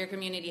the queer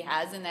community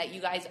has, and that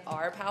you guys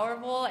are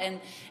powerful. And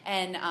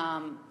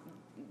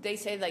they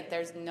say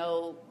there's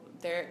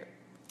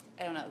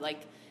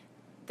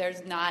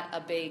there's not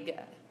a big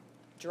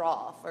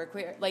draw for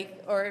queer,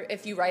 or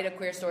if you write a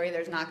queer story,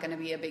 there's not going to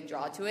be a big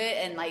draw to it.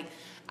 And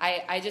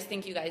I just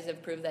think you guys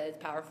have proved that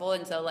it's powerful.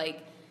 And so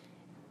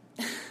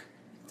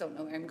don't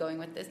know where I'm going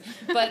with this,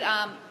 but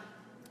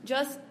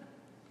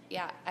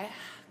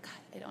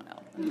I don't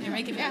know. You're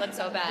making me look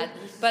so bad.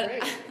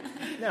 But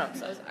No. I'm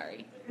so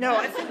sorry. No,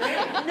 I think,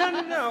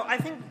 no. I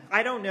think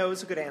I don't know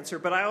is a good answer,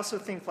 but I also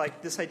think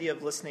like this idea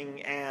of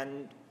listening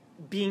and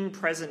being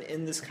present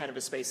in this kind of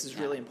a space is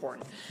really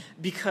important,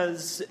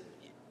 because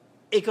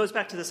it goes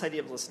back to this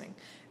idea of listening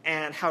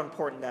and how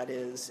important that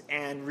is,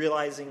 and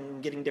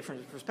realizing, getting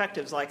different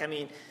perspectives. Like, I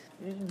mean,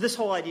 this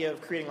whole idea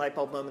of creating light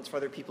bulb moments for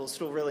other people is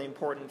still really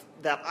important,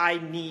 that I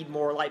need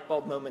more light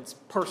bulb moments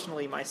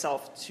personally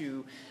myself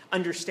to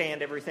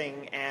understand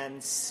everything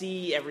and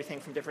see everything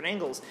from different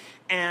angles.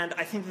 And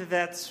I think that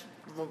that's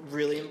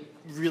really,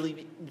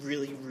 really,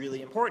 really,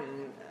 really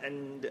important.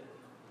 And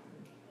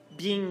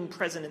being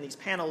present in these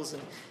panels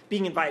and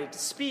being invited to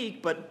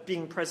speak, but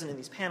being present in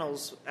these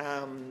panels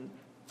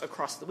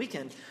across the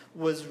weekend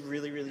was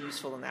really, really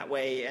useful in that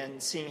way.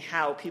 And seeing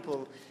how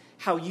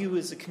you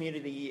as a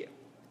community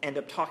end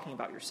up talking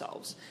about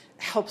yourselves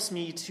helps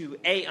me to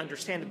A,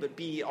 understand it, but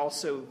B,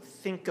 also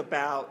think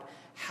about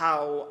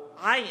how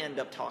I end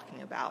up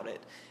talking about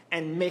it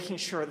and making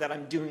sure that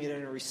I'm doing it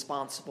in a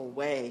responsible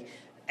way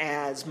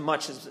as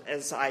much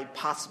as I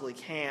possibly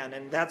can.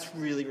 And that's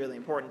really, really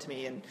important to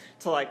me. And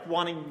to like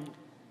wanting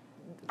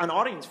an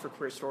audience for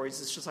queer stories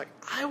is just like,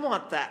 I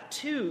want that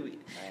too.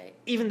 Right.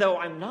 Even though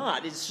I'm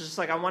not, it's just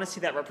like I want to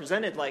see that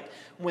represented. Like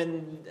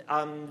when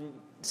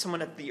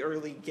someone at the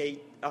early gay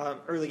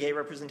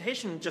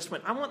representation just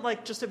went, I want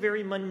like just a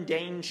very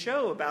mundane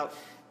show about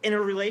a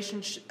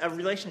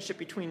relationship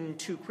between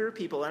two queer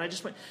people, and I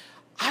just went,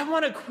 I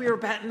want a queer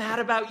Mad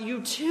About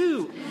You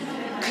too,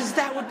 because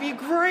that would be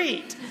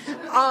great.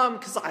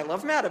 Because I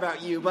love Mad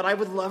About You, but I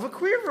would love a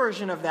queer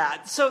version of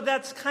that. So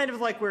that's kind of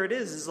like where it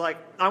is like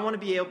I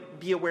want to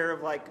be aware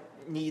of like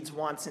needs,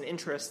 wants, and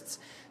interests,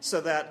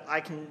 so that I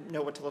can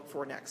know what to look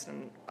for next.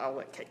 And I'll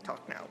let Kate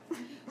talk now.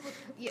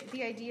 Yeah,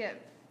 the idea.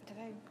 Did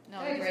I? No,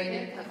 I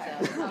agree.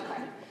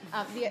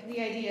 Okay.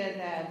 The idea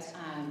that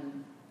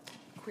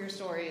queer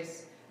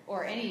stories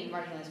or any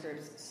marginalized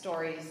groups'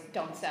 stories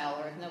don't sell,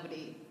 or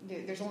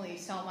there's only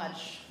so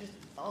much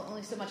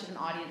of an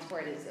audience for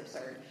it is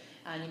absurd.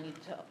 And you need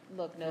to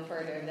look no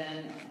further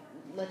than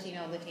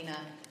Latina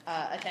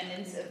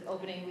attendance of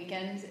opening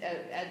weekends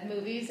at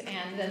movies,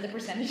 and then the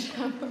percentage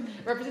of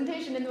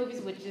representation in the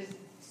movies, which is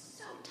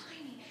so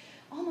tiny,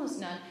 almost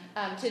none,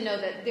 to know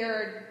that there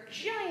are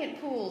giant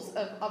pools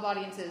of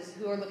audiences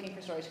who are looking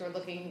for stories, who are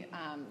looking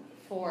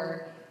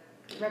for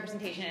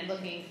representation and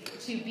looking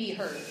to be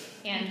heard.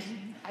 And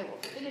I will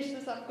finish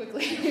this up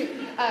quickly.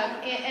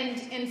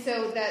 and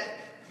so that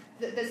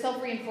the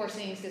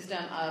self-reinforcing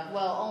system of,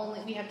 well,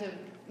 only we have to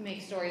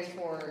make stories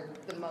for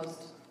the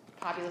most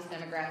populous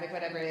demographic,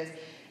 whatever it is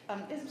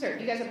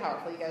absurd. You guys are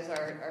powerful. You guys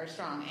are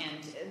strong.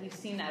 And we've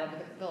seen that over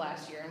the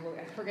last year, and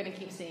we're going to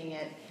keep seeing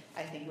it,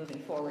 I think,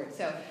 moving forward.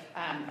 So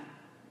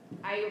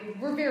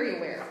we're very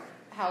aware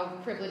how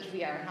privileged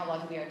we are and how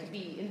lucky we are to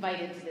be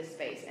invited to this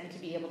space and to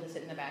be able to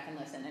sit in the back and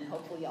listen. And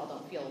hopefully y'all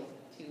don't feel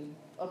too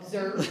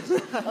observed,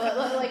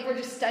 like we're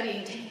just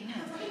studying, taking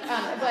notes.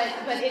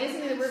 But it is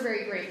something that we're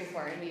very grateful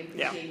for, and we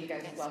appreciate you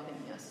guys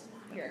welcoming us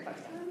here at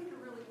ClexaCon. Can I make a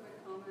really quick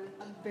comment?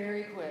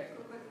 Very quick.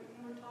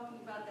 You were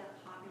talking about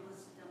that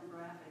populist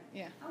demographic.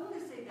 Yeah. I want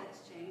to say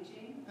that's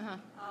changing. Uh-huh.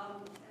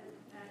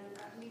 And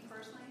me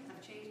personally,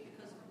 I've changed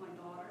because of my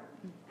daughter.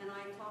 And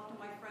I talk to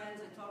my friends,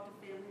 I talk to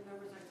family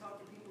members, I talk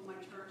to people in my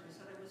church. I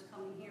said I was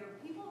coming here.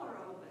 People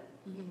are open.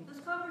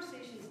 Those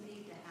conversations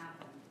need to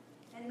happen.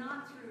 And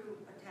not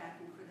through attack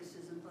and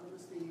criticism, but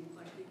listening and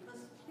questioning,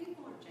 because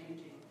people are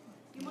changing.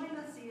 You might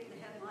not see it in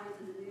the headlines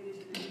in the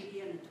news and the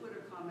media and the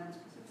Twitter comments,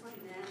 because it's like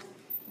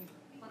nasty.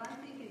 But I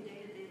think in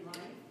day-to-day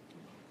life,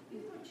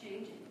 people are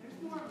changing. There's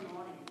more of an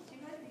audience.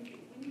 You guys need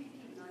to keep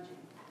nudging.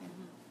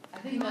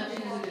 I think nudging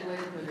is a good way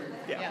to put it.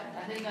 Yeah.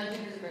 I think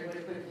nudging is a great way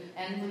to put it.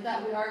 And with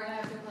that, we are going to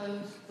have to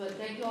close. But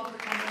thank you all for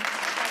coming.